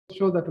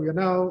shows that we are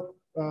now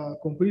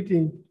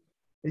completing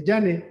a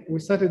journey we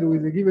started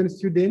with a given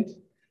student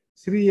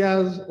 3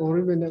 years or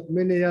even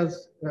many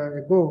years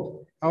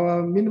ago.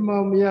 Our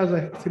minimum years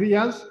are 3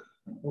 years.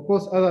 Of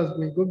course, others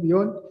may go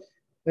beyond.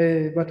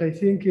 But I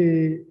think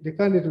the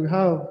candidate we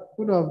have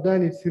could have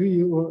done it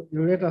 3, or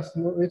you let us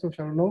know, later we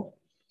shall know.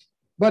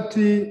 But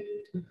the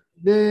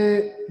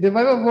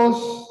Viva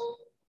Voce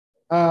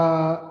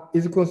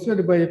is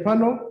considered by a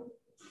panel,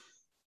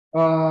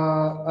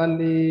 and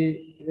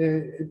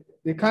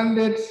the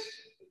candidate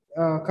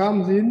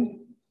comes in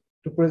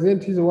to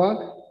present his work.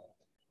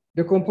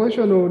 The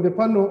composition of the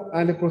panel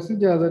and the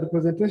procedures of the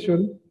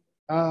presentation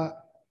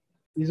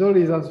is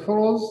always as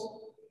follows.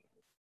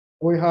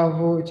 We have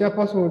a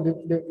chairperson of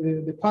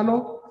the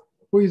panel,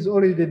 who is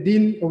already the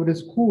dean of the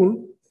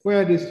school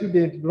where the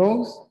student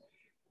belongs.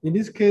 In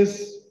this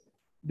case,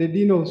 the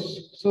dean of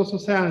social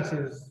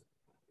sciences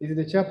is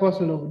the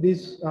chairperson of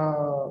this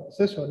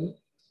session.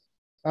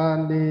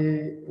 And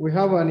we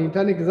have an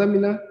intern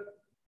examiner,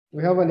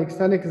 we have an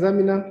external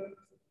examiner,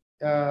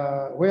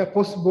 where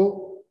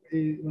possible.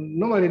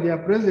 Normally they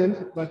are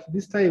present, but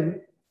this time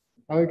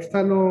our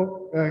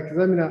external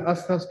examiner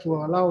asked us to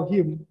allow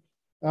him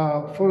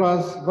follow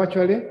us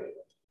virtually.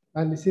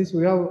 And since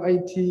we have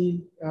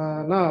IT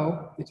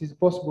now, it is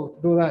possible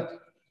to do that.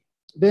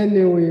 Then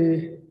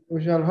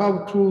we shall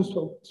have 2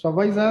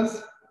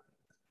 supervisors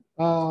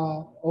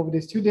of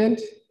the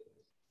student,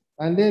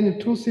 and then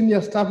 2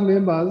 senior staff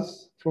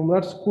members from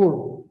that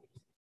school.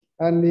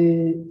 And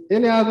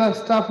any other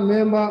staff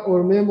member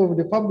or member of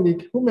the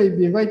public who may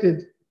be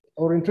invited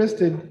or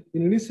interested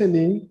in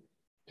listening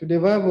to the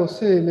Viva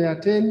Voce may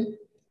attend,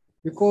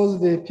 because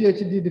the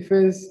PhD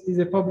defense is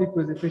a public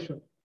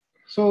presentation.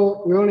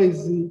 So we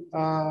always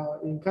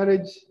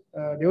encourage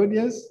the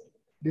audience.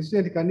 The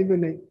student can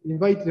even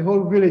invite the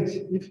whole village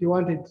if he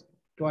wanted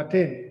to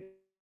attend.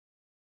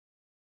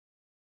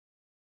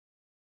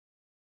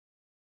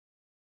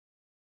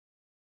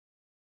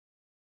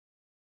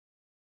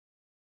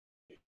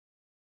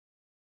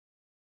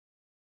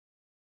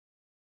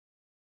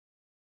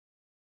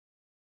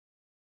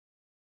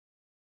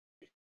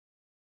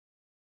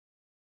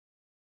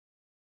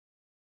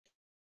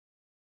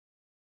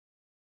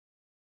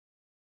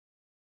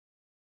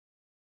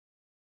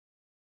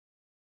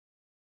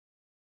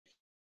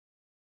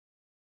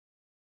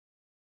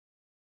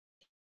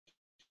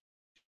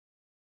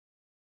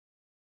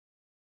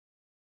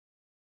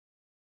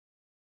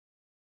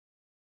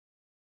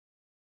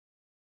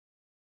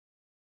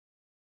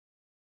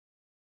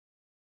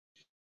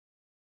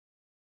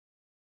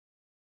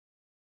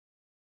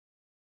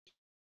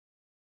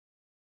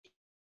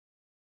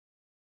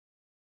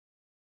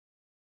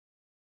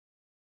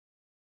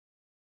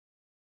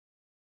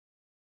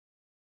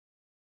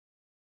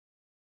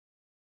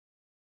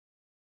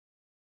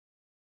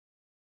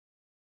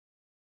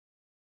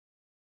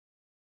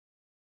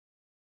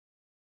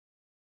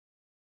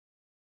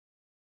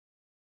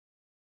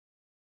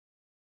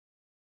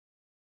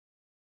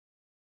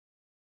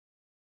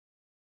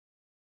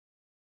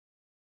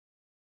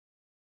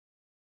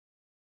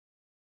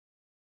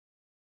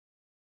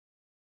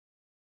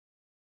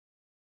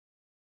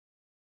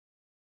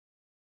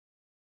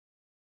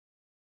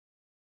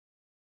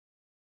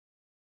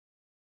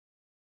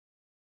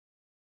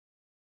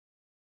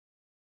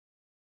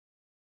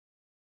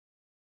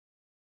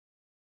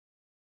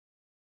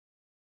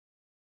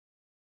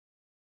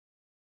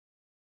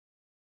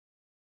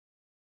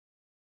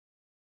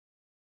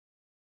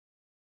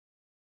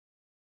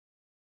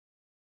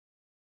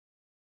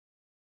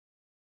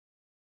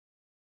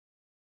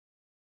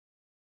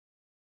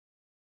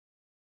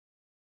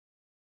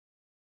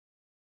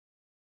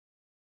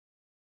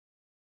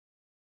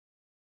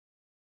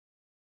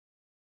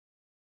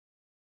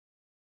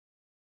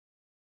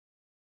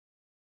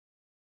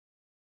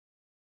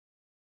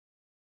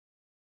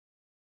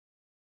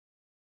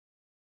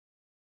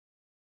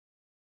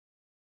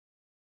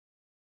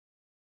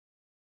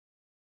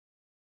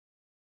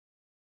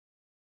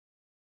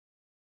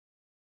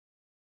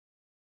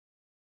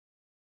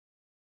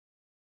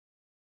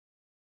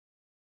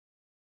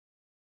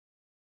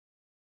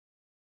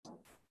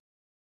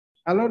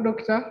 Hello,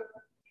 doctor.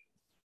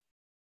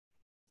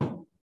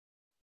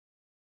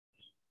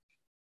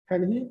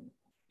 Can he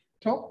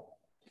talk?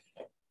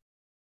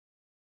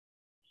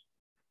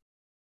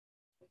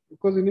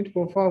 Because we need to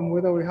confirm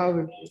whether we have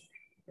a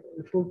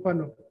full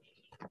panel.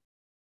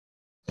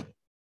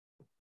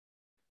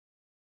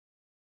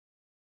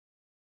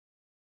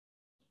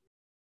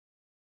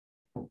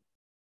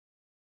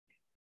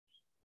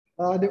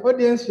 The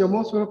audience, you're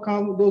most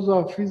welcome, those who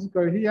are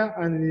physically here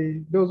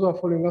and those who are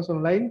following us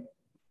online.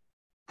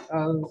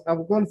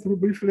 I've gone through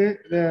briefly,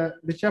 the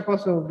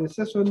chairperson of the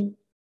session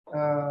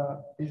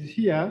is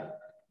here.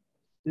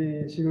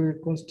 She will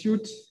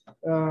constitute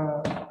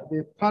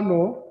the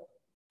panel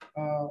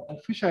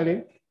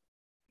officially,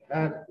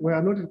 and we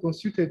are not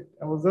constituted.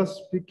 I was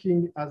just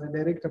speaking as a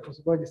director of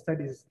postgraduate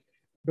studies.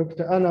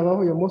 Dr. Anna,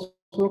 you're most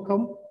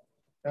welcome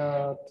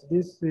to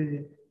this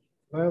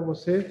Viva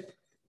Voce.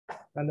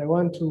 And I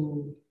want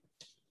to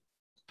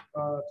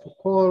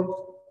to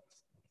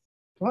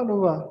hand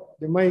over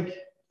the mic.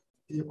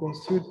 You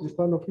constitute the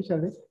panel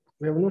officially.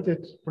 We have not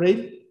yet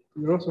prayed.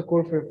 We will also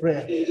call for a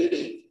prayer.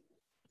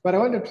 But I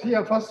wanted to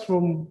hear first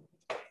from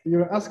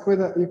you, ask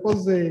whether,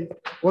 because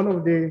one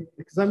of the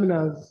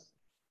examiners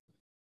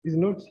is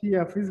not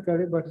here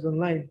physically, but is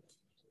online.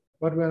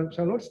 But we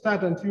shall not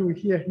start until we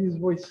hear his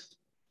voice.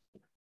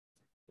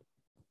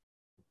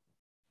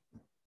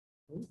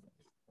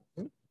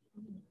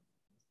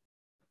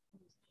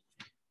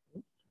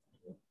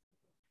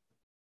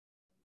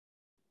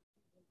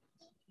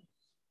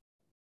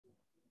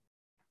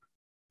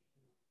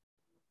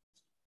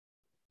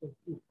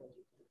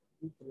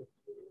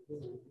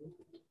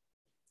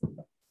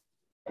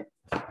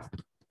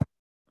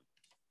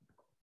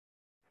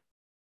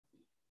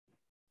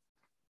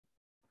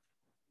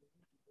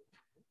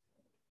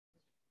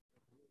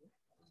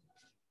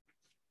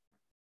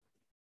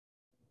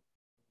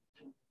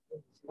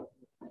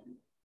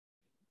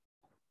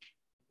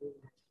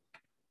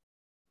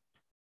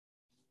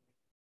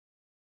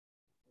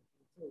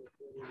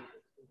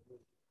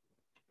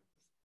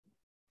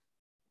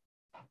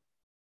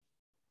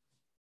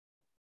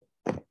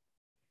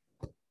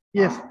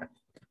 Yes,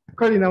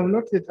 Colin, I've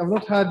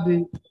not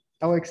heard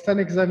our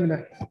external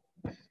examiner.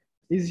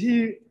 Is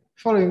he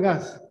following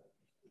us?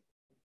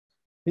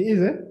 He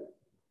is, eh?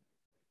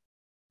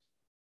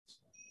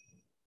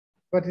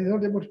 But he's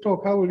not able to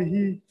talk. How will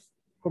he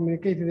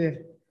communicate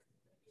there?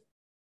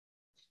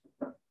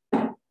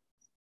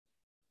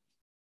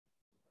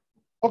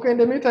 Okay, in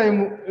the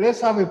meantime,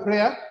 let's have a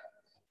prayer.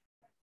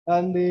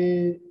 And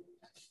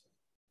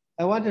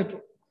I wanted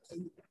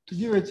to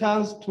give a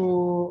chance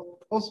to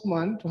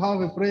Osman to have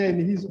a prayer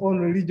in his own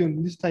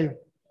religion this time.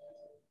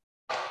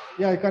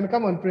 Yeah, you can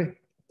come and pray.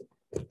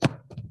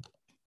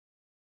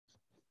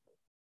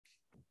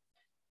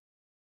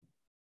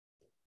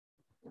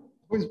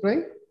 Who is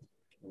praying?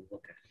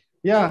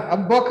 Yeah,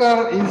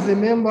 Abubakar is a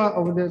member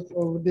of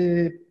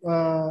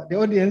the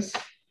audience,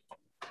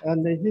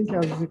 and I think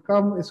has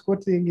become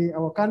escorting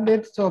our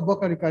candidate. So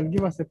Abubakar, can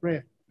give us a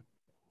prayer.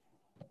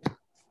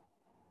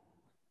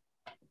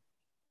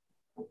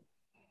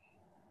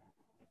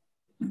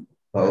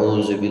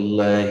 أعوذ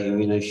بالله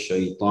من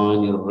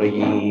الشيطان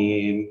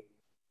الرجيم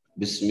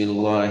بسم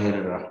الله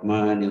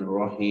الرحمن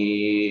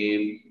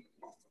الرحيم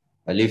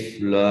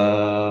ألف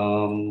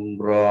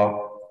لام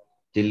را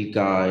تلك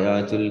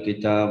آيات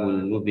الكتاب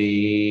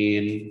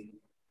المبين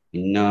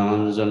إنا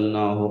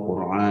أنزلناه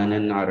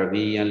قرآنا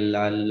عربيا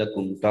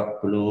لعلكم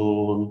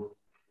تعقلون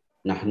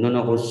نحن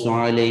نقص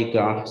عليك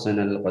أحسن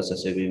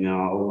القصص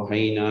بما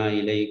أوحينا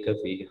إليك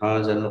في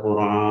هذا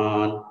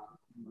القرآن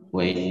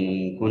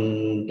وإن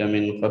كنت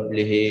من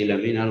قبله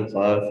لمن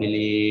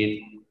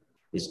الغافلين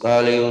إذ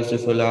قال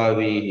يوسف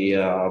لأبيه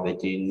يا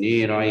أبت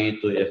إني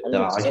رأيت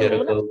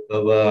 11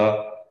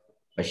 كوكبا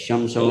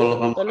الشمس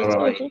والقمر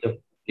رأيتهم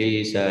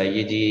لي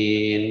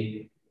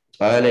ساجدين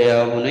قال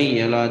يا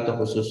بني لا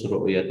تقصص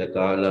رؤيتك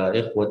على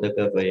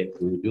إخوتك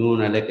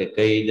فيكيدون لك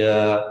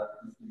كيدا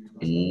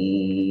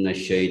إن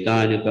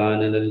الشيطان كان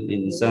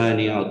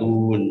للإنسان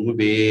عدوا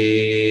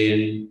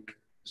مبين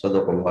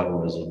صدق الله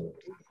العظيم.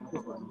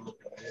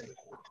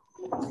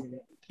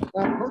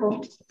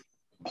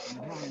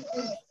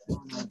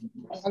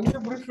 Can you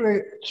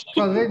briefly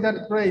translate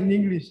that prayer in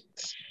English?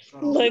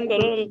 Thank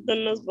you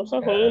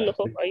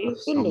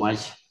so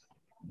much.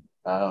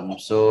 I'm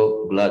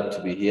so glad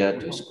to be here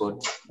to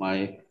escort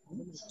my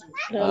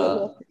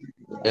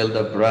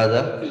elder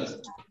brother,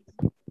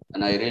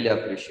 and I really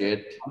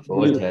appreciate for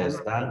what he has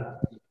done.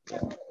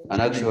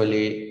 And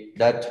actually,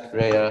 that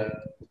prayer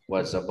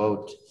was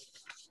about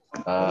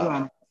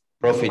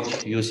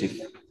Prophet Yusuf,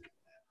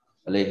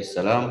 alayhi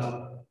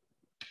salam.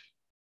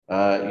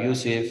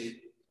 Yusuf,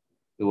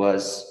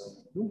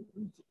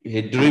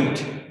 he dreamed,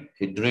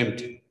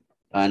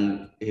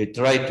 and he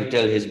tried to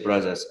tell his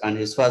brothers, and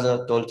his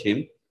father told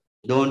him,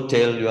 don't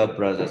tell your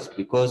brothers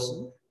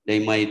because they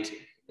might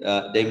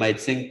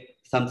think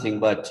something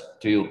bad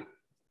to you.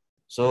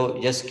 So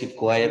just keep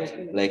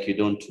quiet like you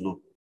don't know.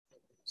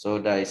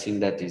 So I think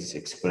that is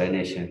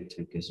explanation.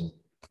 Thank you so much.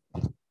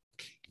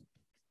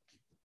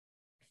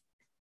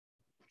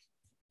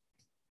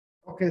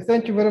 Okay,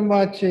 thank you very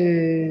much,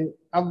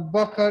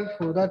 Abubakar,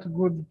 for that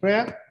good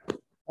prayer.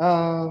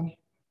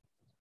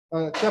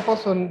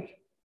 Chairperson,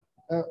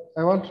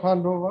 I want to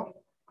hand over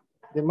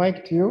the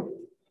mic to you,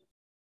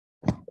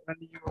 and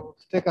you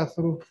take us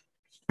through.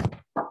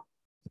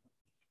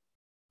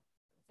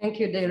 Thank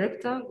you,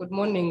 Director. Good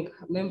morning,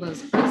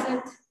 members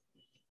present.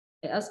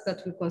 I ask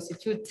that we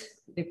constitute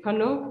the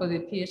panel for the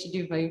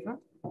PhD Viva.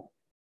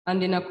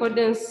 And in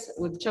accordance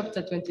with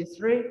Chapter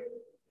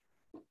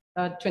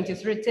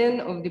 2310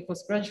 of the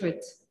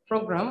postgraduate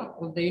program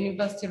of the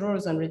University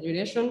Rules and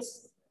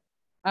Regulations,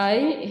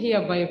 I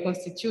hereby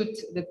constitute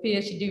the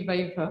PhD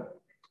Viva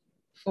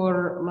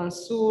for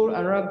Mansour,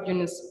 Arbab,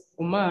 Younis,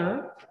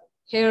 Omar,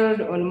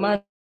 held on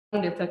Monday,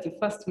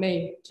 31st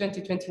May,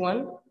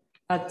 2021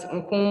 at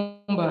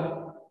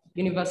Nkumba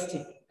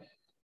University.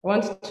 I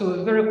want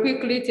to very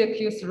quickly take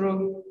you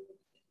through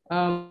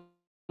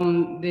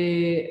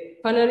the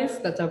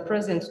panelists that are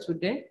present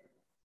today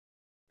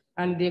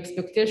and the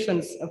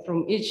expectations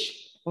from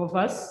each of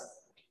us.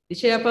 The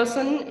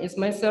chairperson is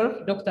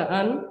myself, Dr.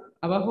 Anne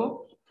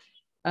Abaho.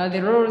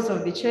 The roles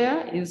of the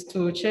chair is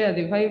to chair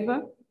the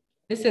Viva,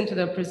 listen to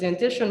the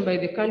presentation by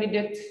the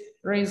candidate,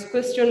 raise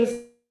questions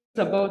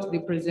about the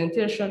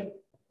presentation,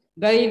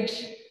 guide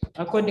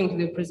according to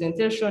the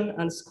presentation,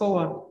 and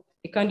score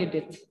the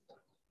candidate.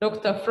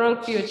 Dr. Frank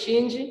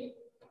Piochinji,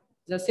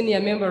 the senior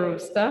member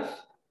of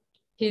staff,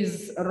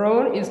 his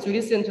role is to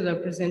listen to the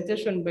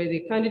presentation by the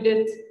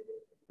candidate,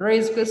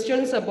 raise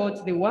questions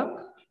about the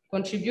work,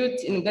 contribute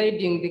in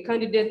guiding the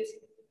candidate,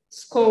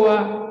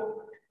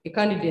 score the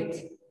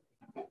candidate.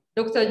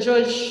 Dr.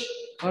 George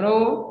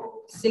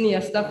Oro,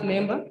 senior staff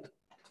member,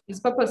 his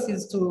purpose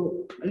is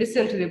to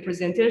listen to the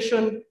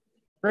presentation,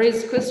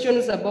 raise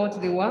questions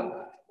about the work,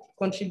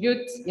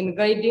 contribute in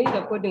guiding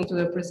according to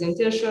the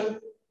presentation,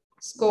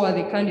 score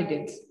the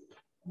candidate.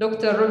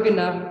 Dr.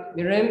 Robina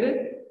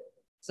Mirembe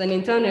is an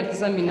internal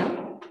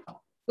examiner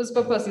whose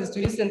purpose is to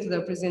listen to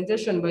the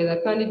presentation by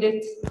the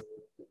candidate,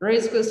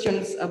 raise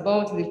questions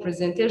about the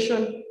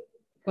presentation,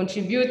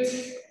 contribute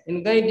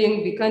in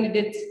guiding the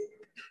candidate,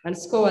 and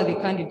score the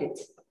candidate.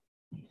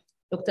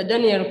 Dr.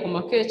 Daniel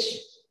Komakech,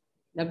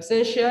 in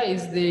absentia,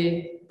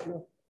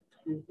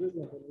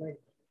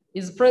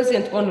 is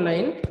present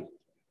online,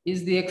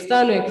 is the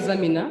external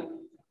examiner.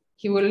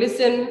 He will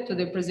listen to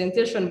the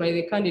presentation by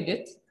the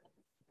candidate,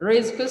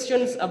 raise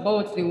questions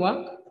about the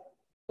work,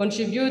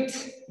 contribute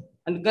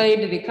and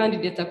guide the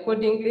candidate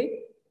accordingly,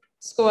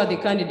 score the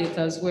candidate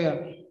as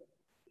well.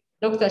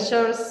 Dr.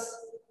 Charles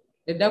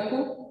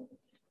Edaku,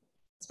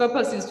 his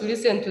purpose is to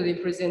listen to the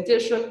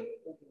presentation,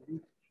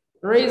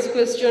 raise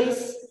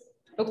questions.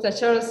 Dr.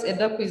 Charles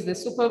Edaku is the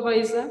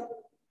supervisor,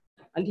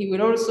 and he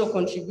will also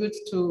contribute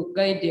to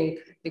guiding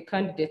the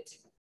candidate.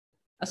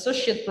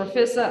 Associate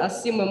Professor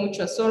Asimwe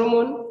Muchwa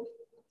Solomon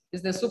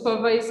is the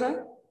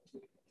supervisor.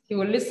 He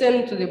will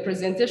listen to the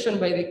presentation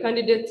by the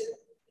candidate,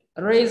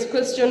 raise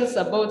questions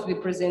about the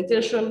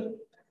presentation,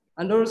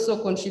 and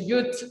also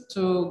contribute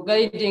to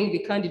guiding the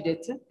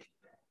candidate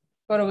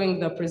following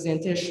the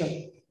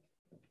presentation.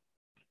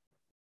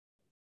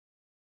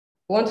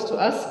 I want to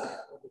ask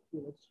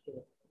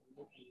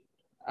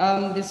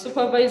the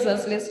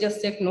supervisors, let's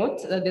just take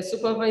note that the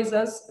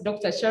supervisors,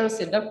 Dr. Charles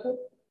Edaku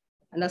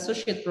and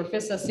Associate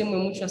Professor Asimwe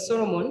Muchwa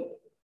Solomon,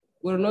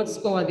 will not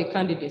score the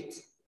candidate.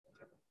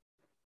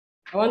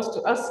 I want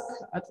to ask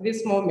at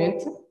this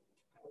moment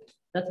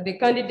that the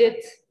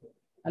candidate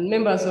and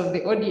members of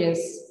the audience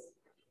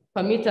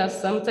permit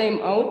us some time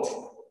out,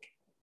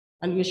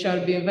 and we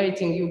shall be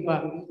inviting you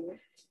back.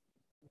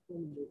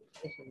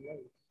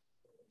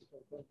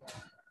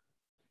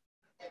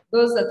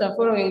 Those that are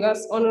following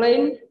us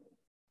online,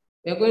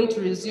 we are going to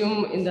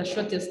resume in the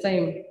shortest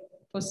time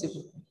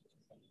possible.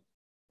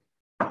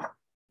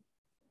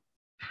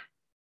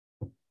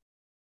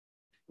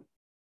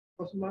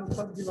 Osman,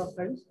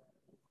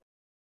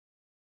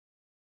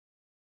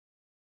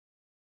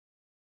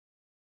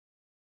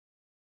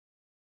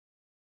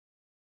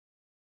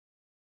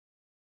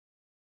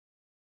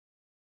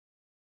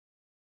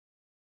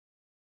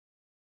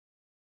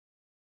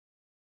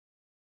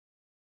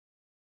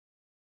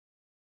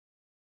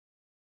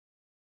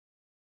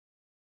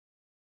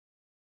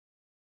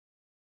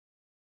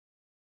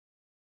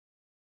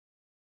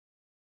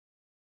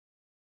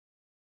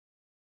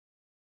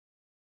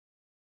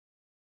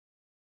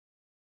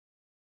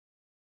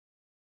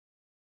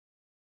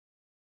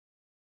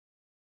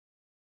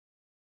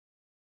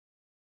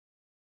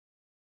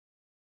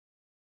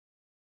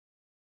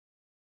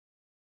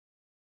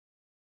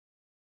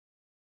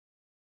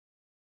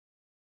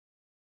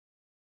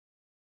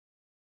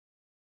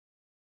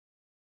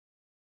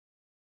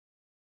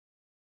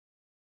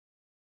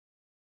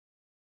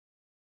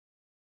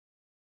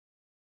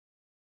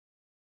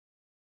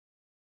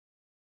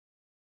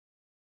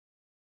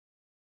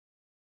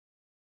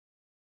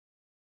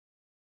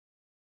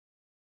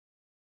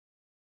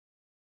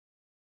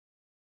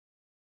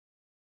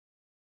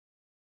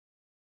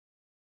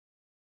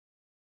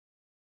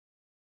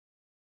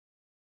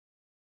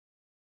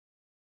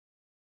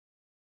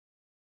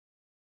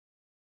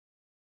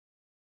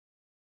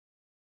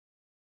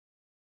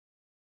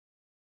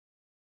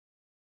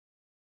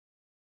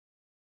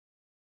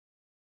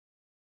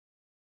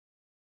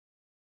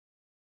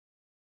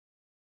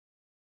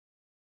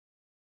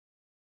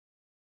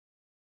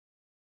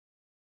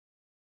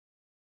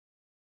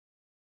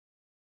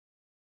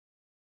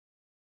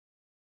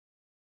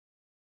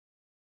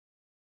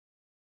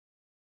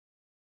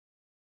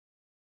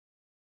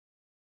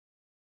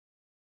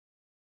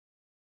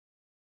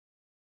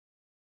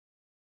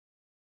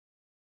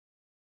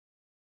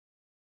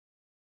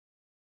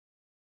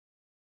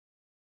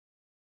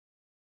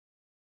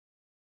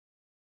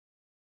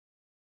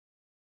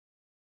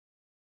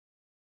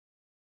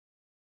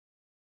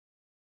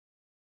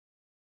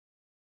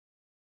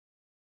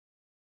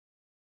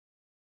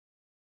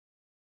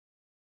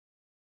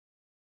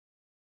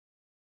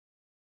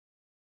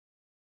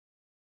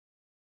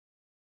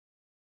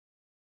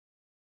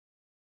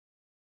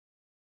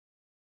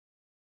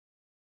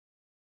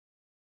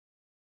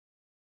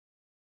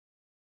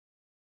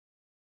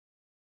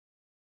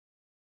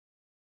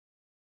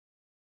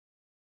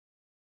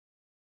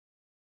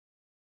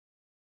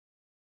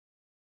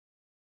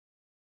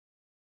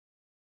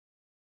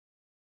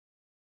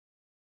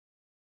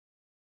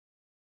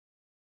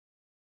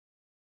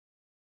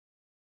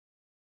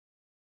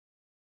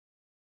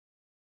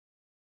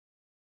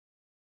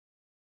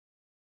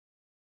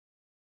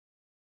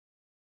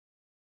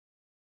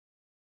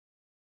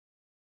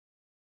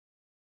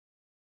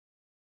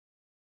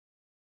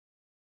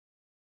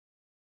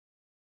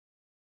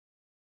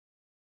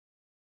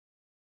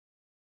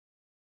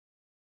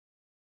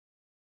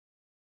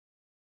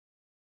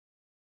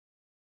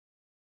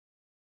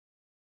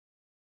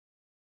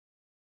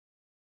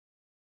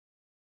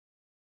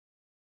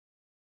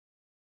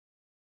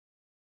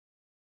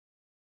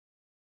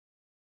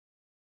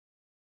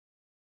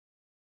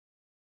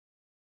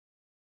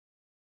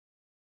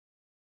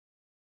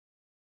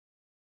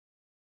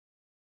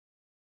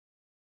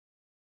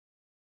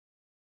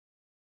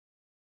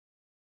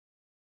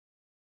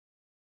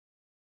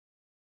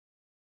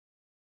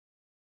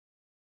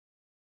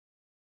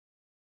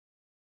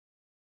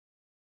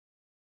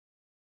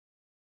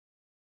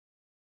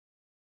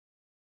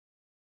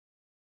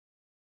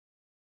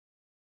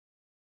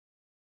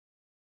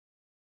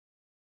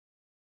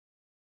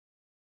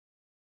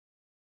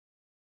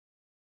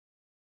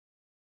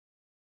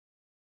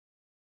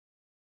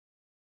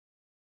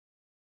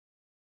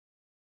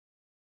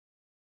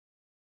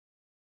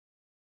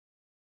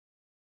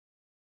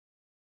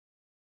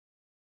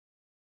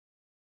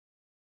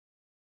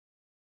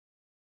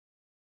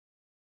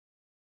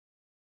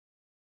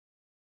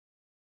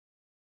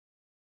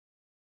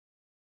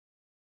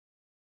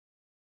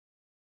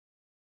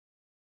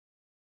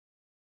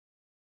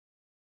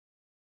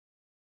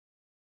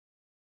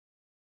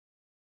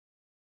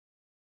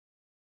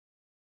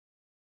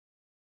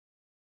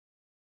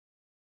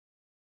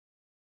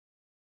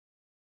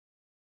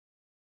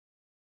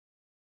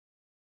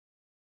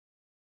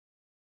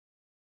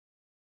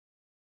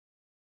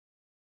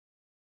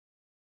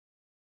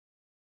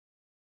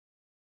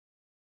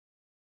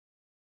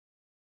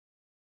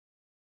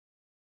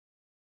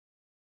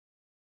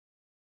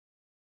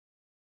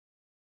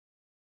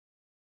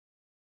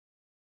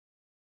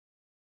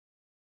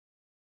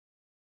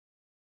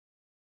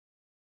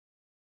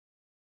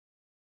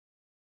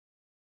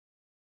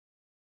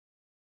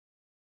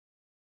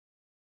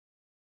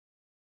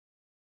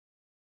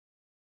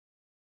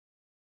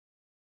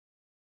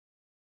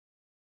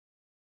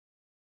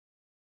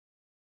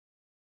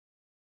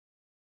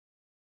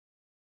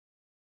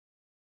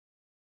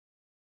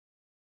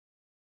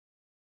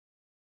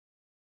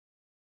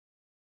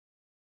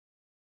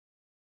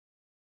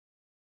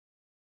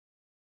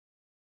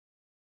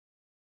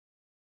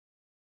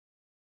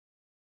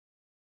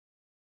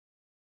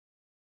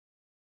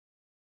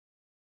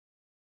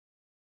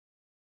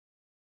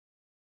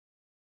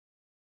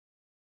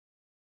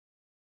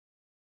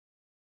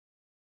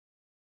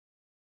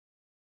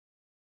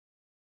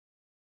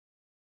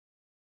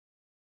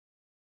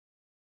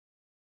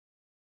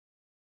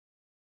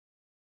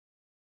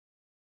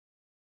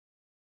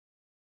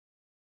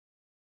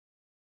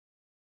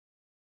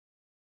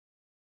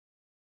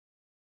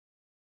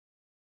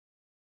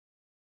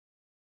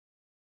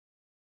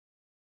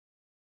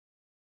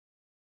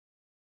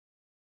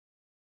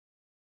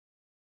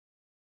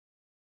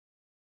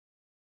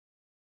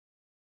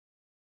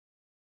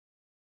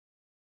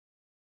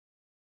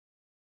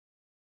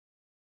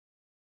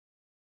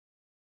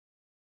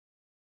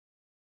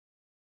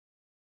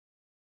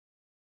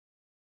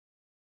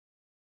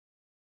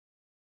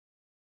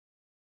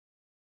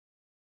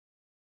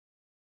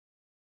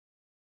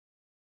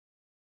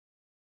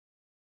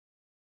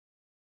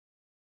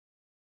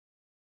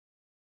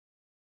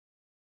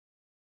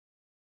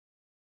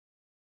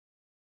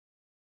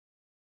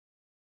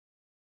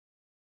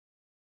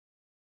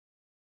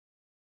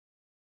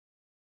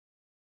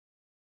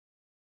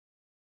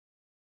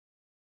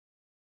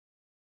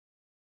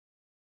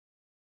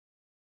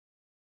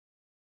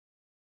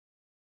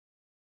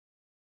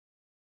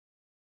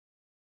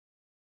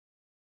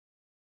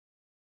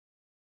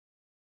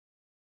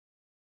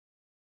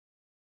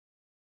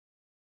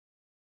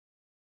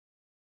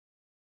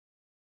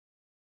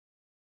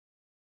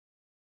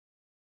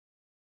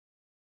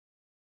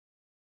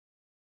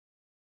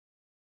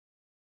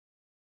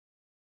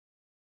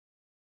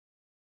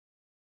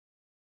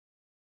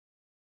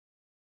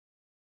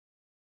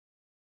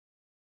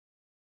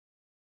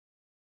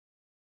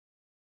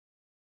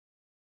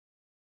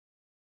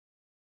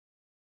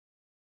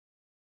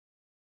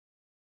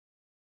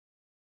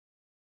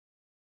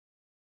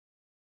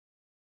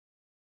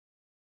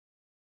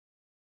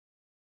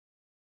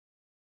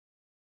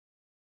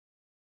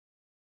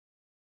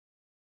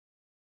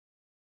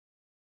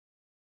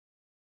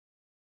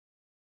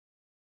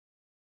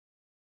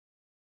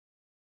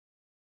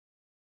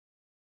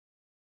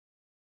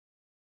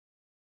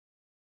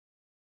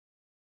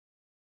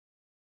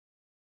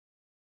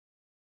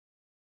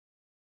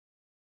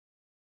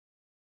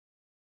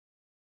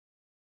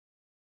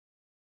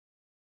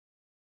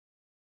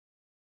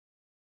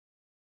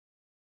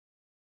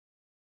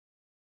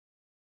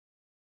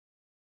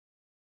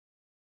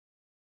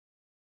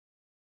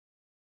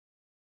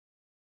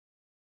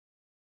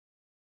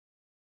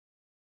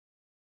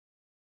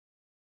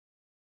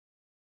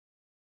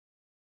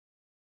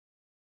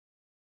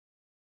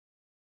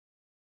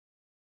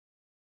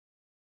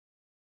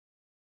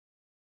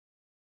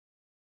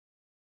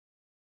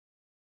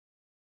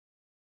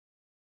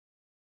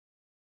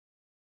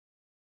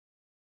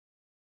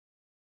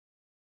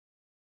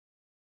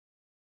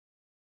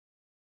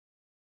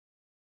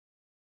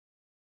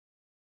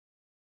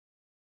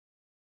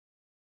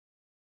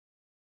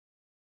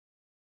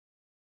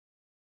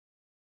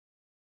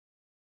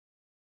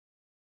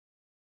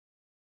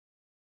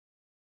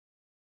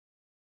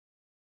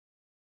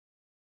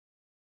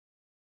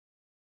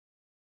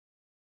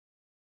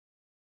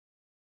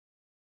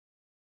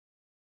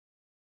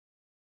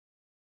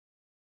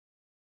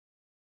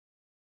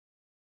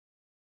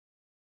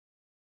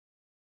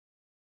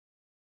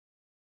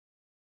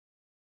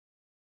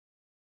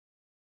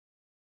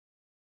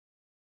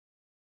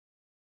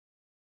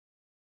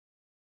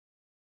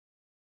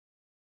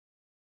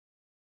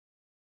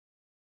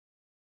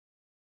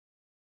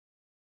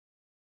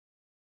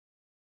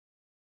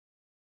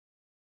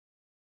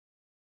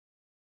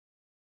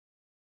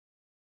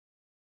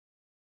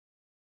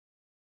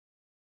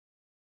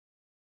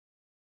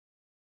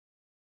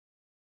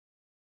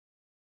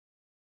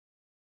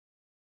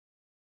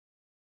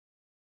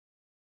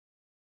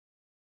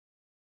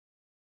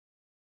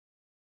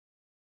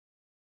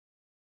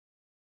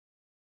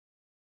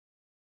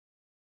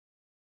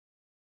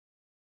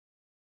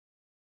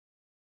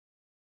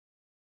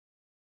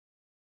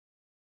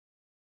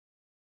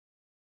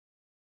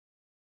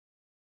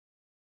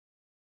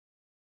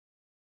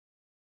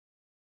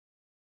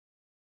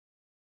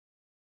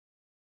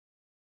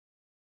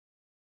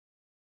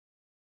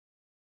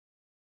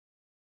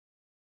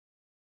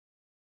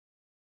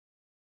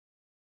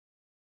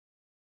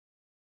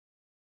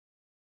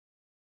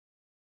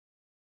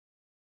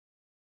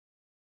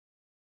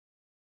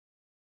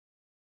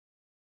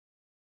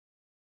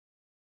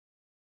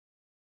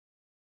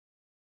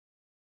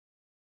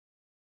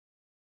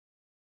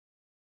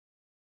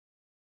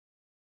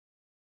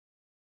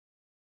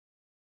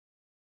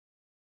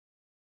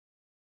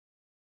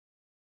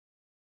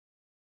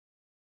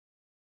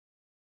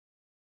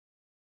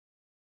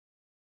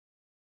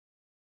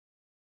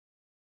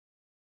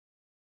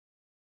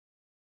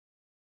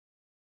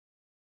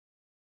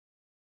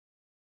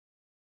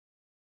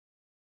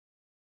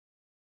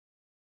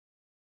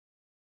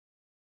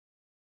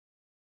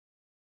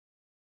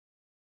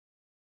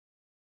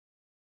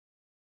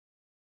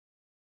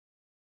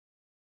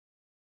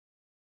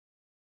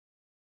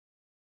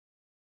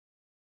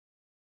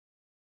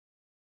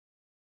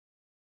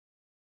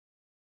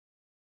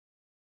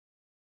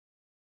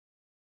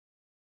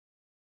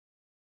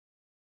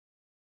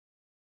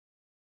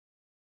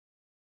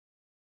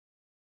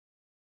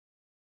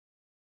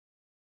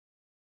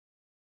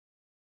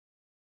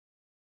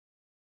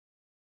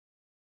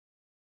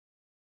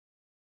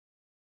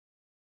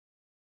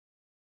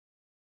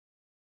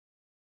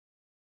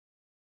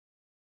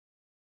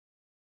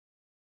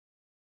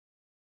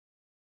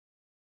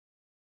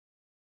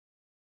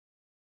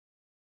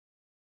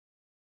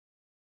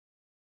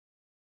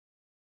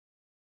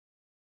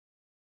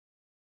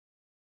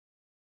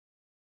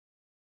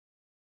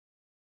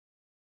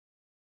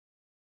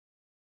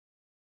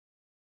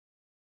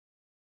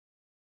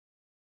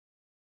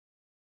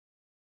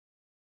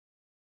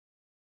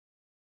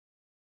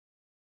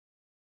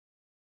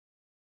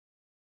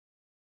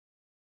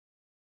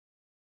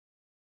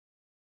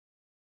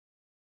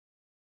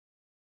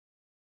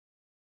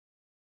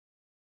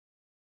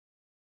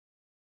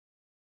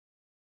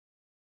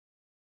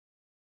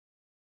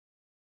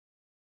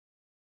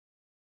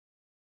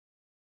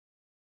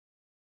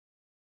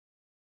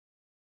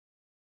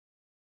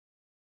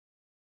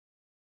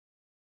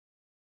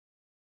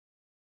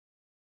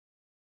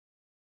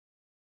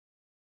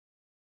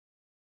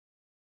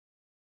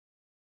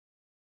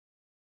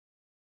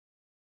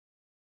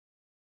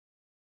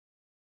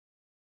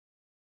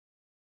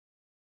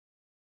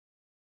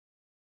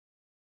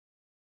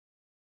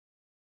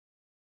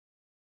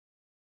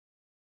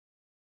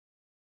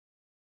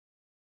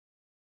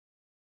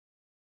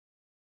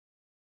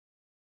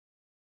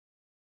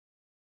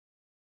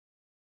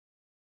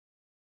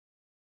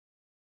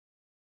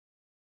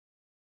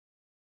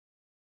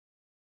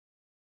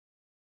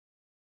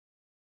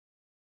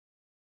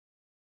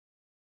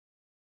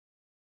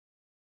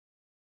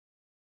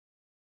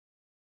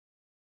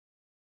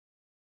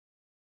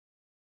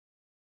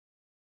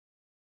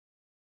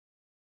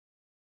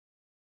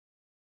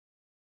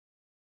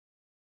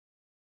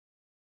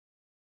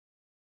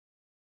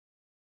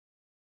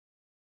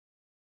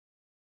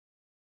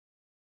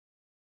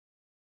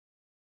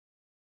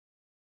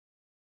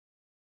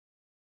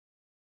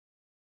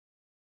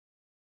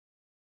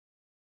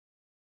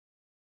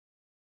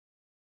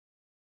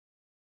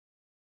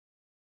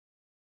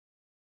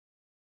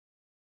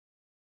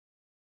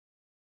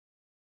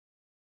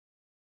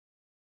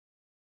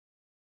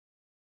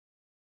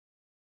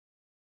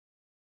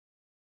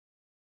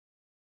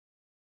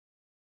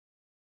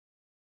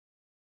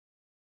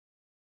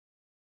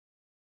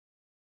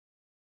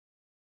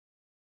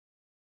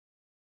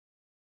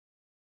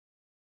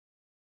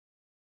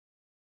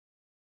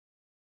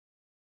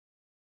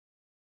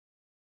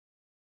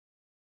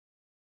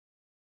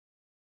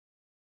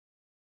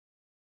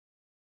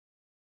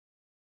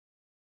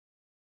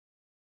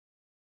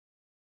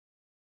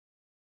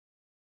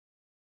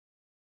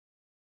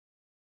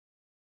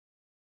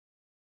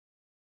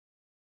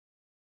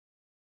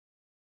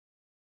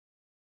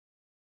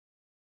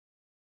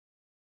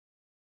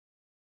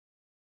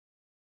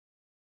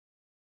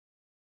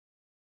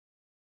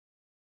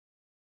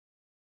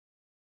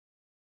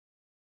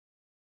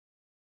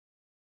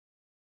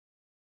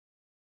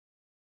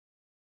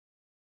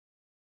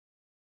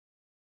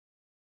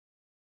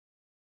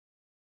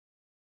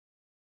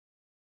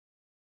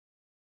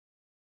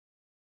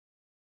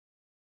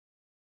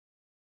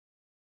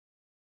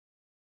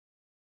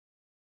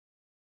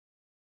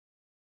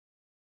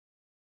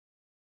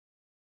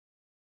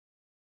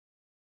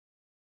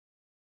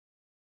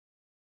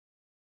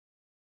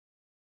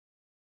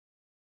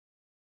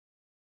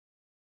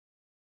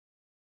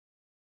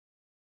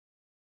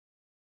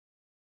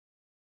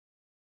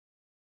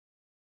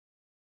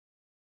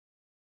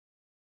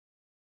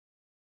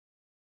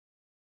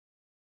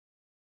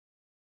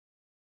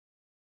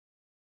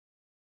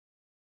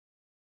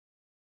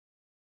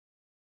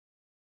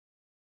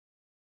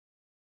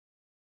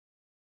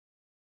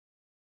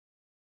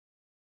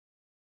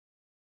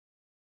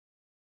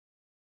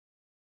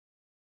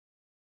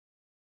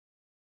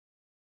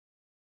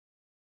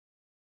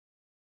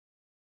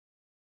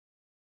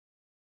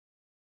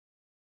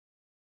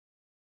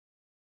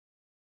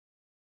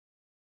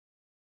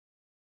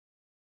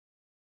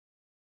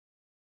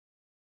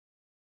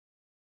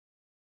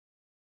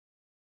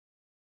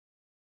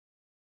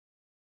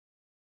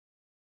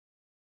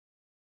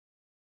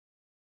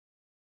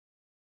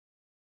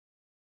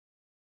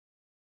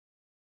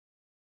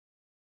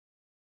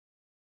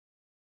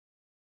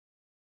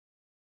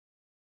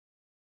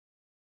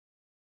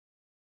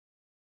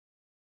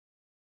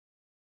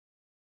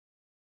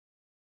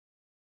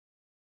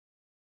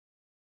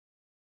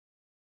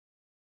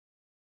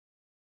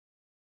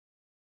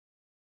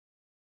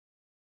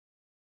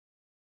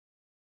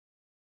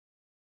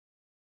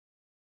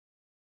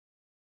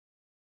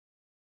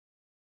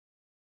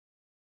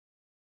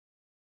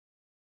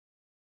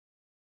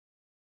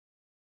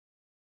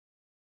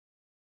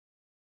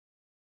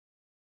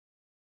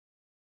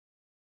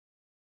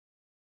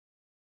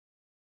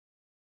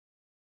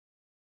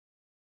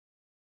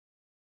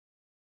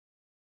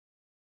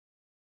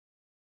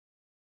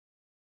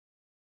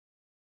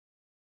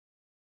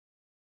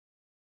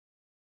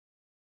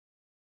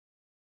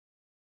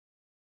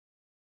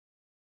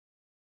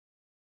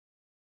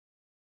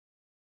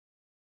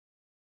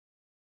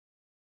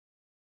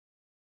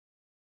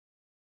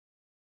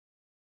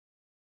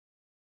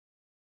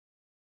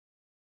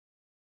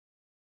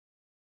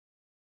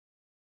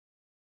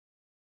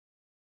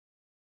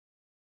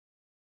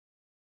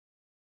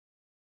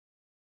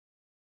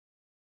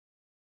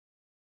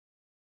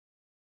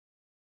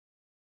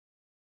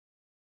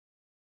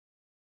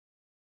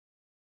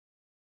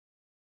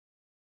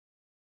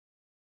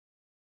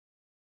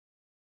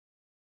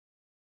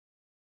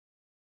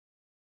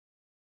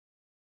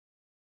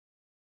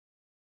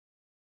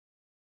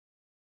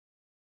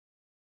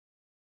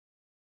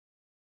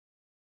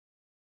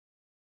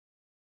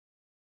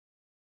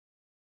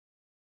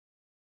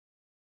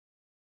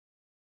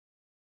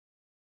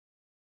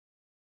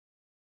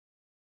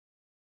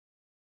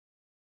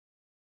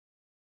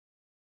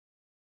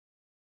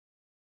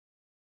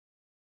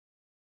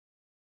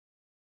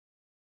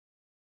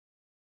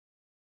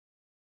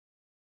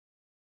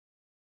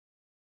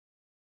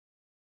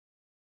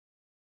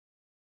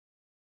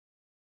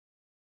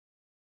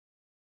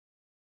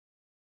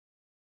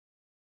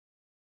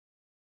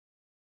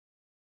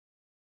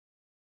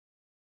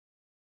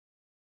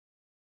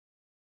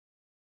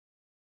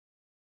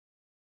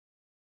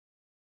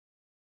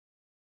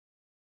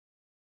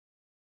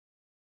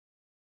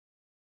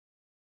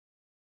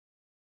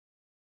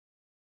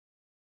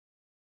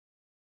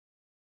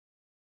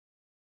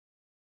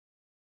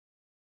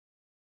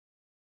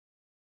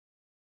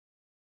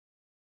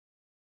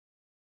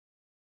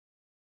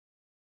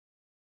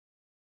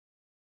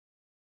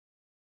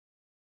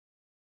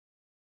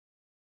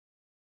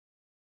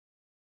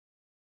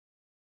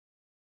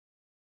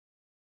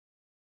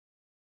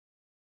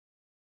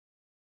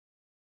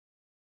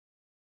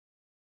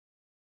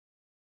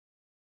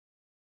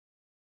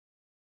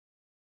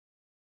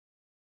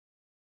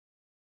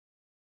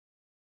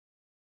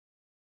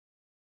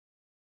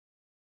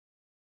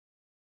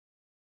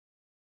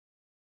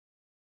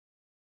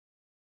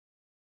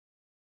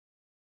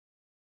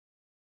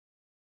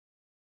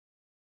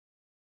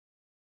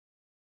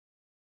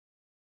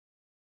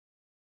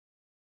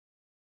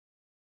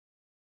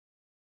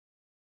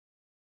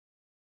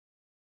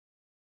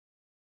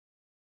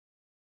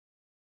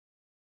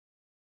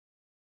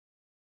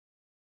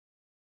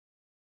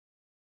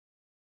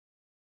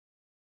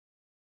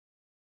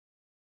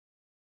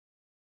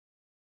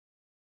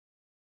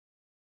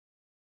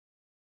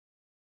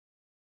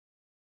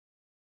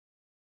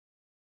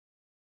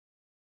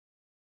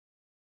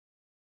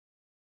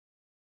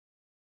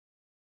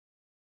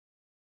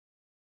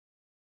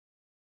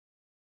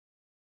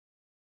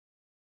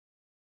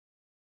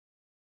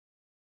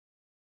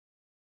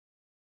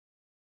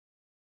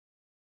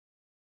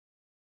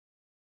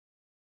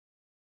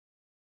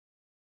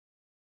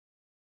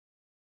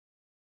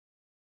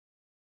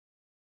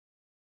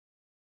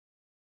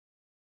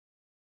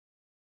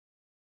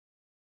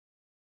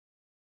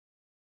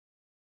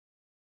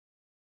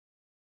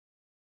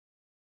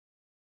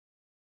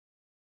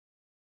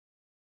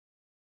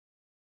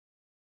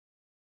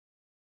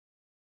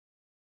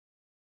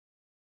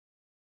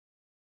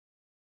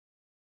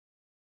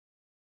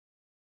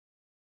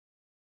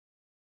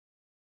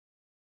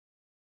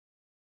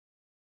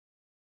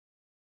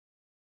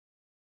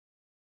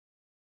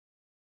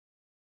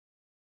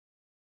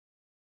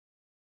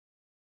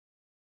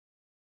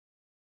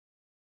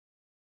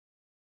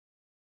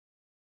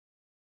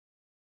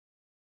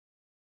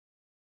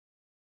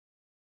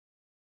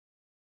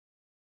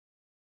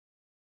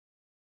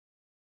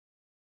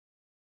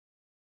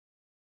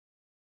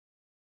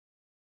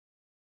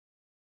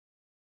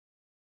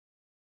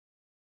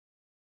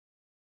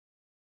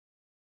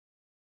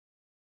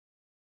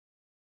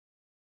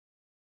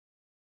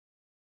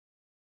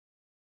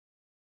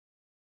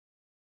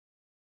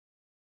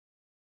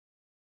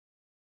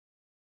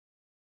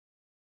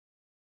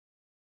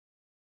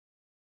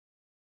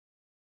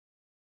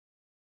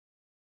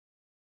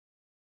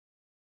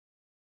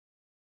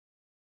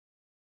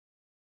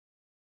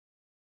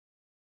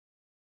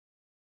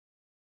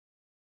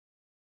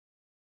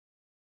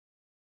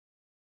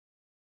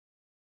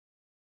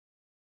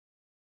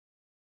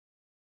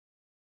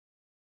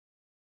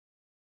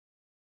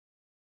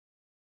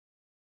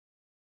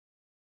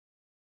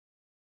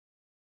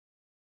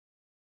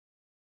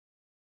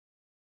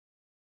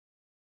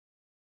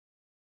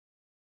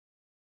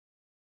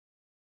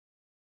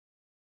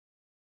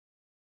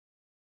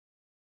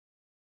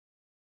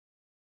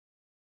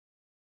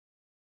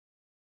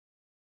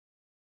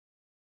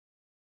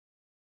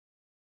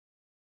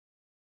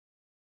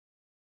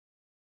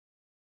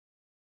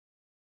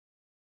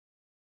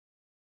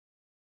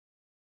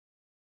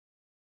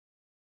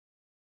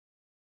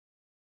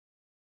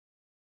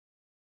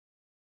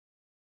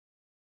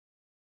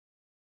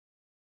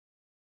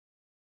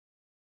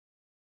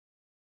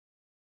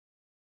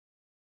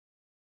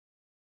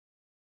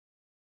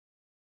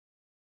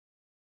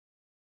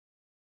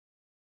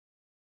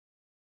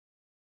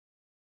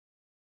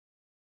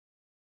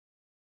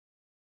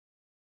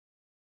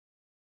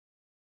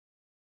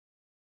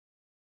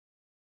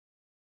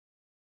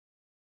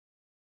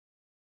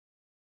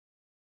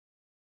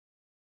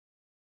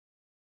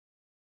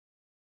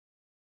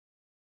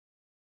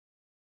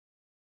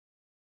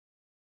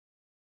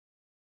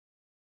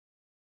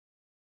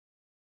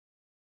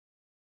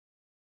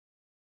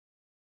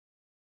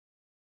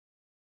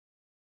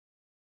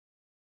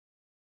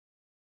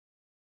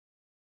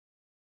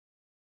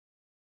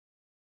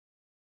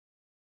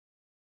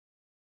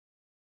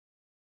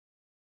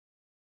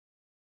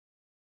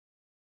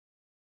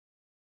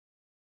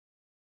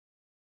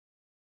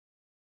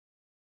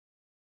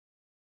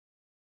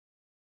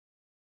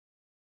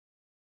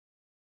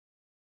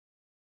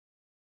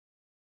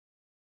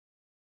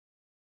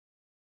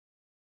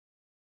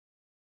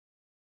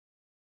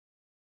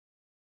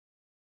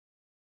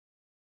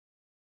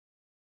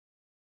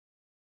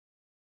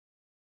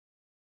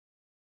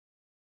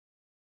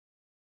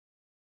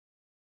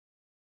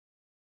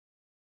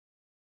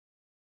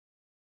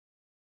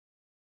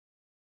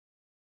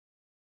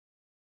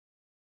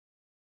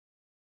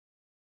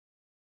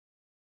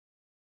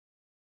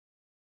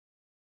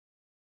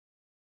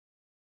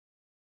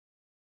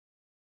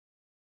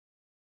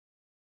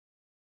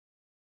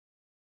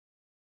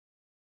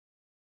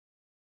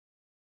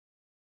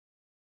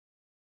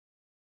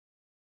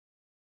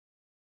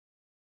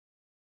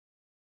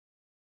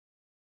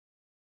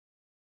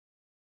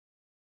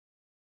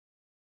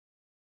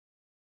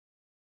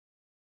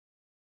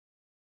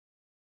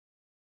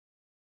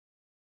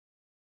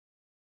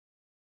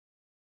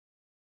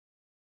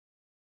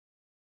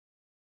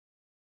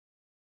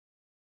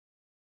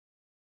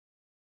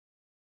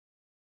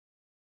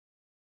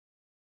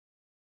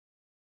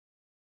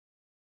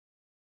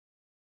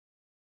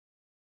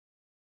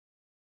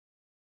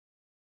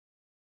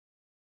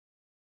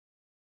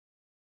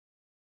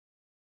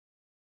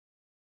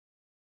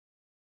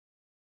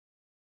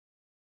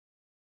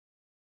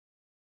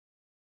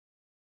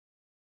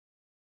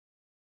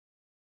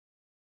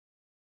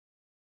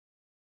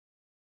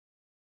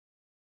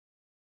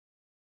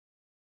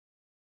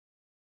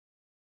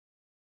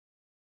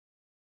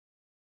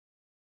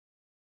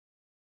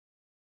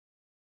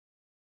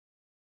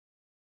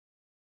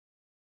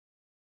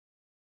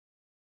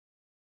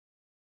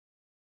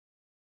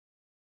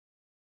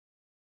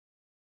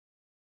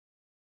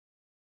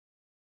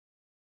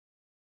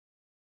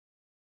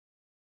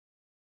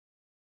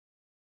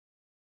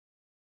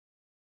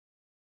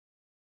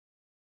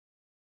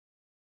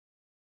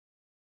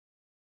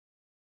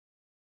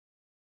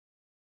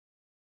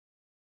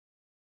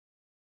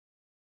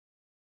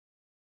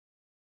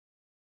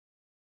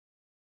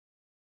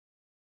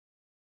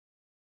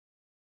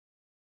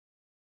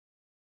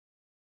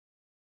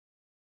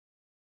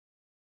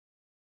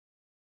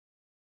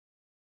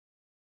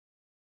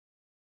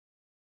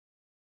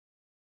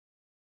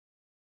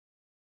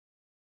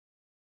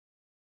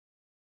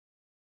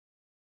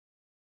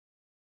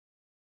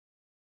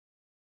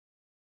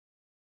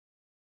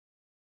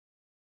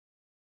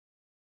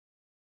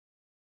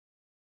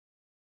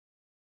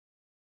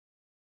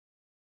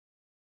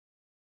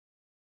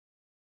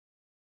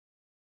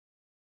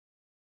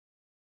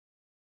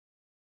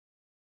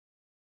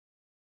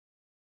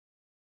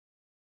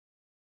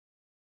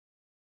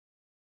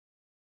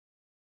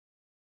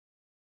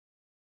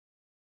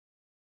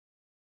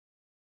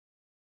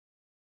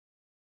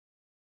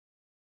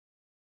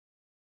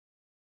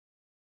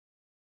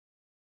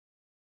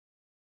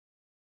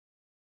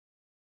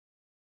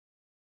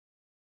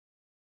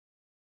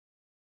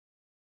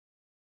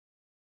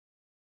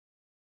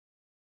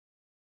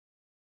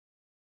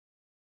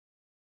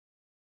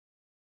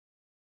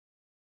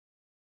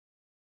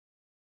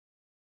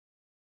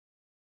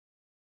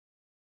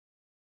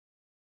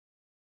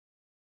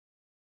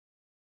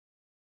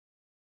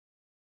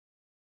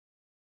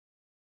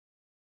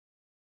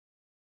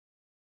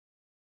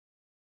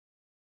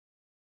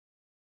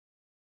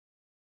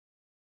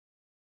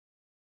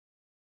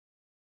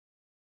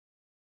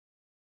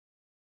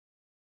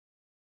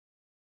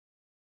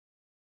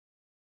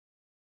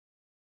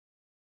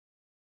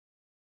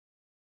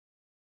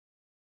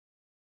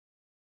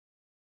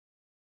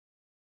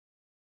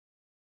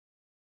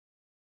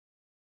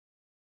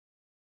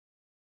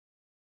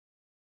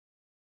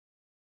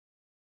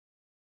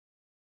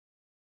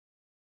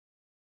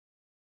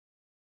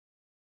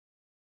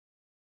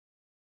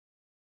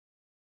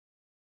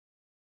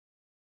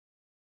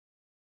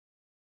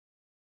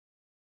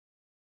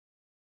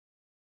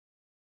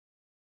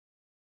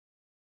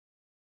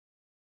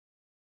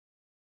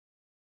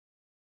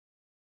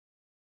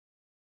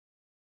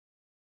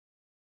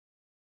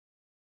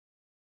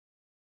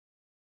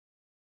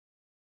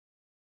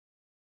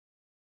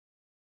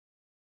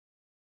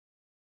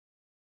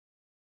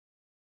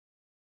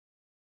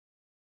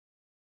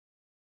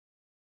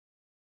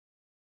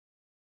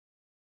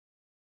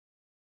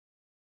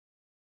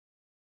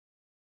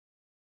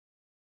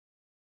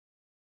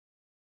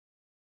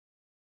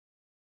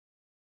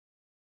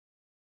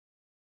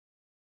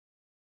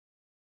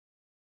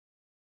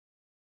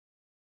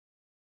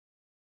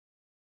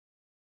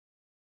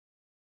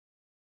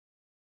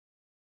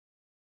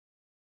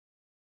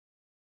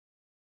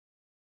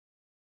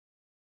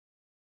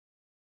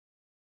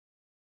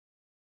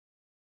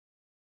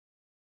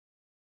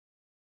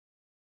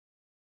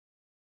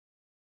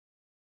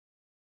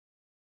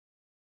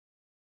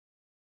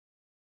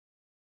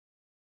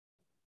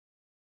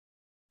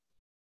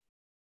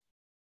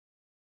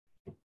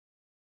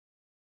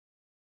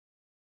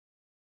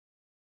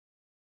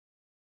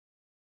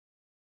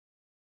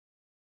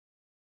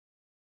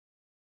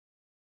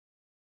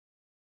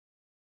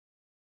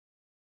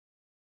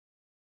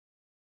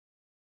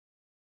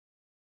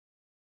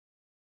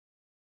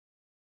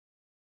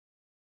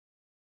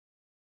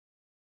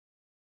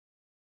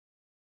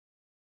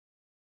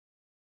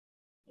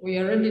 We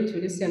are ready to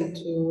listen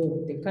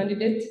to the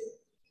candidate.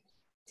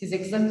 It is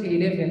exactly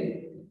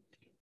 11.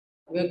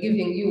 We are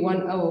giving you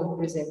 1 hour of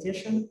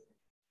presentation.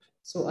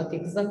 So at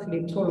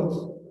exactly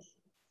 12,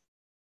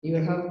 you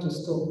will have to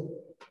stop.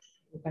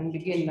 You can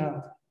begin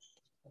now.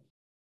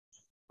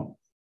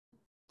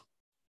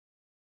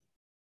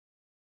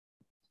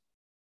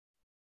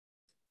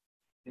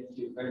 Thank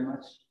you very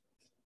much.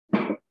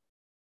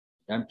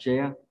 Madam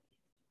Chair,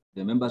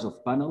 the members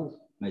of panel,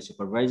 my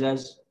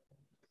supervisors,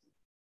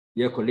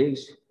 dear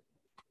colleagues,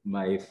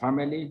 my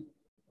family,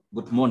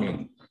 good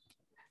morning.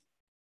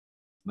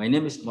 My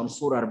name is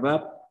Mansour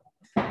Arbab,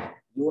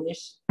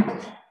 Younis,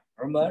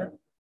 Omar.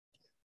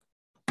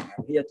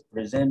 I'm here to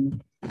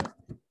present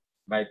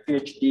my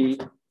PhD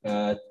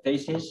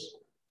thesis,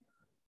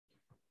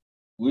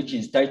 which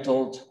is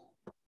titled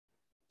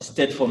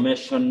State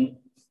Formation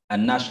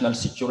and National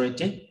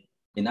Security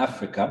in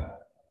Africa,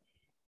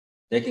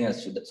 taking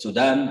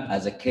Sudan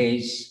as a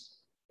case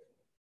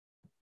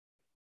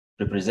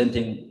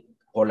representing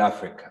all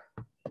Africa.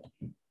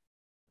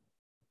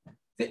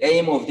 The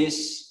aim of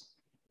this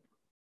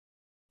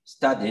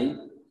study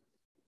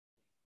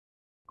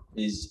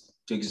is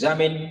to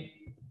examine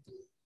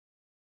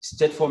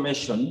state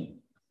formation,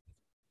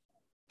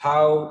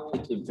 how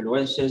it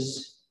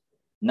influences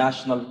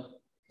national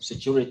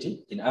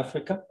security in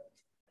Africa.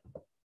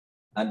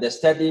 And the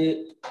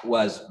study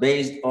was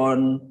based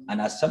on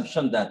an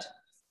assumption that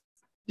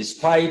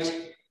despite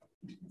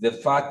the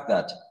fact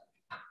that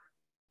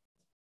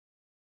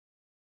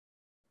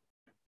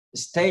the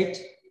state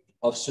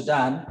of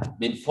Sudan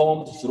been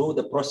formed through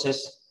the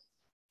process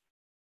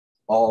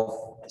of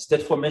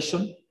state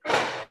formation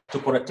to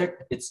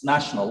protect its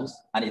nationals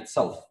and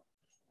itself.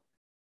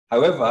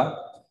 However,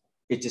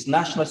 its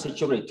national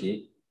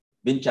security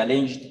been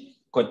challenged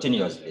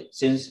continuously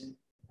since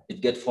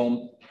it got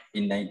formed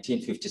in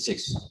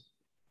 1956.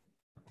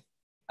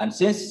 And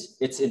since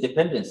its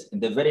independence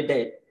in the very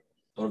day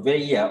or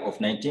very year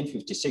of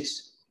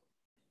 1956,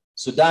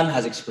 Sudan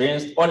has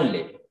experienced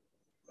only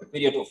a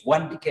period of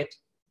 1 decade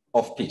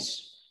of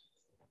peace.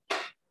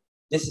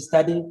 This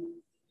study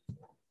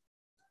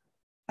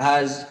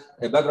has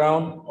a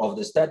background of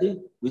the study,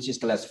 which is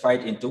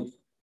classified into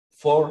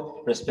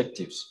 4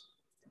 perspectives.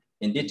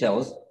 In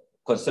details,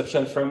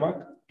 conceptual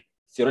framework,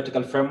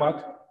 theoretical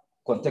framework,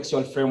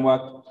 contextual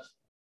framework,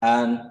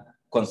 and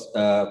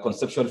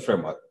conceptual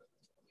framework.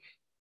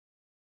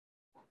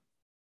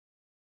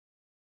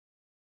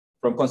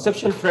 From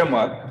conceptual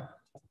framework,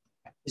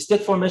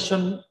 state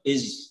formation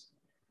is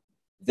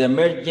the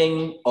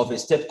merging of a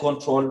state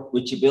control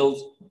which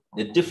builds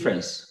the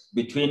difference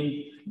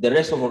between the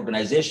rest of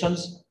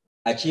organizations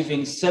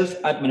achieving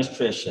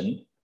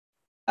self-administration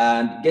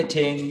and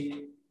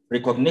getting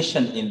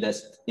recognition in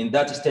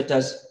that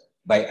status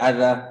by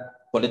other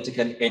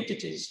political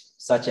entities,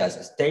 such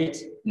as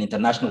states and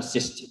international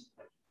system.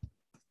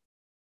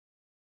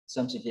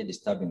 Something here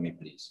disturbing me,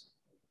 please.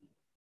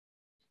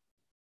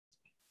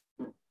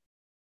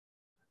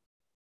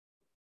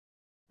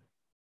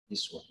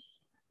 This one.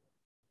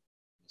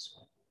 This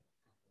one.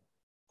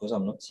 Because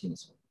I'm not seeing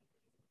this one.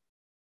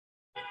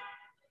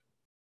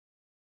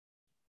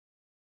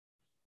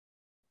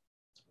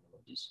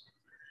 This.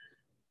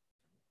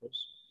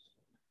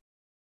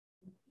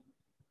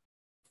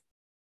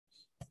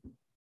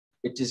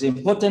 It is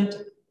important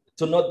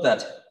to note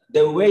that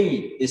the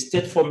way a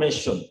state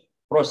formation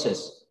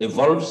process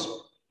evolves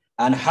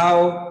and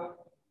how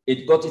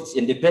it got its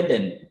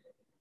independence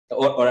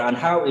and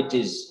how it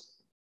is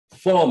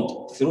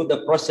formed through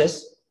the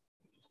process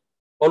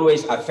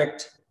always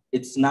affect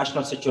its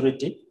national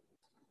security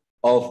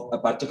of a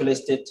particular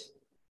state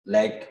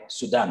like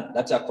Sudan.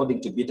 That's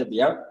according to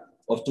BTBR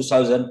of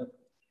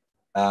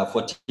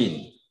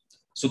 2014.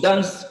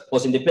 Sudan's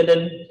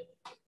post-independent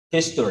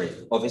history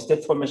of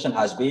state formation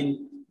has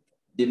been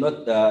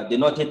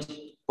denoted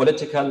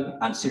political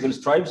and civil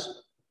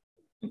strifes,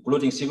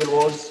 including civil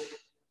wars,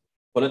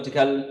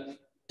 political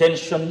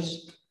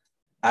tensions,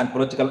 and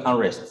political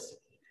unrest.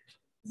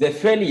 The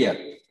failure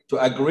to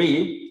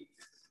agree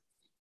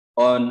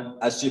on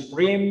a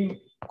supreme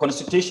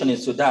constitution in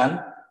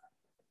Sudan,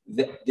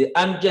 the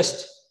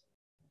unjust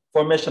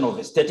formation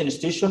of state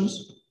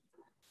institutions,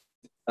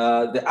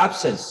 the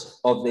absence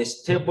of the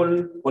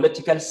stable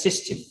political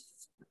system,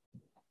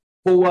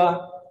 poor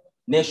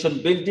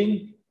nation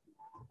building,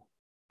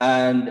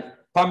 and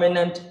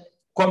permanent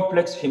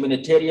complex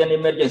humanitarian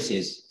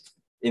emergencies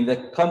in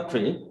the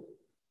country,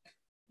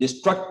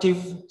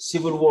 destructive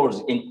civil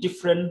wars in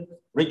different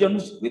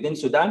regions within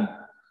Sudan,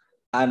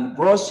 and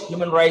gross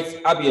human rights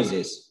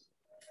abuses,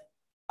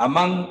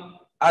 among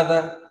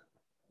other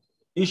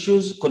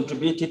issues,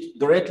 contributed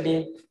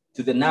directly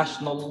to the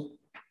national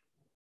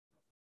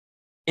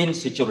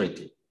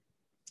insecurity,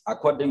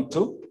 according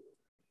to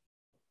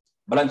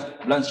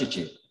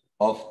Blanchett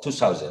of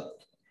 2000.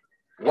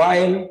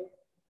 While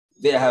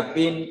there have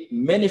been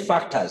many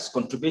factors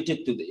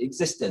contributed to the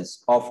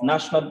existence of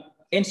national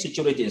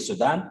insecurity in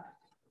Sudan,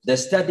 the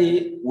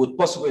study would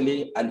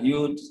possibly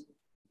allude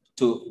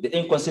to the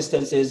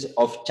inconsistencies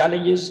of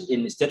challenges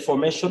in state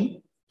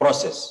formation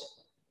process,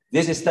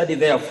 This study,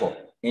 therefore,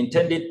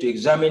 intended to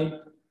examine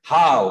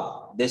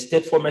how the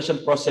state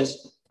formation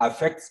process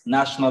affects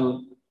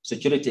national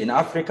security in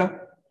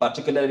Africa,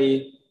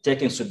 particularly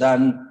taking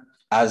Sudan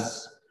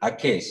as a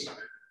case.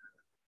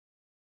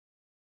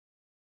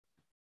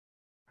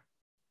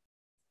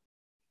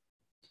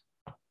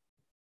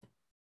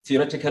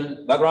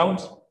 Theoretical background.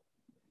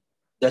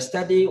 The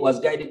study was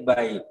guided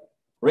by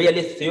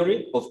realist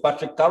theory of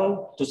Patrick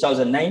Carroll,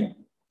 2009.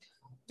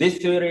 This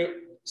theory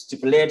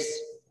stipulates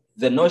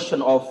the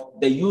notion of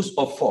the use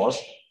of force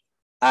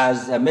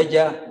as a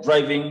major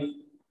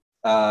driving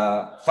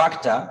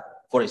factor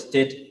for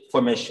state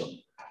formation.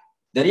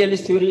 The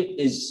realist theory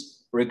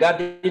is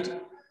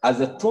regarded as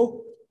a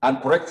true and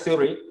correct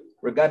theory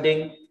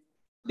regarding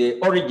the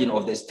origin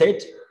of the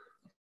state.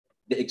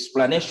 The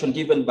explanation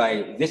given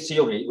by this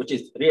theory, which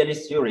is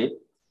realist theory,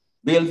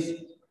 builds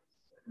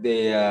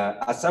the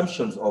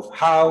assumptions of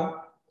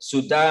how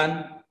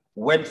Sudan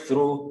went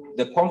through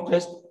the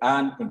conquest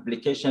and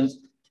implications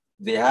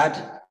they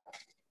had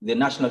the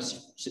national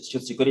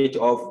security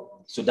of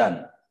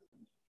Sudan.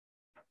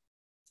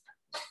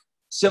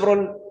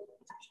 Several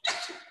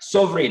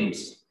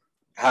sovereigns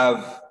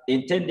have the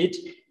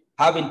intention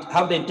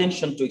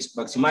to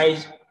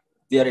maximize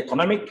their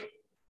economic,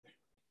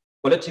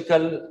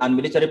 political, and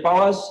military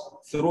powers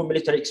through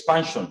military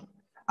expansion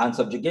and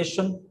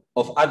subjugation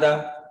of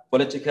other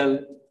polities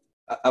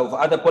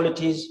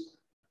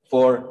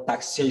for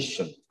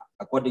taxation,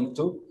 according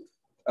to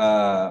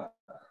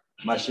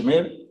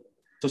Mashimir,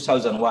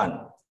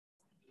 2001.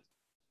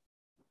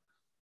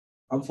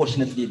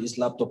 Unfortunately, this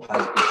laptop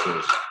has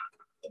issues.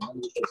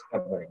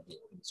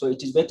 So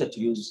it is better to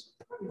use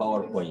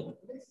PowerPoint.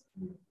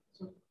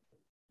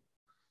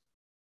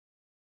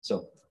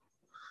 So,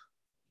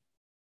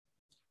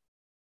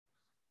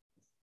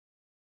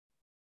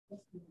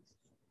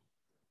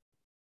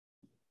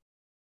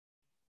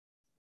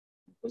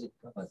 because it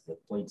covers the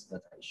points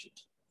that I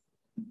should.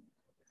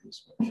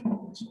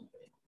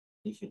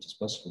 If it is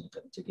possible, you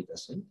can take it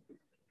aside,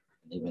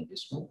 and even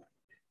this one.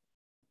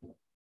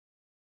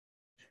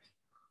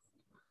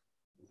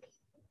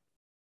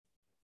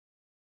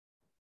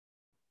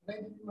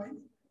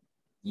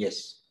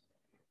 Yes,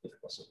 if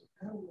possible.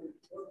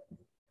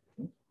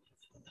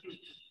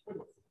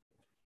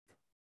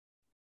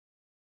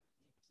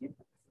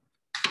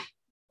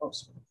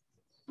 Awesome.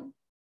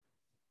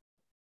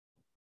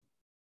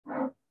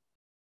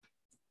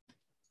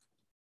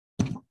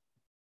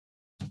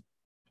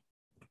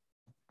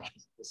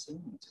 The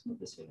same? It's not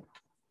the same.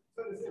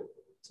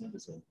 It's not the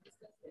same.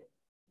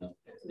 No.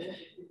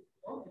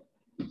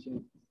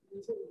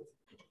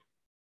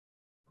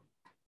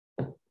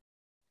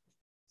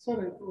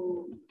 Sorry.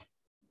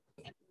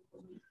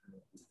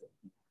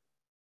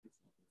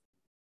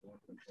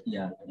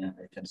 Yeah,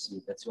 I can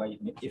see. That's why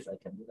if I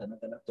can get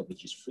another laptop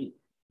which is free,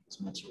 it's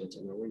much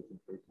better. We're waiting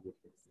for it to get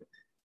free.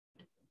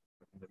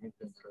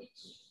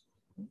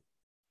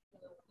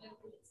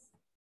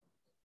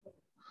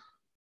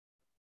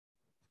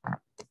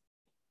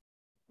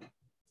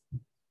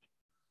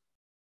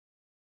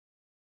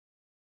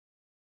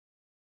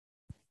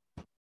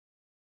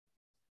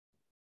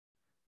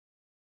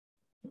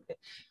 Okay.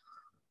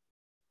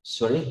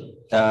 Sorry.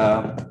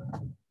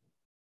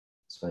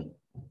 It's fine.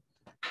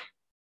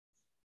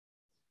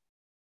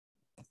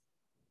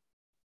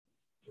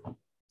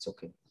 It's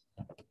okay.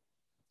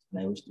 And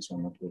I wish this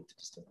one not going to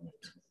disturb me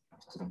to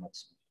the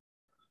maximum.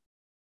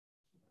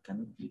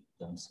 Can it be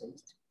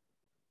downsized?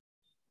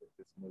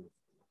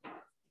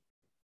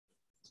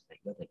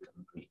 Like that, I can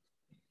agree.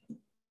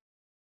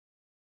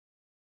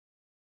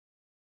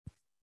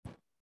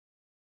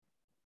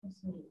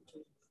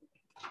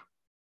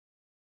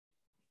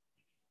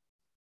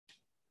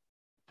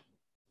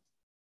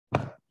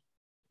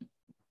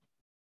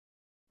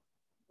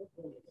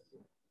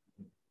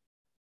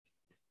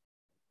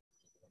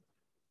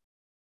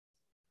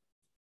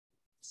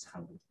 It's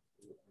hungry.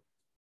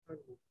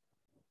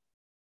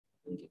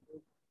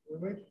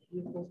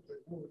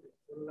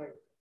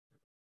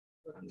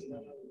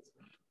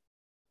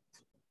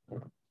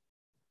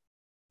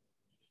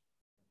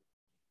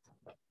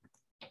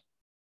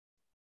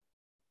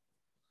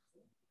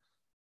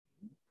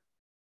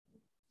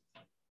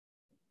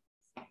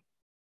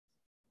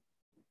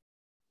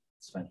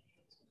 It's fine.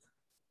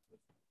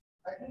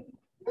 I think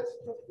let's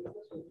just the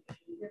question.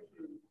 We get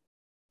to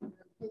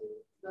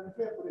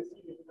fair for the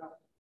student now.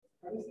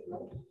 Can you see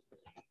now?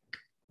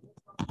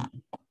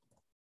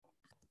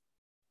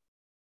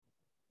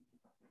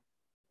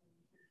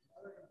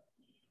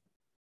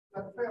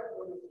 Not fair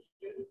for the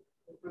student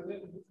to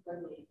present this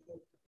kind of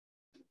report.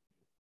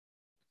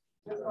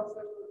 Just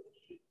answer.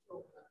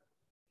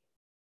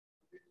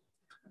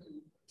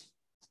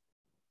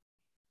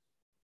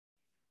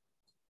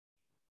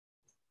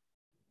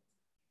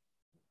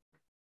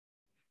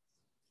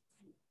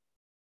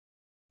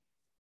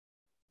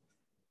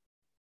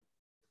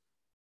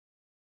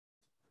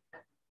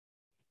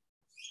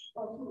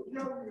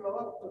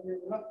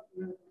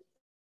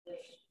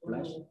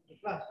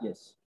 Flash?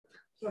 Yes.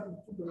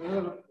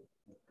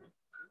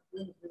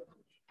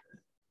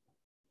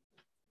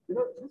 You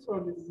know, this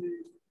one is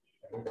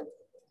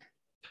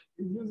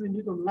using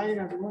it online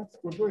as well,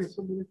 controlling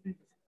so many things.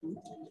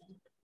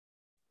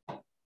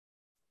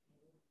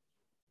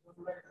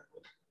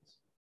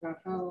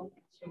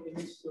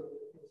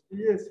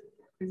 Yes.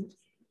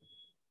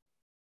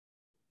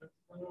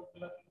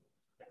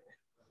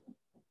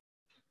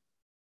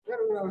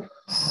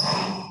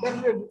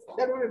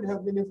 That wouldn't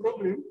have been a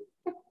problem.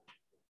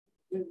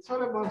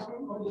 Sorry,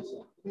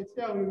 Mansour. Let's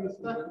see how we will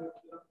start.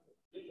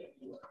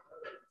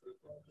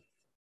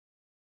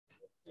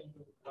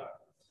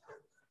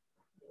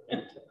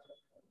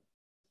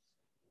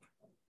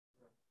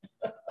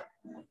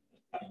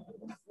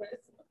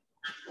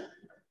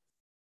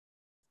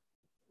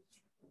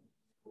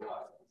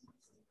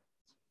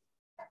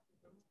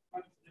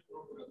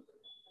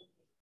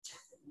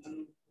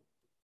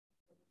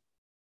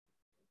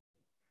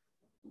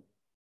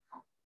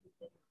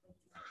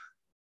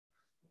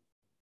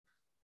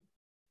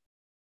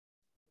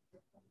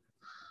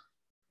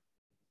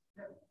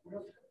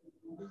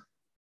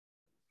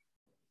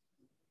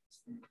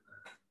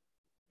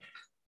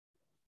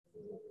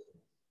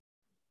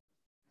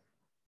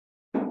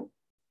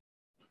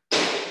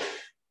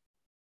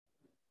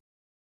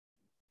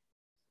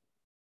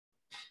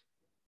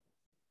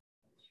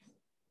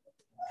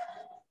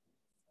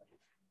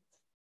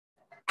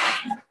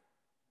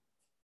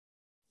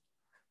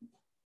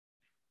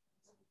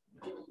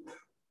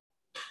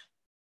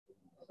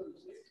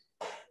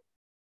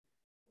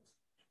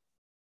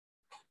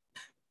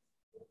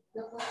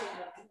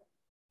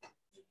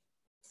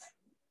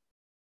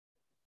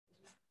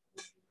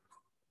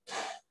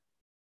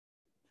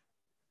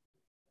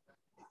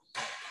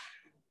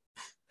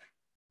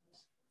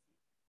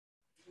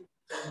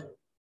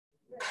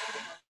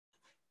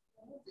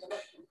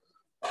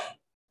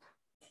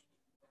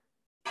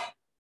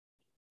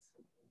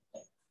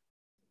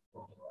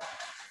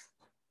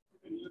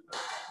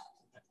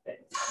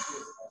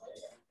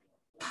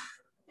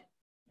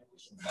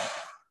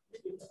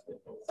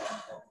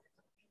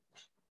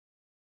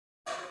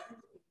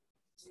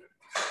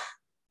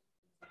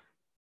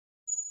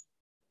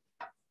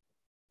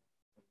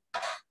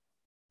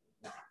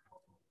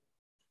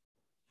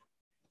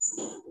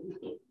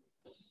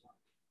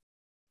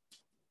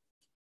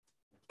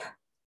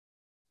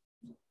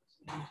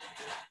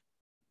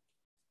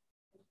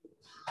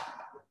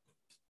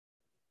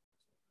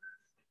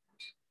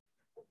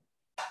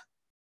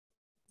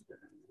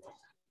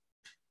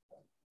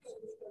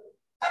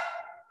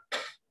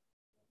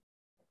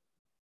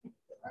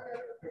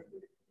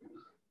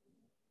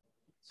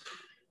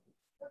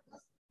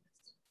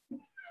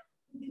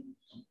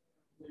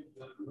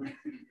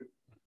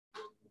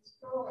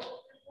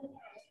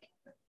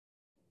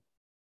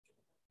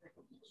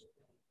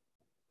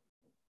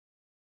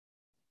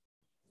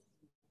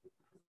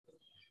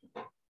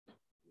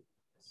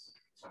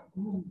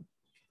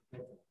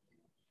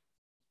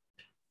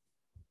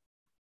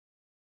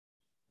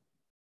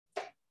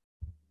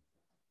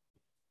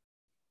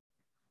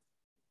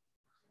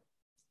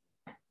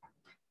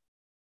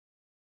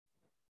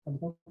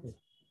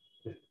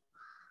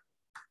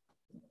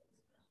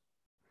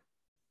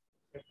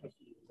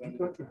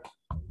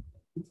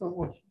 It's not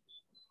what?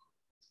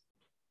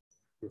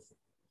 Yes.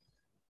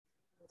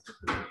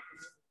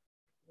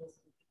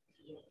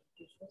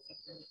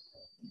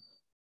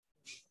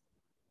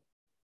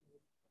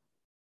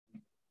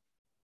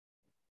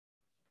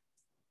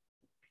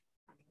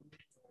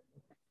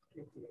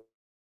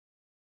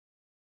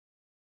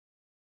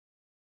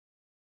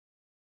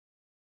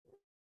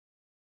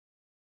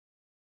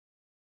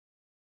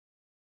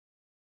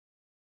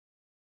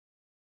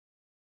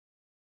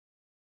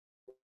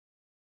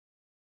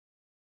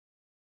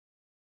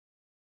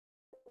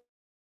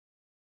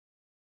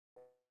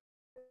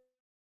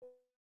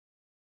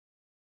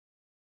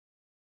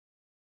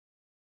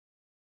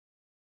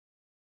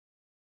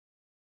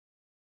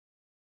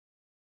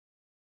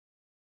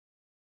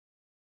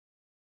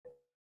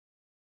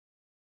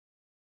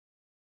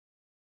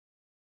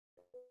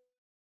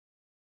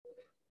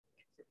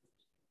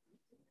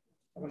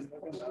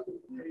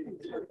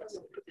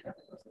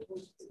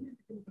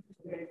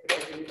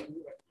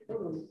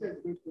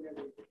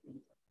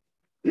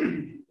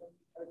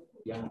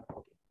 Yeah.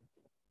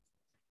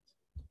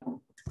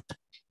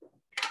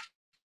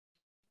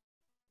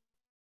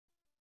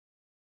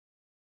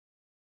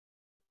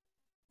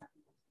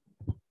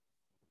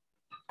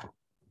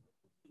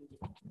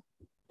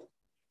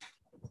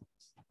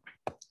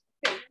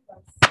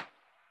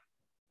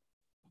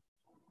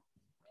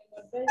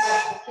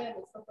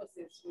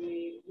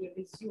 We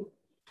resume.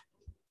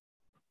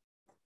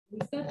 We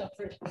start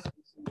afresh.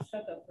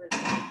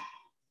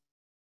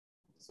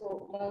 So,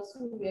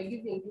 Mansour, we are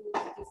giving you,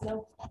 it is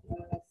now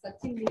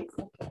 13 minutes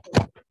after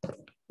 12,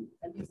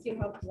 and you still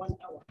have 1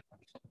 hour.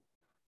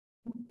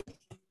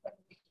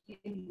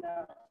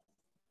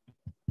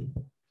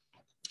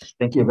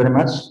 Thank you very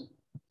much,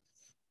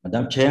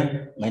 Madam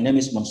Chair. My name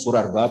is Mansour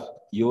Arbab,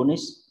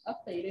 Younis.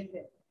 After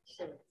 11.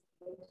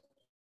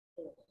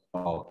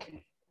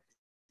 Okay.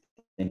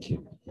 Thank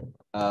you.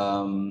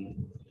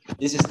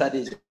 This study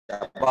is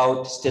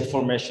about state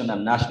formation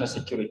and national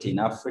security in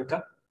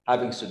Africa,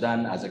 having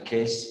Sudan as a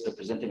case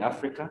representing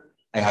Africa.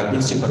 I have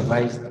been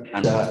supervised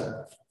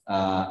under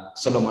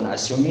Solomon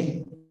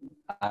Asumi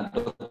and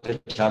Dr.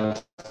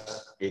 Charles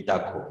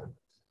Idako.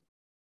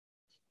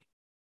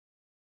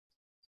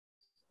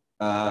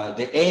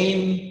 The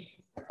aim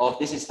of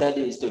this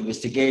study is to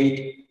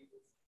investigate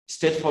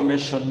state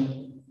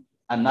formation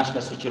and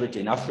national security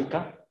in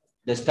Africa.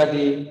 The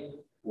study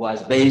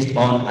was based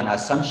on an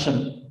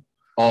assumption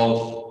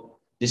of,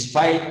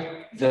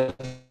 despite the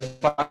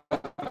fact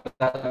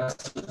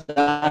that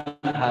Sudan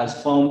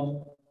has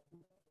formed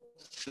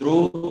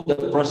through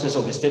the process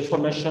of state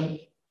formation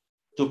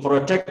to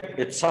protect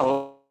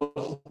itself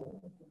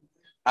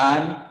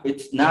and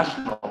its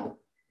national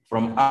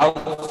from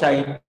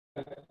outside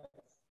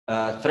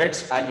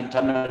threats and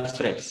internal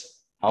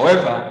threats.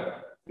 However,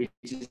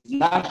 its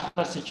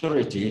national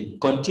security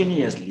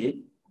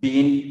continuously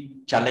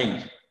being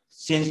challenged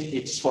since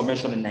its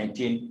formation in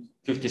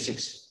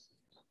 1956.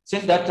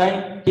 Since that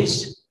time,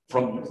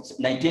 from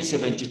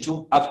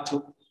 1972 up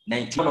to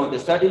 19, of the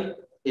study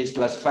is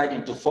classified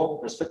into 4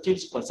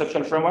 perspectives: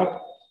 conceptual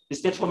framework. The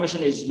state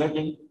formation is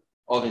making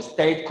of a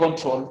state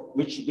control,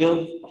 which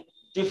builds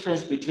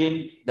difference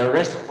between the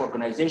rest of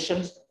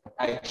organizations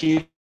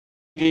achieving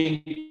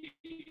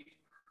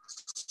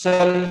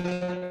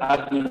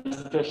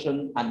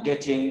self-administration and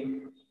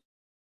getting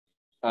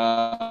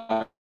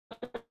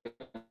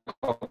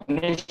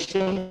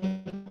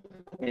recognition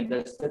in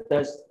the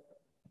status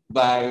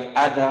by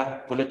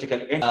other political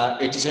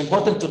entities. It is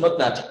important to note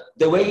that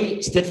the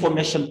way state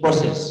formation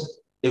process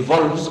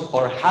evolves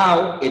or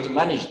how it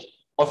managed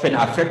often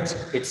affects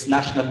its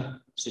national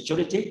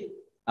security,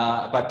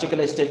 a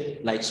particular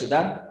state like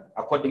Sudan,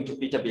 according to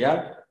Peter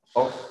Biar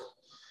of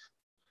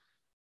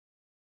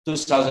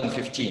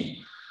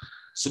 2015.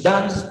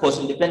 Sudan's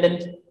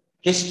post-independent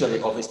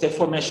history of state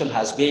formation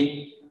has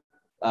been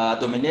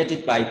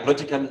dominated by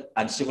political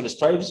and civil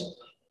strifes,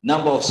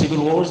 number of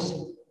civil wars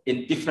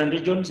in different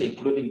regions,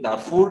 including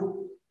Darfur,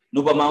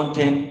 Nuba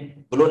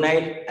Mountain, Blue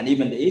Nile, and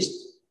even the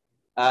East.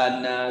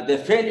 And the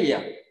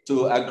failure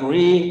to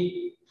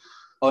agree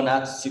on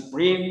a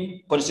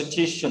supreme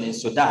constitution in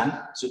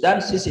Sudan.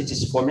 Sudan, since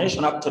its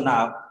formation up to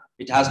now,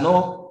 it has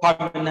no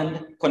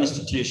permanent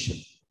constitution.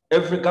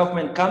 Every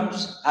government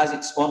comes, has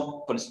its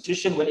own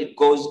constitution. When it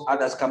goes,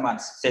 others come and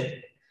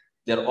set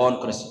their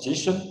own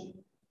constitution.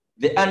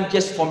 The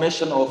unjust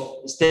formation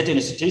of state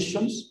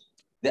institutions,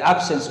 the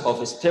absence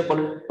of a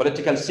stable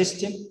political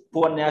system,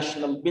 poor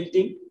nation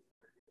building,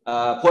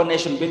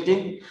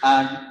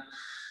 and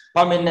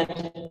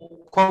permanent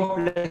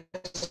complex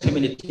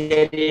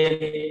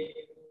humanitarian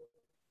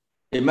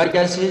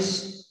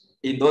emergencies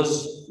in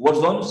those war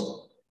zones.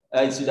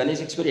 In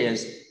Sudanese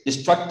experience,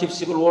 destructive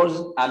civil wars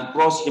and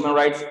gross human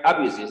rights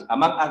abuses,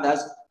 among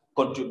others,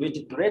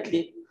 contributed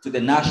greatly to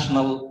the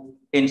national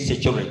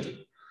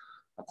insecurity.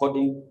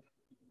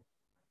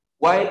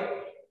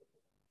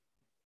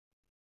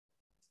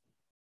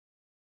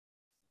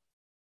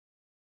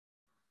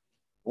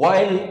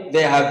 While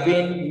there have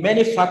been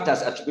many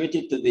factors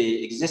attributed to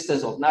the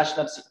existence of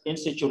national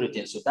insecurity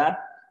in Sudan,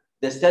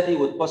 the study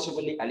would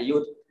possibly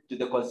allude to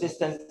the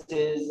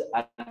consistencies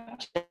and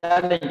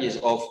challenges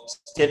of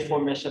state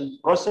formation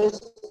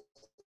process.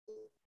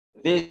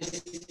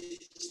 This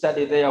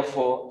study,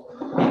 therefore,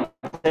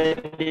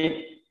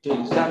 intended to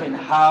examine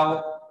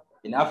how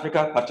in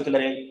Africa,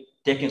 particularly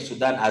taking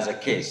Sudan as a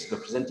case,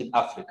 representing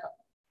Africa.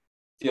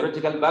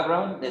 Theoretical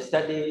background, the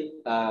study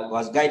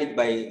was guided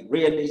by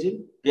realist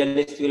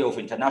theory of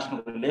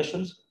international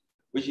relations,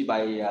 which is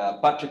by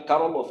Patrick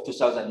Carroll of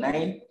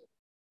 2009.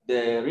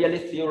 The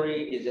realist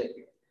theory is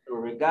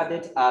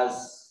regarded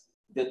as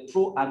the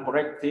true and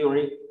correct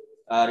theory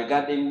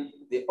regarding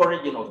the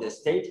origin of the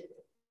state.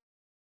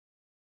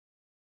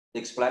 The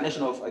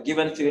explanation of a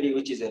given theory,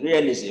 which is a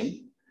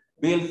realism,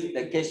 builds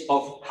the case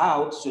of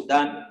how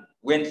Sudan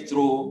went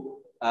through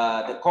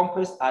the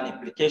conquest and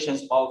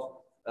implications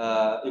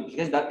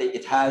that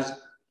it has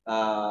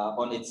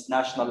on its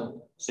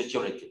national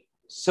security.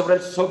 Several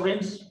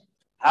sovereigns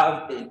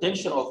have the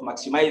intention of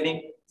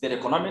maximizing their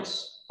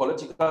economics,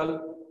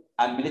 political,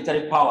 and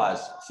military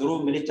powers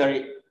through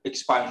military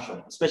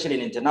expansion, especially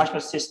in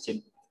international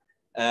system.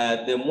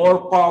 The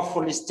more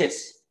powerful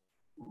states,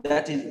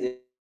 that is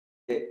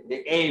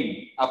the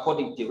aim,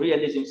 according to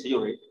realism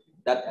theory,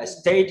 that a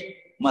state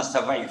must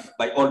survive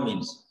by all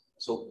means.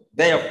 So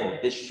therefore,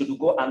 they should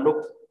go and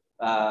look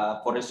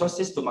for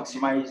resources to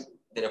maximize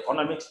their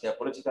economics, their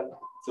political,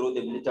 through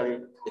the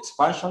military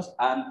expansions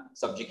and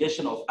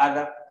subjugation of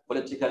other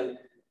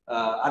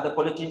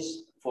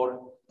polities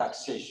for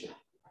taxation.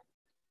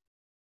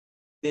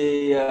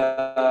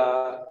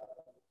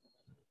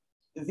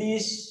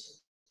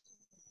 These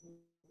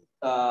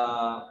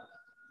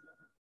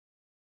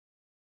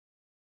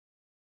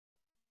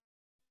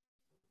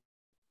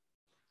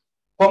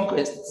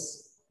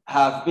conquests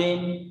have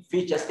been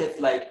featured states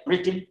like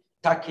Britain,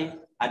 Turkey,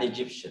 and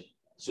Egypt.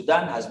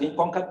 Sudan has been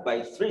conquered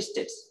by 3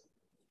 states: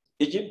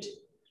 Egypt,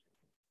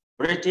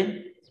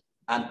 Britain,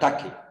 and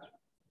Turkey.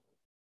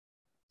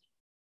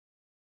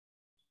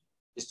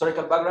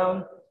 Historical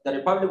background: the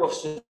Republic of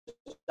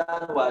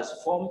Sudan was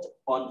formed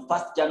on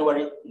 1st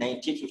January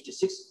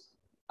 1956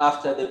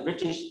 after the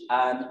British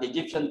and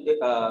Egyptian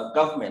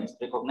governments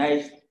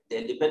recognized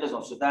the independence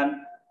of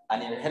Sudan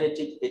and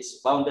inherited its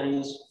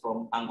boundaries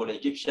from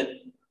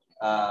Anglo-Egyptian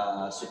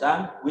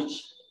Sudan,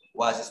 which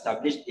was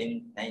established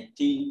in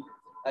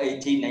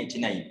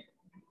 1899.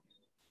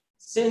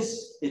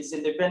 Since its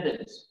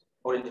independence,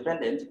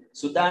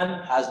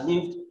 Sudan has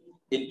lived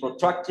in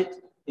protracted,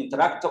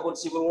 intractable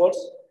civil wars,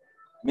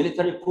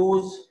 military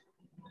coups,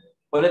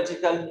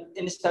 political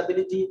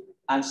instability,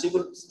 and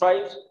civil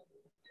strife,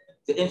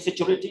 the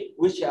insecurity,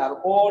 which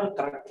are all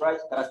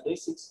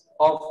characteristics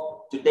of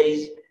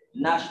today's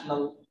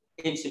national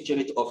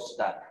insecurity of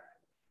Sudan.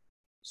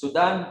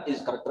 Sudan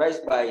is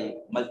characterized by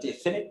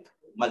multi-ethnic,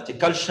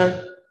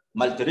 multicultural,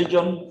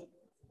 multi-region,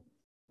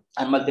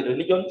 and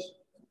multi-religions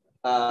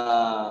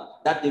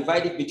that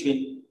divided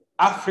between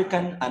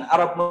African and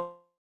Arab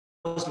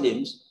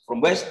Muslims from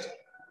West,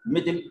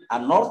 Middle,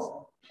 and North,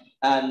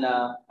 and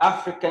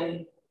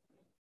African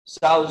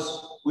South,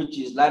 which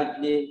is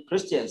largely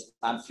Christians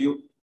and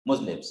few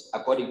Muslims,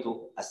 according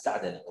to a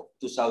study of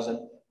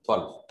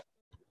 2012.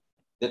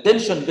 The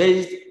tension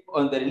based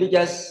on the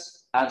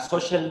religious and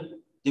social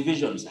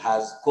divisions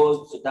has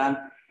caused Sudan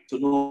to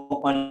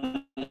know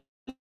only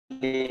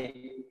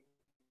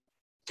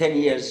 10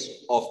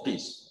 years of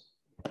peace,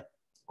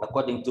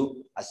 according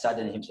to Assad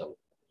himself.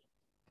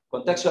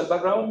 Contextual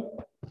background: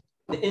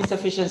 the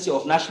insufficiency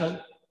of national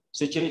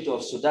security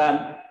of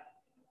Sudan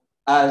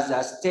as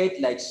a state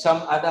like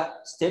some other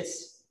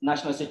states'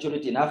 national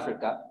security in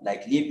Africa,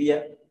 like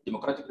Libya,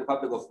 Democratic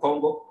Republic of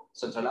Congo,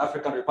 Central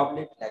African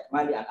Republic, like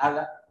Mali and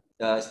other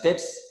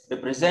states,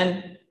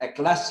 represent a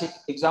classic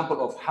example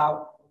of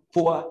how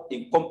poor,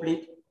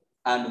 incomplete,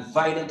 and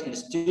violent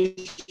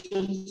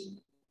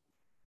institutions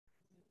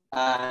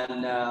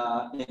and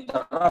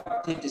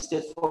interrupted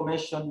state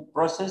formation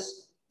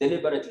process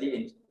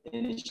deliberately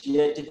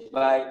initiated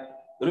by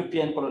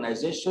European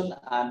colonization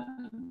and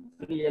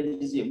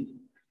imperialism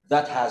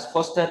that has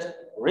fostered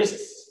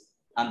risks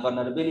and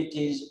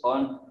vulnerabilities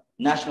on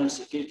national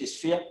security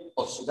sphere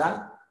of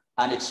Sudan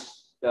and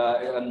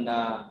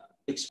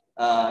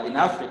in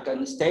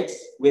African states,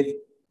 with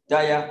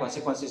dire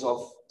consequences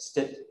of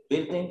state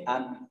building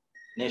and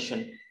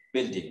nation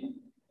building.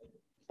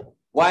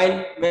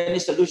 While many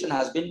solutions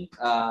has been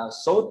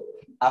sought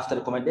after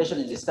recommendation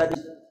in the study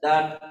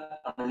done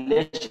on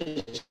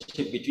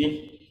relationship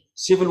between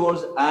civil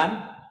wars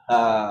and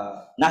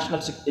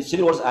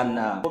civil wars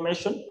and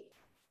formation,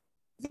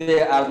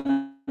 there are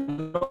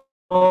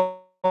no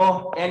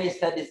any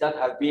studies that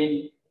have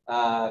been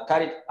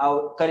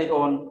carried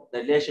on the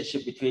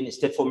relationship between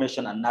state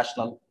formation and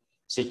national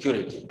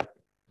security.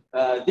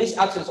 This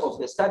absence of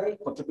the study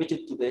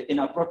contributed to the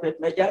inappropriate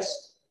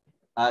measures,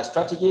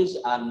 strategies,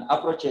 and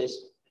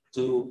approaches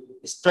to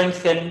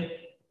strengthen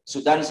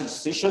Sudan's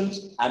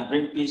institutions and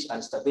bring peace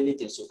and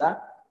stability in Sudan.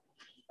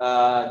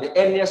 The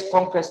earliest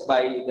conquest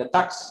by the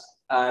Turks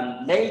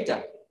and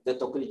later the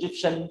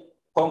Turco-Egyptian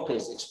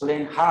conquest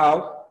explain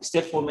how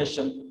state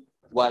formation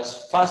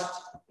was first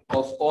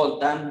of all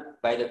done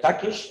by the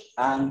Turkish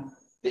and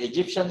the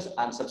Egyptians,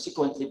 and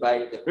subsequently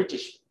by the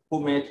British, who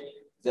made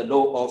the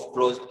law of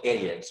closed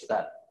area in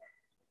Sudan.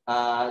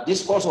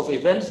 This course of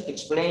events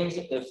explains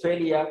the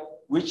failure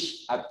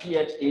which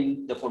appeared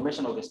in the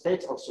formation of the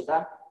state of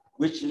Sudan,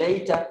 which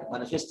later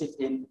manifested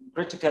in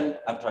critical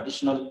and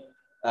traditional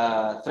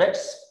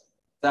threats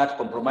that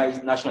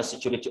compromised national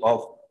security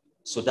of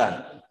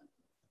Sudan.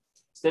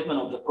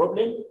 Statement of the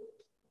problem: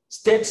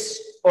 states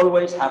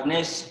always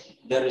harness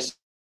the resources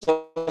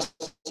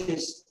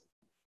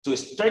to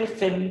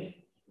strengthen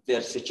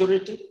their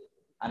security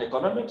and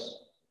economics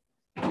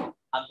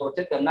and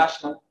protect the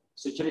national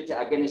security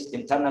against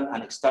internal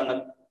and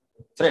external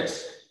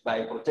threats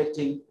by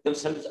protecting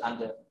themselves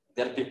and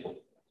their people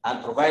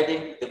and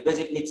providing the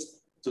basic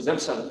needs to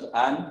themselves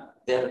and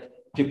their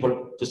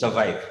people to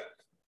survive.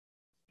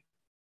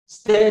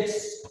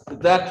 States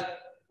that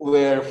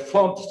were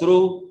formed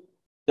through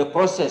the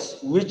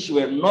process, which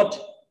were not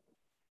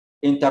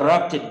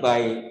interrupted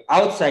by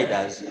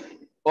outsiders,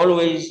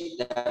 always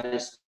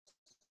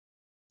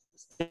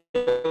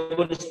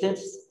stable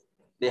states.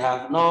 They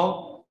have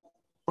no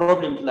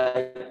problems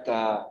like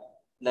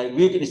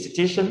weak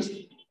institutions,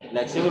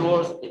 like civil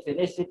wars,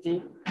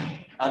 ethnicity,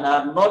 and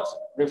are not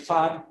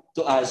referred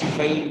to as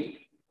failed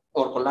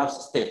or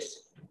collapsed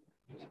states.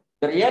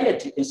 The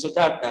reality in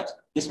Sudan that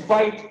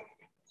despite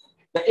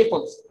the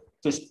efforts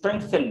to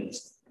strengthen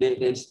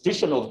the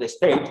institution of the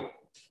state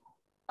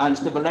and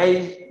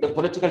stabilize the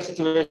political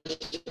situation,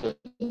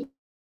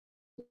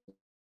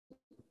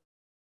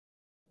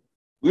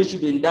 which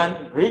has been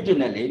done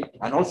regionally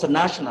and also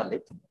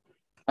nationally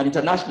and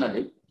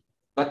internationally,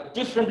 but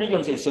different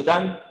regions in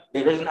Sudan,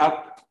 they raise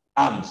up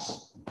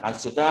arms, and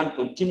Sudan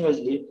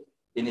continuously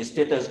in a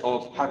status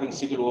of having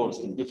civil wars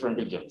in different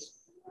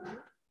regions.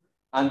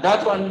 And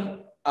that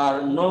one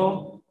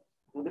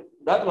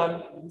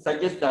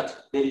suggests that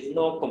there is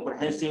no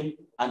comprehensive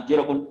and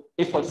durable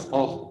efforts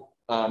of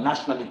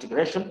national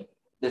integration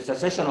the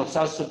secession of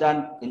South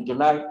Sudan in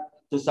July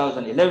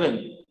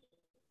 2011,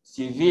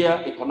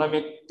 severe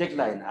economic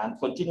decline and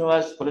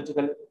continuous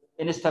political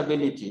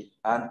instability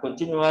and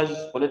continuous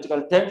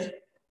political terms,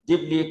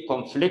 deeply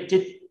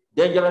conflicted,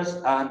 dangerous,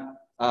 and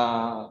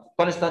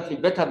constantly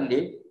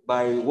battered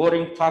by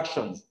warring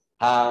factions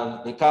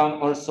have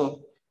become also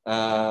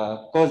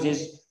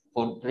causes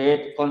for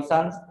great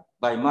concerns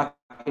by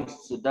marking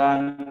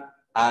Sudan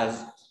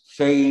as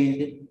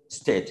failed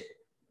state.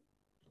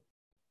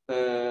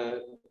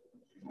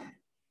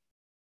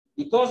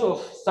 Because of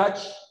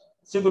such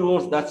civil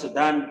wars that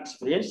Sudan is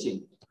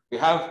experiencing, we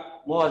have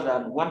more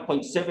than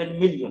 1.7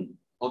 million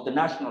of the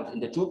nationals in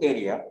the two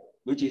areas,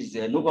 which is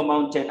Nuba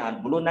Mountain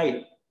and Blue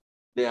Nile.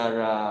 They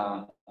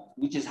are,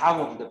 which is half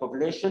of the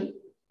population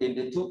in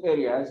the two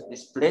areas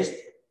displaced,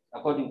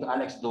 according to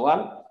Alex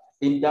Doal.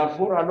 In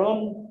Darfur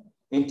alone,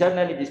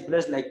 internally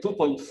displaced like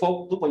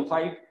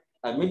 2.5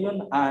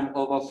 million, and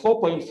over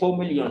 4.4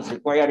 million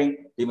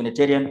requiring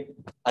humanitarian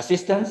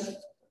assistance,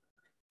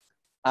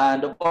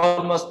 and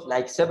almost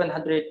like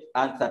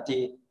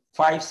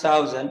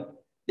 735,000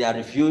 they are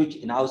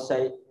refugees in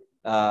outside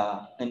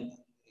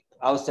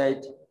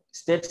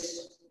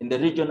states in the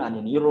region and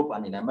in Europe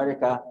and in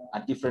America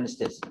and different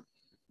states.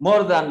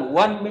 More than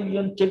 1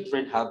 million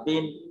children have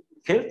been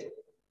killed,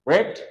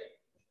 raped,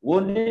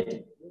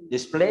 wounded,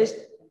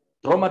 displaced,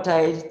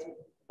 traumatized,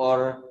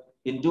 or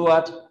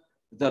endured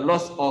the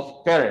loss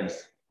of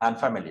parents and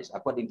families,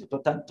 according to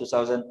Total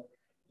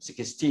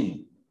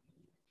 2016.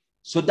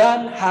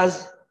 Sudan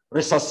has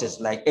resources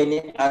like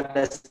any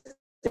other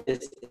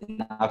state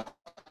in Africa.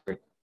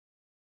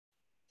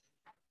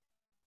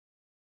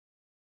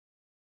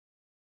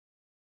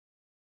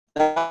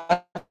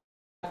 That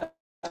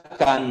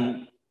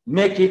can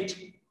make it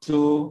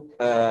to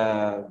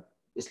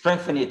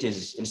strengthen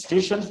its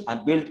institutions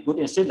and build good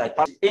institutions. Like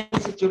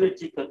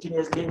insecurity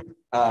continuously,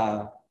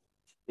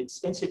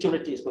 its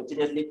insecurity is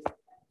continuously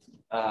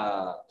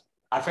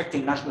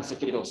affecting national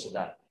security of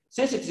Sudan.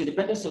 Since its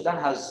independence, Sudan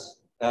has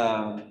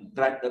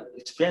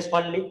experienced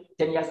only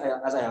 10 years,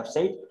 as I have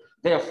said.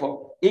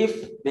 Therefore,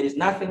 if there is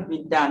nothing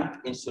being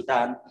done in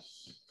Sudan,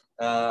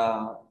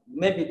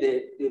 maybe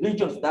the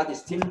regions that is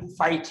still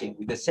fighting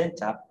with the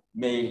center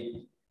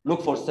may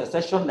look for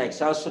secession like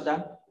South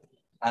Sudan,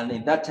 and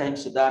in that time,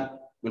 Sudan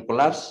will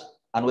collapse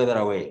and wither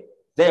away.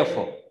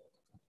 Therefore,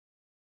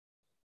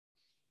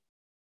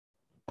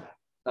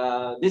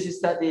 this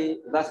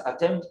study thus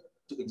attempts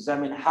to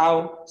examine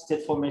how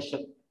state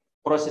formation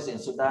process in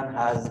Sudan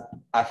has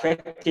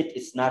affected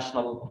its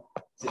national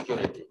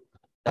security.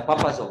 The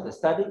purpose of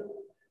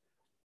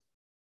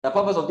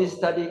this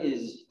study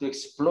is to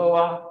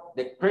explore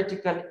the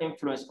critical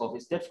influence of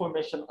state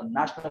formation on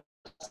national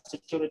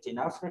security in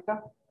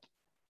Africa,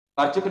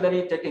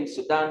 particularly taking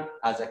Sudan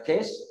as a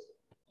case.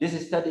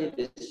 This study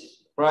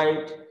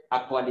described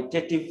a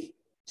qualitative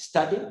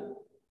study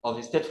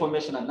of state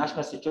formation and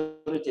national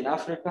security in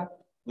Africa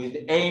with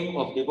the aim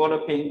of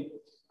developing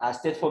a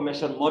state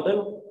formation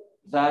model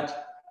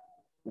that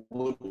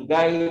would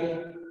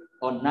guide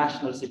on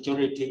national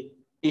security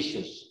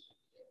issues,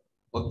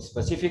 with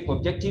specific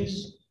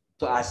objectives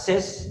to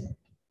assess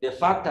the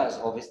factors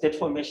of state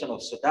formation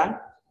of Sudan,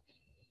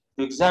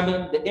 to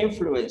examine the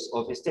influence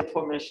of state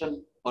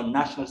formation on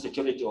national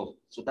security of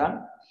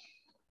Sudan,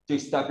 to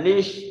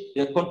establish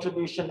the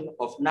contribution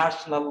of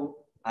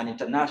national and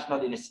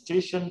international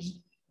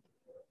institutions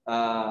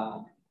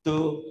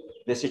to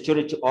the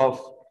security of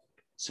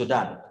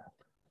Sudan.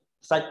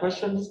 Such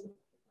questions: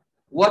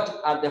 what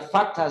are the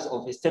factors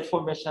of state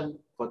formation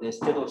for the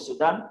state of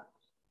Sudan?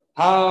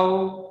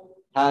 How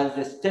has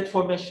the state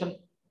formation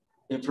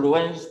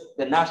influenced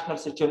the national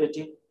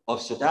security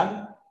of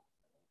Sudan?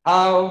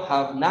 How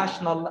have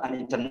national and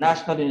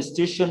international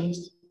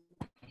institutions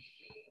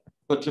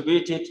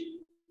contributed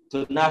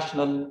to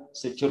national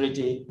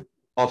security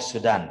of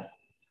Sudan?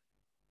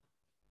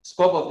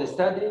 Scope of the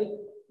study,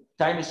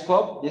 time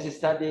scope. This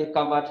study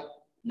covered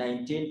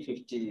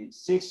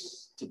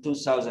 1956 to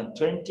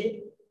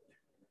 2020.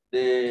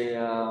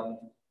 The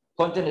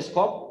content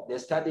scope, the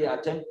study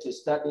attempt to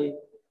study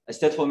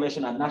state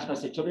formation and national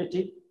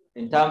security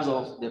in terms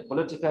of the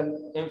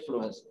political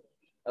influence,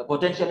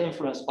 potential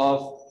influence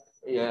of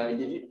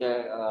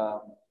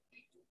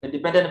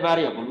independent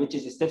variable, which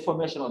is state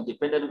formation on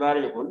dependent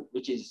variable,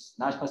 which is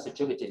national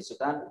security in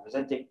Sudan,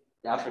 representing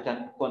the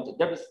African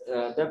context.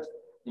 Depth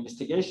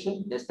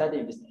investigation, the study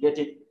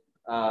investigated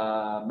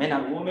men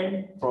and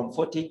women from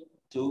 40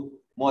 to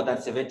more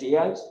than 70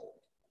 years.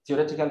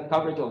 Theoretical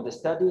coverage of the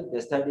study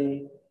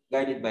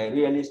guided by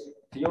realist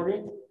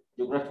theory.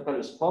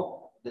 Geographical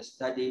scope, the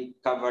study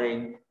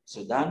covering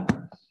Sudan.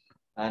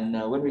 And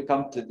when we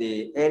come to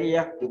the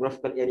area,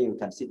 geographical area, you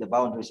can see the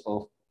boundaries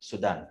of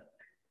Sudan.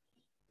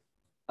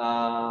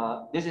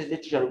 This is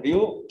literature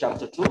review,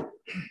 chapter 2.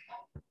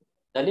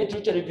 The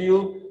literature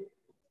review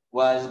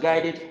was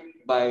guided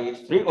by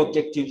 3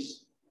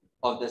 objectives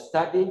of the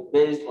study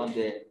based on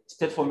the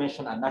state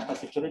formation and national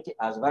security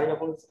as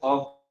variables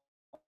of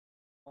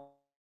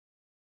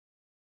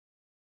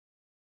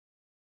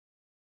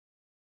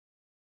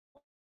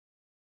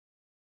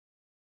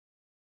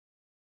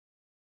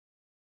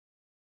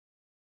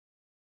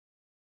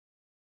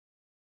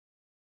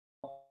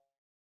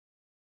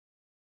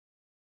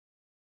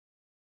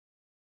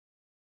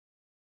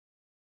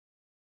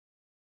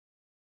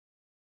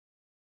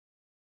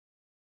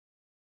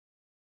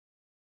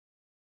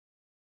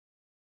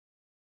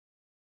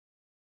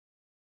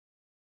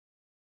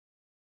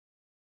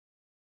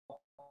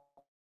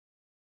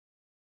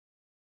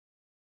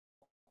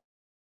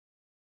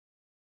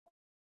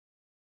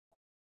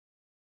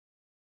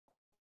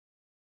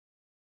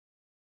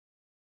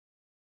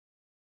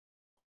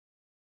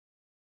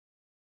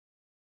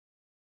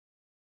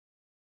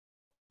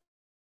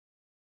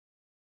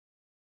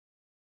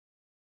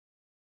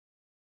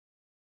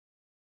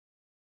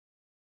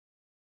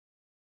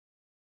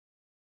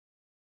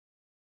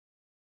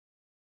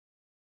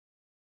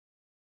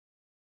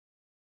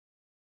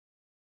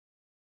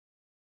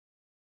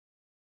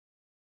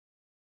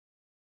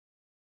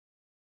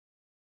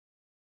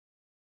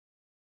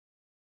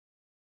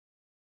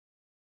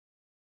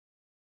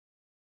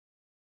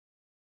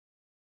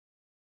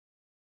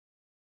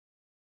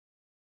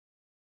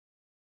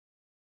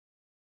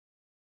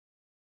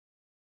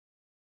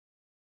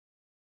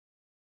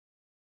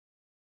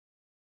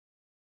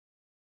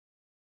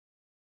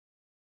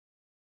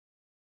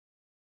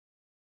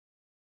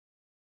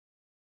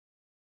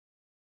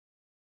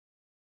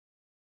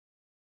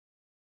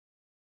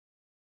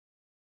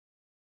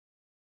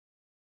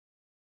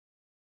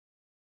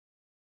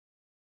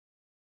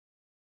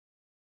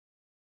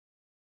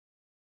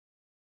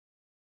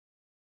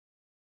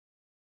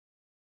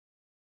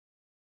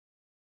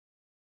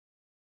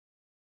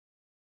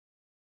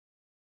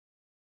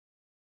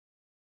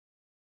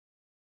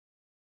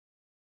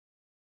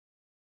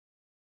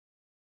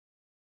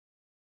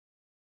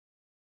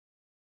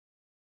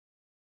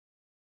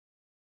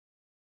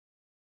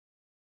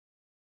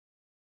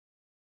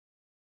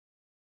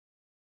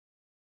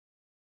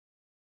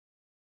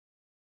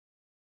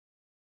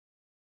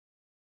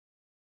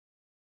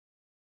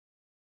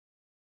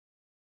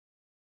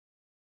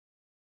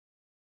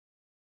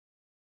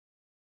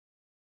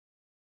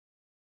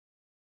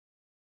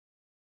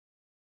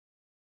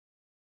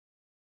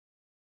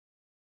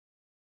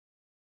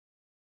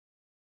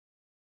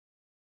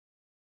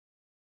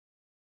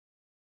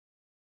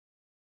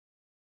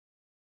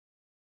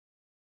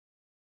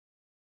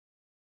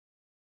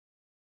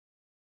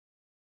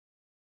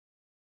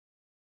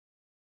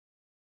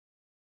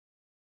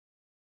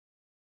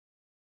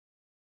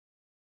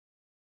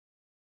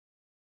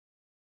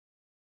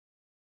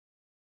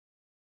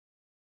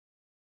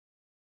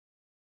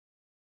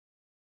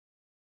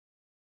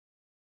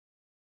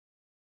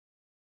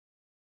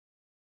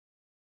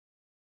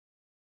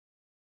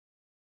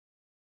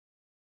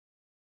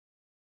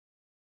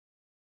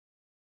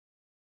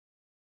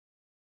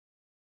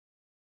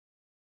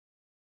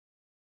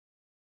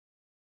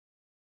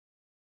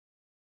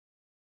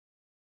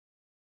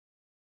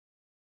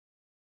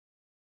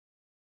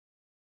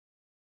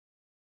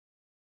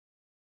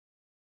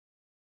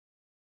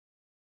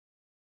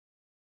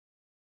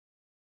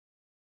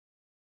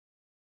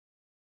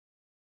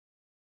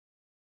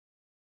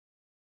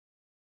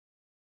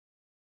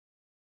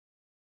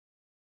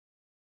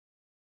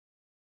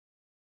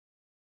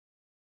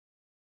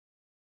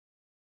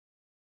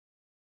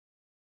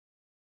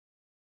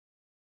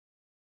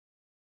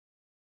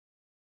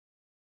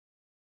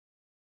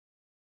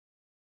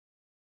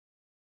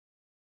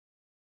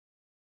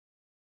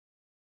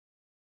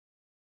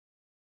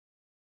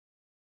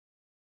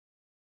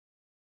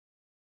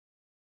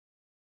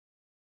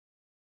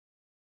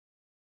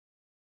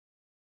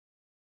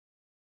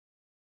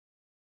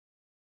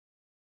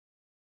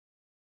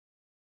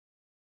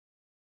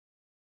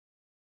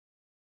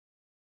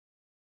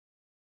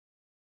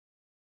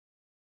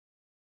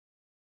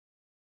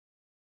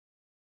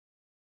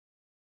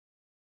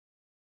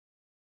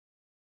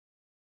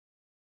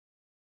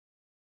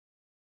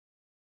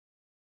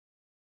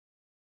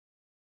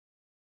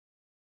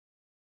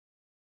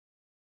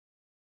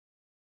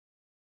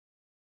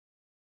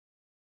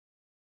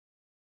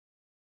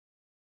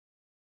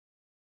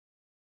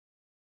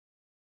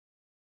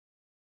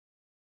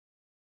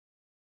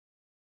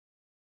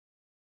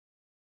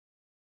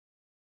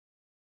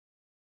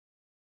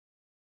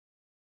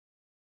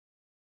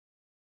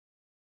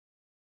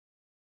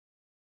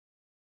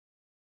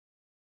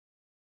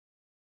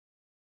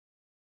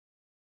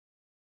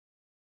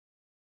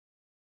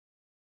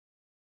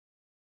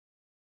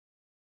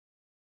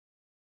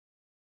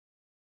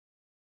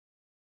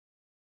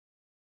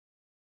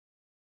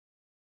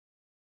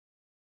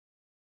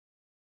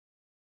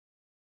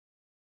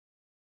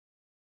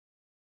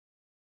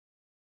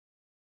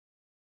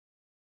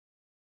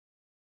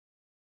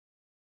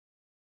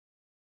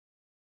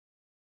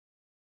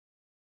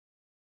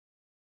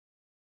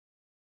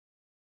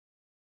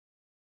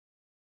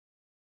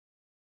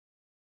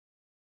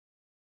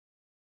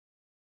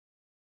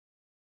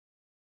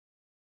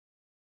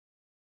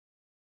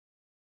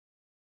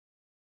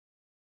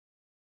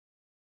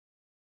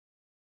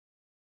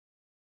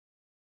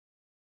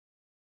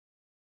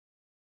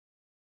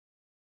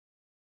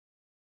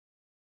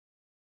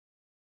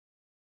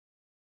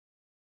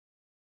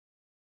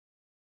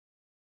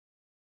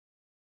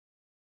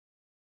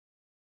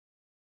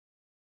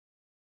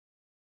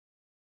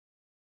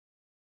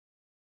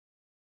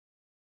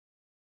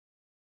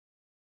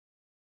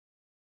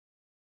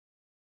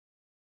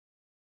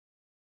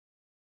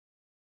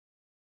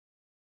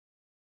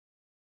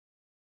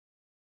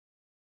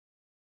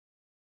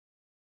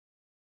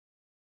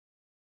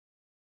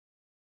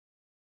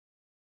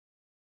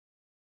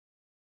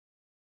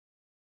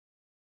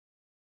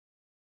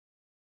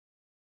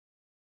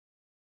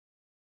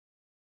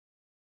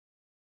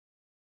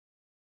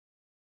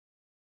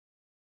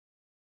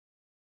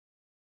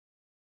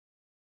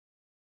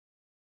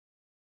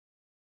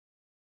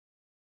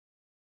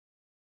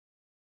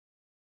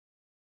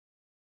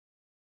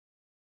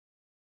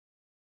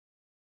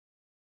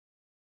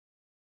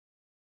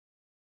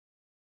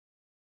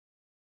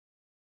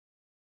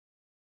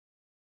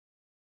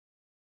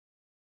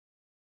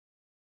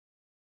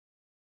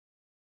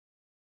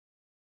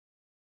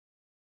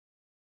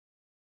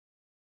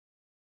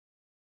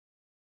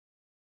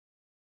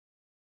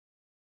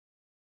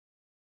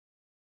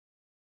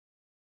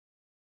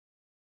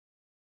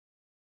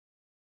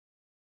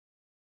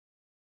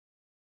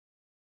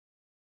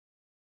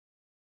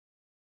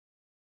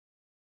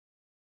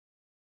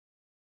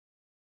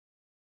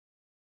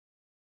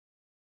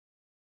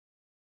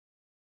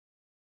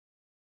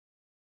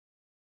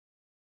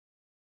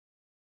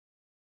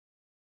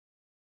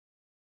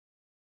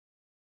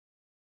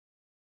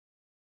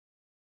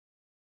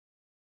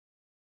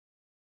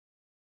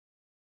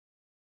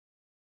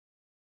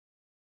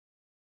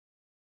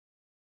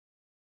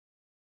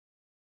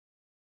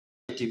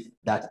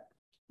data.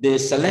 The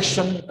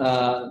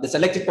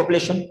selected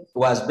population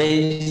was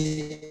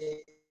based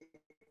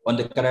on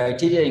the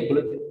criteria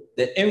including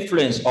the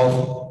influence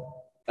of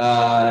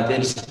the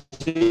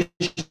institutions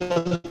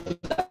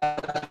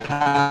that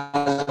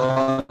has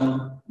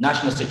on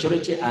national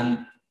security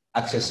and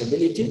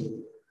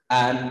accessibility,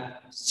 and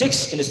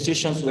 6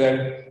 institutions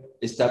were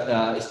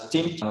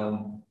esteemed.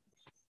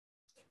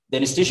 The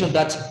institutions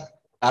that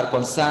are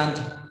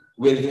concerned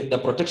with the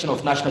protection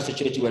of national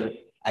security were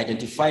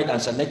identified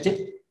and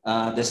selected.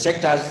 The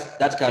sectors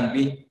that can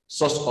be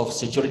source of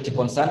security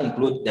concern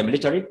include the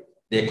military,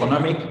 the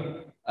economic,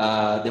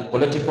 the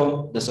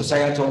political, the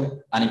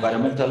societal, and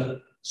environmental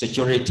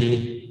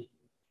security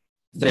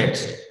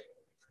threats.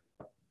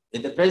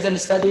 In the present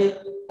study,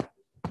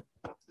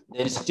 the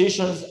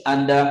institutions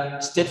under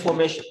state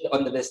formation,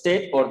 under the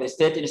state or the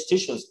state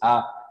institutions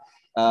are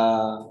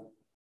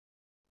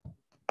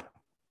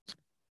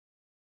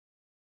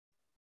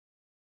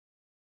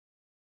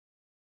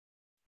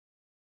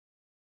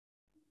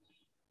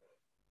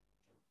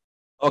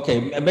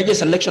okay, a major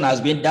selection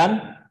has been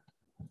done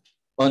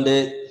on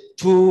the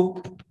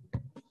 2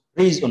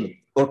 reasons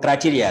or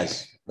criteria.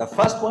 The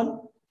first one,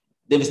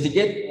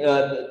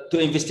 to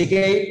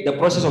investigate the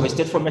process of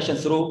state formation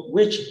through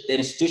which the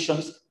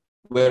institutions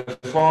were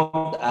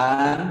formed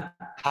and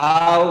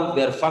how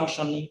their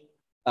functioning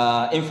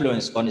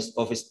influence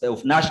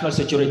of national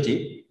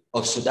security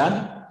of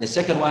Sudan. The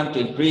second one, to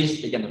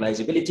increase the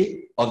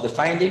generalizability of the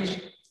findings,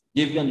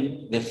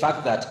 given the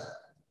fact that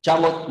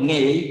Charlotte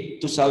Ngay,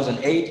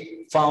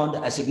 2008, found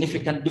a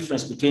significant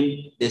difference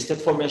between the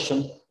state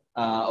formation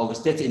of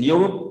states in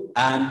Europe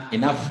and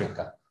in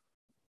Africa.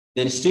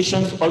 The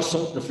institutions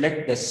also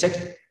reflect the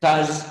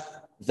sectors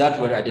that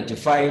were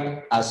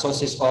identified as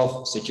sources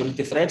of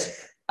security threats,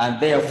 and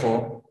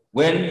therefore,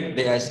 when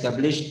they are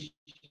established,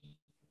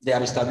 they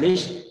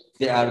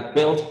are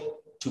built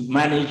to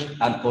manage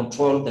and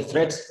control the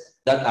threats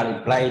that are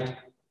implied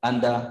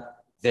under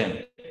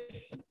them.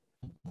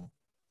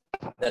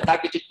 The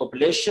targeted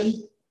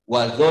population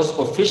was those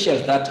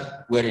officials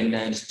that were in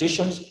the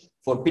institutions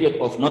for a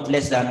period of not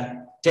less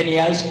than 10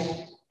 years,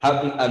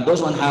 and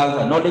those one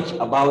have knowledge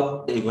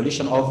about the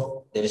evolution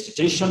of the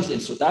institutions in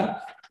Sudan,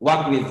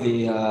 work with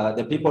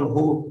the people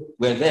who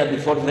were there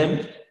before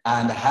them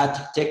and had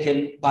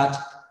taken part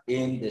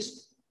in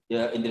this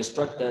in the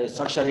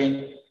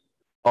structuring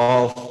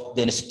of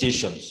the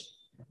institutions.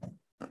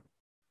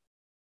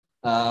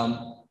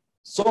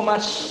 So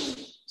much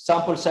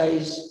sample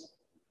size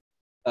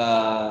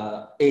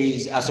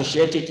is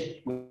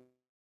associated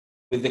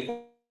with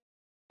the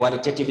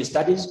qualitative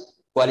studies.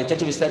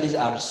 Qualitative studies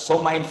are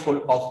so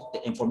mindful of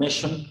the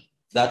information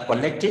that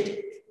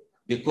collected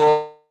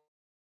because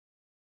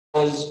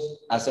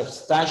a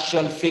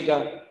substantial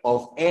figure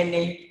of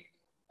any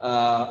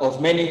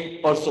of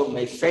many also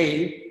may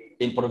fail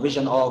in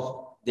provision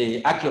of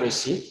the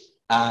accuracy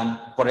and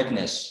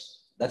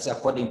correctness. That's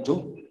according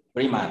to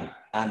Freeman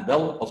and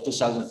Bell of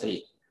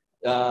 2003.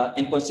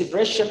 In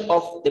consideration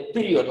of the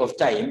period of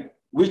time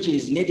which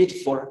is needed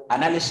for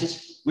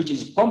analysis, which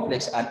is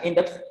complex and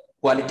in-depth,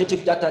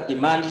 qualitative data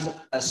demands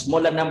a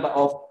smaller number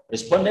of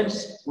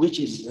respondents, which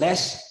is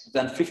less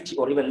than 50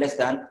 or even less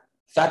than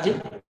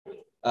 30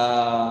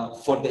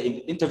 for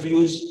the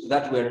interviews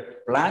that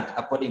were planned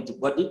according to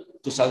Body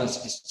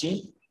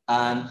 2016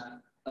 and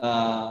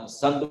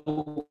Sandu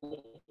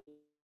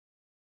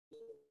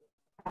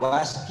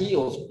Waski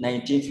of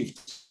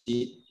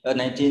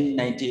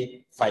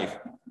 1995.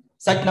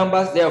 Such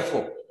numbers,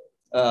 therefore,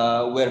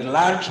 were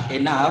large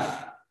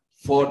enough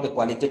for the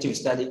qualitative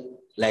study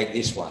like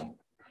this one.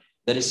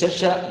 The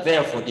researcher,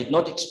 therefore, did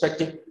not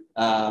expect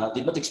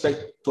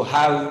to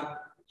have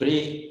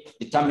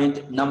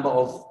predetermined number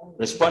of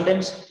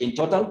respondents in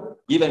total,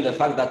 given the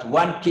fact that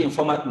one key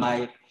informant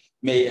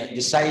may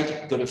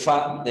decide to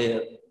refer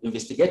the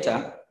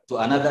investigator to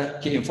another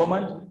key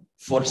informant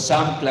for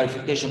some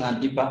clarification and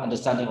deeper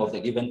understanding of the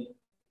given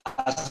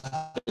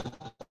aspect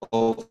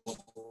of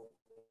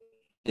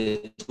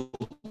the two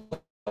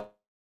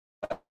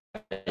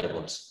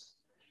variables.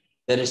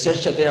 The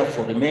researcher,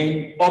 therefore,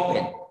 remained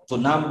open to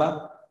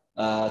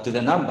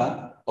the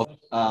number of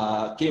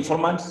key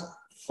informants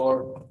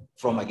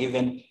from a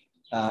given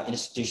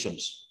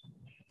institutions.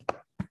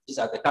 These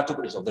are the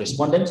categories of the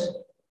respondents.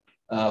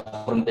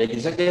 From the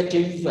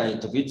executive, I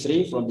interviewed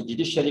 3, from the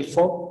judiciary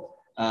 4,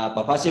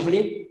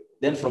 purposively.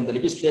 Then from the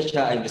legislature,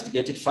 I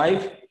investigated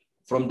 5.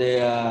 From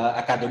the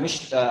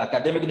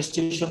academic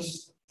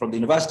institutions, from the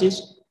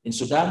universities in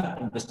Sudan,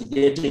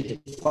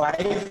 investigated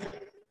 5,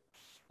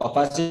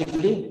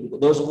 purposively.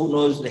 Those who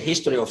knows the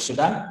history of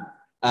Sudan,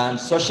 and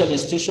social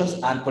institutions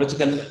and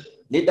political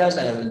leaders,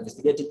 I have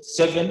investigated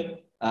 7,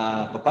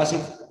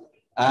 purposive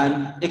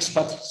and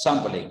expert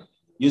sampling,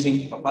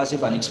 using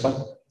purposive and expert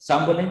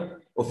sampling.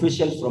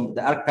 Officials from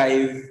the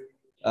archive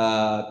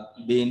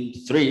being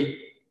 3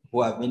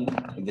 who have been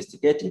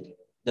investigated.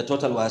 The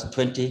total was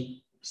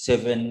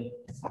 27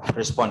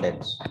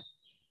 respondents.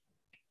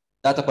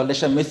 Data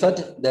collection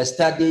method. The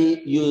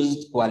study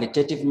used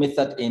qualitative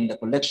method in the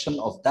collection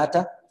of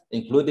data,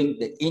 including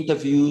the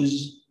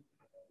interviews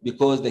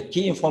because the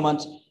key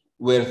informants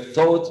were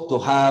thought to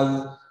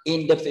have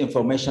in-depth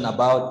information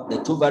about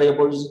the two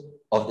variables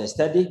of the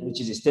study,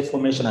 which is state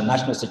formation and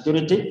national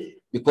security,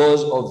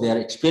 because of their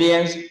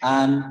experience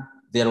and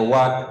their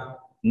work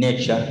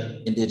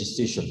nature in the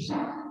institutions.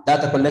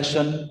 Data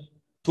collection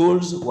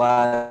tools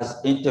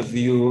was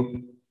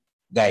interview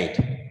guide.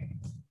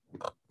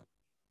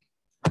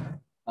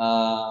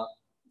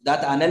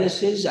 Data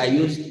analysis, I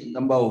used a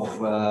number of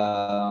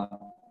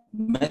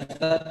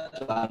methods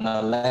to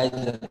analyze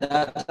the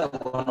data.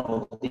 One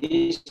of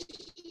these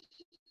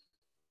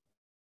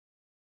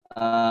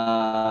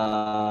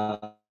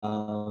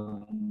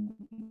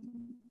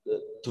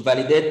to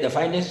validate the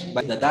findings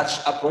by the Dutch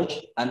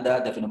approach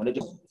under the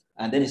phenomenology,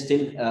 and then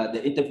still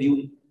the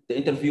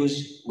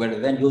interviews were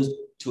then used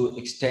to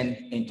extend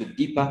into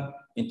deeper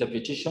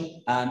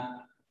interpretation and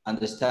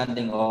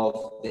understanding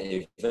of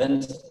the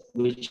events,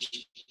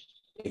 which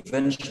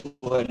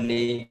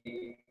eventually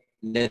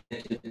led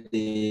to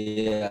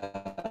the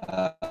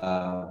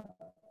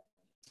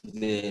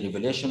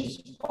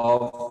revelations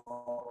of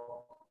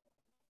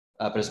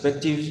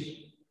perspectives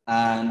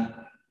and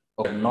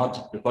were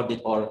not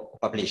recorded or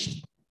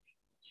published.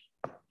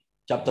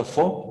 Chapter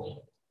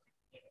 4,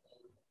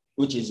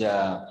 which is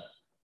the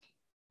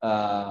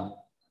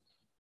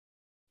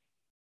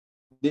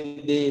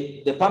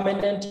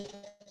permanent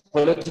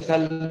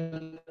political,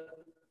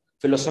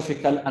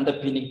 philosophical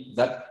underpinning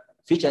that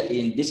feature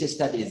in this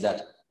study is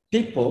that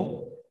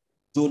people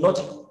do not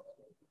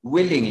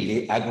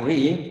willingly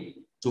agree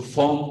to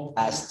form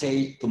a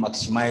state to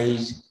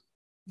maximize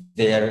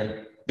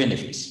their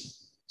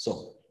benefits.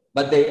 So,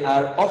 but they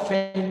are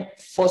often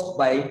forced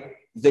by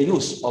the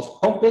use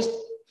of conquest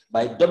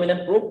by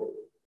dominant group,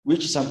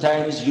 which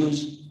sometimes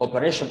use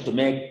operation to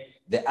make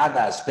the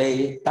others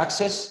pay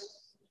taxes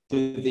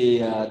to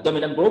the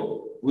dominant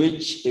group,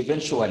 which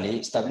eventually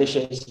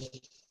establishes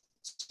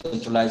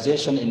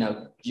centralization in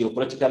a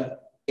geopolitical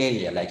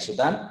area like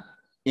Sudan.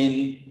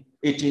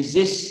 It is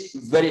this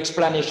very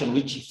explanation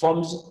which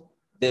forms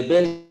the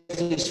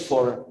basis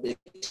for the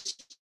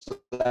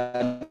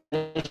explanation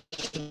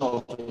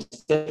of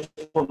state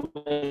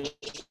formation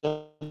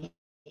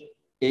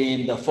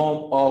in the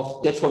form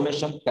of state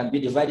formation can be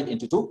divided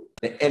into two.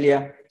 The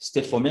earlier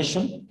state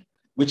formation,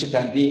 which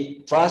can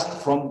be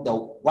traced from the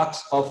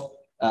works of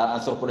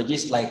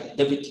anthropologists like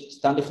David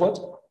Standiford,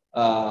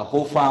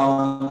 who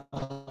found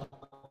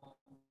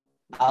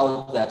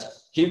out that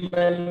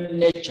human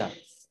nature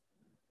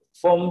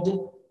formed,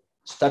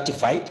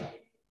 stratified,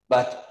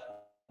 but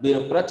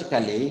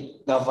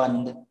bureaucratically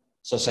governed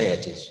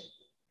societies.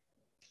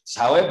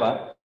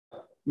 However,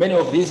 many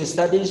of these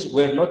studies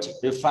were not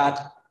referred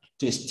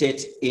to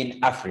states in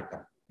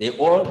Africa.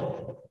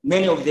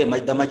 Many of them,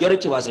 the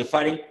majority was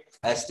referring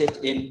a state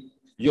in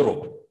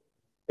Europe.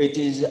 It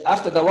is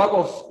after the work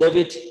of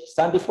David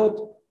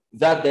Standiford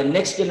that the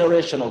next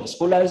generation of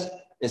scholars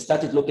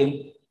started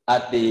looking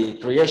at the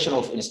creation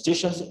of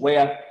institutions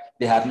where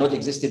they had not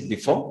existed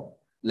before,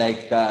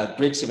 like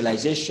Greek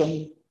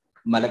civilization,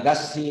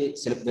 Malagasy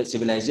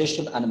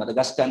civilization, and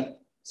Madagascan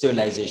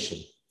civilization.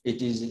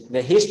 It is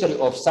the history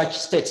of such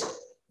states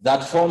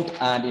that formed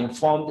and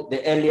informed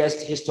the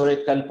earliest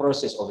historical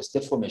process of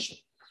state formation.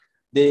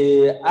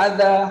 The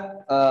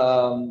other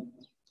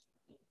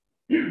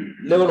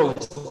level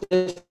of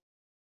state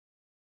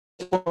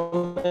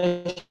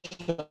formation,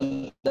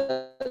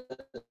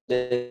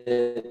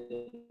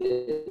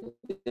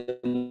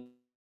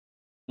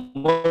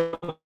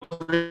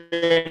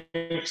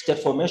 state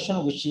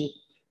formation, which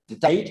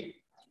detailed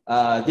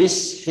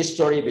this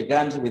history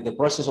began with the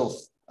process of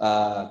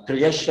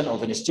creation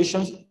of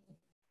institutions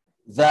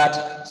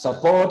that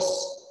supports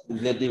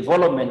the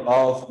development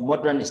of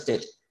modern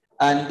state.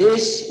 And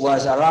this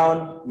was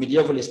around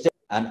medieval state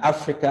and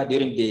Africa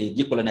during the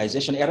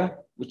decolonization era,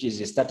 which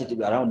is started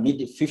around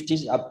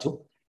mid-50s up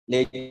to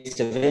late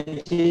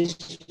 70s.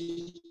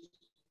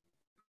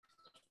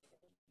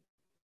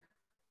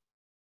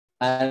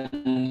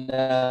 And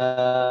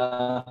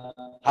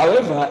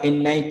however,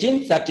 in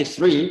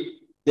 1933,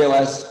 there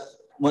was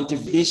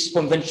Montevideo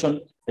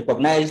Convention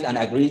recognized and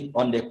agreed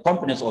on the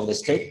components of the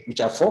state, which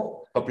are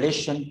four: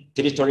 population,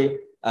 territory,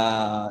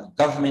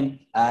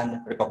 government,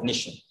 and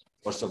recognition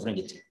or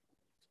sovereignty.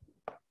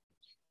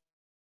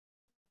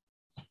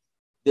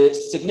 The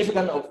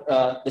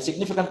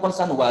significant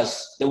concern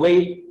was the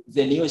way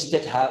the new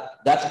state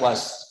that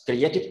was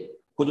created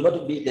could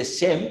not be the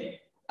same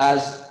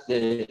as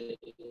the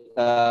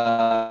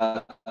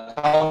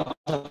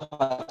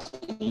counterpart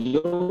in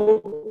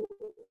Europe.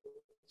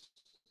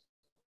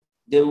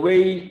 The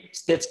way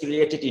states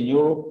created in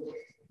Europe,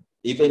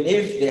 even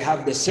if they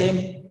have the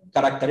same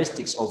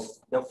characteristics of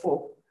the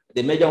four,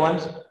 the major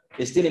ones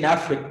is still in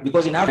Africa,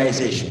 because in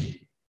Africanization.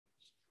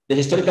 The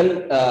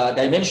historical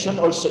dimension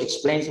also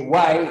explains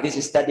why this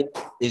study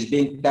is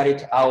being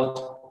carried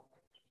out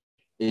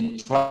in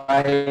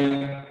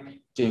trying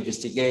to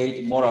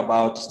investigate more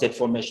about state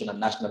formation and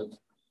national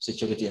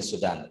security in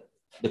Sudan.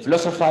 The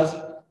philosophers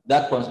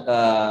that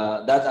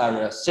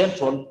are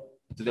central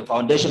to the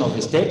foundation of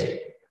the state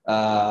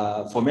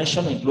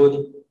formation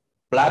include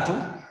Plato,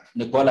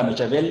 Nicola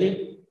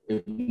Machiavelli,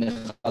 Ibn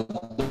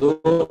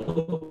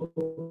Khaldun,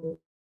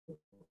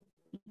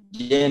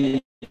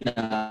 Jane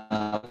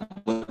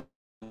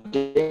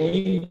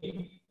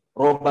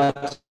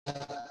Robert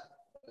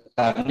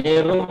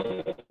Carnero,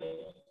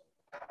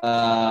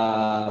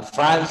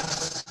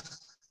 France,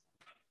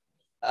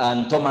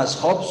 and Thomas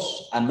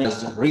Hobbes, and many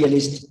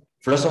realist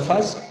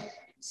philosophers,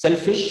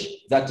 selfish,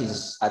 that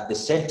is at the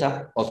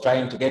center of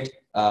trying to get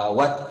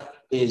what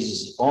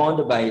is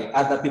owned by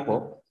other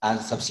people, and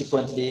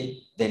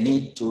subsequently the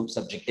need to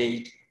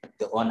subjugate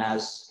the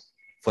owners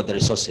for the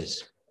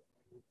resources.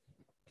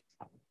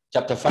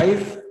 Chapter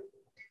 5,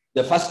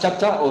 the first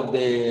chapter of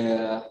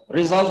the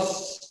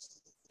results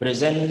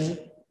presents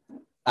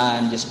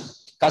and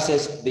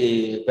discusses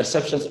the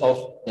perceptions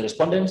of the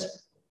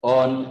respondents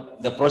on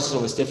the process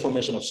of state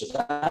formation of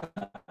Sudan,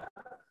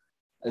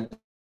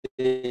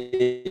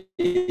 the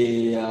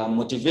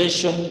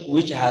motivation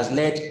which has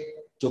led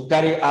to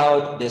carry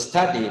out the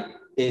study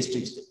is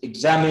to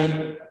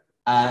examine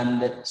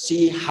and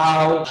see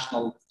how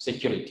national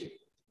security.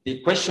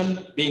 The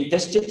question being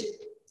tested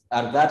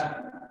are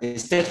that the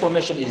state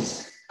formation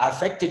is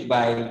affected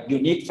by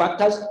unique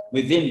factors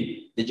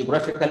within the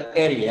geographical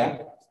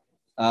area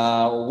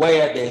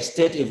where the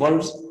state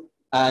evolves,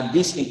 and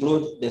this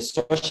includes the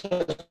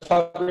social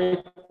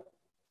fabric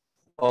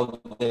of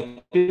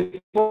the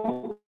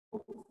people,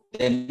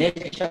 the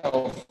nature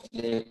of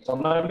the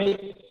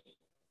economic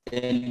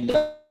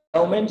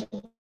endowment,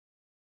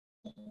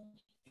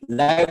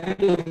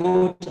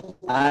 livelihood,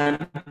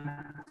 and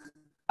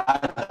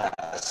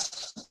others.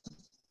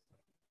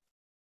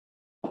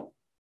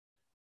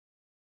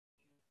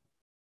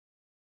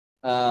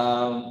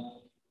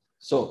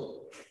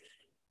 So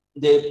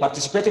the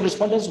participating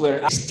respondents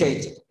were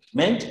state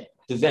meant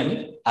to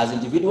them as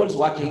individuals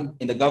working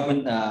in the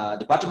government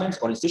departments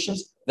or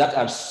institutions that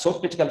are so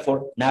critical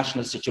for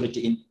national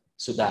security in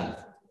Sudan.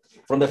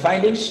 From the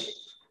findings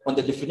on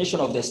the definition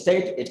of the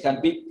state, it can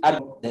be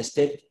the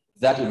state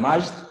that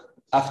emerged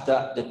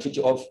after the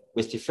Treaty of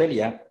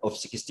Westphalia of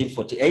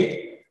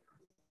 1648.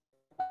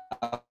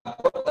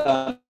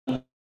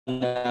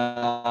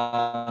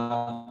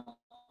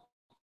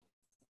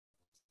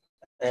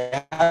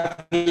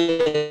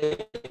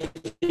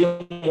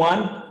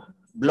 One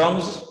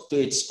belongs to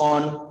its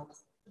own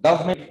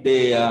government.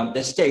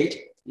 The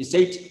state is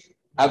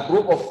a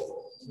group of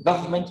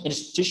government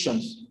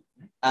institutions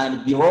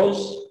and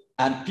bureaus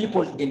and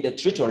people in the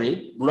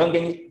territory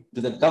belonging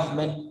to the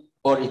government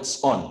or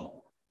its own.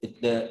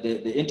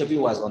 The interview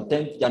was on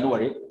 10th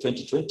January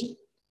 2020.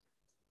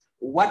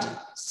 What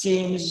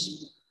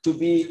seems to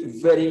be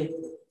very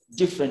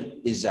different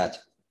is that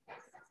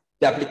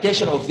the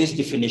application of this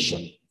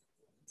definition.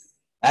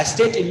 A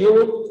state in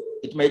Europe,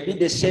 it might be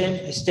the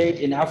same state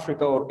in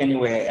Africa or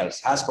anywhere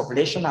else, has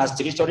population, has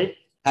territory,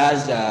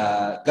 has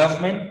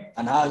government,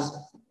 and has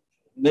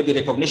maybe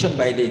recognition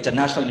by the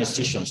international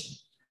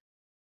institutions.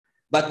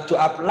 But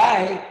to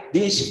apply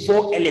these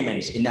four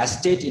elements in a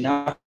state in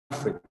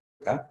Africa,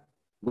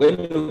 when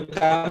you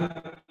come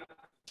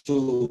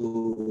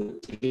to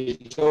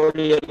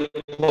territorial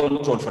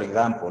control, for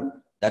example,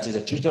 that is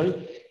a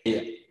territory,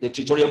 the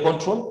territorial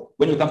control.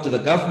 When you come to the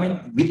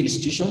government, with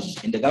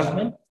institutions in the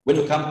government, when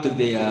you come to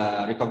the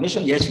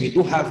recognition, yes, we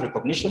do have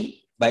recognition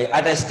by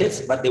other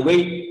states, but the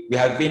way we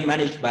have been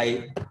managed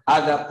by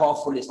other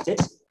powerful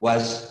states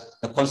was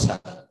a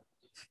constant.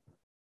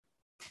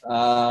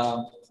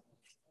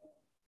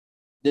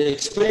 The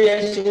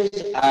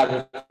experiences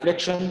are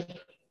reflection,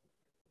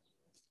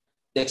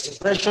 the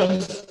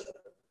expressions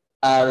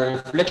are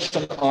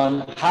reflection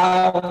on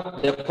how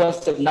the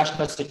concept of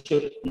national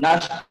security,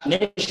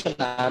 nation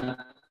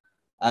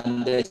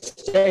and the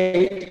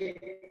state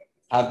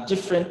have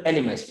different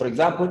elements. For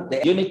example,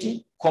 the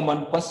unity,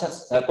 common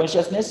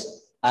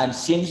consciousness, and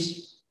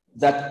seems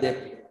that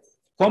the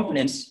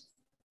components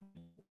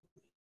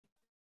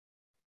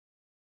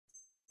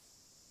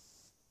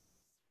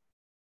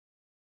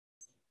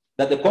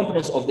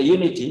of the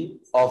unity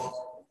of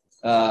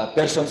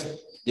persons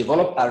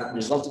develop are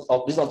result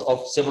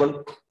of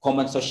several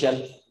common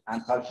social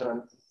and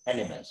cultural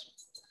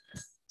elements.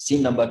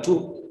 Scene number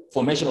 2,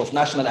 formation of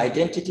national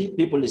identity.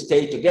 People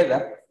stay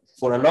together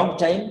for a long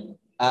time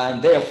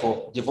and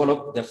therefore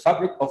develop the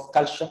fabric of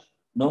cultural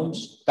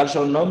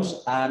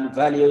norms and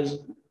values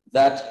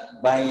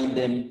that bind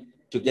them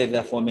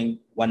together, forming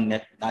one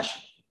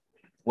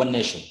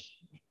nation.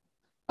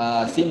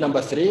 Theme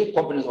number 3,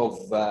 components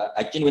of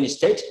a genuine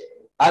state.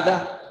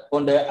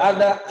 On the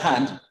other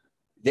hand,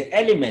 the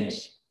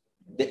elements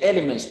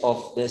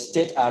of the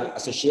state are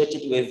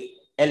associated with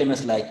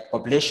elements like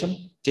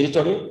population,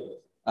 territory,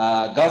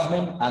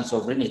 government, and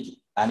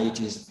sovereignty. And it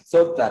is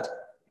thought that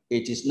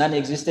it is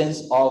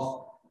non-existence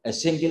of a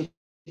single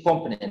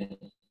component.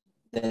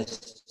 The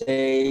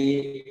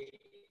state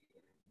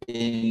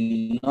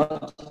is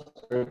not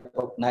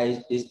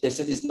recognized,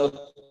 is not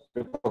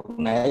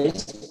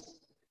recognized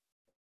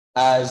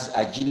as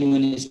a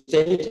genuine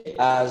state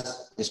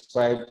as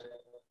described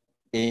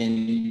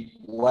in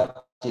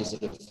what is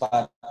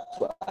referred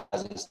to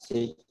as the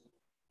state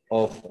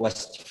of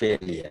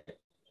Westphalia.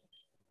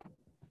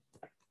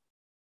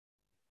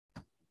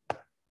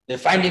 The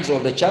findings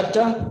of the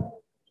chapter,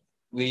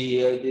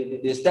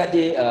 the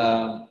study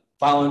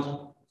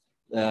found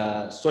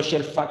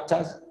social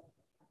factors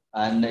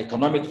and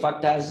economic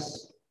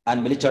factors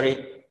and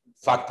military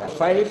factors.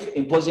 5,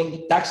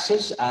 imposing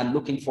taxes and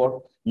looking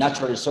for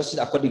natural resources,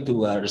 according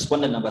to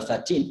respondent number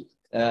 13.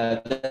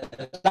 The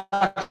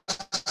tax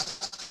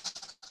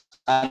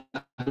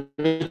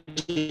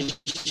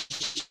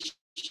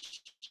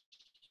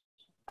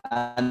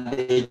and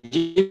the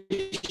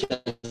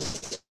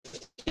Egyptians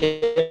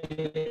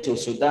came to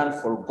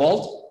Sudan for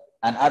gold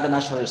and other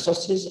natural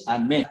resources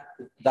and made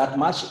that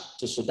much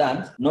to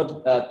Sudan,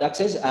 not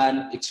taxes,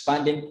 and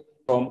expanding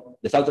from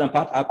the southern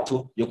part up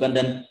to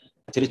Ugandan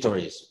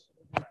territories.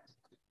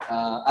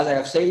 As I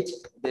have said,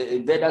 the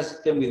invaders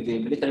came with the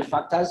military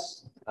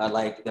factors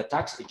like the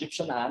tax,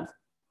 Egyptian and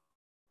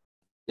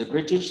the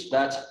British,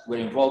 that were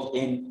involved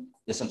in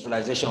the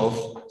centralization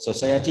of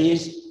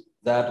societies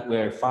that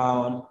were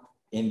found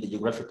in the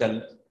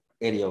geographical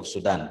area of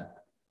Sudan.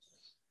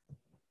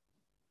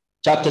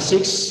 Chapter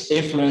 6,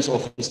 influence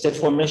of state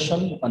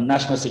formation on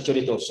national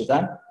security of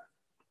Sudan.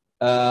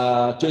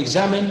 To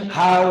examine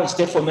how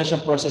state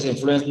formation process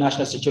influenced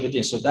national security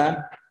in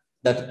Sudan,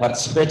 that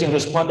participating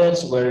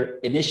respondents were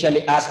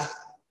initially asked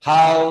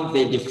how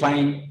they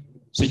define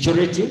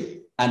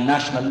security and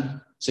national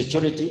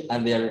security,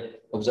 and their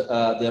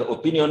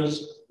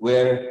opinions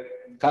were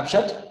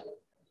captured.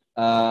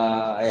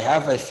 I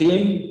have a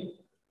theme.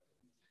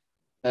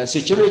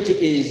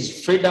 Security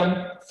is freedom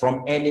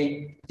from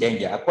any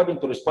danger. According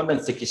to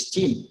respondent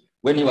 16,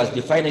 when he was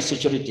defining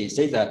security, he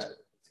says that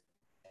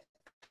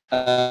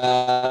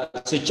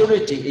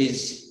security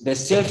is the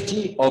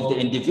safety of the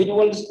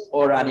individuals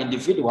or an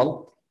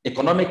individual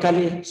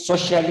economically,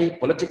 socially,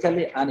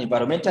 politically, and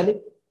environmentally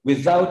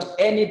without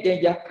any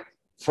danger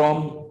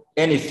from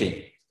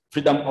anything,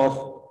 freedom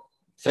of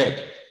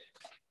threat.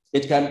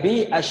 It can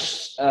be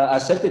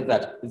asserted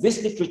that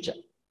this literature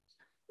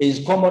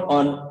is common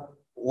on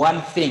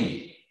one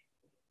thing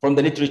from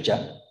the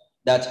literature,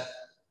 that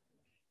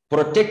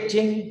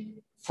protecting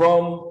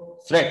from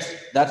threats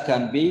that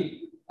can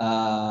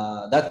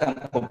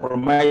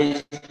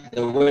compromise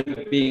the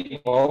well-being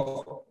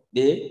of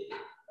the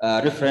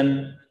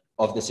referent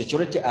of the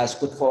security as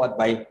put forward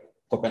by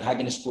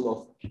Copenhagen School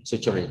of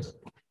Security.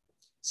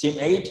 Theme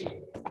 8,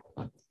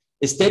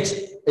 a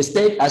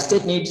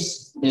state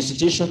needs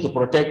institutions to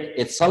protect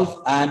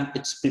itself and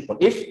its people.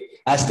 If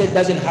a state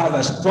doesn't have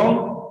a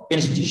strong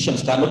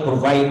institutions, cannot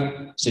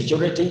provide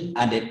security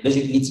and the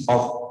basic needs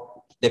of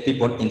the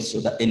people in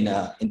Sudan, in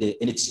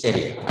its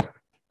area.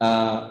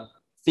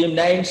 Theme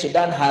 9,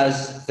 Sudan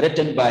has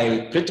threatened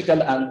by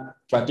critical and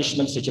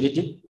traditional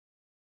security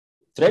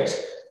threats.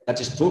 That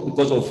is true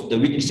because of the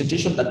weak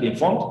institutions that have been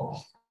formed.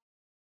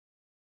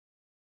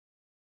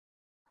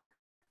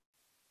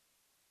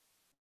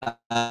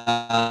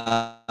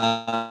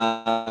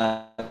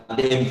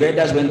 The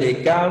invaders, when they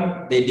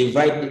come, they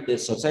divide the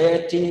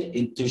society into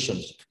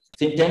institutions.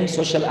 Theme 10,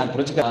 social and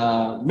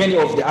political. Many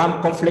of the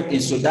armed conflict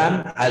in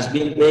Sudan has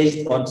been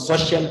based on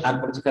social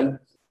and political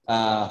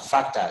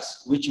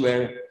factors, which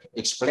were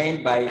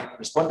explained by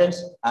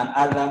respondents and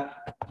other,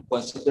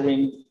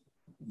 considering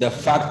the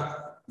fact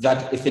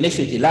that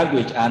ethnicity,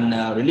 language, and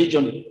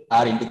religion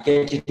are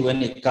indicated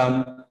when it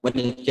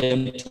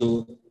came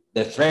to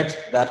the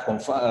threat that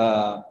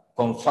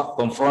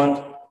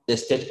confront the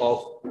state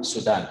of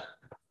Sudan.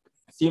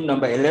 Theme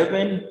number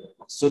 11,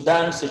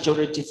 Sudan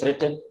security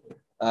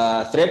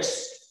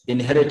threats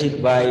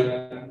inherited by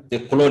the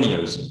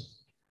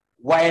colonials.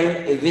 While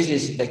this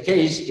is the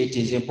case, it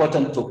is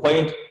important to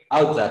point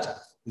out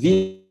that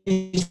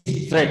these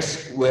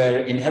threats were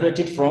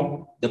inherited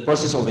from the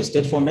process of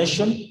state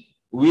formation,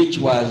 which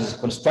was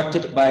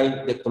constructed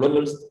by the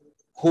colonials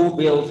who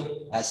built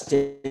a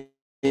state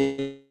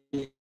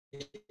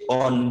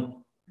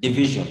on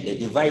division. They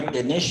divide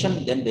the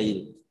nation, then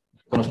they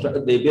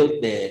build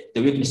the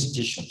weak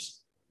institutions.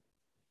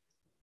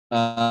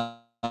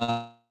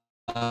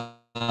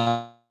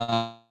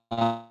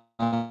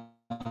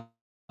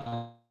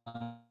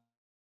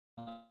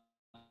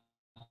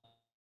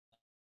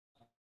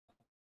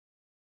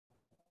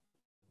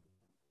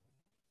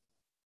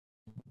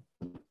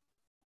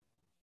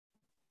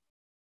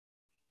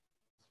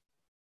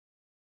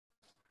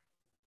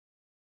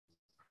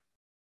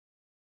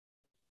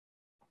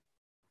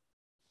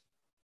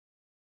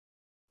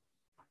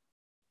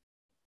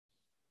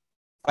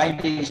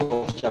 Findings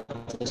of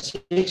chapter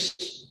 6,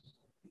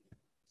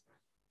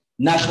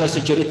 national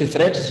security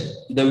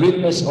threats, the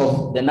weakness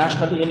of the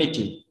national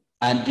unity,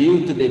 and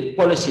due to the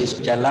policies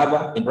of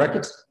Jalaba, in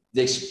brackets,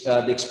 the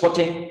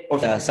exporting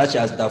of such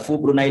as Darfur,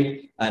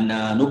 Brunei, and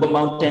Nuba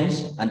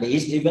Mountains, and the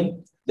East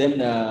even, then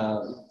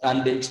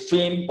and the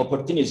extreme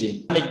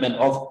opportunism, management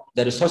of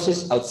the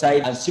resources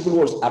outside, and civil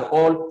wars are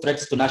all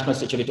threats to national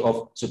security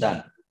of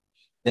Sudan.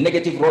 The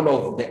negative role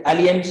of the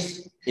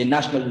alliance in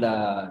national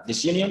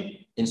disunion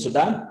in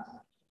Sudan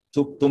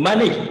to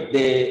manage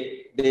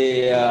the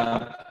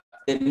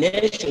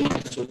nation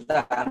in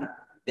Sudan.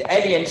 The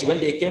aliens, when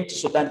they came to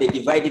Sudan, they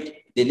divided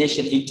the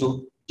nation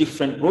into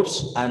different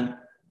groups, and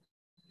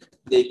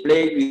they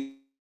played with,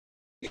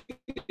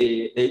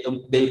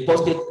 they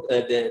posted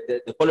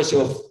the policy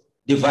of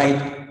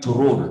divide to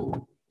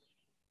rule.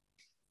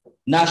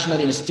 National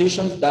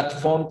institutions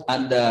that formed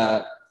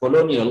under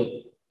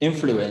colonial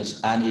influence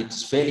and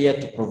its failure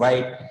to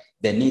provide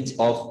the needs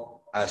of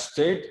a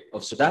state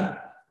of Sudan.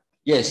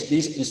 Yes,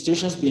 these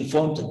institutions been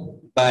formed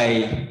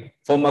by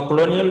former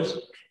colonials,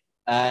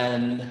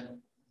 and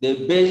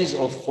the basis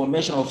of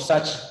formation of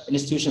such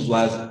institutions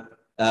was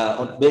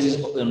on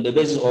the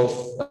basis of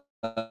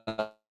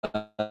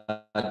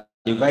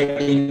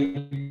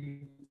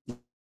dividing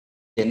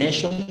the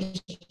nation.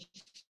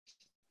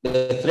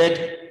 The threat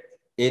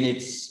in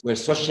its were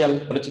social,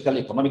 political,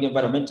 economic,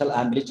 environmental,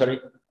 and military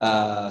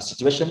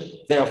situation,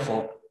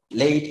 therefore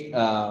laid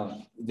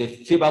the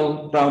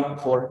feeble ground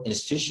for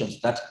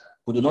institutions that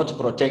could not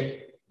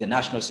protect the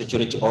national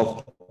security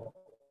of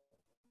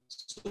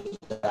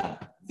Sudan.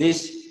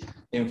 This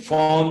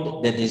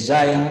informed the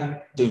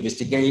desire to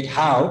investigate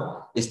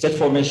how the state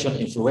formation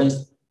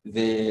influenced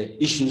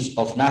the issues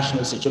of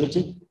national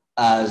security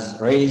as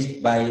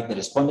raised by the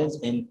respondents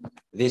in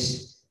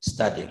this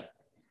study.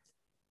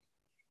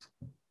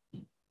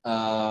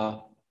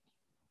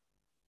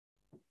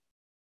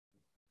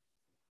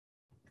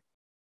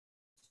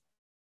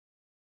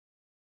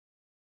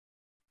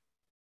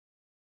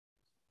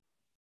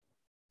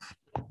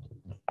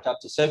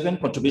 Chapter 7,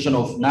 contribution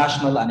of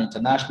national and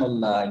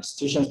international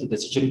institutions to the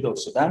security of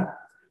Sudan.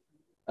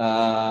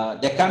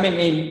 The coming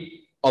in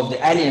of the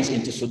aliens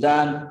into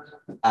Sudan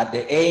at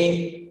the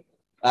aim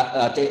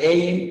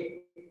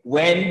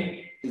when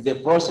the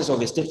process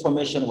of state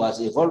formation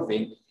was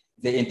evolving,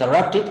 they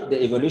interrupted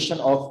the evolution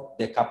of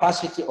the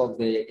capacity of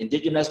the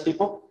indigenous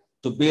people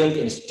to build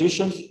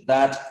institutions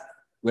that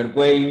were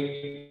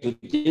going to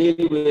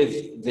deal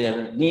with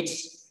their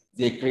needs.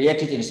 They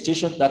created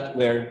institutions that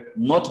were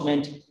not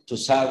meant to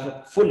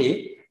serve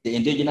fully the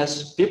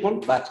indigenous people,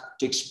 but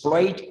to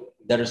exploit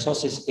the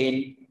resources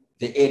in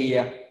the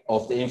area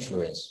of the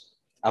influence.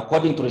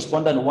 According to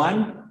respondent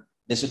 1,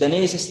 the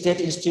Sudanese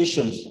state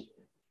institutions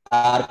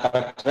are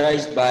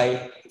characterized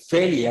by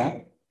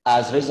failure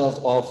as a result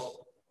of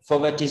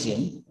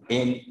favoritism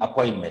in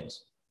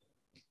appointments.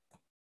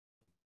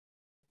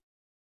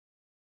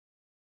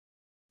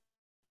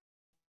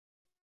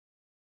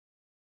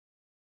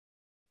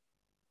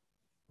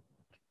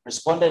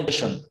 Respondent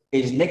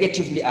is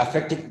negatively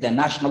affected the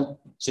national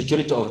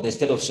security of the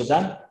state of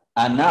Sudan,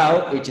 and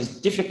now it is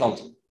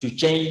difficult to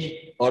change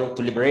or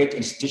to liberate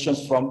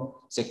institutions from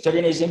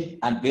sectarianism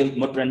and build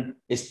modern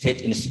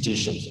state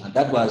institutions. And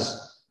that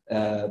was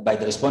by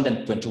the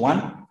respondent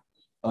 21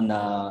 on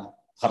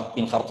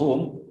in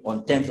Khartoum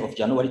on 10th of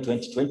January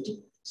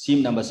 2020,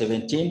 SIM number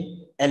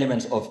 17,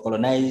 elements of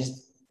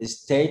colonized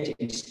state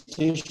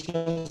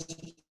institutions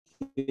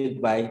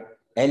built by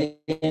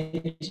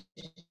aliens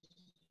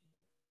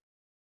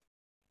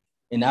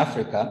in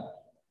Africa.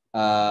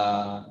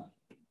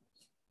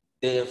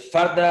 They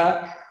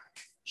further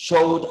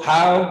showed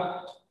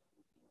how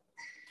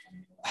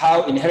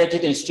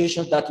inherited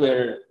institutions that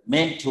were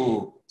meant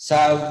to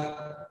serve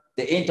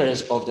the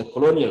interests of the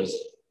colonials,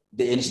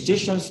 the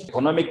institutions,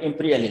 economic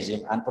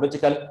imperialism and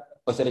political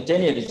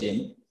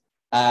authoritarianism,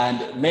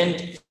 and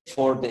meant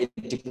for the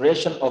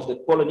integration of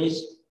the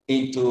colonies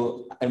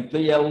into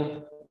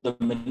imperial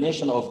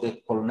domination of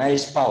the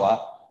colonized power,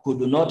 who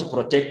do not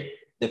protect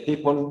the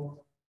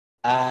people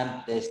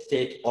and the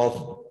state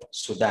of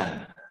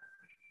Sudan.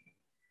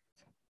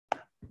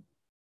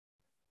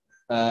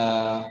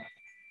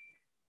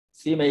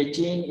 Theme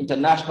 18,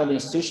 international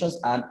institutions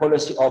and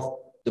policy of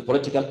the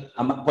political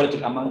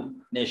among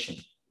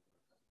nations.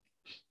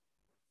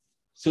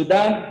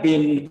 Sudan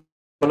been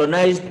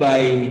colonized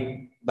by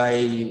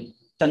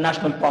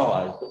international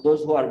powers,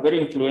 those who are very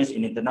influenced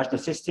in international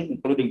system,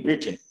 including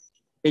Britain,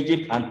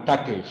 Egypt, and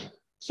Turkey.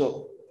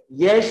 So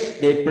yes,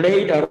 they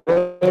played a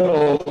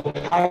role of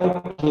how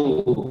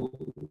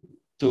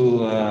to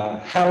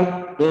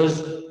help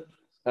those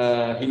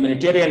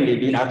humanitarianly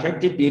being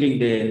affected during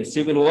the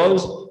civil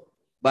wars,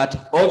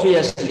 but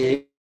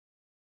obviously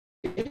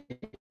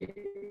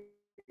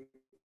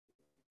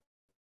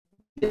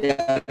they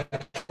are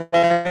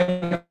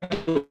trying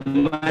to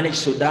manage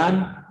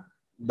Sudan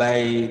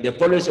by the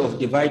policy of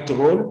divide to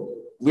rule,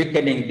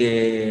 weakening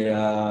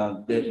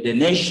the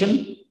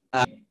nation.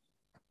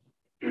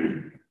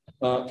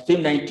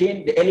 Theme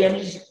 19, the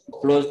aliens,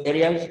 closed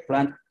areas,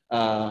 plant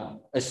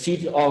a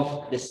seed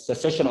of the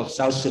secession of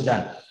South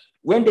Sudan.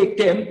 When they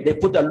came, they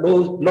put a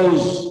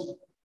laws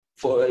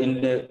for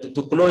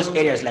to close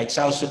areas like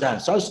South Sudan.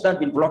 South Sudan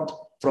been blocked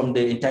from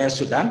the entire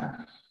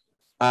Sudan,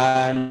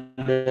 and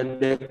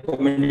the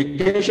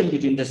communication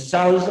between the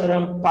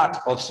southern part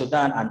of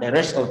Sudan and the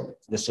rest of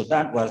the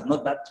Sudan was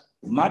not that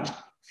much.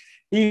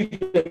 If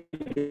the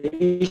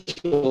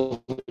issue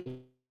of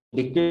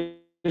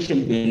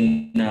education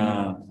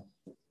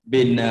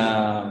been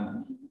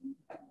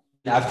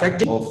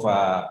affected of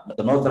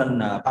the northern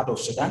part of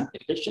Sudan,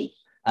 education,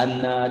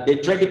 and they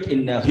traded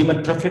in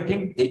human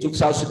trafficking. They took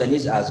South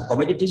Sudanese as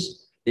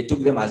commodities. They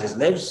took them as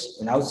slaves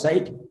in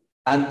outside.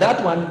 And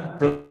that one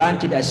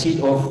planted a seed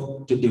of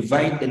to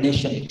divide the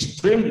nation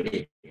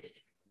extremely.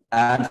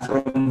 And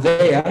from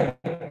there,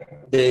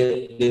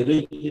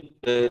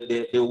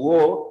 the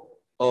war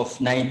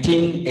of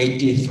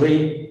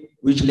 1983,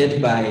 which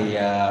led by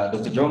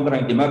Dr. John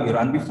Garang Dimabiro,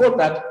 and before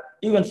that,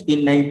 even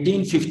in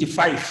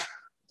 1955,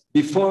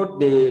 before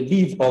the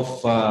leave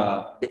of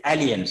the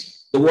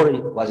aliens, the war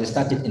was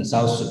started in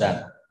South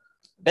Sudan.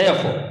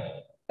 Therefore,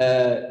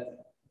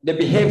 the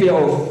behavior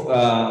of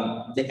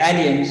the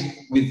aliens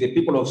with the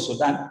people of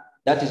Sudan,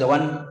 that is the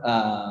one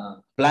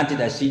planted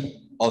a seed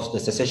of the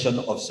secession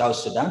of South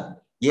Sudan.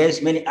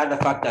 Yes, many other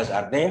factors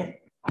are there,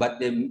 but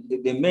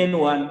the main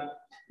one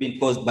being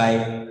caused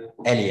by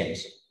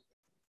aliens.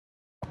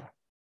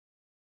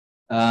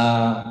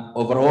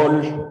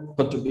 Overall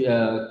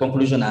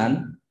conclusion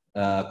and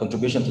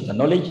contribution to the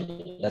knowledge,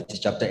 that is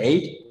chapter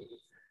 8.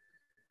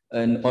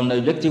 And on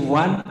objective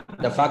 1,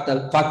 the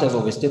factors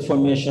of state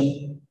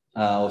formation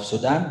of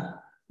Sudan,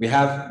 we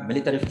have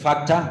military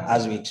factor,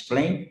 as we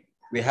explained.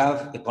 We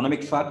have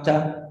economic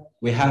factor.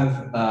 We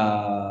have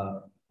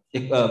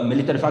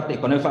military factor,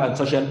 economic factor, and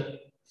social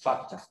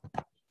factor.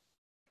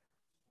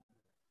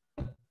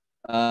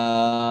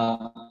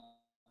 On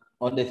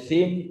the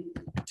theme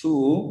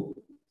 2,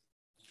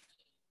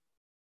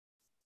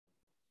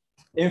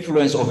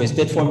 influence of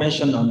state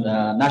formation on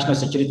the national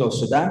security of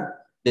Sudan,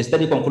 the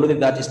study concluded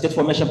that the state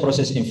formation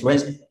process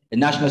influenced the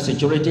national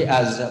security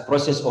as a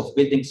process of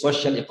building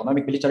social,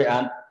 economic, military,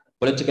 and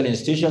political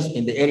institutions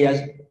in the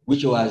areas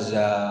which was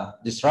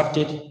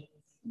disrupted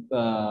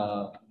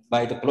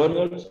by the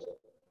colonials.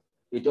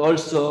 It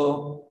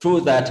also true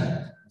that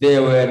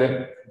there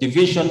were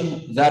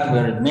divisions that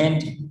were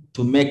meant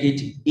to make it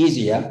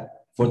easier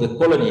for the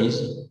colonies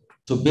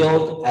to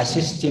build a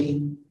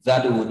system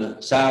that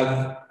would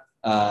serve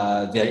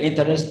their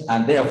interests,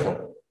 and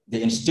therefore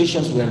the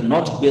institutions were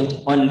not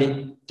built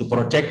only to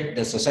protect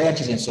the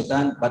societies in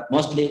Sudan, but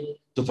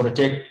mostly to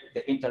protect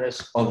the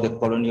interests of the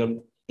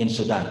colonial in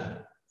Sudan.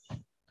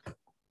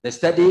 The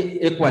study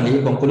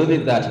equally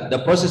concluded that the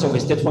process of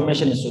state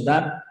formation in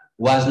Sudan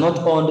was not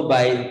owned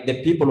by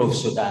the people of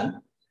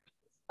Sudan,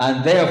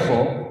 and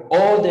therefore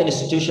all the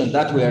institutions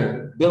that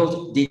were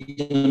built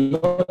did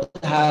not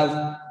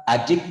have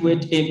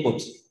adequate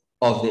input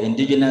of the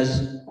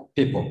indigenous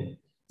people.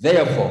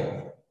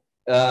 Therefore,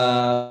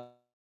 the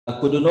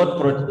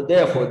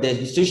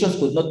institutions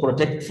could not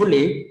protect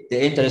fully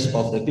the interests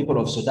of the people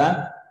of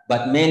Sudan,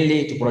 but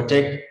mainly to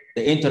protect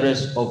the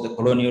interests of the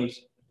colonials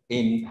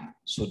in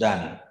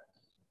Sudan.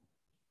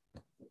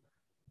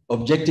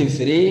 Objective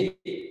 3,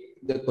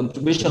 the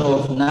contribution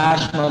of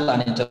national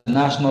and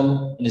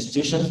international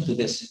institutions to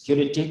the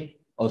security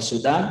of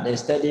Sudan. The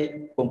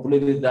study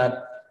concluded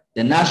that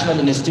the national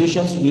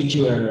institutions which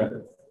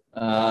were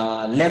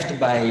left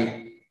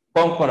by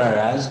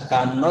conquerors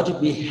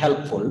cannot be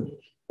helpful,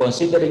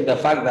 considering the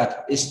fact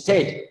that a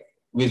state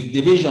with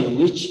division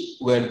which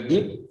were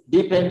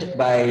deepened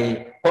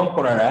by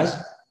conquerors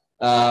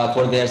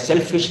for their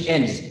selfish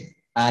ends,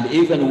 and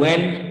even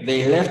when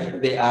they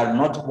left, they are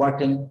not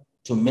working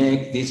to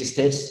make these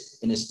states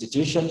and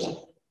institutions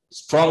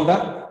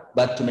stronger,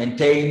 but to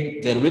maintain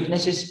their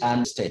weaknesses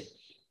and state.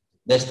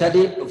 The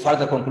study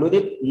further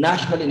concluded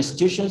national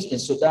institutions in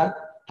Sudan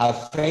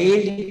have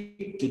failed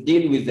to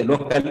deal with the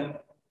local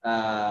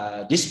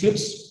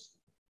disputes.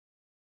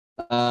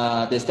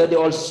 The study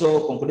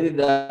also concluded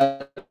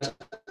that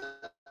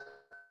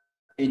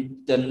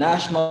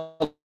international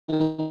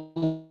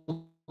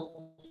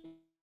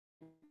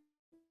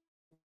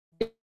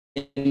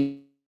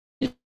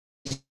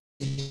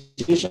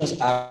institutions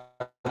are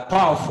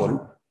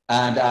powerful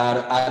and are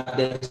at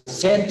the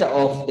center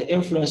of the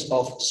influence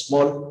of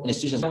small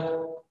institutions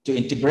to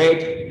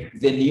integrate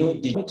the new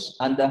dynamics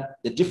under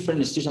the different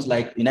institutions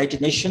like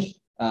United Nations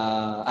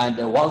and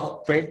the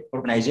World Trade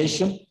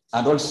Organization,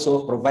 and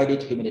also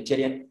provided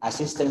humanitarian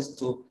assistance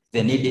to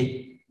the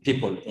needy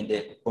people in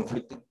the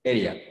conflict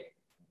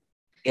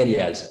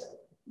areas.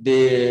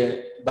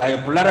 The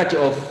bipolarity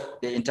of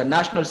the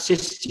international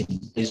system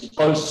is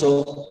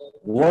also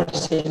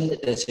worsening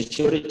the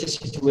security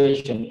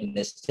situation in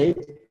the state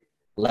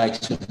like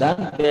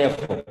Sudan.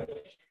 Therefore,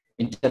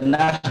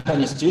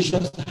 international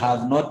institutions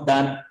have not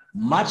done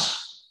much.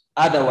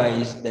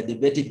 Otherwise, the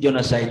debated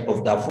genocide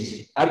of Darfur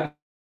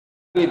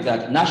argued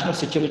that national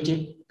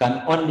security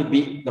can only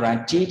be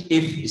guaranteed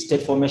if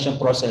state formation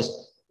process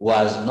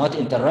was not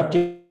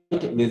interrupted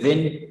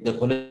within the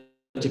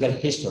political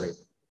history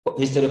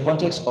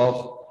context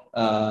of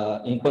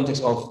in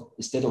context of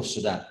the state of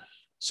Sudan.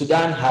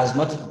 Sudan has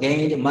not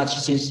gained much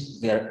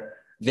since there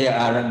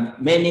are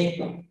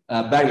many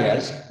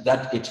barriers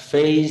that it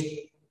faced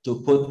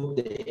to put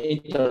the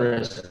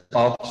interest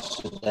of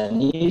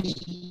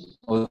Sudanese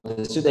or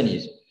the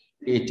Sudanese.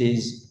 It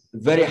is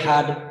very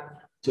hard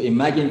to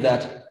imagine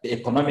that the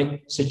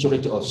economic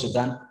security of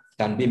Sudan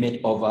can be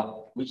made over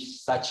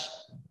which such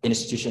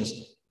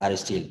institutions are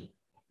still.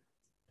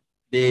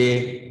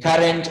 The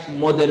current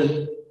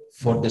model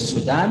for the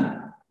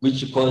Sudan,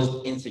 which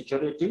caused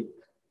insecurity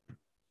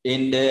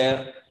in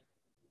the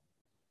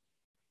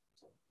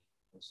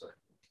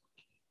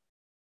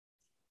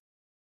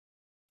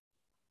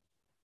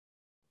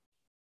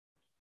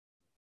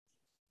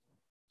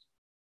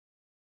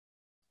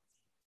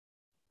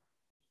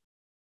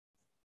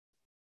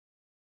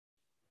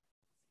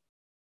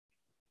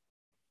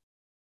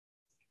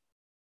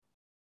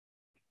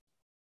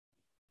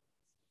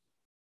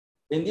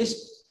in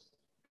this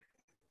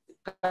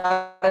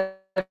current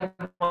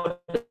model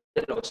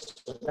of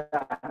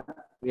Sudan,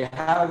 we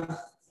have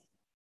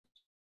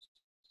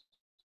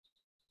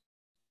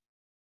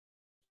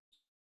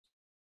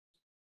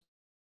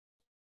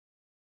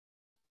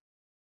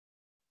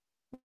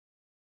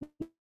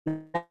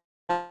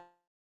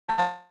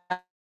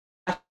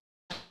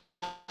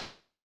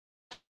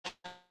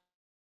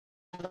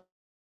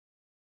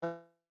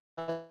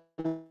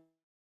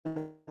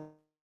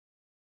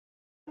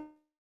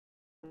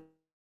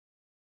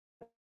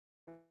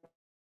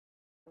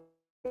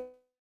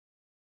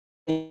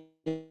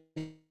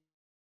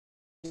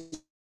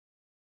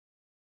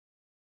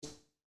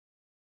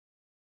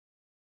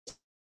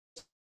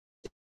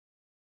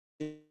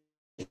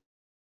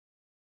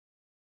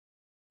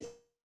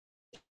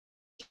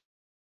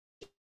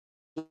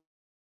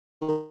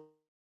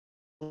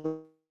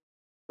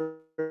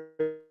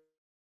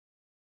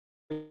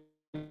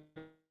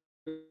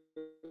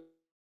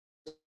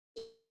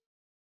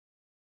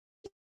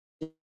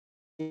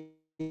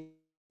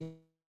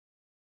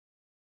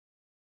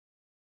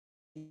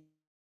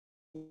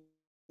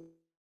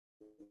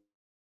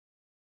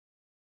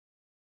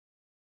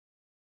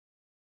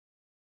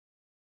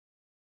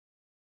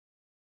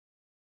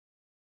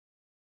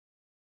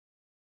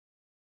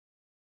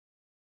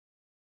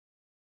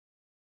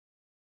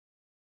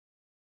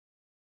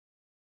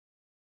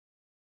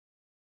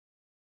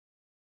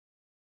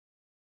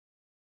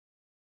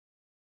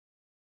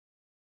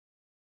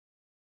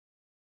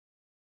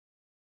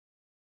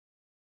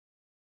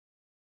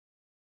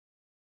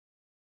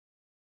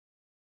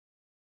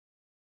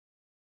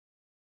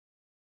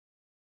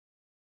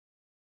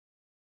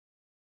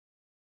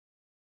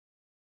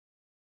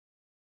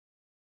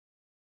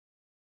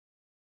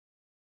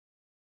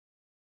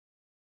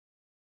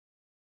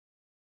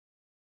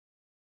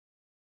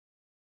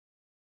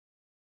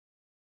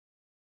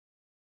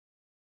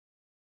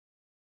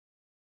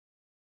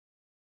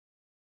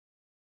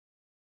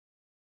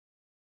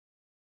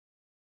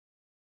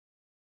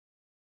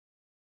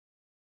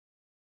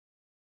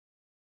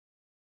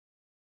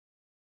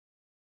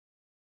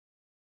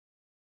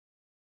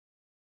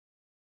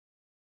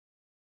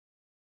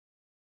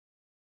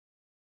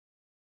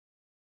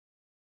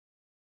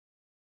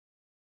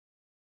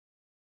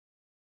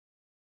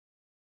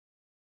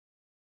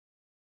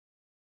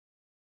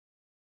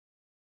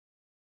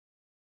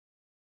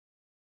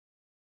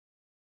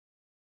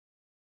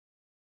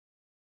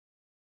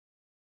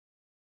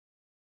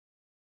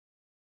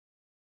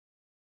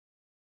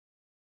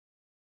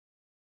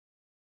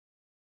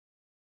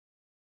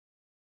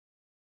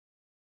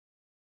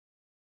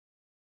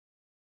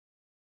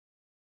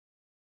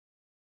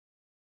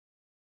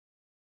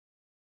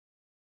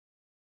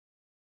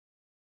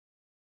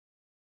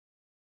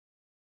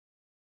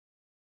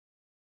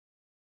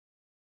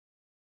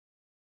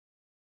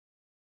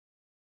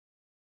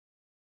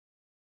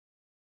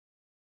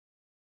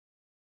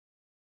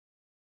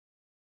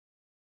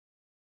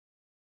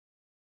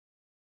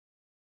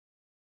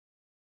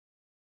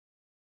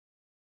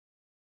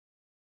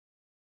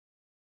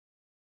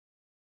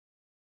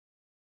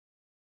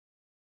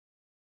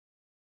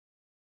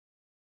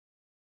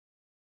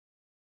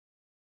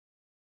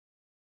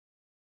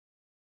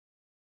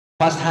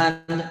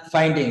first-hand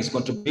findings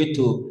contribute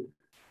to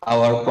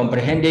our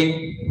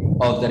comprehending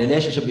of the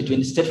relationship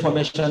between state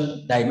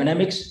formation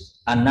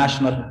dynamics and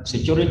national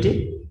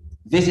security.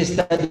 This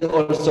study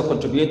also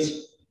contributes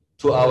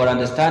to our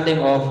understanding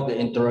of the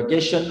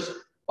interrogations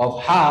of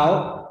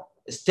how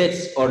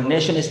states or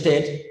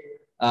nation-states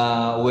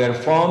were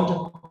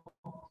formed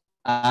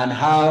and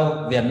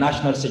how their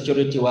national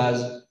security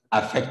was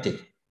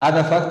affected.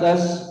 Other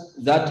factors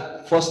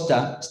that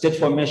foster state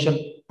formation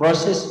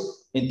process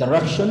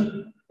interruption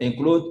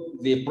include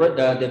the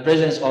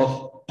presence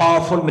of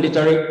powerful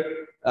military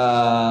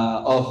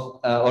of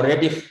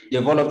already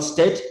developed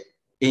state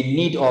in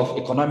need of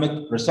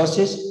economic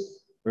resources,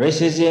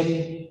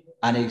 racism,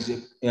 and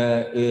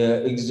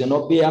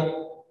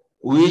xenophobia,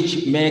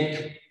 which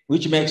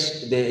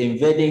makes the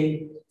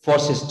invading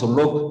forces to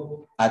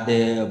look at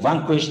the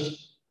vanquished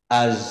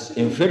as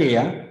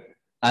inferior,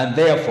 and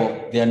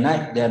therefore their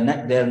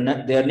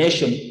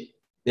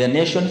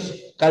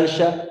nation's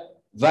culture,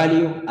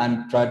 value,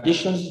 and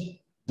traditions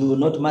do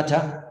not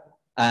matter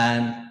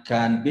and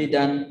can be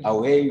done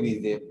away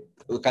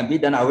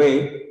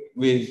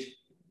with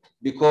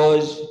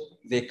because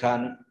they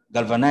can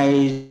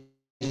galvanize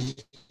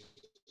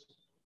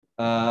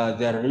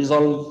their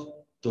resolve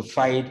to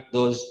fight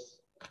those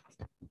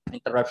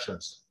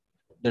interruptions.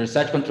 The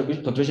research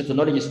contribution to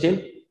knowledge is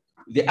still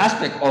the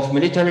aspect of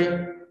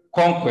military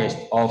conquest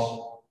of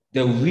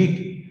the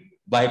weak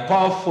by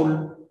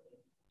powerful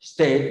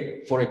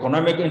state for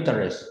economic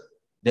interests,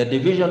 the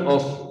division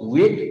of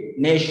weak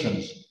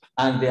nations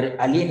and their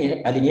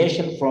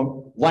alienation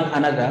from one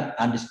another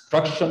and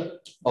destruction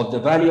of the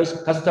values,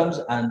 customs,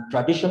 and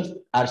traditions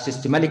are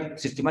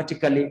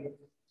systematically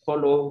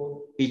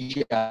follow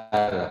each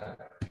other.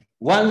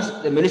 Once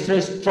the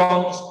military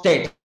strong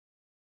state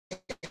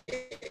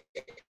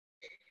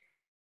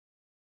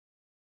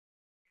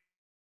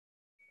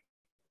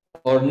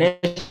or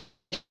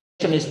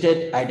nation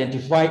state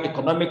identify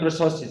economic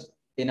resources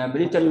in a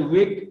military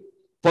weak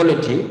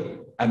polity,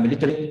 a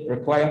military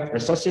require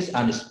resources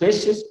and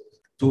spaces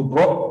to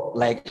grow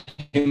like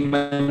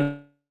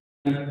human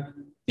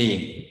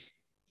being.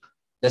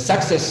 The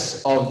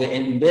success of the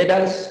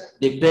invaders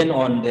depend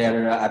on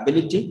their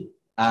ability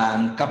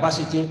and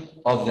capacity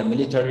of the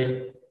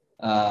military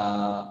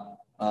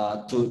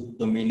to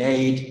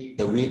dominate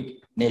the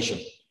weak nation.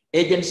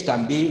 Agents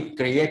can be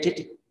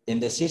created in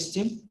the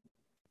system,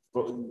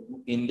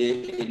 in the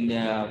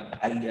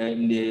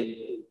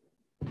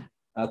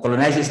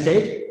colonized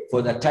state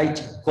for the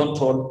tight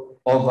control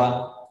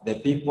over the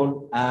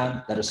people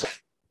and the resources.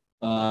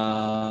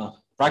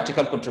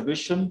 Practical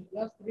contribution.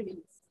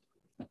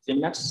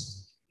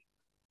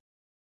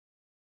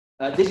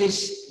 This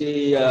is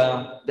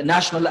the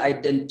national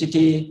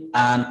identity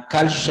and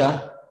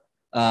culture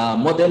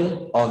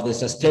model of the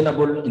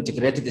sustainable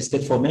integrated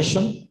state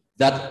formation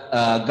that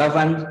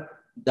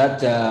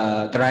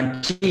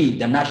guarantee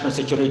the national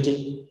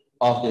security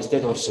of the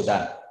state of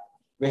Sudan.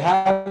 We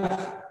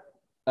have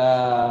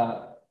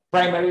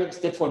primary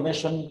state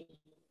formation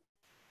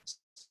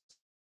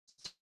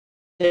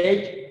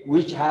stage,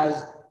 which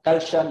has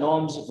culture,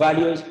 norms,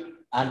 values,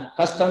 and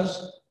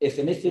customs,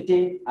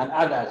 ethnicity, and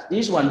others.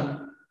 This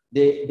one,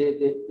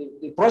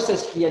 the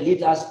process here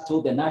leads us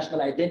to the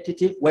national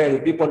identity, where the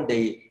people,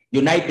 they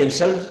unite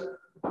themselves,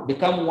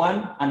 become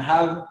one, and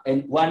have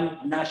one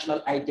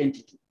national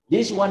identity.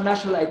 This one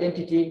national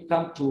identity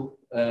come to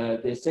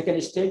the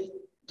second stage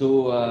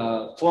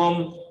to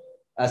form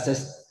a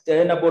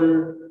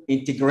sustainable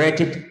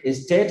integrated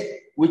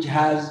state, which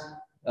has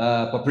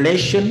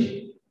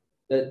population,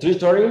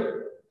 territory,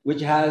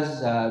 which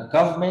has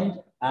government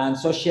and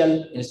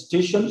social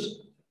institutions,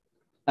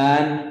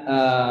 and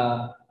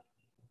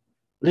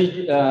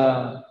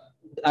the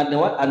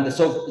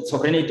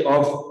sovereignty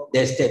of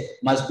the state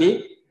must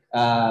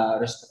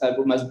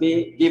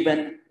be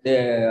given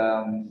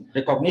the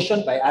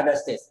recognition by other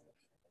states.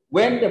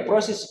 When the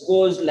process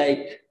goes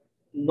like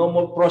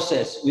normal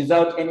process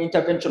without any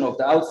intervention of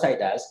the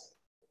outsiders,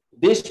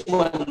 this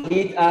one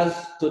leads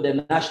us to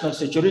the national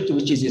security,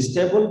 which is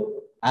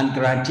stable and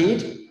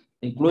guaranteed,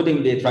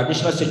 including the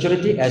traditional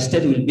security. A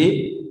state will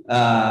be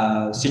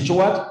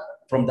secured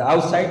from the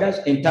outsiders.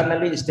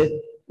 Internally, the state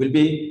will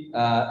be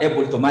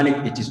able to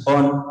manage its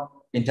own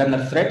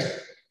internal threats.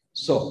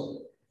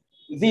 So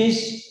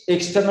these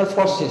external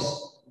forces,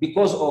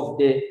 because of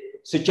the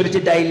security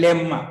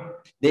dilemma,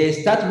 they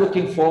start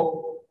looking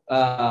for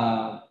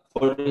intervene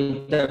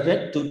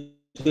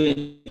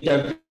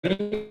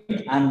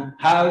and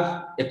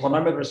have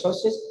economic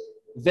resources.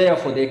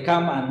 Therefore, they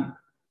come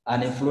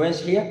and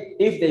influence here.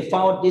 If they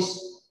found this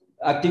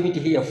activity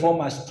here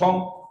form a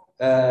strong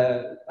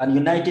and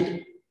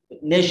united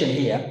nation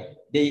here,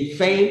 they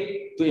fail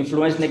to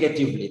influence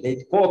negatively.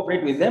 They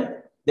cooperate with them,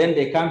 then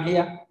they come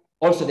here.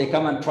 Also, they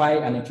come and try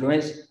and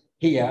influence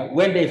here.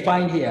 When they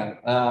find here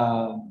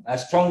a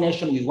strong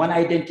nation with one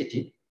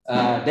identity,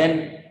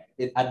 then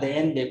at the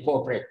end they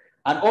cooperate.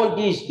 And all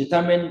these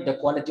determine the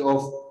quality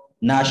of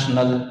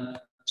national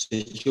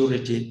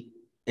security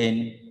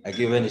in a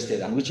given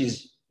state, and which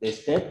is the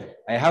state.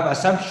 I have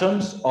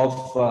assumptions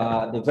of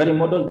the very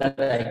model that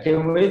I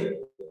came with.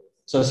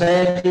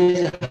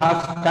 Societies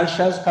have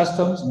cultures,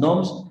 customs,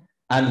 norms,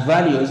 and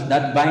values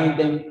that bind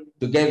them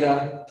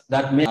together.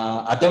 That make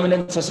a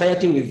dominant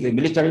society with the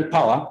military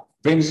power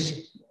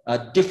brings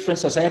different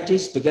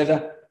societies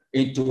together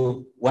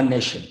into one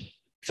nation.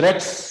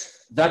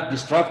 Threats that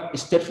disrupt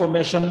state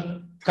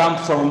formation come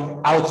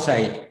from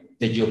outside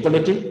the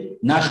geopolitics.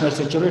 National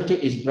security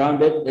is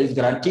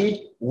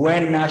guaranteed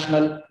when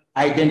national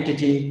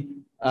identity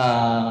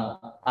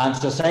and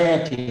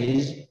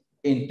societies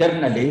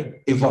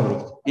internally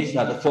evolve. These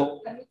are the four.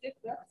 Can you take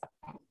that?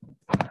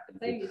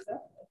 Thank you, sir.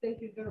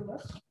 Thank you very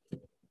much.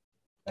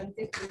 Can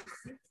take the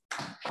seat.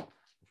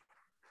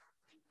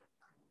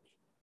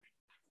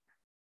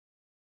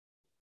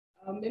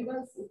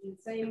 Members, it is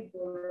time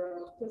for a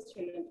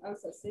question and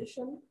answer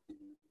session.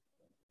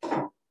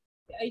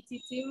 The IT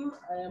team,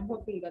 I am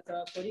hoping that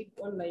our colleague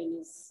online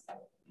is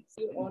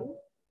still on.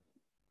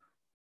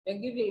 We're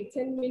giving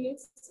 10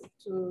 minutes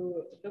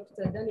to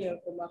Dr. Daniel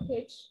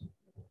Komakech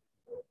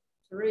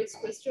to raise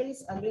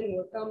questions, and then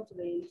we'll come to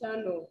the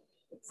internal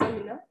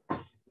examiner,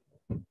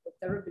 Dr.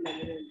 Robin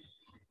Amirel.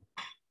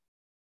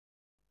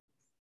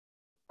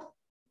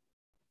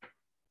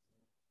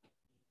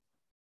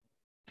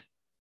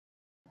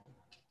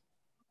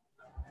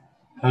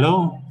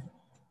 Hello?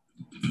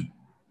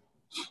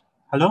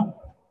 Hello?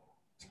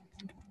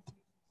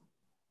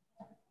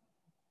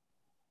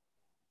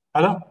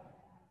 Hello?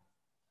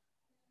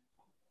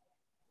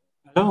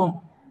 Hello?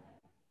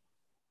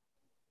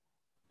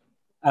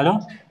 Hello?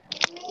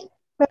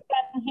 We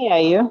can hear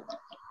you.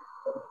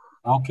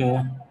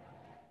 Okay.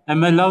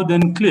 Am I loud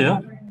and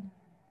clear?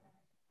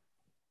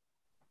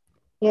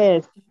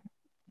 Yes.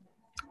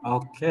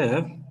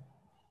 Okay.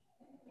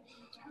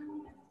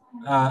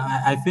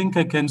 I think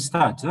I can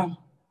start. Huh?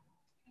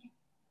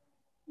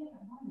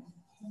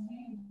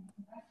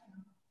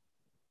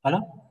 Hello?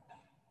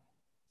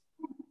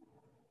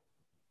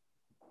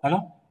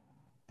 Hello?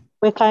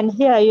 We can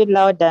hear you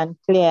loud and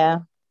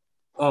clear.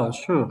 Oh,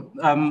 sure.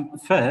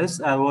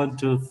 First, I want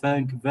to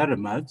thank very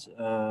much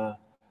the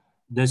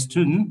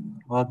student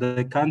or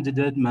the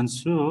candidate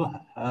Mansour,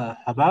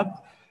 Arbab,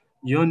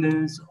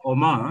 Younis,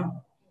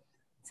 Omar,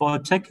 for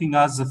taking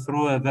us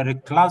through a very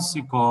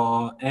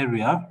classical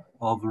area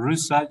of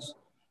research.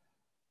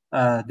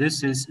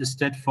 This is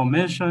state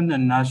formation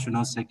and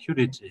national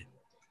security.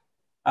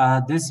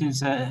 This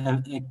is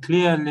a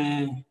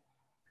clearly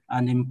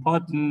an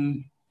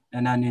important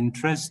and an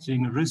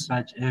interesting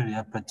research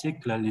area,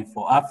 particularly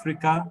for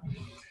Africa.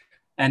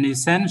 And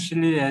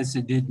essentially, as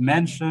it did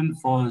mention,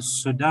 for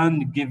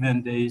Sudan,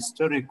 given the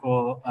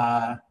historical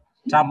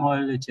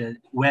turmoil it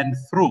went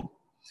through.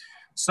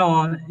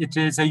 So it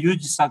is a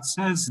huge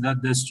success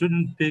that the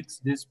student picks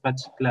this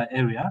particular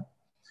area.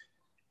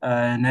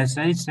 And as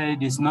I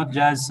said, it's not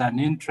just an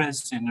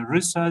interest in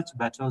research,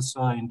 but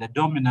also in the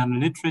dominant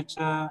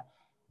literature,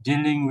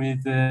 dealing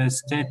with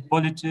state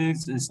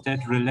politics,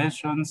 state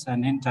relations,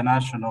 and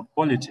international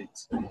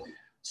politics.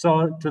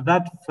 So to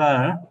that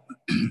fair,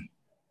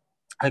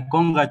 I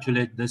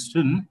congratulate the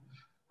student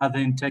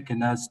having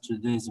taken us to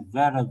this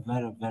very,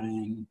 very, very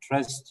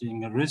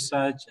interesting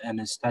research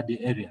and study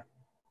area.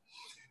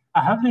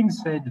 Having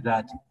said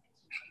that,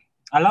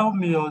 allow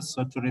me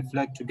also to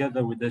reflect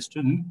together with the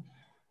student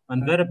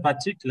on very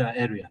particular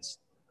areas.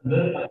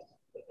 Hello?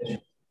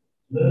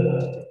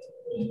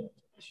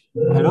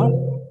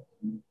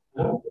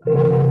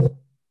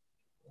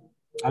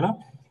 Hello?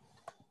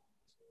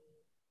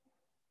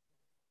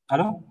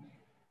 Hello?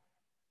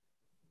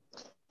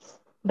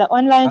 The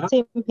online Hello?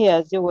 team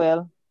hears you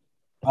well.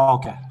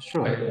 Okay,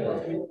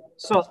 sure.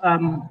 So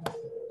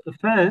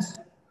first,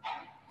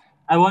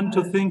 I want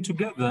to think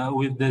together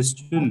with the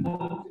student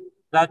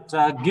that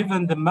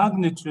given the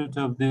magnitude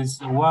of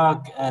this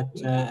work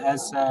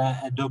as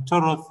a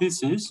doctoral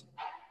thesis,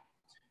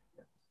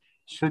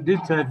 should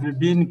it have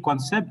been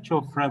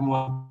conceptual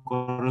framework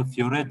or a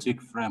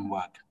theoretic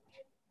framework?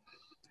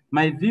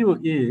 My view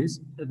is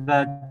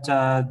that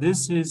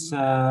this is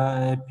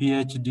a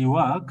PhD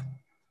work,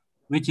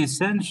 which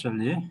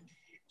essentially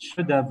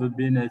should have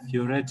been a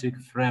theoretic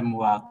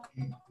framework.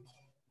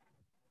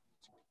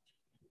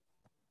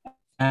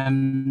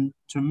 And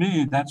to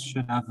me, that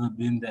should have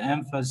been the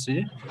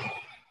emphasis.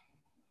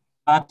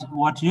 But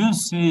what you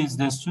see is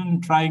the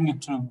student trying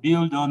to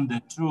build on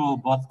the two,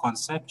 both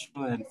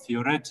conceptual and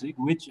theoretic,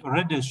 which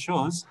already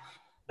shows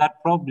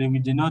that probably we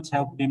did not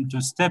help him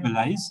to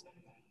stabilize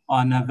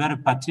on a very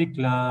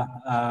particular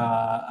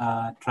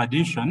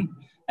tradition.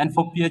 And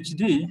for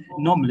PhD,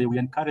 normally we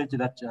encourage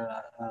that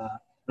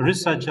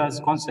researchers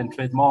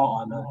concentrate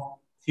more on a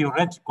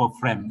theoretical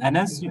frame. And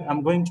as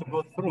I'm going to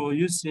go through,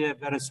 you see a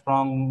very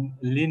strong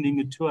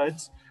leaning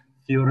towards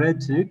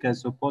theoretic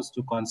as opposed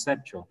to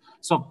conceptual.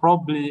 So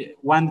probably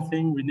one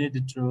thing we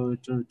need to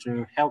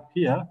help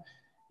here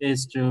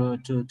is to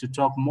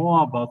talk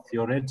more about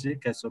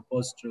theoretic as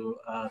opposed to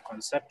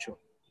conceptual.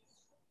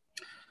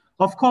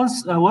 Of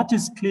course, what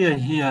is clear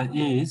here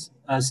is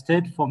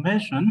state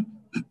formation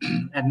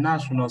and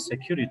national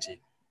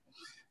security.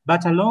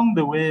 But along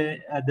the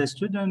way, the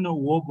student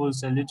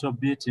wobbles a little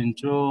bit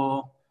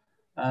into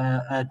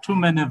too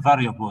many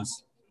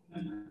variables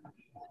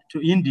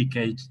to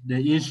indicate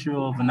the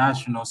issue of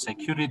national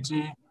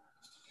security.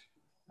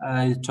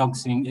 It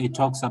talks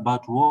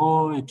about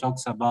war, it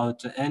talks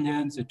about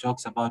aliens, it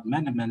talks about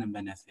many, many,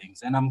 many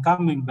things. And I'm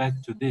coming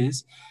back to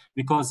this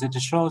because it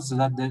shows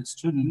that the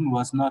student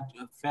was not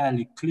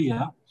fairly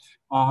clear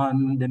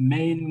on the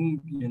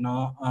main,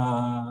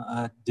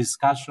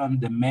 discussion,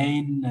 the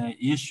main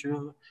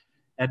issue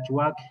at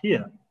work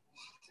here.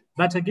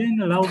 But again,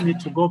 allow me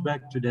to go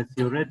back to the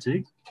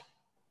theoretic.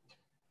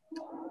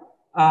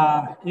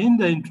 In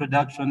the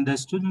introduction, the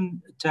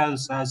student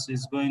tells us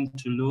he's going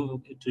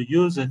to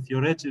use a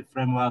theoretic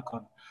framework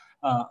of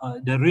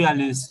the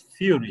realist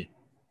theory.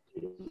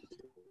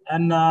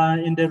 And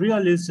in the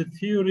realist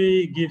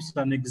theory, gives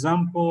an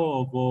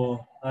example of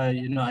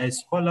a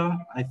scholar.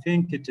 I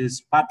think it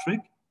is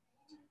Patrick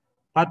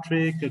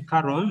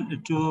Carroll,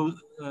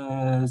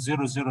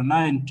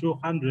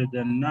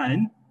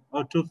 2009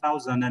 or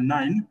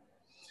 2009.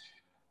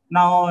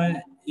 Now,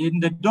 in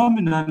the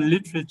dominant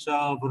literature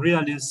of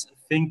realist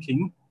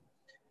thinking,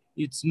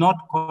 it's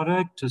not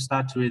correct to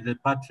start with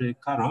Patrick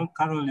Carroll.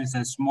 Carroll is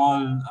a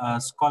small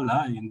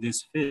scholar in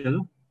this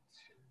field.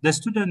 The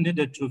student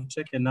needed to have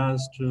taken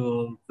us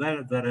to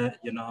very, very,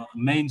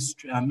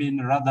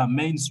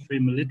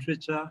 mainstream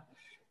literature.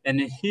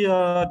 And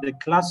here, the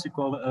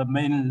classical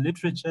main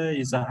literature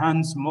is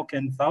Hans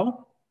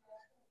Morgenthau.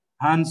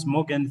 Hans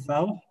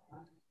Morgenthau,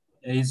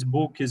 his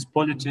book is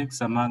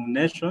Politics Among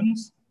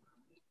Nations,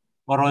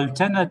 or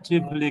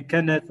alternatively,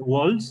 Kenneth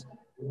Walls,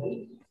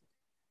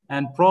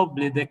 and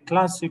probably the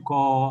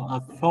classical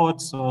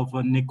thoughts of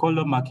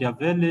Niccolo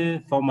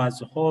Machiavelli,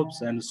 Thomas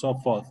Hobbes, and so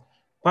forth.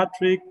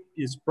 Patrick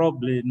is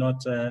probably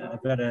not a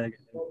very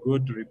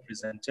good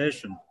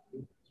representation.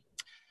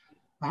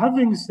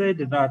 Having said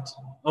that,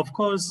 of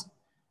course,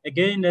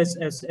 again, as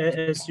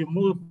you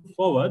move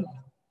forward,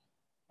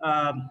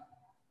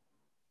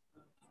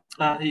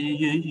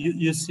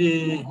 you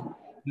see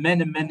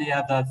many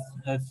other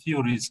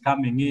theories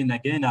coming in.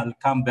 Again, I'll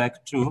come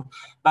back to,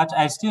 but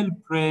I still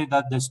pray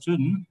that the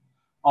student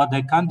or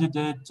the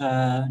candidate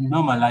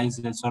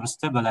normalizes or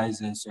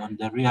stabilizes on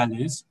the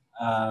realist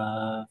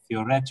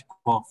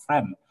theoretical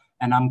frame.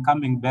 And I'm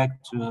coming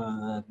back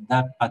to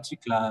that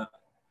particular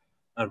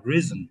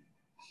reason.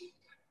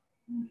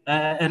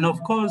 And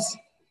of course,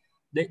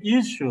 the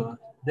issue,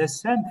 the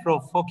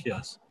central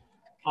focus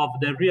of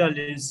the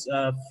realist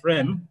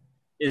frame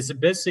is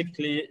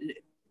basically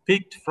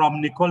picked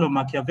from Niccolo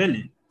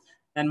Machiavelli.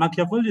 And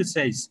Machiavelli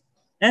says,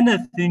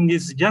 anything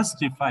is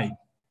justified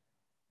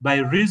by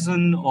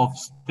reason of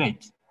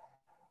state.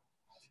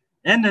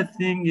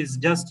 Anything is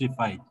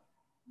justified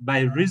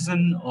by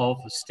reason of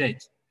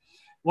state.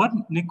 What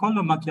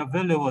Niccolo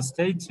Machiavelli was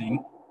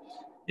stating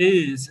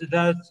is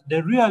that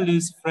the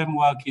realist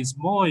framework is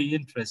more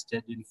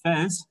interested in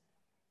first,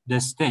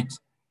 the state.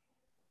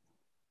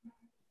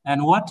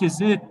 And what is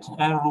it,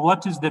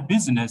 what is the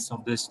business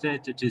of the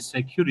state? It is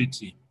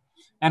security.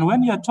 And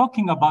when you're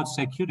talking about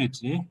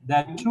security,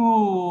 there are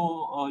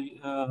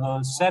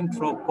two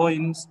central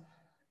points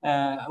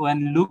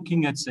when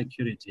looking at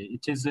security.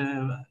 It is,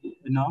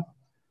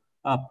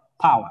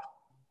 power,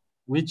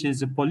 which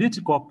is a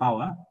political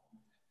power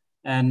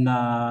and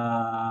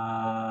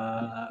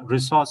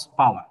resource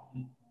power.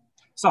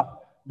 So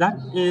that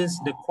is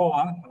the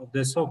core of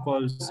the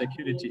so-called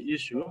security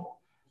issue.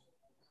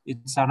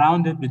 It's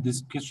surrounded with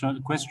this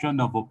question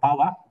of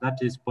power, that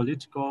is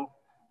political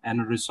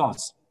and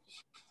resource.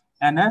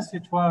 And as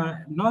it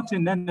were, not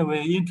in any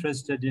way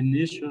interested in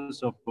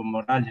issues of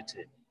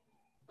morality.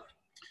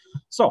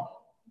 So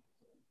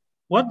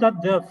what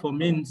that therefore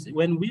means,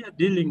 when we are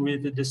dealing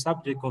with the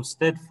subject of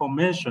state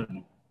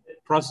formation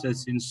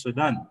process in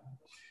Sudan,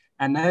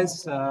 and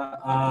as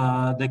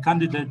the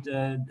candidate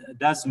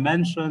does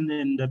mention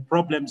in the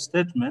problem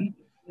statement,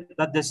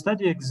 that the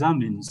study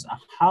examines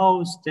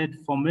how state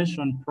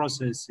formation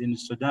process in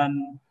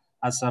Sudan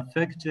has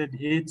affected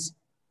its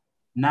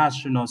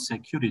national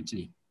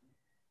security.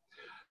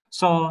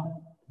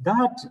 So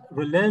that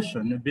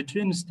relation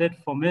between state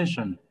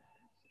formation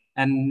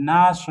and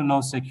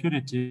national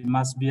security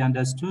must be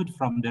understood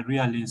from the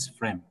realist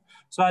frame.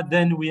 So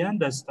then we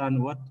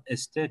understand what a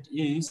state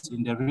is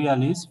in the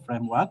realist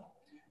framework,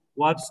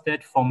 what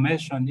state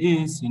formation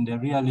is in the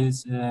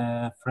realist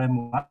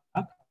framework,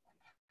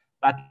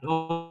 but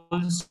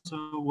also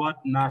what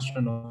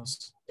national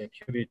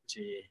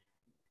security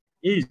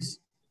is.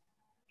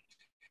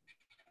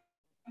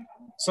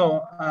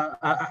 So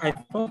I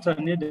thought I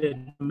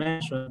needed to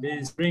mention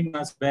this, bring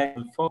us back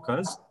to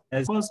focus.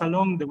 As course,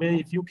 along the way,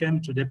 if you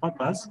came to the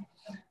purpose,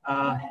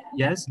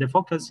 yes, the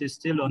focus is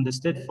still on the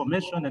state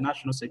formation and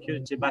national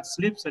security, but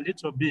slips a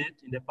little bit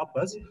in the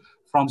purpose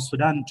from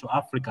Sudan to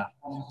Africa.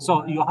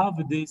 So you have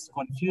this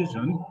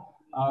confusion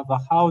of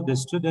how the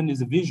student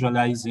is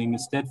visualizing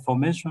state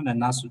formation and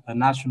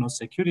national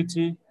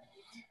security.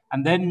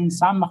 And then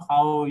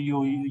somehow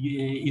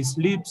it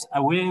slips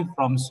away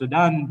from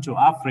Sudan to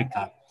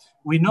Africa.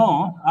 We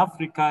know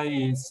Africa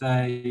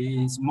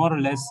is more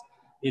or less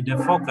in the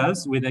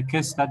focus with a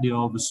case study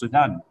of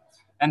Sudan.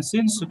 And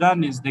since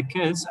Sudan is the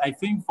case, I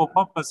think for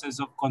purposes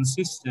of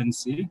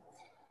consistency,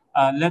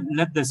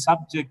 let the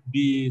subject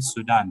be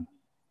Sudan.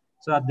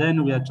 So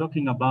then we are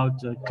talking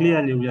about,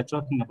 clearly we are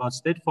talking about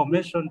state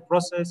formation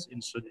process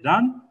in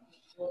Sudan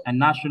and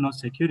national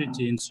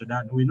security in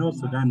Sudan. We know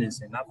Sudan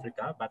is in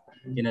Africa, but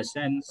in a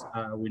sense,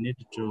 we need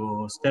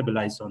to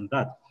stabilize on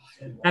that.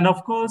 And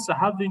of course,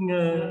 having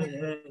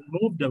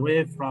moved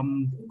away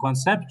from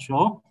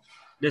conceptual,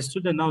 the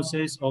student now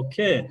says,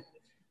 okay,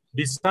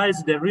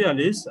 besides the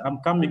realist, I'm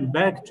coming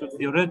back to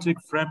theoretic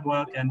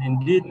framework and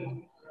indeed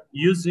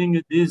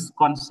using this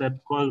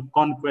concept called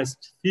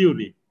conquest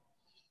theory,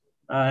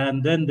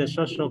 and then the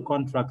social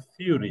contract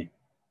theory.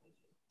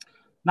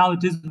 Now,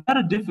 it is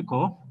very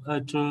difficult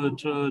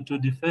to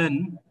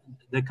defend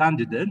the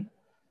candidate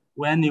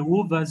when he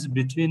hovers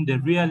between the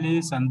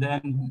realist and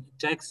then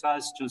takes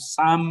us to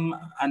some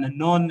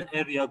unknown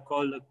area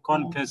called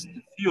conquest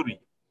theory.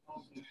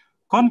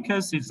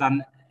 Conquest is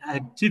an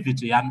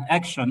activity, an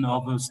action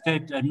of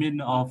state,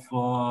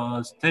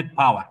 state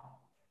power.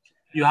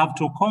 You have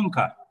to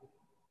conquer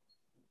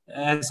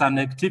as an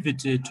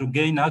activity to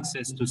gain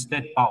access to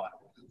state power.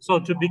 So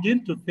to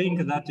begin to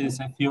think that is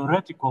a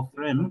theoretical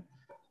frame,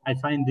 I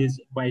find this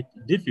quite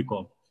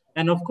difficult.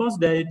 And of course,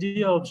 the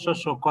idea of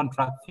social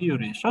contract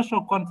theory.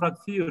 Social contract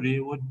theory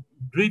would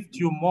drift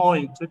you more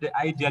into the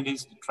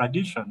idealist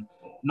tradition,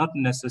 not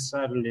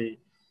necessarily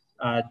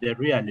the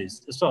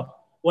realist. So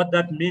what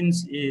that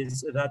means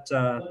is that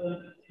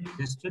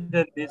the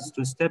student needs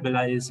to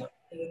stabilize,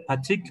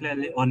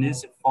 particularly on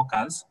his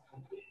focus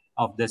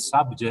of the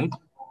subject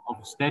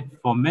of state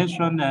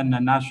formation and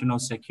national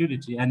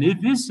security. And if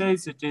he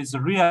says it is a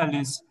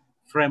realist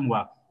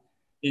framework,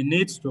 it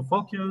needs to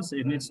focus,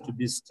 it needs to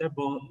be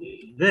stable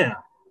there.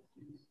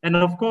 And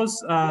of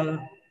course,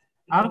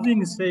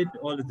 having said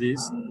all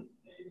this,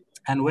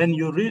 and when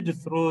you read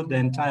through the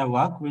entire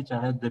work, which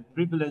I had the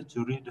privilege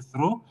to read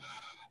through,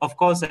 Of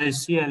course, I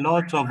see a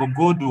lot of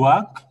good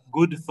work,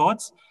 good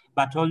thoughts,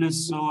 but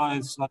also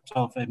a sort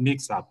of a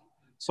mix-up.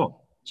 So,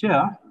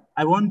 Chair,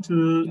 I want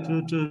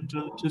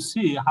to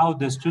see how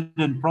the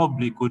student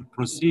probably could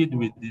proceed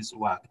with this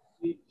work.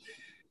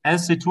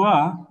 As it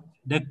were,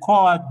 the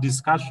core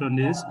discussion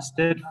is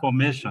state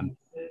formation.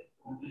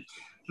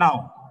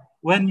 Now,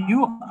 when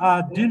you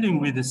are dealing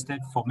with the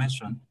state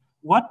formation,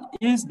 what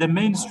is the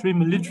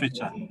mainstream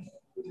literature?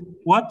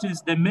 What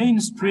is the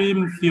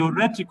mainstream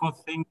theoretical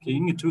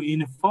thinking to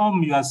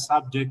inform your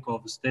subject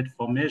of state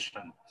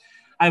formation?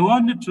 I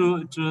wanted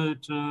to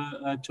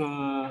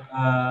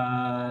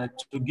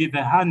give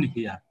a hand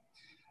here,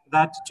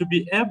 that to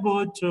be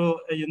able to,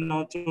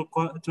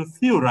 to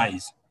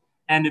theorize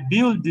and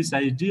build this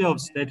idea of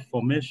state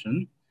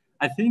formation,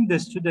 I think the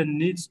student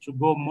needs to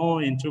go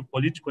more into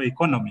political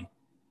economy.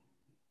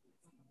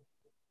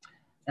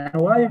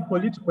 And why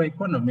political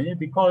economy?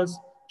 Because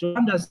to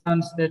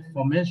understand state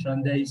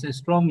formation, there is a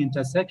strong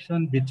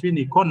intersection between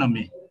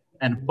economy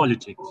and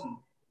politics.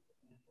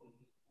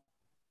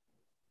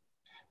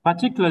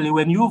 Particularly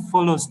when you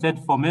follow state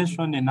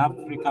formation in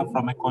Africa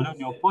from a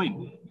colonial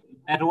point.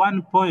 At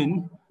one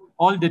point,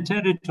 all the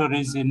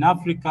territories in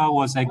Africa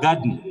was a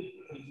garden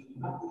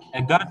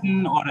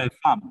or a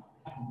farm.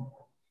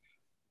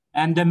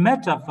 And the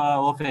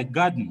metaphor of a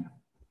garden,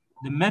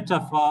 the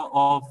metaphor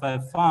of a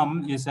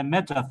farm is a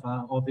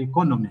metaphor of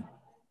economy.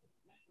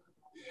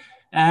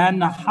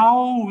 And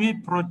how we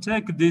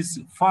protect this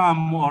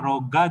farm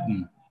or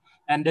garden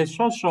and the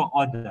social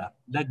order,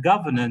 the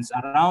governance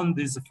around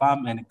this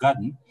farm and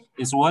garden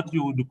is what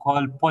you would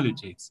call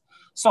politics.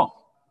 So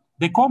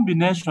the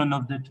combination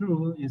of the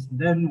two is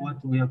then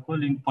what we are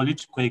calling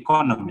political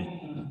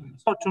economy.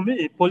 So to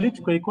me,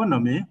 political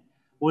economy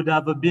would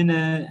have been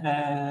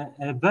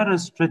a very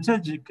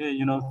strategic,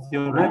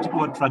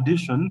 theoretical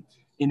tradition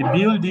in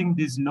building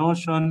this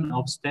notion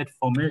of state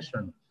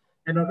formation.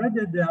 And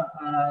already there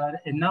are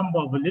a number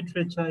of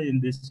literature in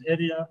this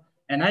area.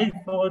 And I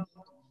thought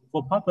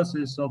for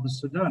purposes of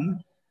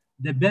Sudan,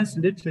 the best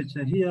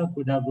literature here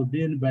could have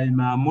been by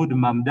Mahmoud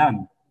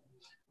Mamdan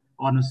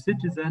on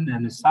Citizen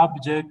and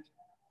Subject,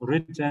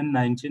 written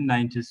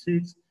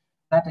 1996,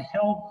 that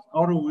helped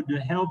or would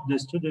help the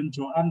student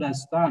to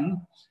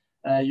understand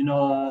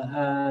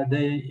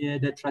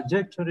the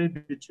trajectory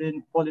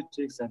between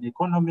politics and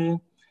economy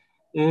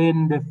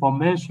in the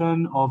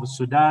formation of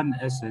Sudan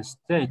as a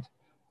state.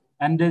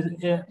 And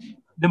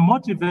the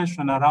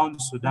motivation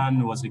around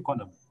Sudan was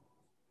economy.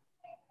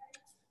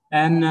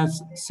 And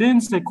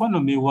since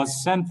economy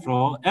was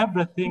central,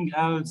 everything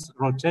else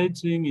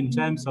rotating in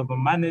terms of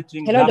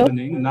managing,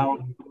 governing, now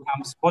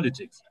becomes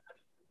politics.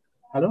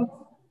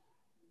 Hello?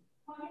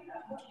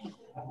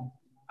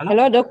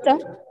 Hello, doctor?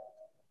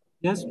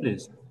 Yes,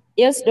 please.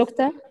 Yes,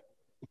 doctor.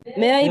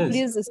 May I Yes.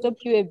 please stop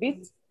you a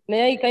bit?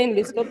 May I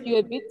kindly stop you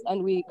a bit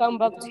and we come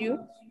back to you?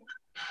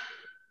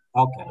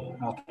 Okay,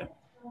 okay.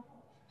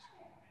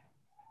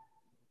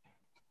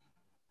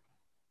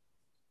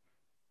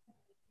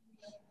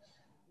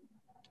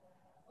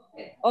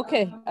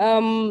 Okay,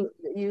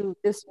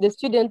 the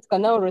student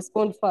can now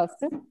respond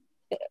first.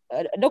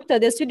 Doctor,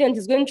 the student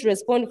is going to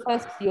respond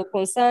first to your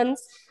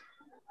concerns,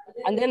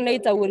 and then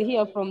later we'll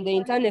hear from the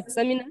intern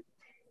examiner,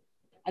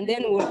 and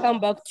then we'll come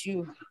back to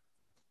you.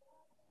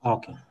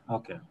 Okay,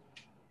 okay.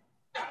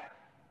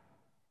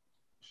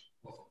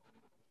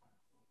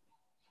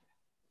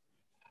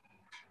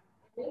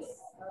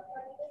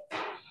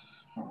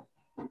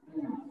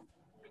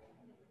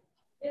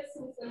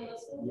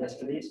 Yes,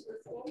 please.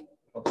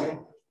 Okay.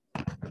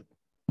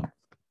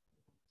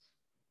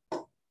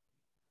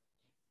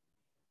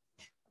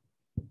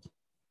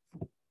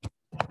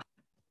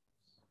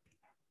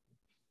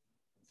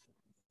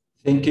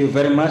 Thank you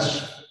very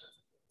much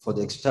for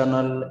the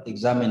external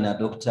examiner,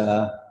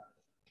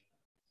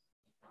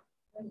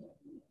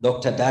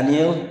 Dr.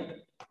 Daniel.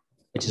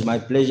 It is my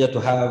pleasure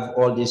to have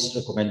all these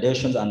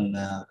recommendations and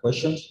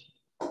questions.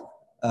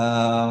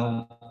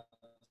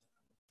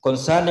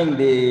 Concerning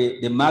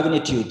the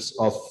magnitudes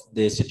of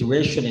the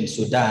situation in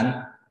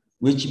Sudan,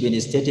 which been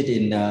stated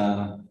in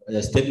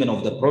the statement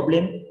of the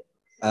problem,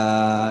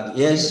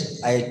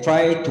 yes, I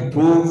try to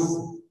prove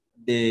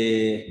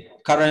the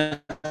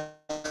current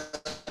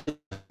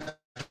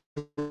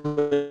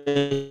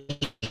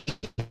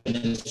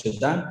in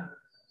Sudan,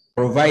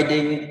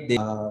 providing the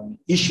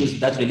issues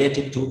that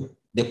related to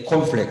the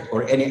conflict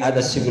or any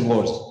other civil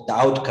wars, the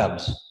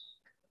outcomes,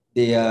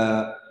 the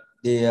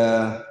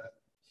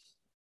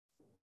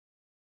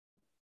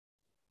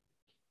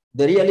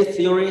real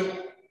theory,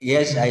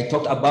 yes, I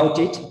talked about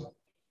it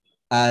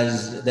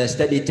as the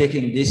study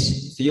taking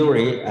this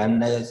theory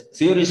and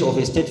theories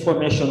of state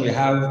formation. We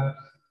have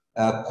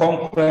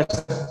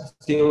conquest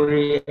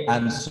theory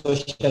and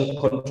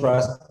social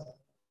contrast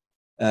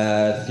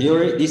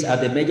theory. These are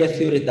the major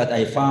theories that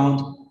I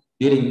found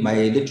during my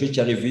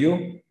literature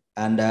review.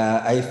 And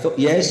I thought,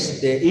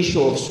 yes, the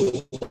issue of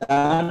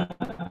Sudan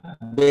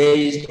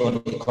based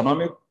on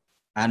economic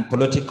and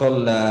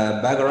political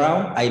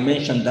background, I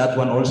mentioned that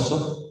one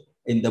also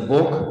in the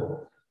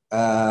book.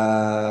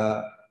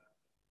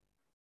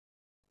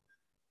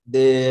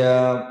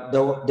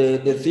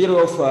 The theory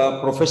of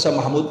Professor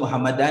Mahmoud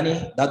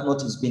Mohammadani, that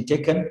note has been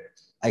taken.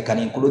 I can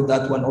include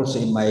that one also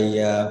in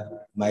my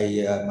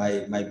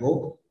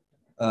book.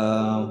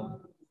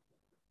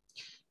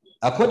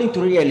 According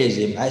to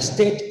realism, a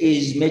state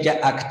is major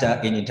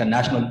actor in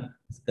international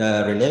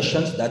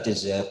relations. That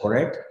is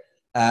correct.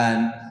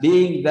 And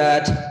being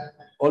that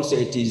also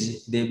it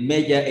is the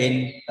major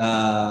in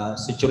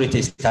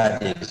security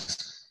studies.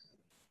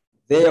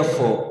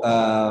 Therefore,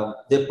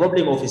 the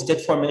problem of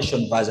state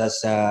formation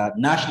versus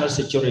national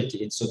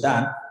security in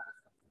Sudan,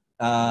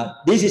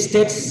 these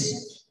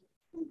states,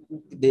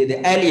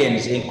 the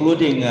aliens,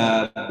 including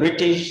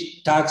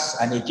British, Turks,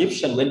 and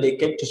Egyptian, when they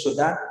came to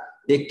Sudan,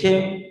 they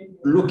came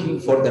looking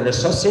for the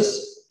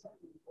resources,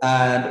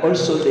 and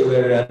also they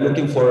were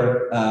looking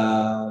for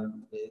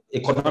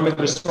economic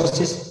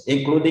resources,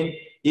 including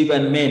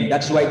even men.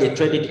 That's why they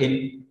traded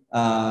in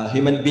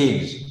human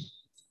beings.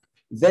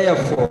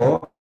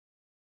 Therefore,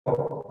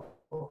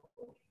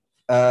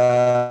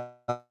 a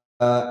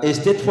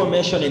state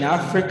formation in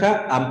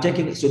Africa, I'm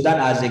taking Sudan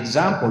as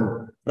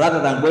example,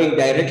 rather than going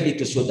directly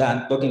to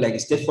Sudan, talking like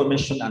state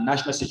formation and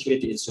national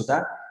security in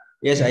Sudan.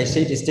 Yes, I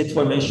said state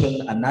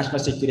formation and national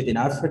security in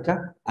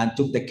Africa, and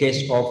took the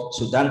case of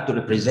Sudan to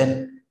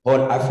represent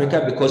whole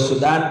Africa, because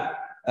Sudan,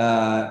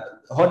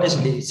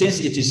 honestly, since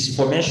it is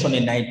formation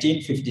in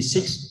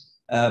 1956,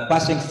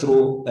 passing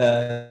through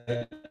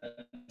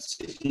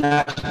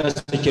national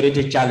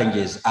security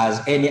challenges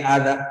as any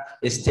other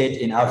state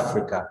in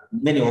Africa,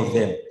 many of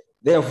them.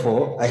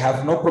 Therefore, I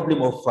have no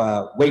problem of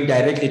going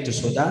directly to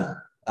Sudan.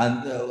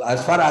 And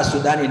as far as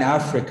Sudan in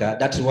Africa,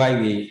 that's why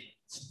we've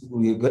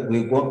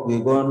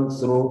gone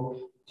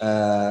through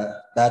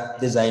that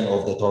design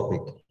of the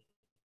topic.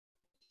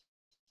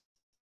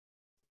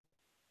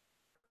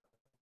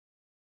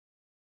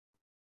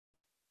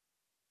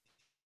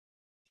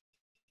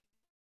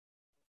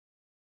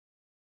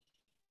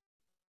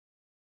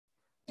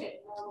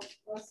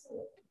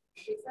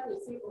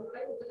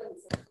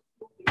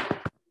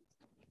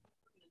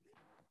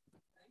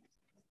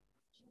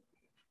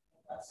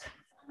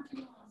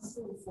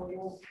 For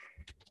your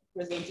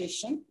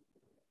presentation.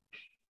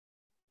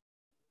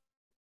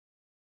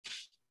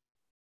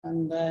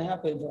 And I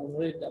happen to have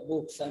read the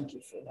book. Thank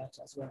you for that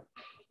as well.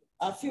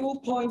 A few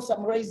points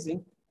I'm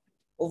raising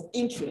of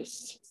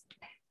interest.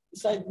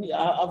 Besides me,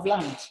 I've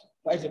learned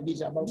quite a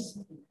bit about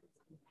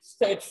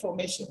state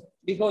formation,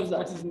 because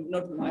that is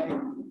not my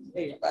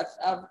area, but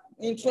I'm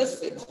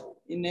interested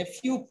in a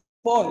few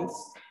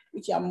points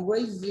which I'm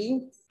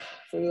raising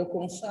for your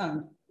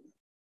concern.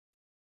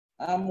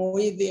 I'm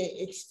with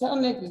the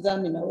external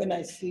examiner when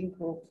I think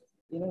of,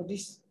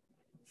 this,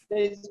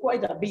 there's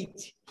quite a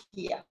bit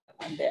here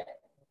and there.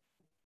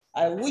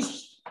 I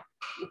wish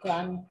you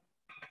can,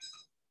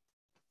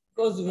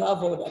 because you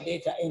have all the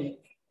data in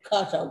it,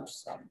 cut out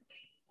some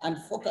and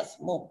focus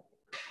more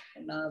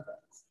on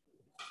others.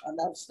 And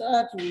I'll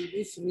start with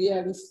this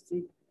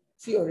realistic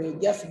theory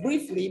just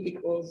briefly,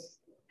 because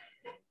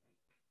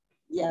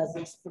he has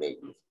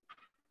explained.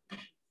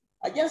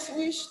 I just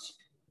wished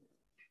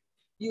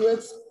you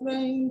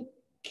explained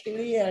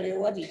clearly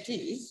what it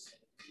is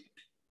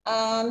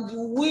and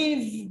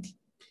weaved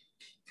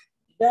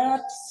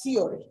that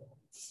theory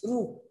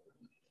through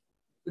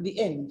to the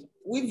end,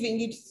 weaving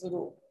it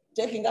through,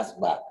 taking us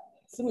back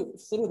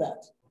through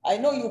that. I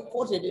know you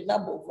quoted a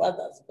number of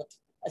others, but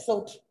I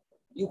thought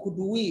you could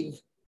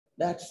weave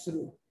that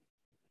through.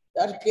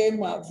 That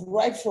came out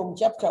right from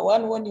chapter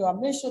 1 when you are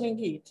mentioning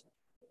it,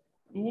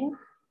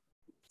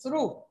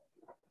 through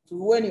to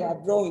when you are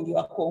drawing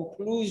your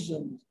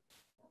conclusions.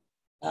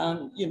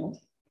 And, it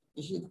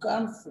should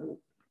come through.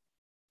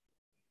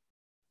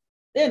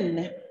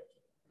 Then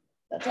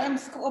the time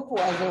scope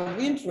was of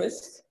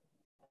interest.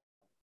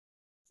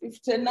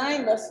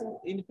 59, that's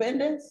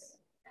independence.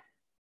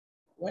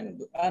 And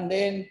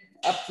then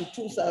up to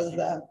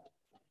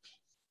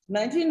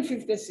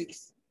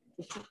 1956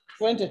 to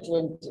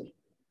 2020.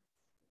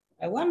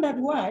 I wondered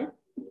why.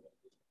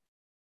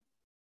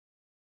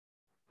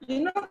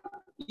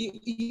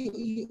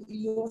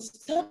 Your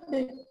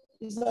study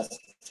is a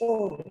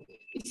story.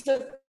 It's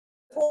a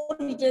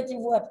qualitative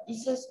word.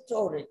 It's a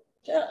story.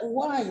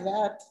 Why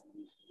that?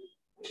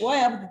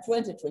 Why up to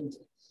 2020?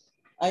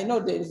 I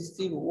know there is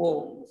still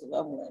war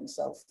somewhere in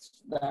South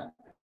Sudan.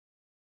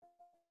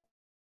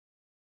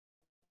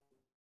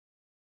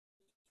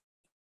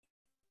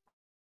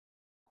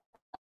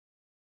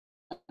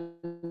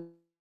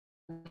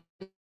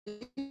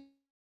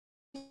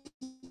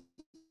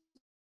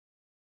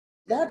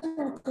 That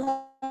will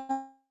come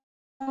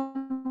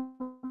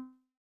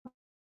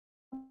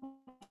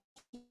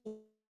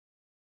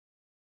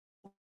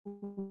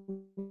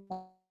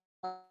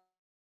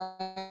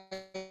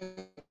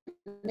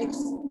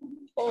next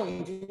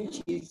point,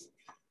 which is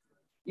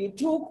you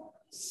took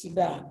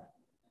Sudan.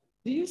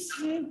 Do you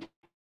think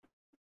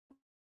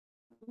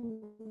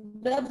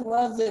that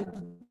was a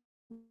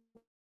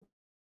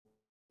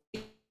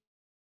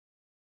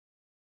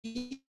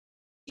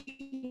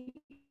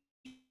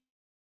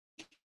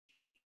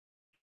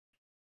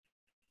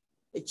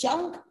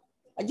chunk?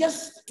 I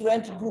just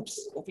trained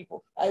groups of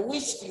people. I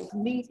wish you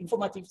need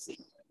informative thing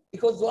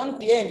because one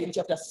the end in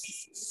chapter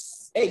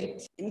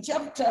 8, in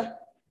chapter,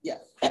 yeah,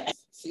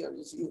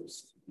 series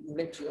used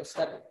relate to your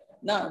study.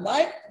 Now,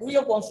 my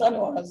real concern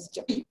was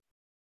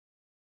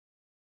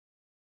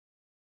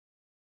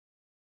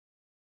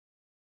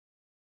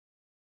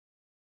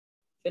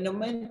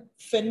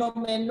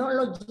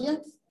phenomenology,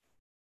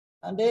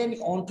 and then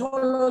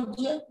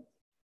ontology,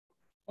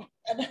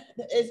 and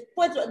there's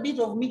quite a bit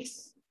of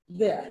mix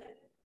there.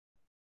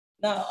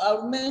 Now,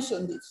 I'll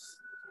mention this.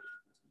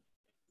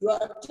 You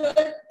are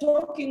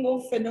talking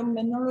of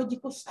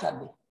phenomenological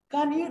study.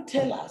 Can you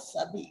tell us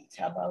a bit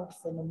about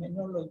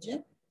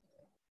phenomenology?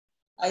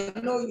 I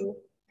know you,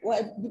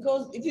 why?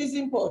 Because it is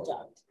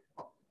important.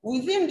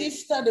 Within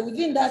this study,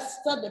 within that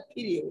study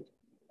period,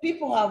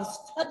 people have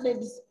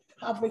studied,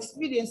 have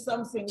experienced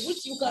something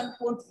which you can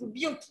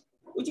contribute,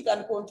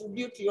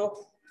 to your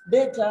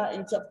data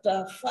in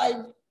chapter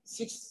 5,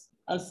 6,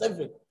 and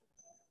 7.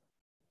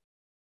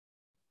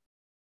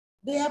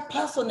 Their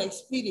personal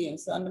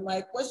experience, and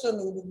my question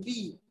would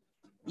be,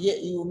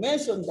 you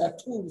mentioned the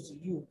tools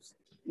you use.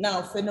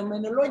 Now,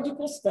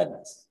 phenomenological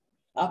studies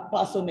are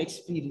personal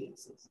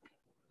experiences.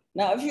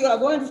 Now, if you are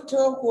going to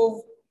talk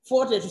of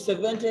 40 to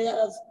 70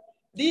 years,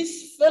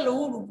 this fellow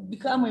who will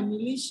become a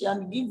militia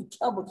and give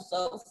trouble to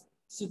South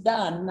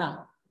Sudan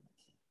now,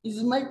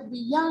 he might be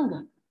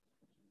younger.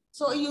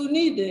 So you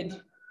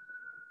needed,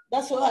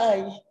 that's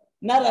why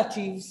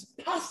narratives,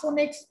 personal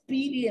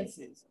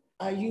experiences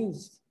are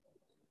used.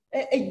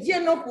 A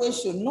general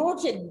question,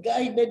 not a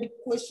guided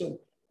question,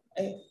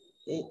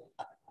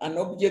 an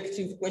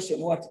objective question,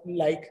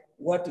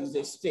 what is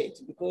a state?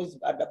 Because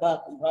at the back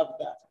you have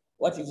that,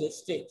 what is a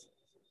state?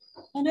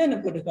 And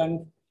anybody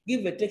can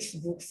give a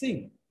textbook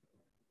thing.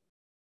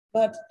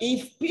 But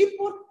if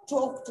people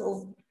talked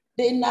of,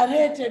 they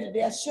narrated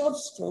their short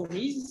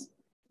stories,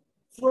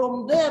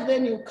 from there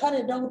then you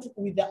carried out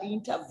with the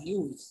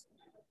interviews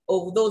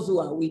of those who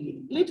are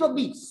willing, little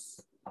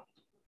bits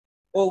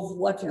of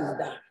what is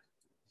done.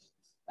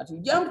 But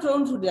you jumped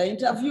onto the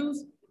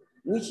interviews,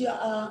 which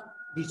are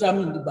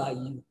determined by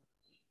you.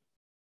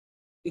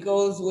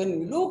 Because when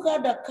you look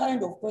at the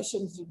kind of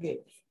questions you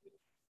gave,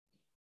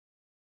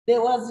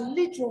 there was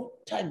little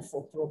time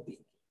for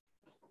probing.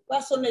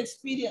 Personal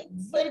experience,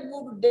 very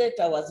good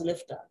data was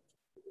left out.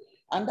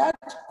 And that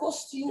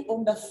cost you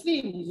on the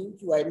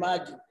themes, which I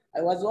imagine.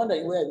 I was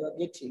wondering where you are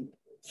getting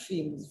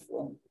themes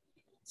from.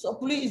 So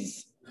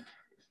please,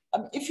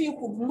 if you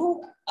could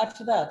look at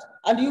that,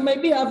 and you may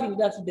be having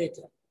that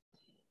data,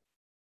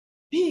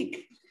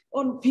 pick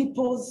on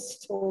people's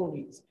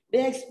stories,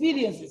 their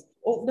experiences,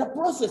 of the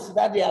process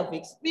that they have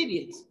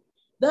experienced.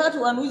 That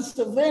one which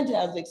 70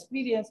 has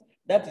experienced,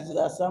 that is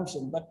the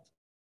assumption, but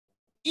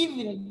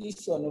even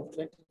this one of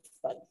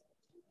 25.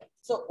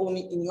 So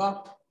only in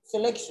your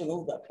selection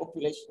of the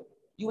population,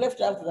 you left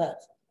out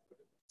that.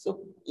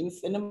 So in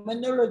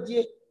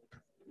phenomenology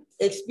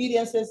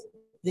experiences,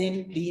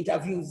 then the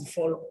interviews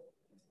follow.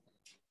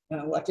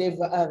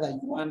 Whatever other you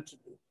want to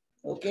do,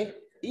 okay?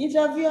 The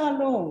interview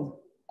alone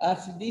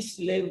at this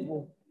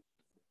level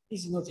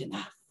is not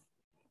enough.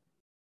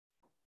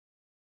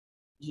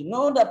 You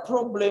know the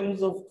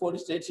problems of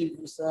qualitative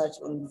research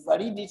on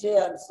validity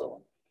and so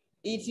on.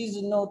 It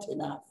is not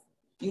enough.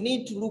 You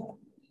need to look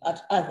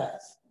at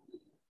others.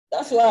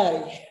 That's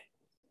why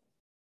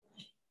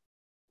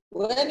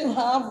when you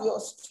have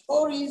your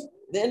stories,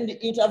 then the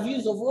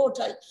interviews of all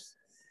types,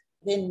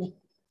 then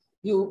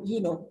you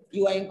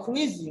are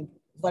increasing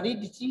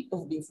validity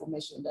of the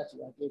information that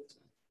you are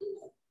getting.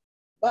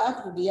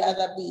 Back to the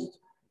other bit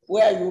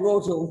where you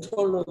wrote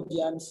ontology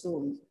and so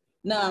on.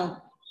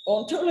 Now,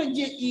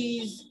 ontology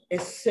is a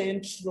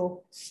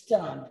central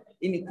stand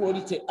in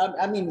equality,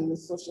 in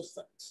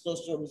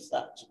social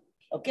research,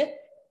 okay?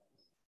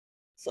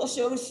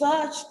 Social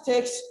research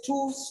takes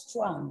two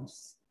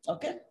strands,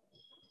 okay?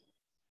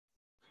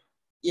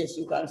 Yes,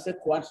 you can say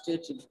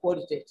quantitative,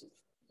 qualitative,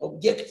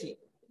 objectivity,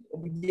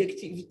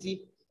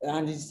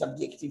 and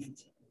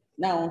subjectivity.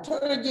 Now,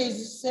 ontology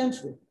is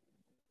central.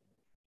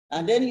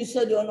 And then you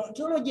said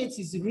ontology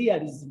is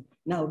realism.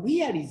 Now,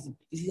 realism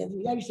is the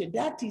reality,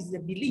 that is the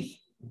belief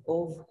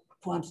of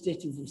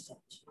quantitative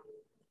research.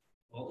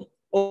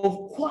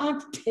 Of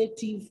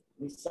quantitative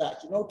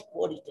research, not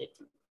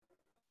qualitative.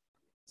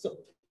 So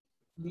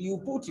you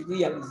put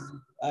realism,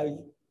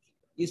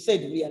 you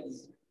said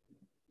realism,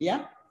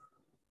 yeah?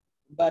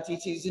 But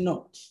it is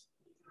not,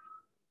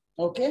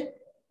 okay?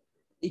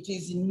 It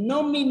is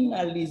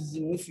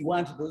nominalism, if you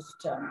want those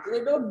terms.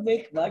 They don't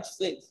make much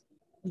sense.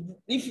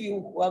 If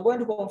you are going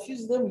to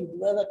confuse them, you'd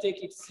rather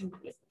take it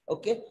simply,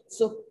 okay?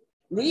 So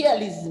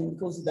realism,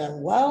 because the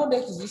world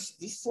exists,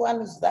 this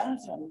one is that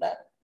and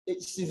that,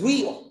 it's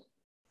real.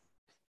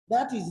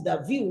 That is the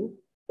view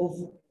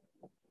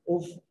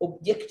of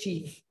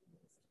objective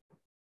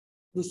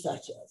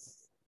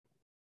researchers.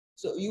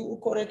 So you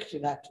correct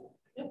that one.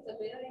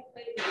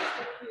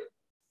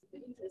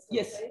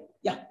 Yes,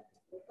 yeah.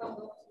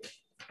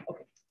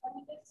 Okay.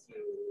 Unless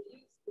you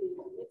use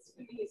the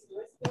experience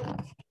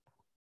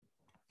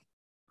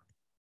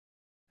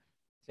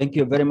Thank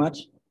you very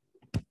much.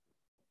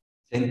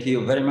 Thank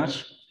you very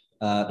much,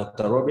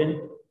 Dr.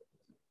 Robin.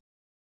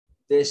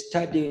 The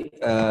study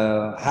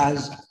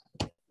has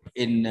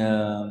in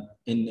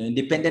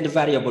independent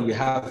variable, we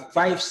have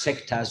 5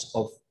 sectors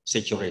of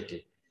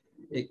security: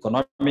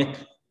 economic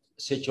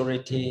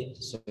security,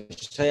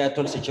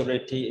 societal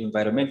security,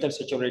 environmental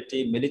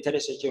security,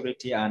 military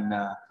security, and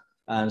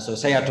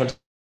societal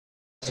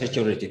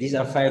security. These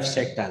are 5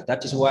 sectors.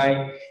 That is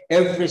why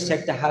every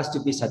sector has to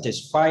be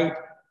satisfied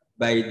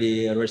by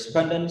the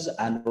respondents,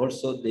 and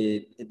also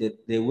the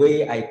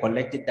way I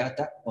collected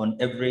data on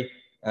every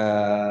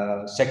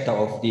sector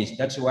of this.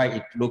 That's why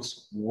it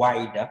looks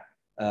wider.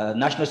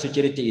 National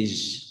security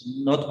is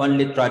not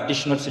only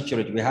traditional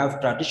security. We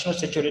have traditional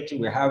security.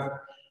 We have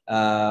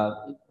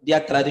the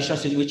traditional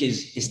security, which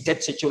is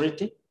state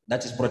security.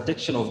 That is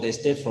protection of the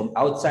state from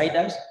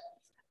outsiders,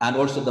 and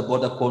also the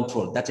border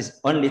control. That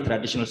is only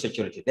traditional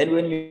security. Then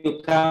when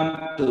you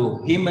come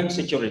to human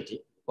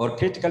security or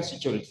critical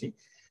security,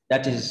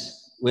 that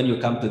is when you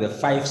come to the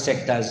 5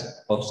 sectors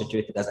of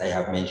security that I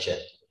have mentioned.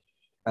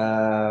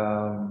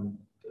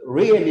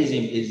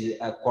 Realism is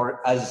a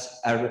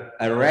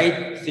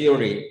right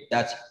theory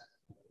that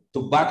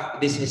to back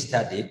this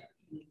study,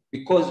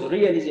 because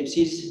realism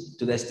sees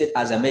to the state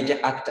as a major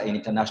actor in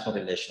international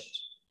relations,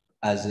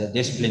 as a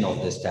discipline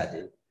of the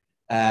study.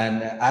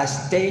 And a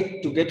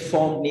state to get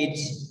formed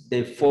needs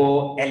the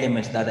 4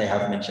 elements that I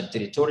have mentioned: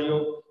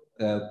 territorial,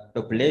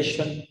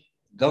 population,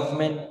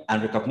 government,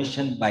 and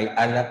recognition by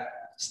other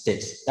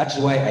states. That's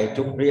why I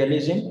took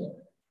realism.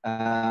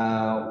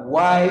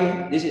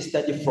 Why this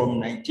study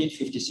from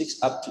 1956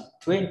 up to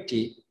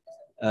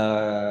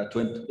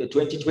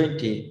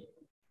 2020,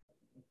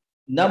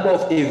 number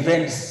of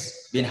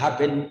events been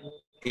happening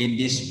in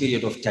this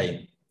period of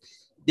time.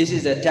 This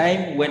is a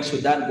time when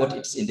Sudan got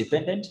its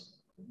independence.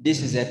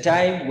 This is a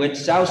time when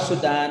South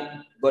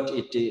Sudan got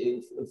it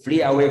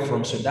flee away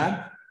from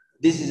Sudan.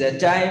 This is a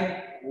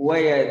time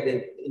where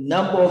the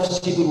number of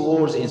civil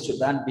wars in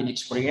Sudan been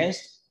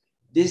experienced.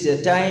 This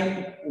is a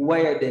time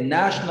where the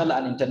national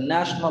and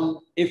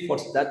international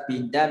efforts that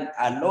been done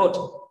a lot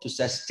to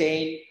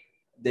sustain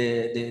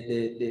the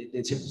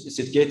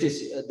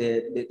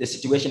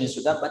situation in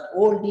Sudan, but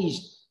all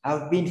these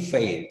have been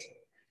failed.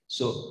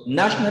 So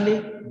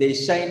nationally, they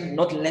signed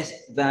not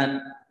less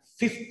than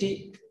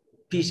 50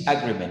 peace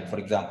agreement, for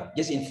example,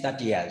 just in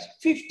 30 years,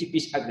 50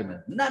 peace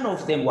agreement. None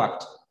of them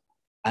worked.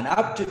 And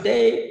up to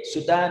today,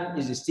 Sudan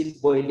is still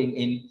boiling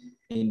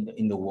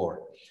in the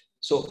war.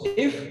 So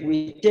if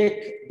we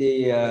take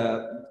the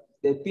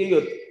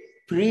period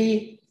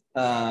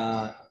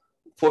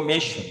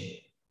pre-formation,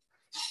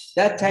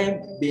 that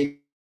time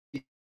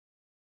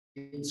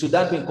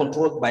Sudan being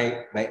controlled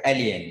by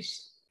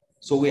aliens.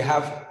 So we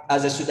have,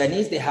 as a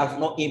Sudanese, they have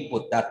no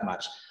input that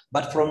much.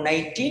 But from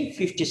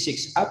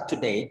 1956 up to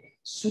date,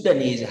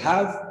 Sudanese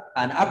have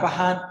an upper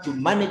hand to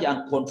manage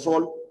and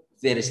control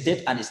their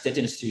state and state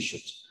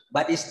institutions.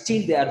 But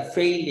still they are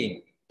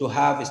failing to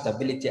have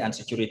stability and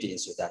security in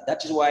Sudan.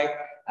 That is why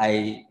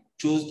I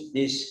choose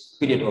this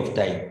period of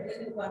time.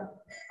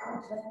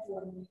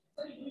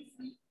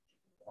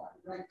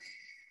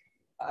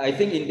 I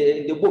think in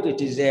the book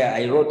it is there.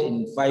 I wrote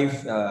in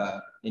 5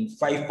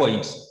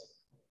 points.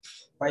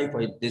 5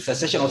 points: the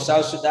secession of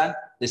South Sudan,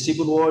 the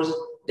civil wars,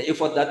 the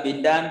effort that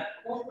been done,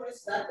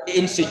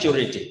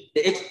 insecurity.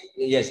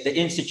 The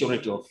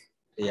insecurity of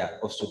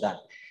Sudan.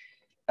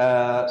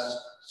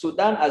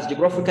 Sudan as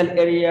geographical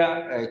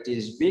area, it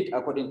is big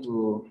according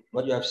to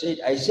what you have said.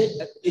 I said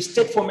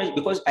state formation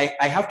because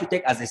I have to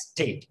take as a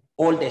state,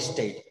 all the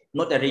state,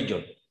 not a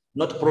region,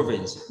 not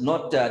province,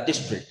 not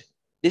district.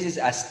 This is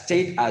a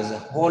state as a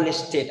whole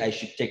state, I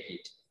should take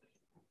it.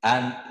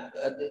 And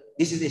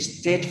this is a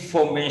state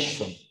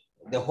formation,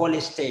 the whole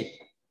state,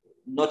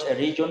 not a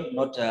region,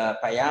 not a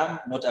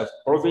Payam, not a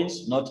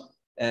province, not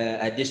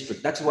a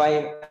district. That's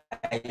why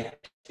I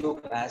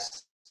took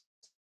as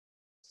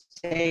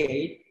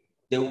state.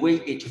 The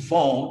way it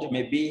formed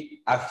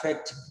maybe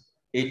affect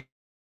it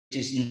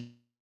is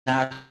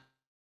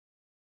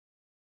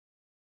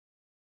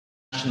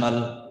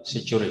national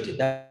security.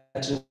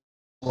 That's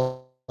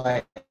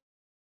why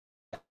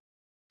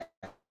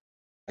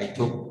I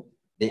took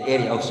the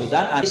area of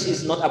Sudan. And this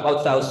is not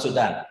about South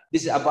Sudan.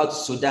 This is about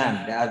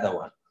Sudan, the other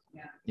one.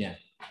 Yeah.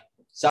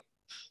 So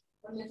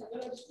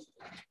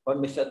on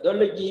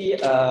methodology,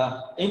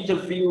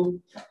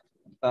 interview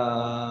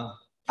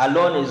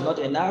alone is not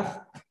enough.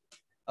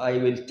 I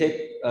will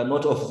take a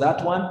note of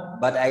that one,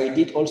 but I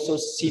did also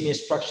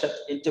semi-structured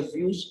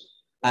interviews,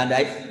 and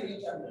I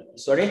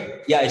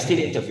still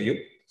interview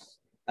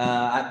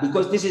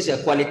because this is a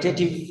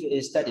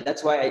qualitative study.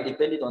 That's why I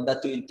depended on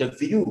that to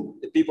interview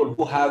the people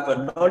who have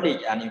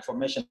knowledge and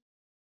information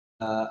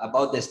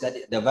about the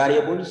study, the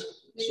variables.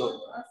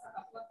 So,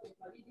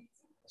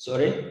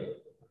 sorry?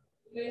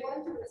 They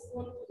want to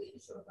respond to the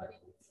issue of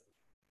validity.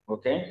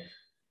 Okay.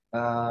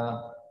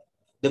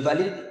 The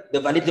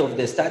validity of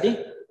the study.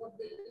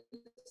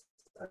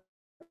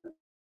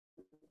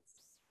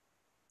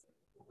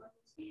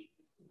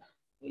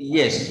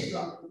 Yes.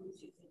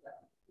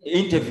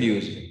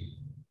 Interviews.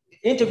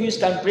 Interviews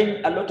can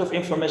bring a lot of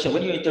information.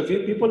 When you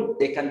interview people,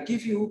 they can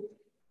give you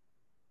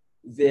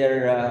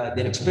their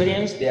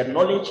experience, their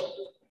knowledge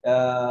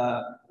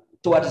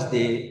towards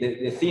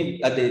the theme,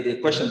 the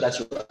question that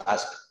you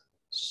ask.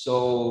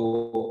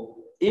 So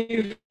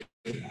if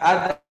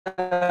other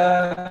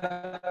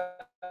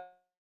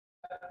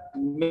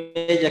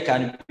measure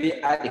can be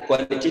added,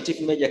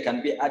 qualitative measure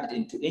can be added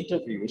into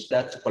interviews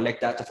that to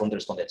collect data from the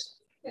respondents.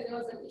 There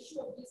was an issue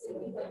of this in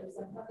interviews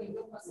and having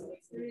no personal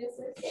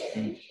experiences.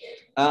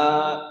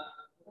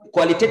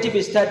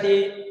 Qualitative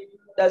study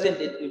doesn't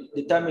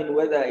determine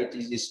whether it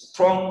is a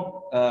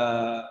strong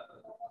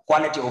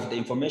quality of the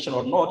information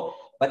or not,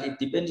 but it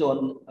depends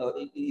on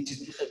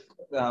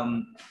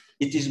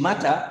it is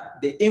matter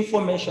the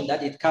information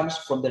that it comes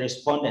from the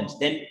respondents.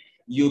 Then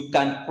you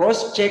can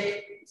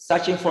cross-check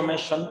such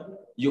information,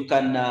 you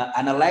can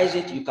analyze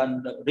it, you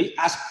can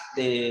re-ask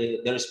the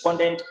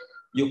respondent,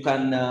 you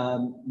can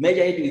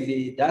measure it with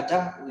the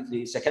data, with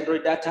the secondary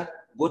data,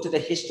 go to the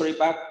history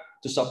back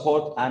to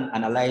support and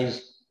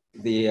analyze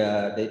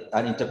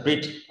and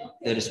interpret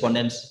the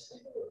respondents.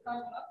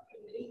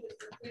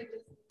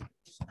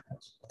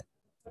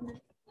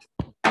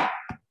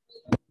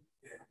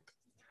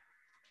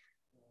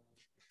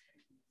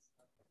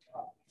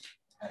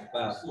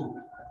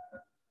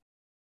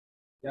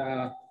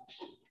 Yeah,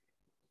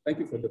 thank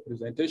you for the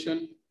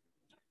presentation.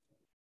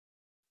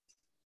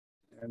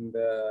 And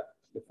the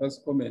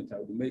first comment I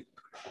would make,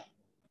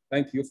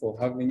 thank you for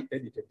having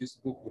edited this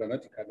book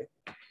grammatically,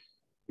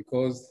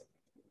 because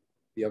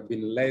there have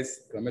been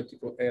less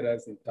grammatical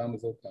errors in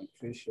terms of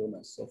punctuation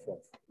and so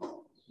forth.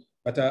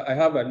 But I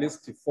have at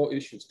least 4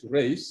 issues to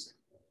raise.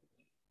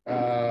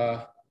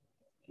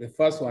 The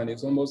first one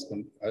is almost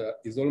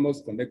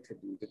connected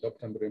with the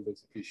Dr.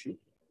 Mrembo's issue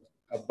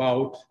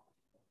about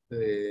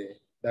the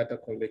data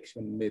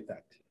collection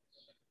method.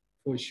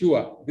 For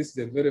sure, this is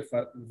a very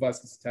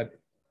vast study.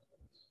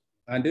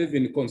 And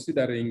even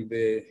considering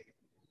the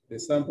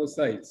sample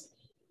size,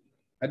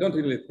 I don't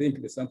really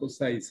think the sample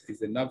size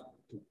is enough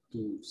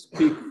to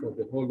speak for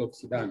the whole of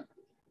Sudan,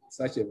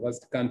 such a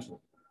vast country.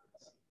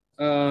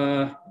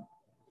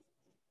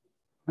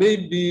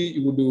 Maybe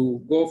you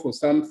would go for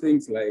some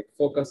things like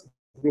focus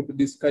group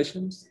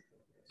discussions,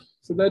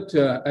 so that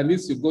at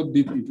least you go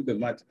deep into the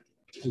matter,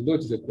 to go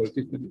to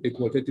the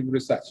qualitative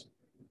research.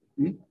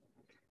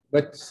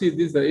 But see,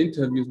 these are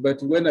interviews,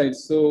 but when I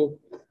saw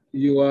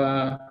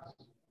your,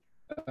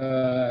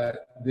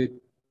 the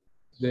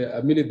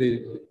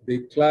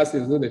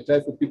classes or the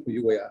type of people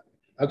you were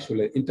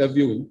actually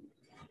interviewing,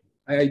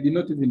 I did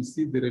not even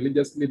see the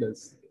religious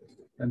leaders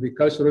and the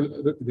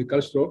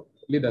cultural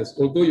leaders,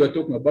 although you're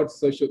talking about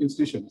social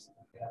institutions.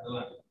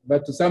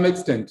 But to some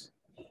extent,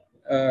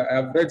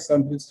 I've read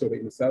some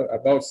history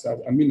about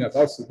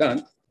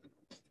Sudan.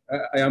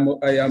 I am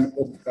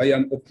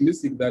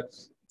optimistic that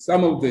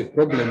some of the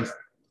problems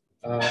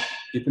are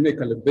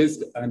ethnically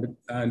based and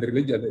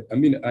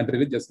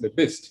religiously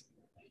based.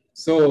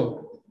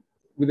 So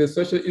with the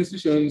social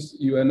institutions,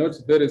 you are not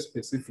very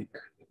specific.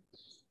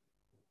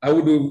 I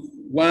would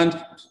want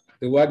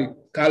the word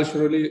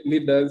cultural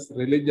leaders,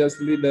 religious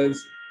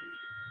leaders,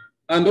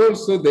 and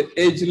also the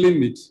age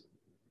limit,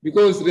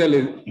 because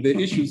really the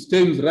issue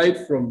stems right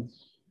from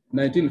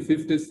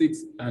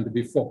 1956 and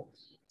before.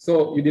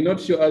 So you did not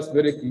show us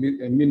very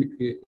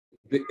clearly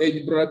the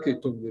age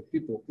bracket of the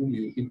people whom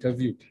you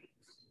interviewed.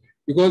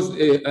 Because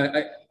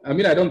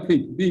I don't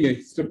think, being a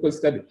historical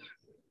study,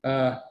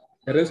 a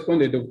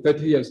respondent of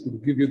 30 years could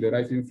give you the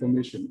right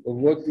information of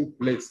what took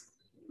place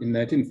in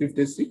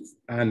 1956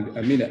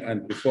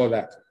 and before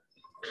that.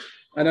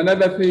 And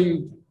another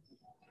thing,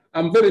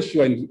 I'm very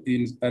sure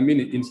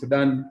in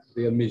Sudan,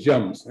 there are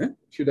museums.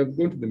 Should have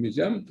gone to the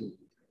museum to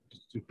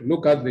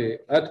look at the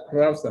art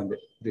crafts and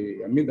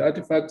the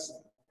artifacts.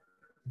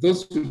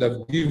 Those should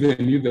have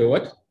given you the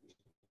what?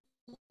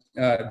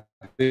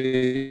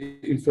 The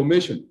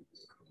information.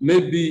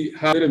 Maybe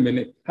how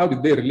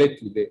did they relate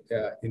to the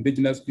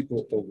indigenous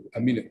people of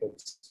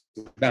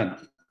Sudan?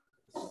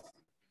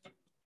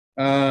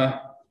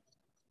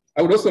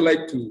 I would also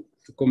like to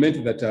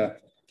comment that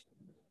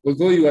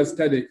although your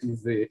study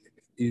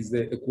is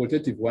a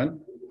qualitative one,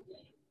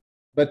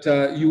 but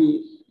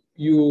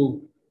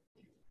you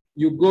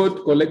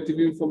got collective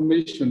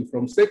information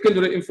from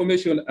secondary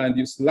information and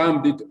you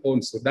slammed it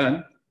on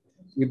Sudan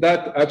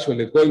without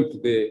actually going to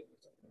the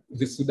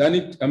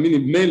Sudanese,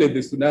 mainly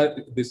the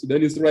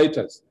Sudanese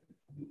writers.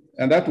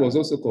 And that was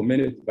also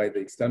commented by the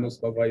external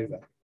supervisor.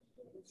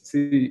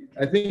 See,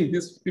 I think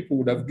these people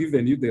would have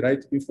given you the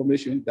right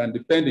information than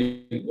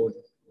depending on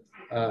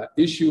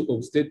issue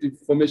of state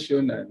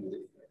information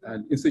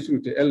and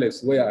insecurity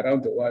elsewhere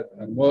around the world,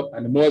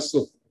 and more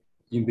so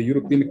in the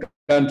European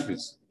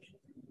countries.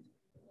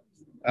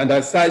 And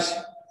as such,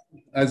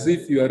 as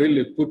if you are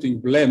really putting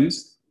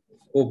blames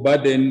or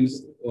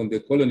burdens on the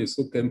colonies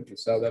who came to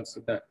Southern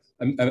Sudan.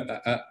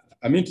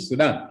 To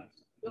Sudan.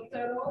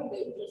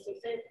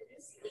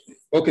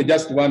 Okay,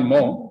 just one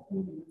more.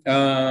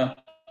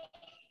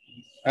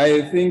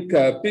 I think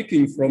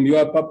picking from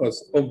your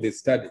purpose of the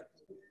study,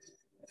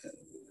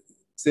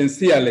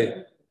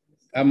 sincerely,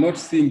 I'm not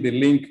seeing the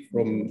link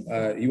from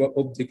your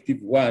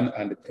objective 1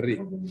 and 3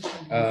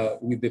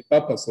 with the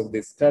purpose of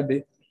the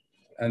study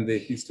and the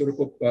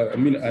historical,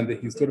 and the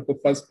historical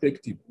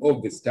perspective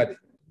of the study.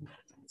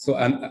 So,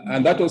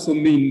 and that also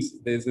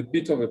means there's a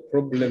bit of a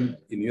problem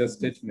in your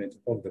statement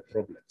of the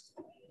problem.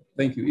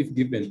 Thank you. If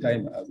given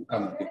time, I will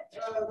come again.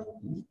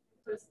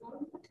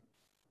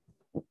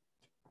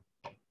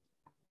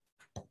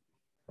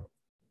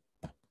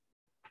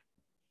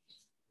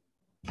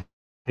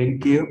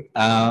 Thank you.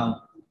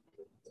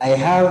 I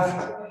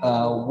have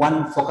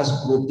one focus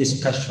group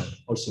discussion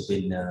also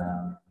been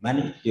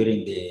managed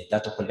during the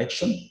data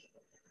collection.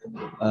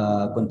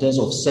 Contains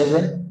of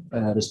 7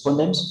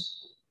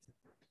 respondents.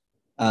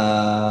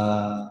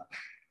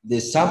 The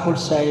sample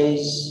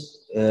size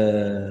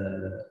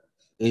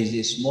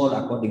is small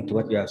according to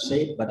what you have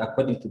said, but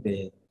according to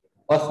the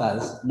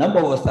authors, number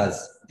of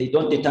authors, they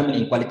don't determine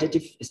in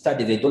qualitative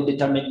study, they don't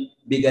determine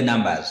bigger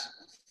numbers.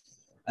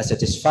 A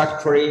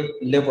satisfactory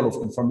level of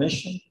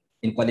information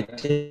in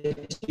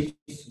qualitative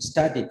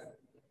study,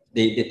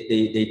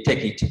 they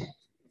take it.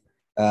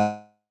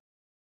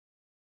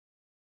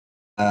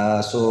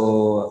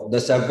 So the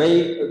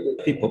survey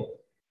people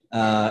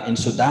in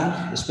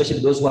Sudan, especially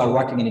those who are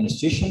working in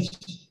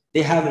institutions,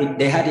 they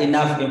had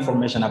enough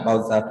information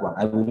about that one.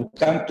 I will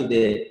come to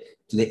the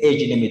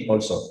age limit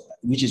also,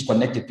 which is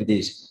connected to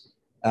this.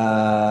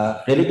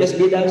 Religious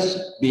leaders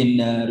being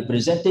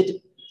represented,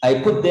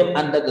 I put them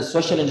under the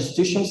social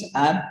institutions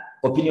and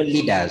opinion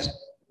leaders.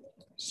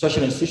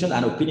 Social institutions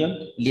and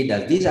opinion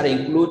leaders. These are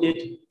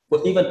included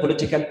for even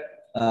political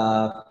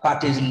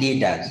parties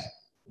leaders.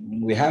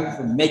 We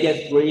have major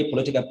 3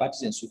 political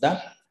parties in Sudan.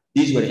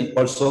 These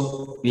were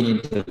also being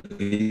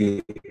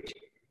interviewed.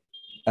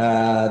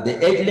 The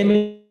age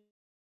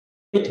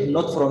limit,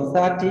 not from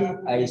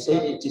 30, I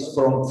said it is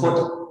from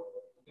 40.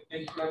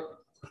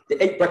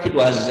 The age bracket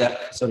was,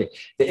 the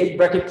age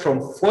bracket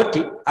from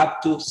 40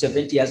 up to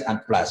 70 years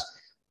and plus.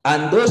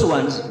 And those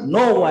ones,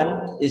 no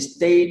one is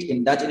stayed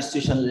in that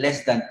institution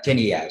less than 10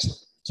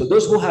 years. So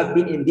those who have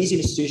been in these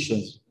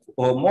institutions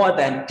for more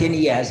than 10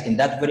 years in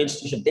that very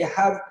institution, they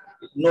have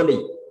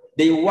knowledge.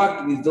 They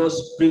worked with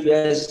those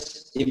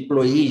previous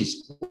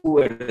employees who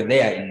were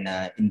there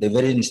in the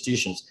very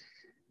institutions.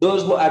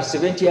 Those who are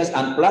 70 years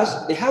and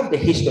plus, they have the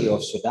history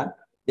of Sudan.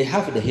 They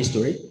have the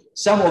history.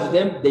 Some of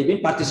them, they've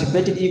been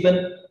participated even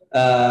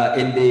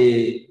in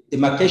the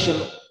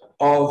demarcation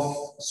of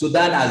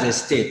Sudan as a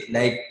state,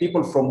 like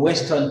people from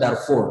Western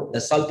Darfur,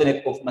 the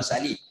Sultanate of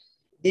Masali.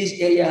 This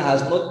area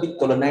has not been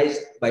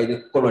colonized by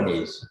the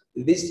colonies.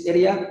 This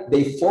area,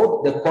 they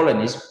fought the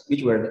colonies,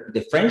 which were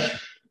the French.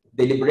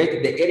 They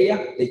liberated the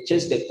area, they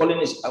chased the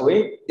colonies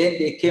away, then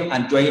they came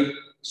and joined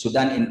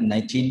Sudan in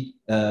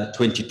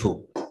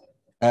 1922.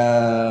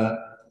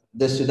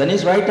 The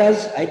Sudanese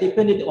writers, I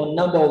depended on a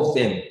number of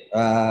them,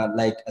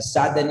 like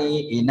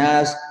Sadani,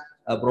 Inas,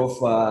 Prof.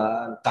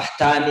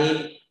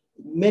 Tahtani,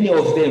 many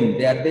of them,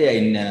 they are there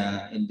in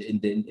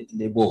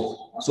the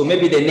book. So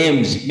maybe the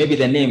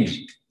names.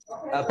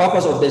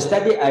 Purpose of the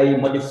study, I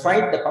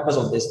modified the purpose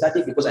of the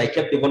study because I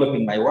kept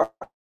developing my work.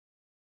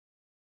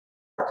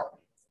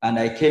 And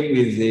I came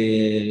with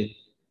the,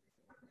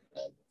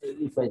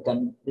 if I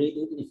can read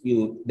it, if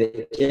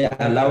the chair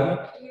allow me.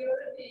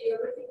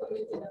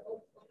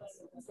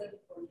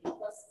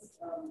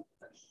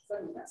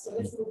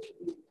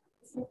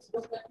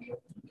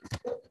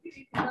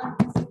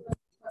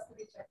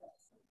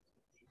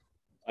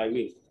 I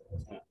will.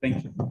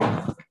 Thank you.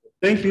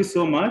 Thank you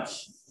so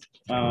much,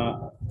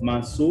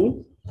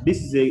 Mansour.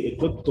 This is a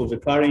topic of a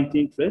current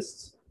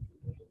interest.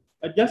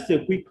 Just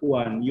a quick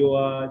one.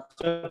 Your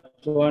chapter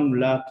 1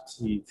 lacked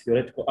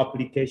theoretical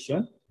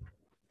application.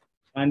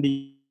 And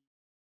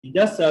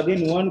just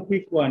again, one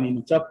quick one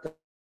in chapter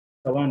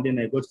 1, then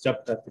I got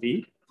chapter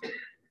 3.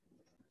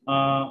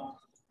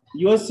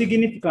 Your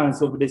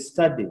significance of the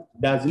study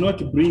does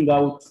not bring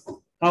out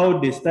how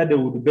the study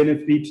would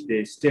benefit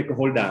the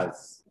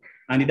stakeholders.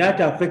 And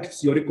that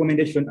affects your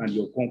recommendation and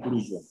your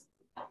conclusion.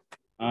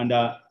 And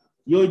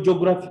your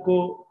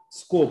geographical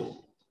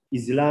scope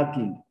is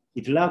lacking.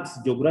 It lacks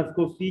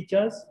geographical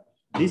features,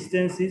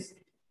 distances,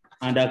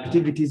 and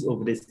activities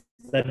of the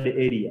study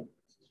area.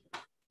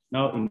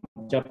 Now in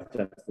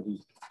chapter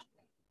 3.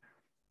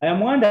 I am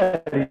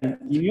wondering,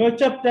 in your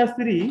chapter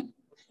 3,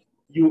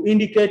 you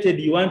indicated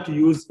you want to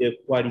use a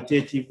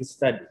qualitative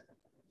study.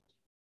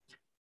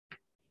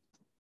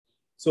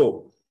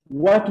 So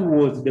what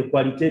was the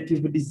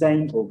qualitative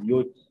design of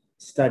your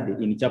study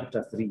in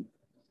chapter 3?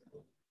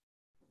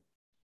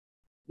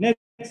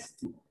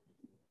 Next,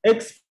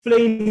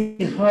 explain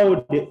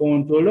how the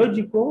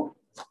ontological,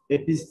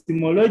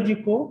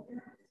 epistemological,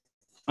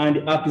 and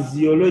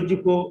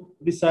axiological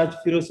research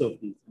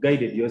philosophy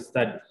guided your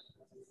study.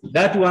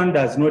 That one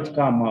does not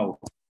come out.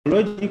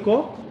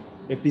 Logical,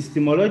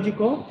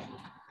 epistemological,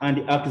 and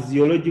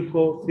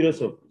axiological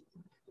philosophy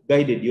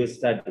guided your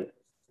study.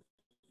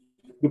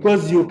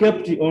 Because you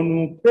kept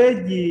on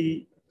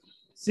page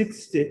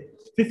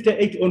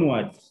 58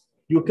 onwards,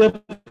 you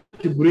kept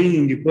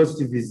bringing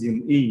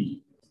positivism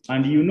in.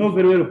 And you know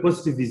very well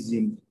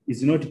positivism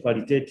is not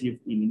qualitative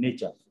in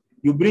nature.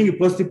 You bring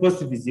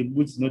positivism,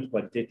 which is not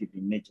qualitative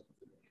in nature.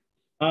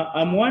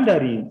 I'm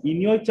wondering,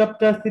 in your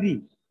chapter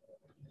 3,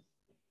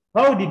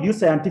 how did you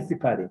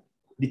scientifically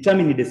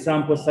determine the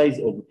sample size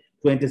of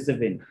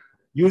 27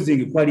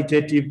 using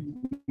qualitative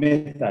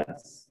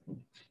methods?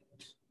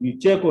 You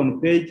check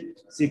on page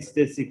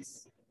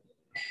 66.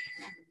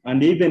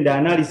 And even the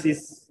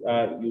analysis,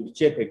 you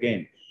check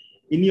again.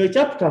 In your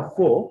chapter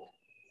 4,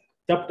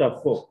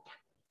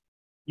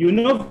 you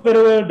know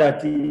very well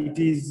that it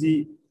is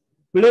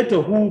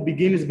Plato who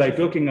begins by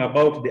talking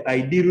about the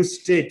ideal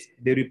state,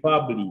 the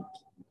republic.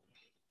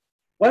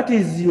 What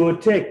is your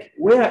take?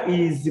 Where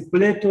is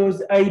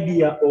Plato's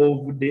idea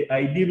of the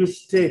ideal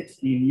state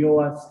in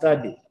your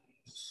study?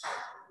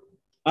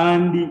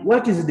 And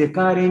what is the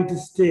current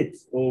state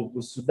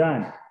of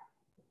Sudan?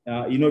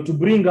 To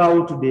bring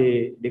out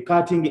the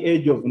cutting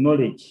edge of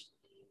knowledge.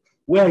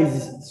 Where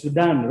is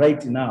Sudan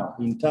right now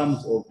in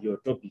terms of your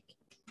topic?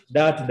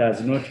 That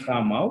does not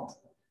come out.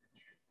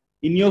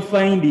 In your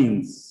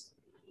findings,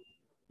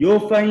 you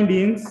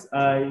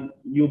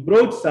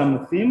brought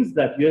some themes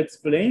that you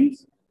explained,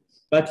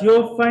 but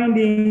your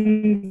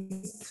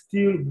findings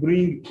still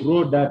bring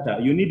raw data.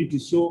 You need to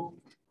show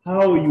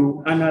how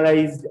you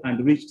analyzed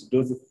and reached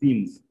those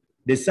themes.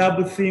 The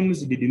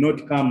sub-themes did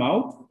not come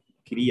out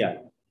clearly.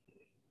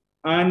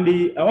 And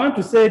I want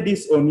to say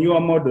this on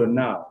your model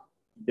now,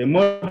 the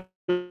model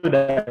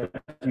that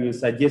you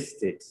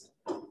suggested.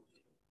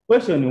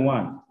 Question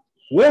 1,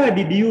 where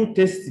did you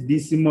test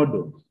this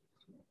model?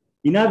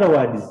 In other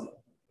words,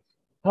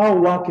 how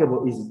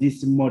workable is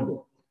this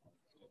model?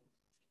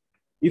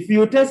 If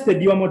you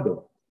tested your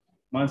model,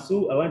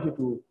 Mansour, I want you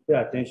to pay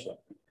attention.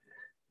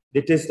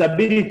 The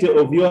testability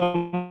of your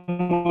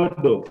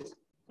model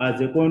as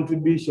a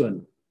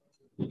contribution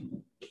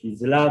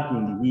is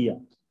lacking here.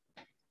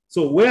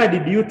 So where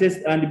did you test,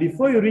 and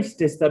before you reach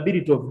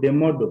testability of the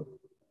model,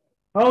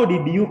 how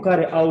did you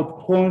carry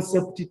out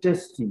concept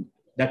testing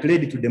that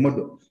led to the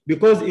model?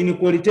 Because in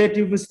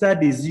qualitative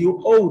studies, you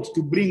ought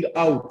to bring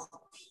out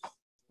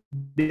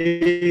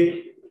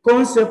the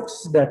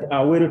concepts that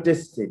are well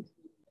tested.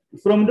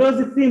 From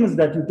those themes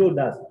that you told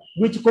us,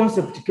 which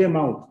concept came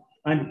out,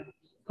 and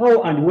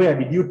how and where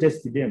did you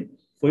test them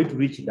for you to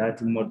reach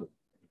that model?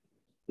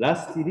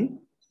 Lastly,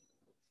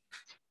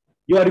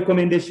 your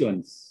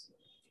recommendations.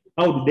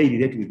 How do they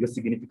relate with your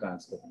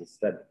significance of the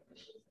study?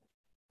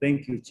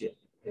 Thank you, Chair.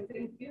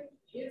 Thank you.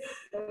 Yes,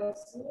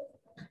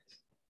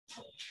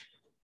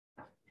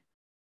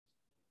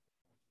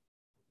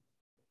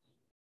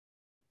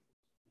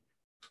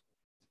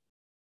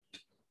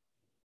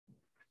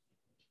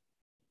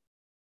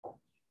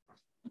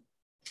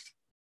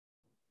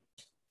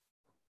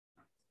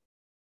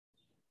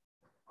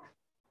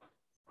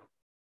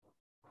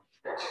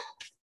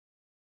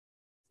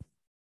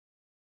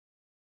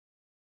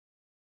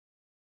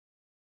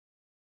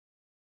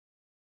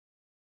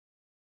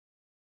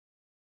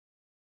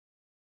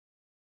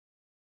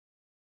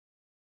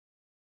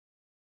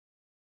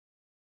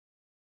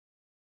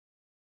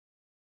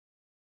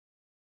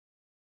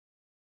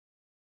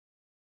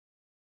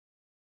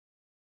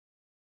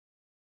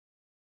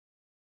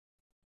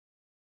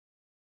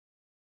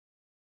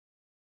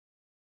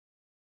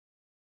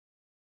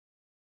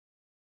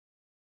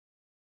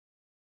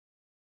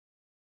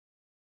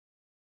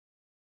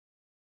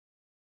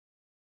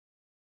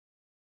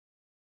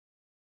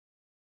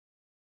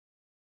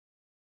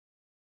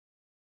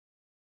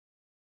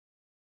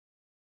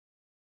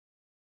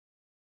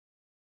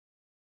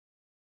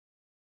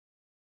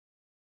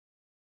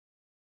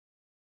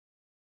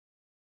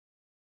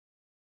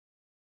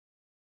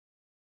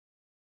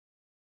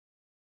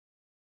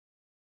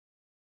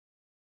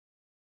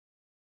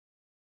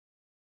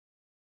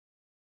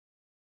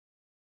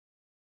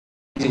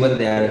 what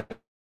they are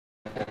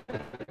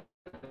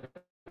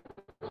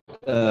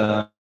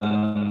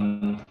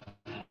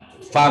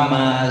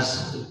farmers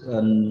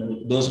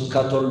and those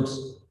cattle,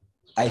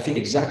 I think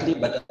exactly,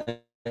 but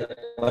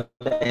what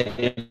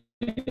is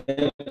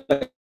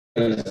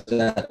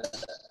that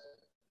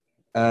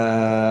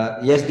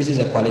yes, this is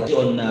a quality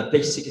on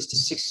page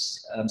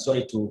 66. I'm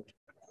sorry to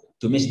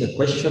miss the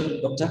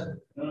question,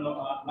 Doctor.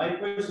 No, my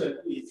question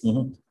is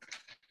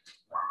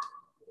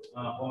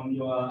on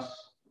your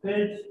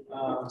page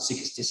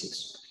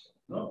 66.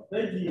 No,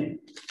 page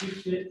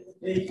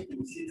 58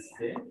 to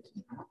 60.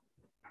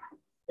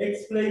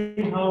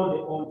 Explain how the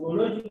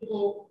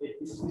ontological,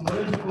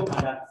 epistemological,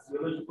 and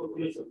axiological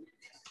questions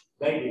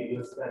guided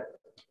your study.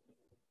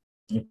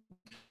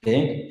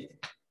 Okay.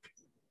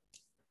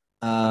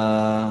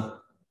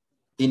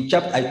 In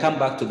chapter, I come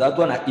back to that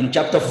one. In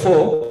chapter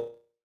 4,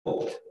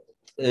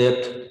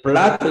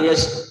 Plato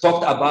has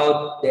talked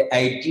about the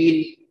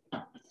ideal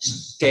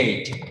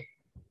state.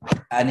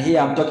 And here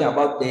I'm talking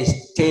about the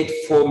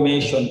state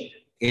formation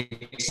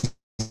itself.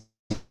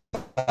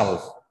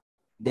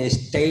 The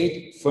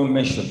state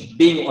formation,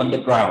 being on the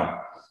ground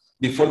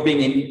before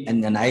being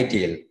in an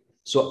ideal.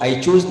 So I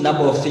choose a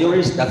number of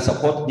theories that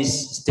support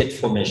this state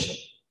formation.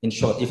 In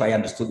short, if I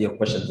understood your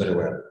question very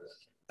well.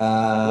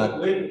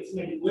 Where is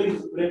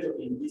Plato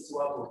in this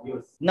work of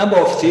yours? Number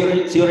of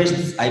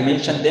theorists, I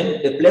mentioned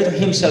them. The Plato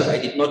himself, I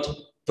did not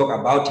talk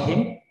about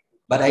him,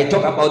 but I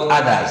talk about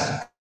others.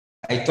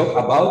 I talk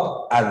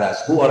about others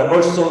who are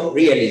also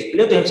realists.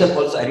 Plato himself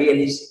also a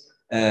realist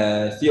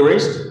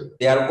theorist.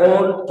 They are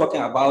all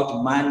talking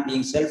about man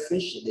being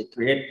selfish. They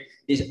create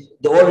this,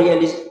 the all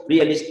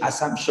realist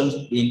assumptions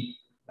being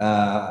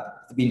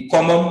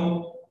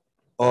common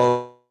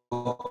of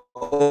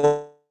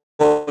all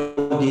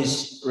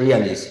these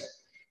realists.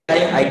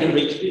 I didn't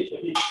reach.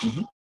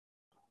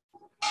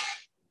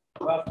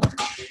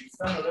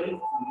 And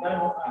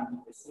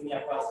the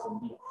senior person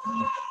here.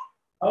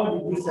 How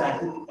did you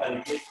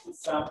scientifically get the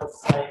sample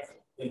size of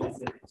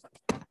 27?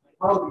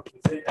 How do you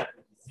present that to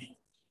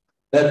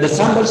the The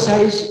sample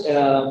size,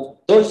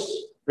 those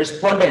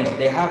respondents,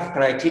 they have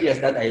criteria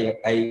that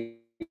I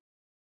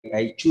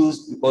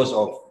choose because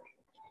of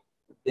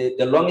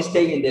the long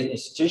stay in the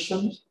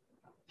institutions,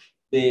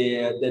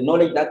 the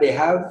knowledge that they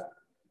have,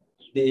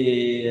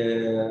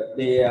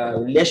 the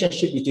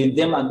relationship between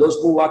them and those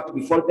who worked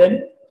before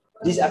them.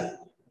 These are.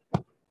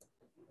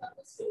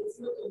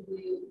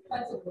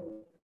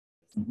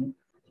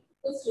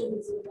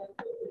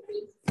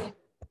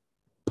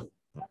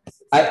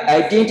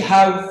 I didn't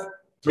have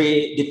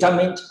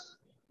predetermined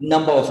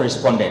number of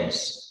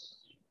respondents.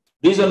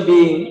 Reason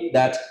being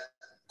that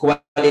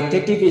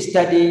qualitative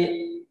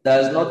study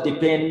does not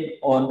depend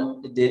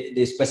on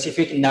the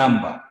specific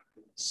number.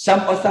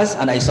 Some authors,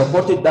 and I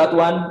supported that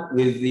one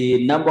with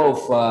the number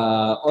of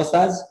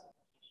authors,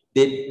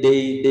 they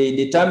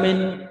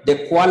determine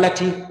the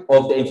quality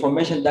of the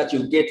information that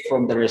you get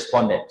from the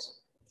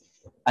respondents.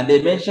 And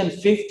they mentioned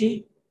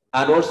 50,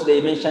 and also they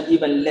mentioned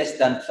even less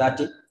than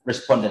 30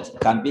 respondents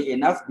can be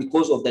enough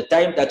because of the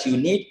time that you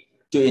need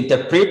to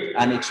interpret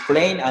and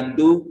explain and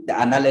do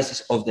the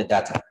analysis of the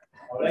data.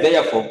 Right.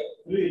 Therefore,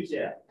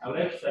 Chair, I would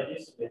like to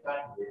suggest to the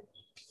candidate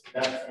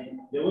that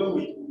the way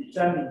we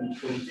determine the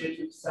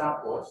qualitative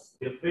samples,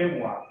 the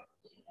framework,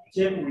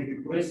 check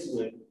with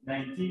Bracewell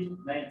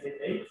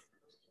 1998,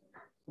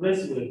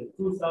 Bracewell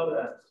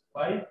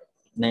 2005,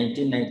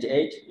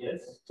 1998,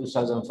 yes,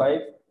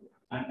 2005,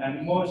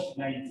 and March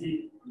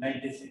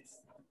 1996.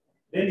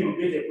 Then you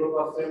get a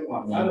proper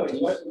framework.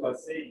 Otherwise, what you are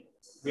saying,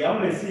 we are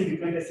only seeing the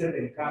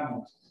 27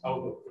 coming out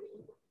of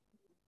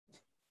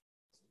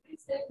it.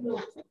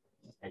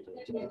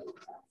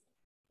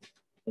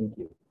 Thank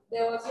you.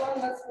 There was one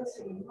last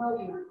question: how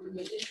you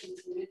implementation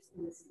relates to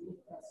the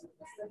significance of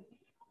the study.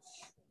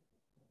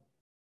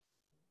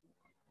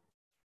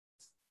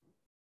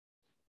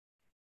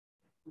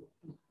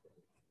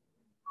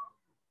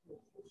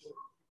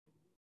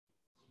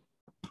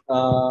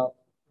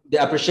 The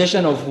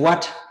appreciation of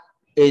what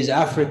is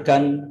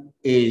African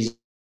is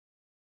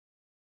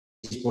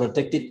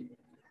protected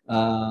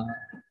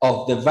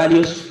of the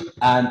values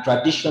and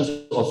traditions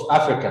of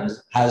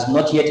Africans has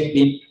not yet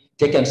been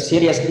taken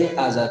seriously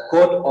as a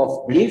code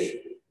of belief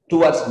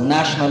towards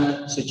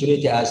national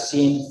security as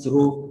seen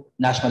through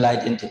national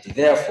identity.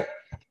 Therefore,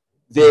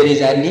 there is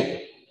a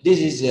need. This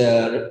is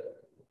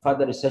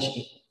further research.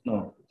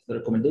 No, the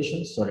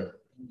recommendations. Sorry.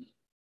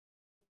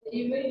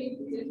 They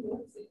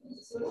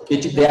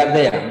are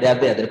there. They are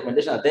there. The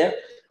recommendations are there.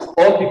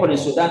 All people in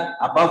Sudan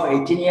above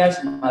 18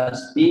 years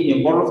must be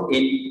involved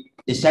in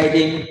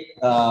deciding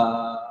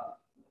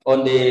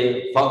on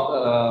the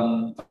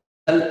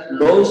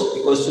laws,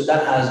 because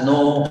Sudan has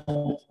no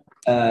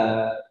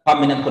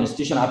permanent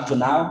constitution up to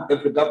now.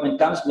 Every government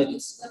comes,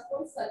 makes it.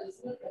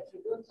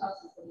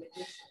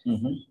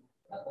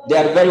 They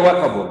are very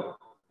workable.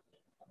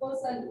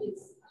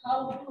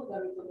 How do the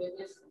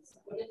recommendations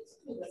connect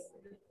to the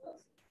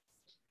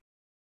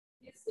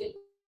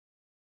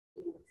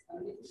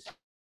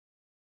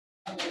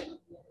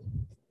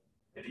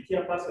The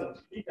chairperson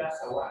did us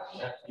a work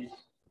that is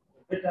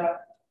better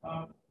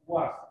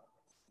work.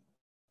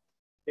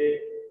 The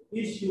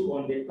issue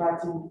on the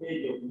cutting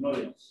edge of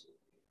knowledge.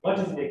 What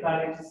is the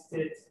current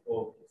state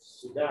of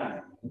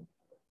Sudan?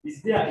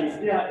 Is there a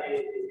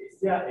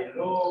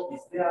law?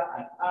 Is there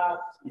an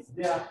act? Is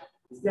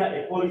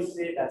there a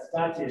policy that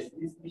touches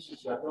these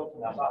issues you are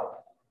talking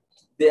about?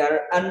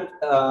 There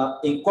are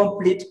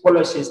incomplete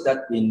policies that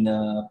have been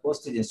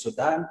posted in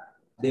Sudan.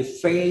 They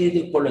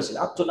failed policies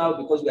up to now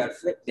because they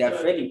are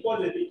failing.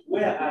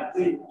 Where are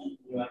they in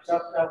your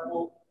chapter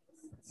 4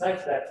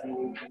 such that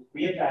you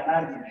create an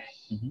argument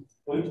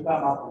for you to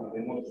come up with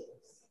the model?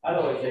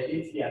 Otherwise, I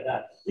didn't hear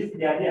that. If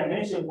they are there,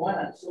 mention one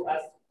and show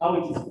us how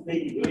it is failed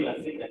the way you are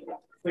saying that you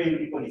are failed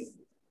the policy.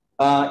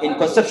 In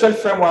conceptual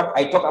framework,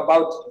 I talk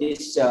about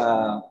this.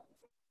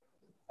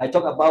 I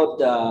talk about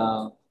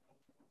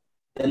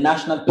the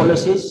national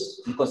policies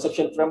in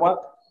conceptual framework.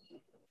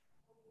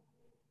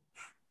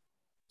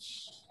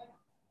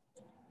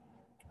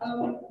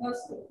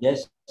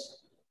 Yes,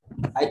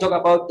 I talk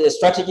about the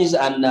strategies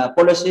and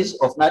policies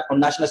of on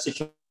national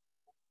security.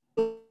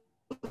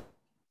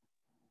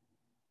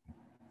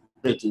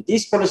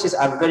 These policies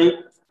are very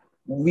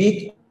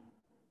weak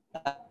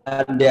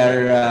and they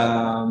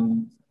are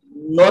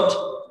not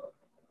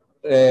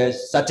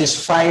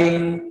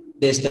satisfying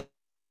the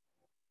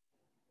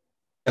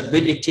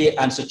stability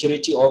and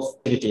security of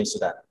security in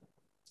Sudan.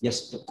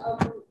 Yes.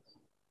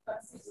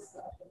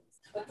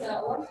 But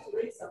I want to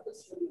raise a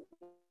question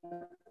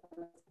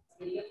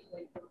related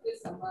to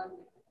Professor Man.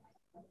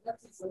 That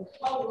is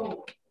how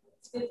long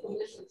state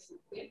formation should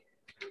take.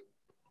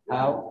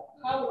 How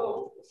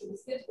long should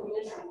state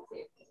formation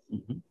take?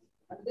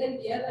 And then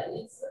the other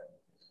is,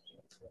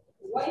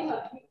 why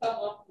have we come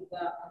up with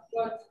a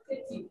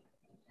quantitative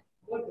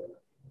model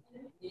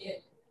here,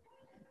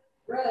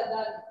 rather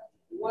than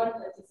one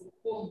that is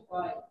informed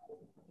by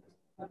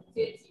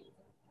quantitative?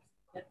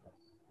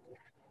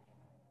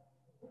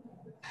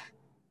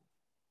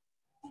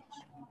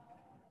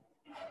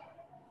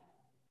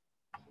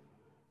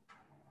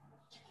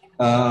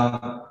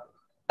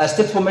 A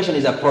state formation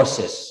is a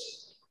process.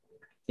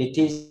 It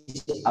is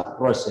a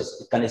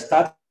process. It can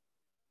start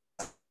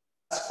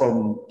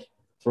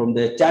from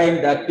the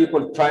time that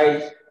people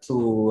try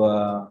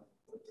to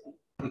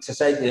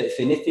exercise the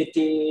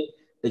ethnicity,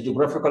 the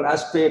geographical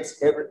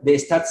aspects, they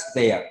start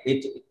there.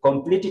 It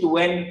completed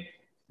when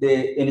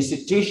the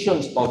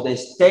institutions of the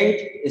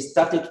state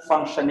started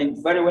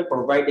functioning very well,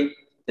 providing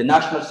the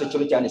national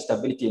security and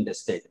stability in the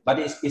state.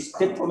 But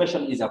state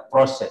formation is a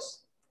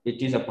process.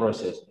 It is a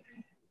process.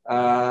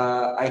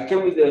 I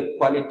came with a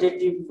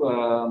qualitative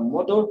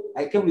model.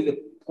 I came with a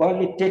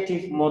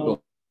qualitative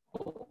model,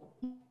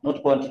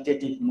 not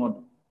quantitative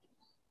model.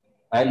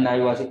 And I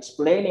was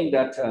explaining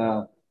that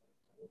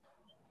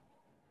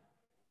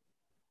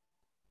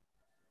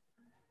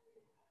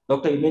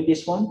Doctor, you mean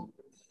this one?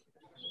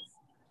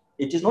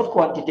 It is not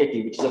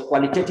quantitative, it is a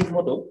qualitative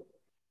model.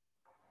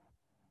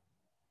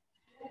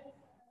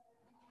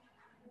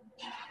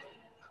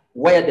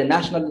 Where the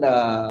national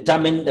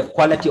determine the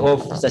quality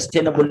of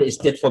sustainable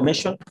state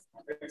formation.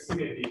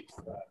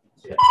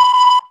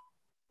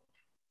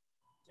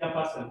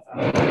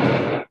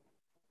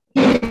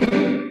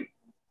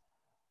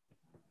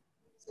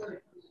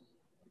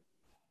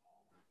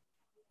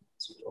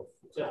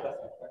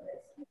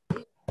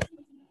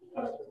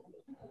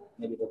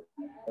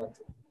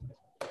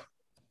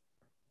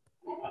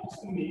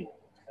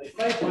 If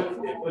I go to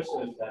the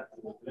question that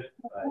was left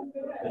by the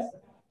professor,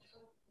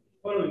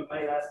 following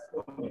my last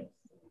comment,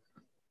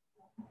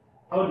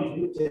 how did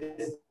you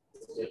test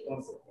the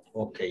concept?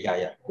 Okay,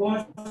 yeah.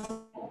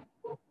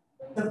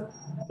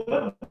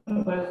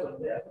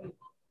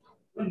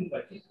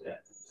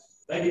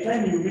 By the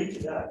time you reach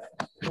that,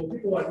 so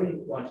people are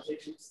doing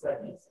quantitative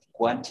studies.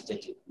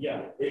 Quantitative.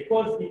 Yeah, they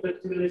cause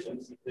effective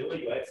relationship, the way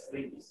you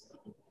explain this,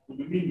 to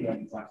be linear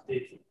and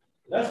quantitative.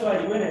 That's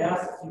why when I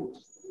asked you,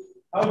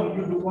 how do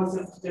you do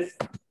concept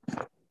testing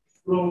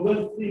from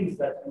those things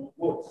that you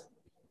got?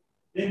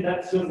 Then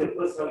that shows the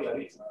process how you are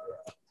reaching.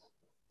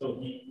 So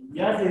he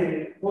has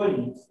a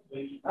point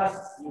when he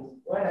asks you,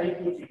 why are you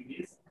putting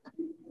this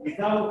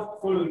without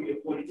following a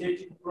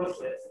qualitative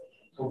process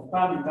of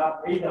coming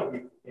up either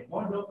with a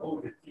model or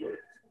with a theory?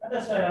 And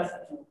that's why I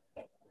asked you,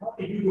 how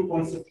did you do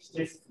concept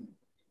testing?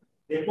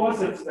 The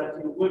concepts that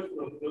you got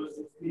from those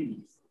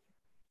things.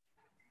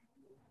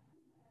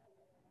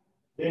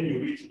 Then you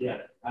reach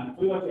there. And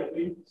for what you are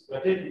doing, you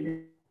are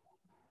taking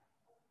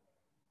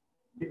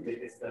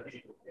the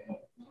stability of the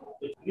model.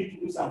 But you need to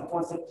do some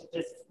concept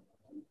testing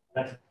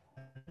that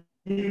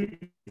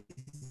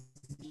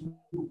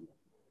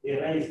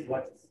erase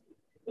what is.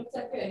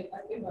 Dr. Ken, I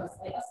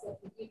asked that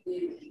you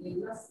give the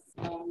last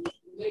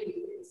lady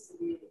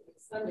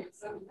the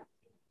exam.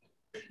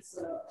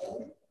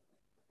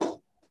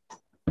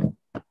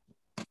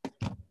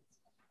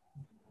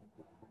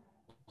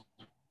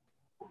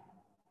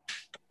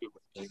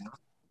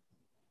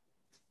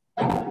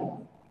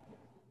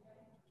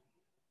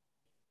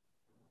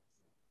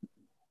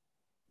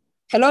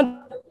 Hello.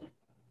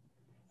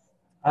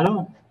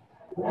 Hello.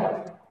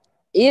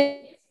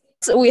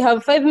 Yes, we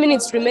have 5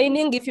 minutes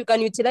remaining. If you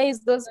can utilize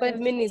those 5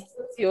 minutes,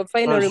 your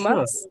final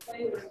remarks.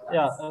 Sure.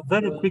 Yeah,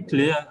 very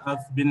quickly,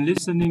 I've been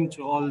listening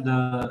to all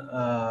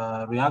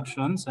the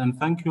reactions, and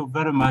thank you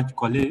very much,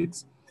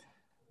 colleagues.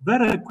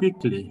 Very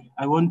quickly,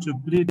 I want to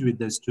plead with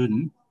the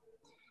student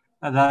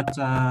that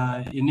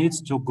he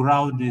needs to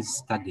ground his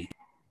study.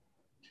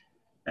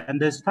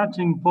 And the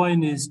starting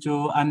point is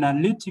to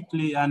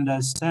analytically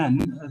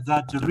understand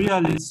that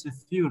realist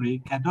theory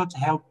cannot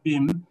help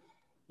him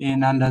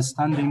in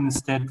understanding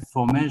state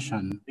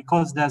formation,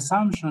 because the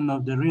assumption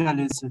of the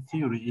realist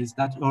theory is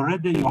that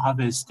already you have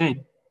a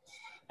state.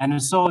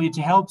 And so it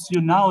helps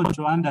you now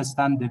to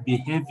understand the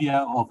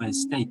behavior of a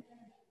state.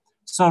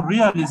 So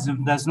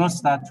realism does not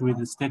start with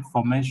the state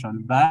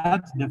formation,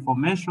 but the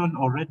formation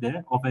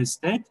already of a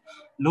state,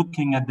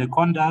 looking at the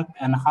conduct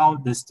and how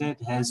the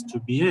state has to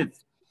behave.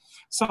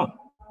 So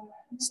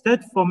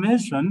state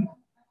formation,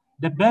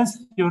 the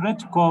best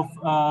theoretical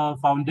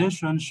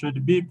foundation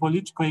should be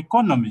political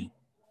economy.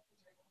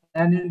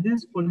 And in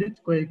this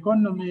political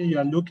economy, you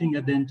are looking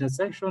at the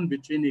intersection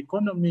between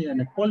economy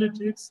and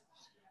politics.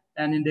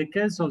 And in the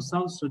case of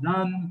South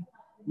Sudan,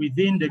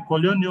 within the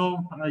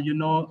colonial,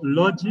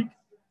 logic,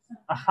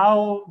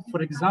 how,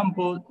 for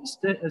example,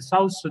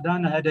 South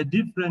Sudan had a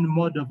different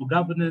mode of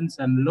governance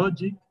and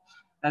logic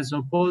as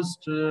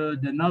opposed to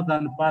the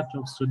northern part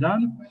of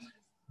Sudan,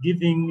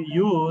 giving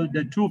you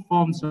the two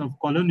forms of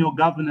colonial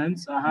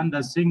governance and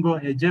a single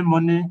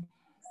hegemony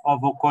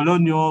of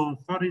colonial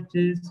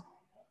authorities,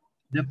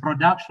 the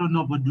production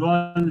of a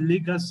dual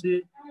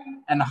legacy,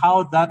 and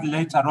how that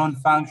later on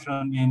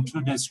functioned into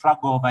the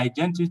struggle of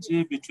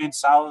identity between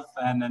South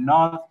and the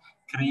North,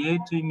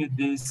 creating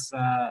this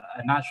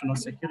national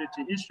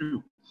security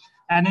issue.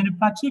 And in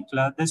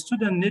particular, the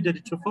student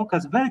needed to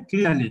focus very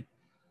clearly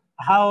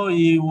how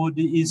he would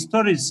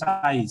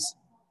historicize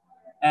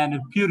and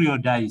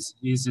periodize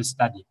his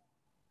study.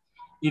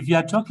 If you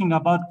are talking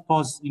about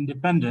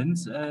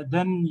post-independence,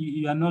 then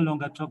you are no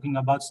longer talking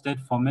about state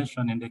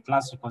formation in the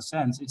classical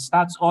sense. It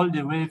starts all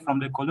the way from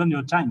the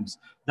colonial times.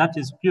 That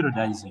is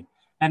periodizing.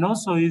 And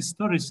also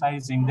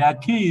historicizing. There are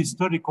key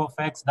historical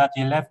facts that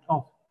he left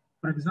off.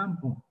 For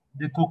example,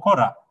 the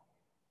Kokora.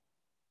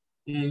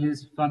 He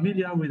is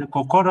familiar with the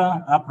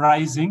Kokora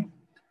uprising.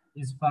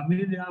 Is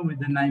familiar with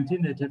the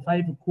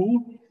 1985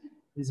 coup.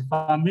 Is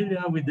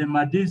familiar with the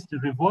Mahdist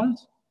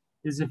revolt.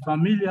 Is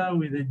familiar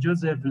with the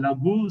Joseph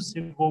Lagu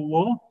Civil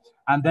War,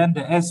 and then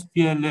the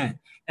SPLA.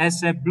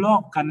 As a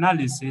block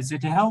analysis,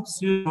 it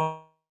helps you to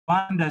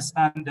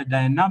understand the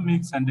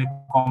dynamics and the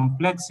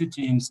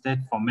complexity in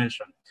state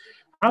formation.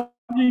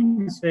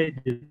 Having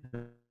said it,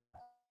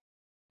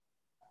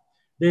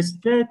 the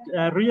state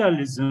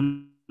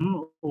realism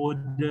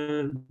would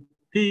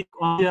pick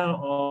on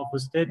of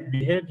state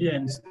behavior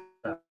and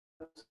stuff.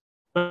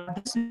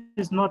 But this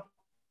is not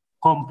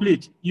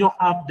complete. You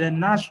have the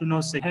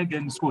national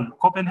Copenhagen school.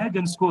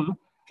 Copenhagen school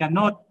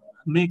cannot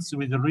mix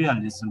with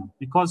realism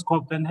because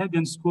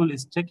Copenhagen school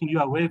is taking you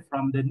away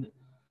from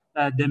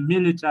the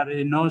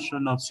military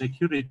notion of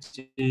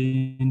security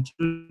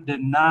into the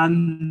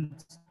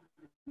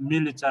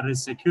non-military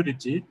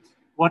security,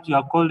 what you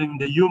are calling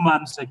the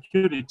human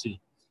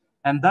security.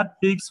 And that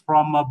picks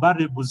from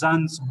Barry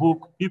Buzan's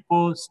book,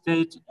 People,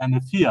 State,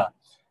 and Fear,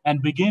 and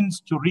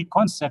begins to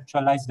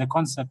reconceptualize the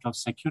concept of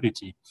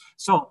security.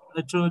 So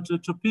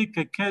to pick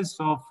a case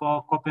of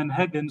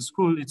Copenhagen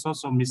school, it's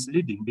also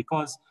misleading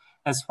because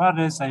as far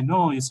as I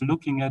know, it's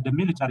looking at the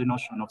military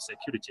notion of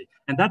security.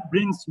 And that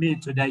brings me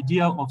to the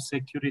idea of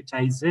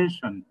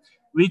securitization,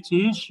 which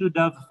he should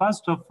have,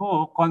 first of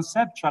all,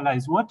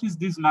 conceptualized what is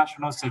this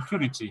national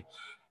security?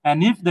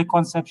 And if the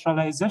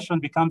conceptualization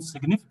becomes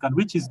significant,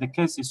 which is the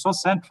case, is so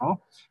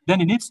central,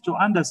 then it needs to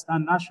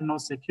understand national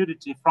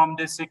security from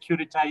the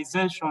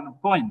securitization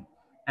point.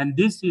 And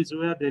this is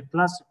where the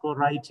classical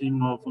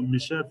writing of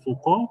Michel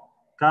Foucault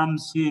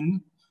comes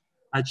in,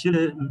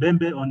 Achille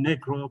Mbembe on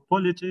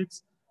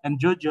necropolitics, and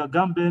Giorgio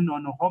Agamben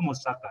on Homo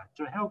Sapiens,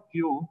 to help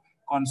you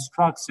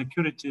construct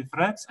security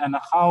threats and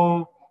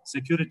how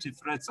security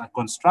threats are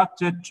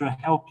constructed to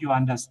help you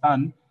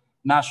understand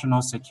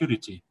national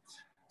security.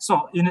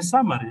 So in a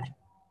summary,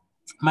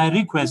 my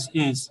request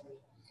is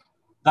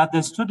that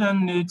the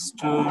student needs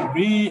to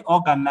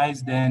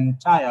reorganize the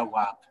entire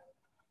work,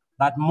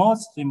 but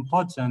most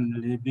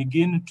importantly,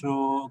 begin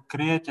to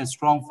create a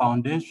strong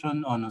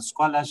foundation on a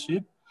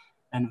scholarship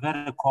and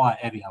very core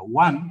area.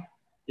 One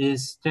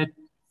is state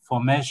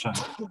formation.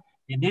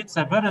 It needs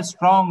a very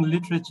strong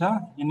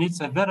literature, it needs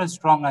a very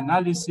strong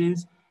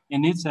analysis, it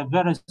needs a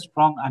very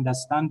strong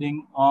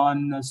understanding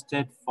on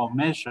state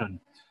formation,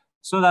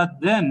 so that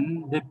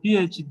then the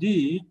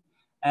PhD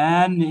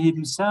and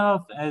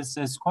himself as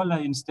a scholar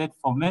in state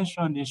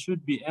formation, he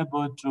should be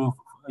able to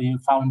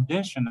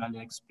foundationally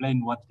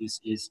explain what this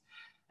is,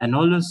 and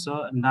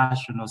also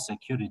national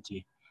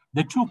security.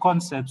 The two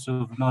concepts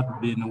have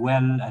not been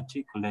well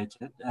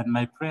articulated, and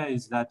my prayer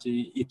is that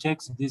it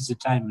takes this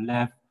time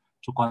left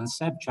to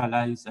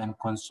conceptualize and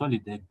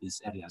consolidate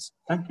these areas.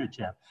 Thank you,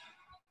 Chair.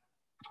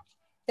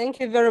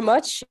 Thank you very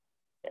much.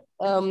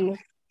 Thank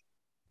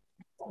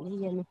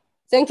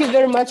you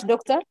very much,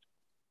 Doctor.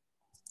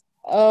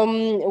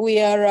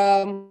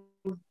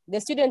 The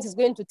student is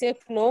going to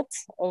take note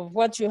of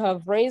what you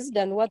have raised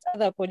and what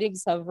other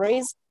colleagues have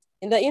raised.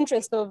 In the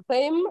interest of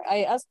time,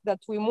 I ask that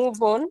we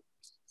move on.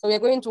 So we're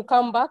going to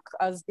come back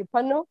as the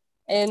panel.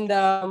 And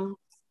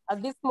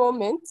at this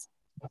moment,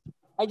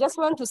 I just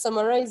want to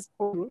summarize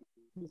for you.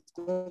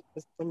 I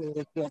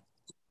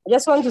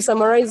just want to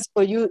summarize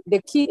for you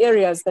the key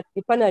areas that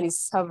the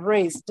panelists have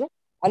raised.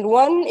 And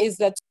one is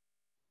that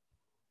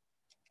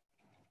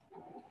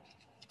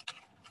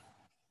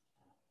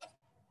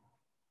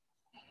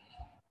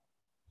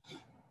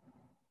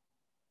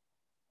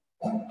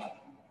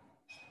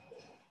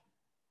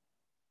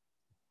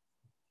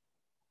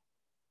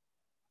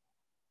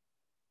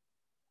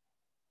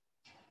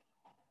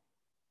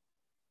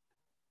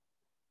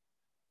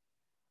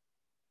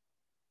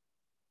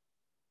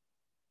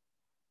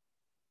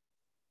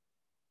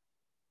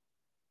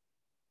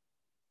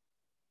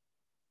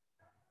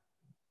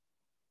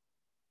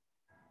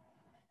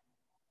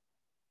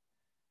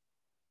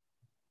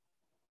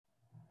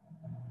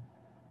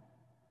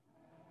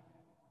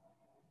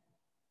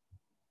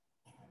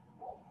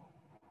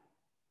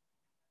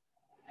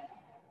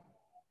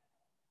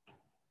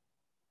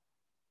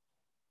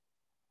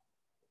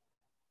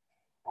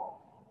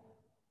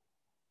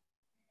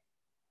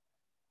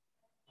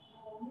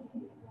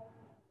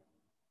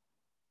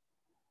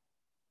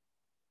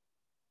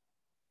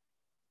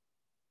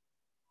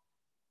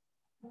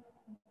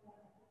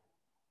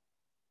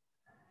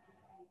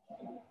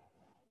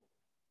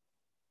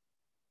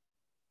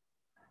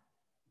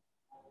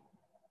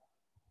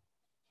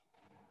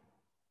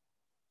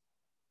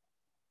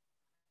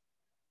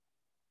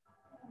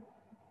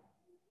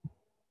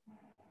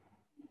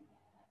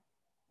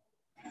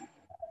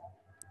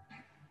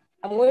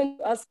I'm going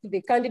to ask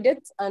the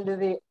candidates and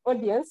the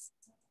audience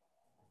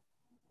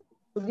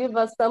to give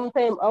us some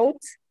time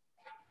out,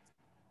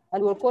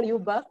 and we'll call you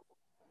back.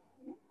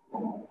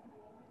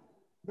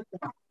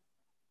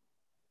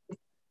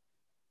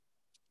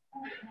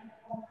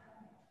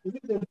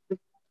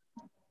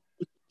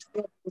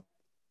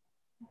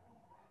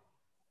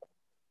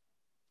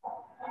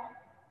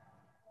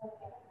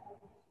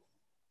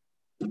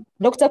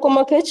 Dr.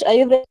 Komakech, are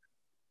you there?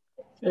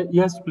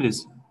 Yes,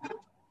 please.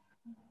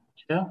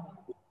 Yeah.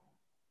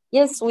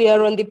 Yes, we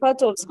are on the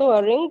part of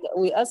scoring.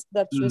 We ask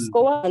that you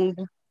score and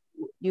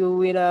you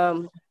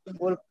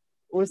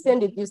will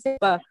send it, you send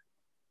back.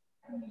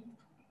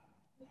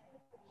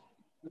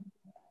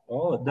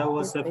 Oh, there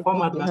was a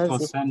format that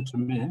was sent to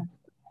me.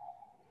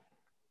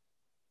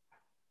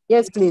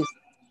 Yes, please.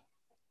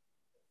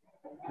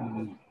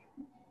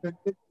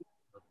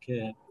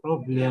 Okay,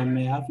 probably I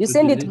may have you to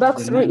send it delete back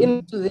the through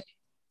name.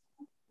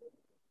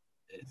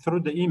 through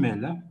the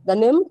email. Eh? The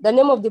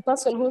name of the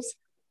person who's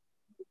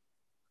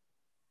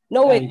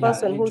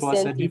person who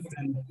sent it.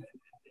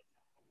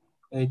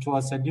 It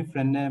was a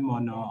different name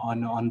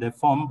on the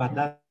form, but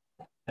that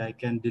I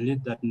can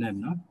delete that name,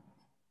 no?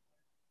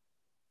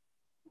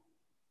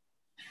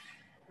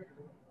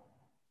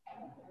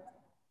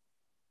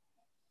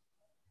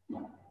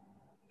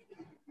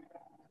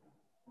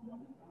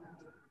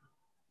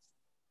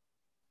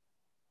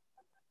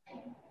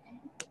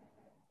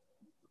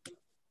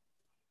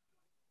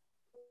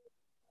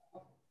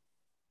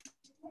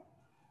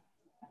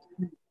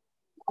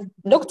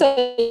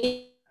 Doctor,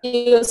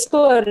 your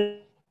score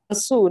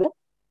soon.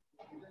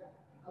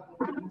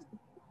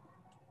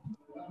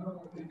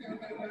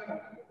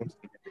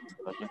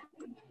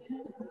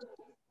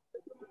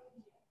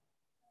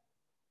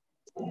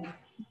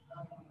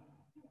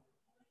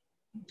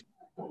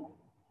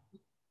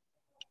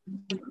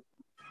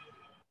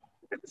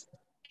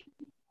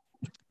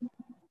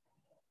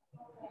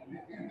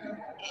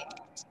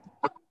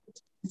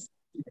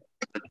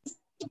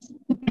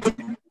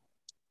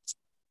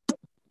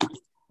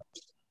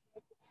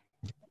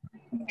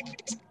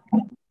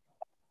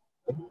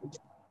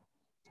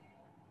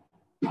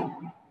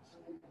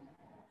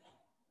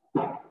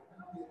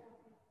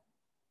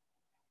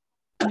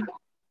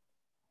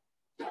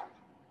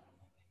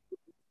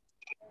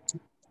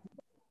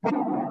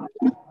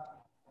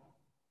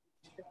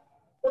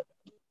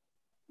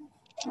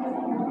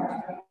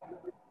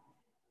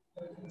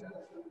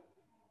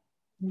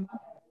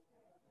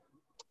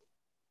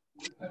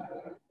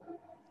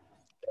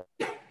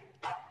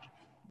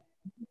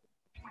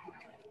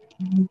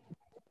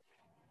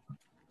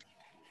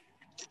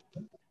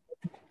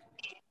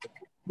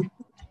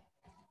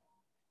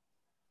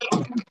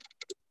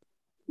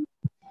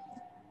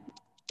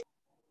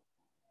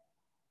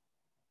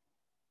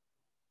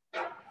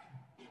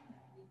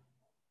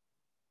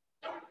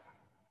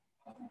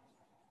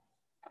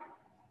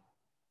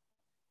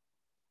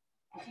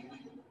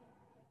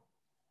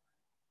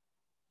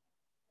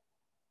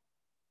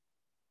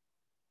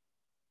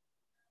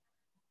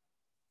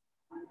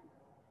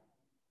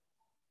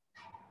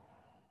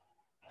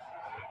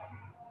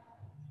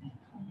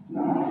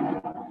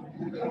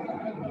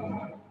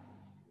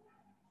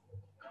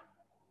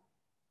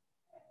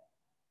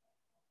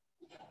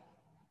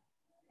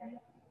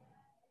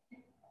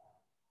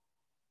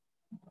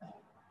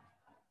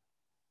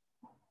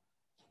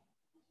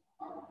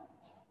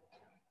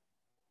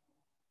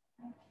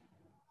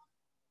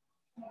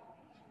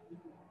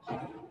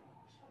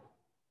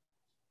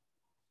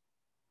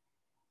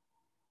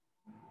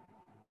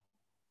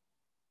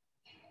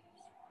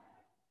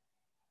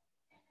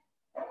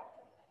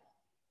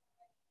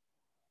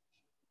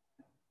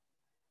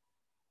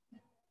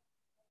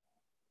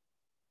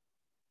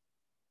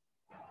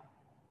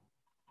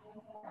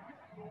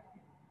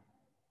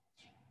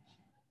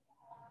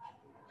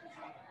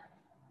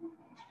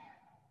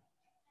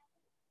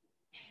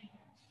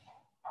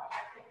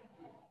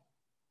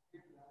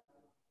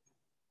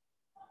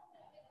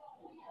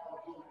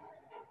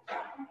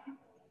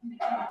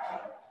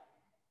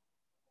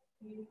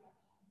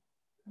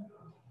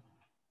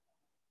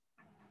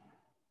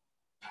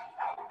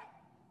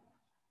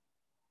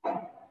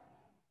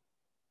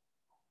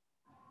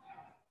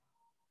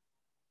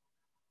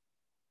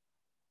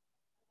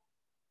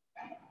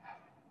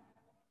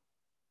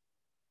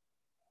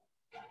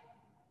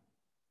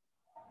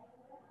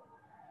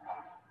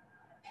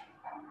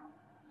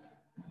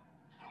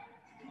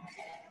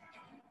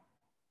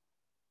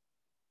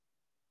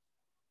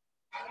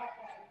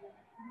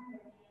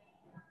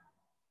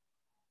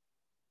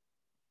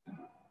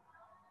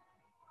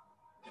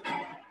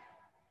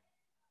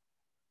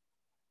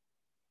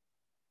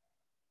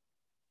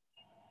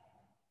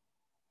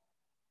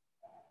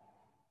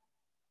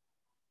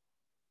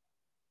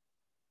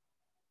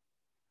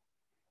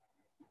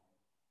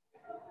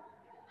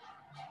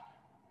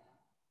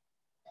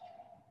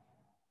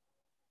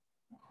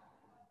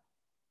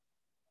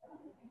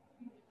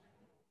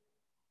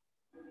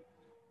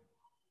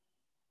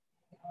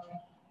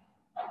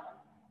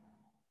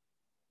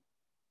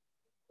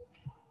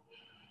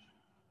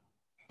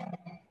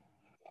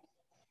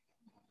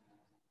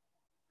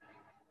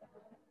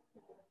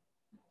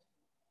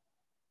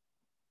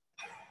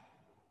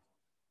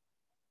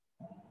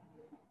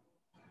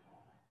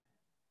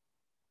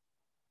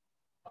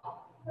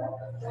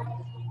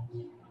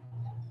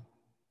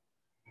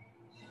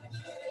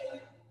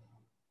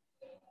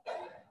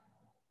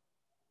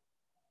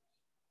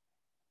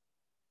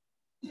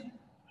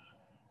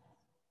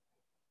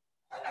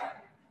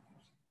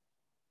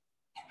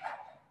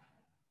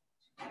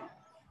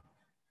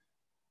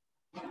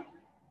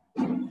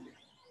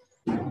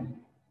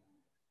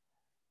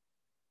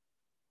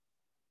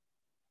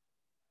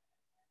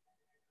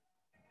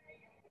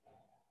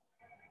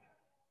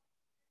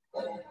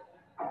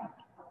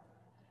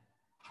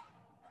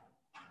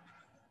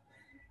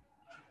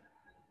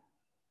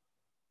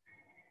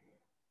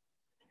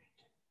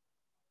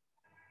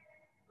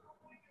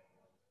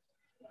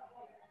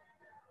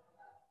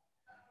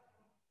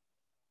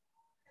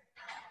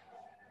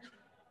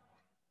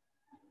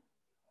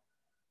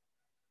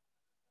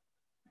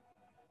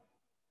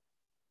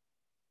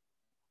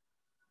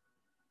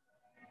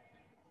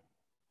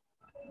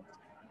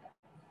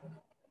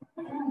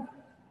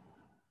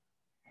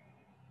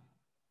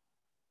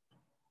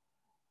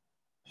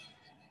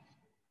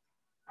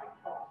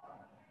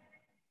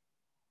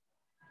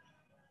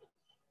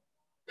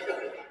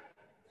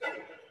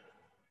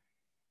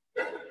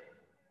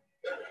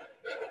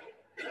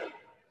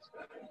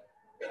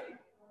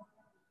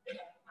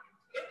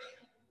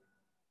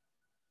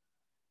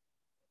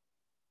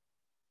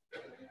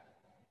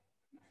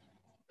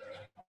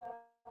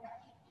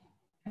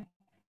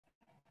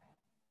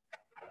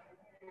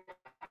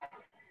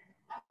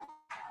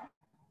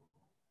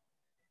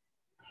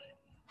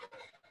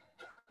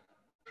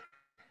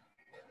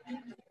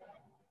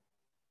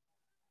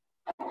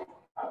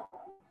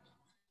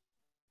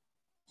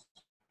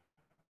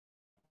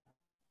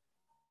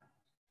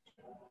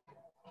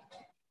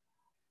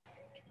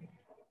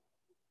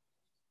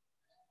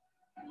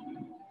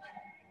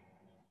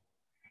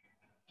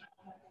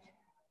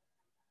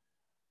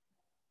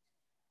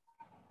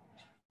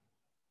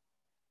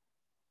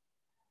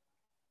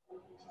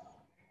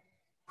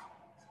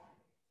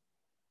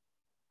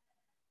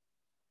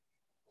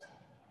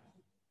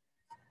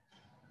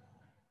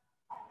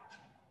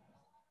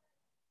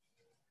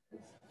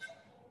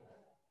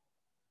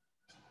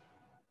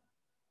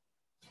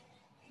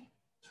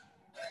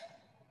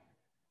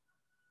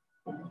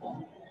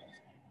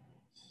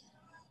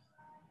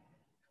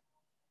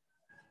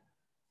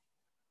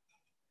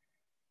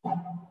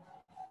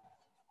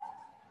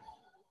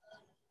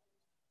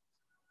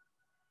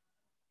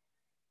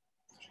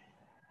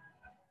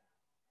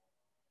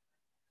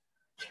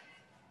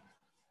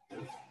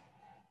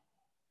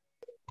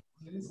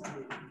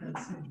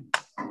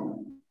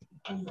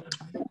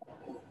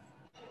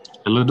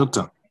 Hello,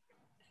 doctor.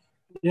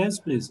 Yes,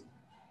 please.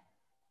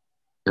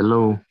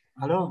 Hello.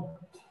 Hello.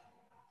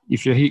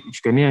 If you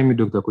can hear me,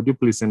 doctor, could you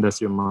please send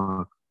us your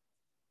mark?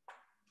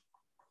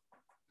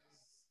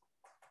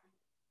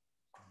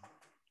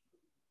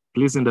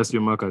 Please send us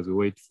your mark as we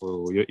wait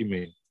for your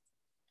email.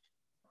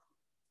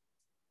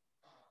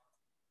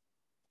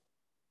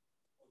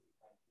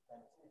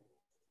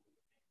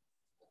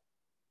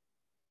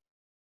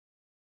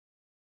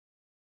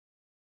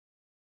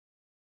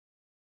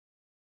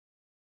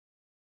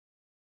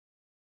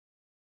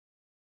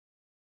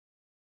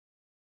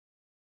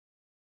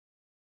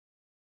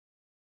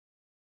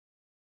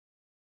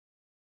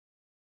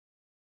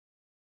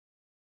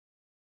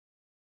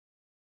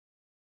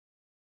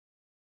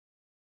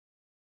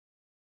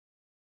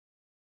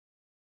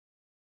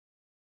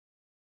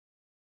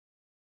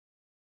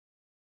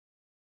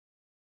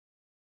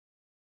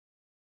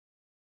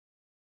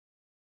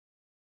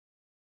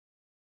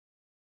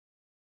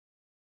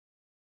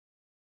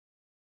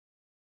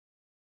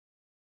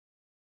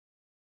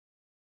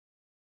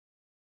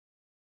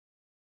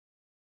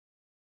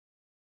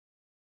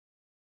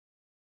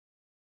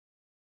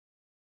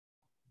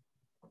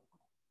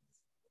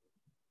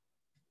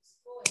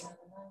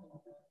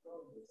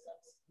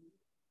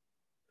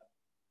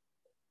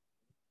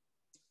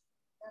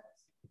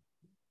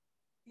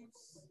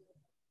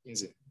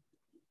 Easy.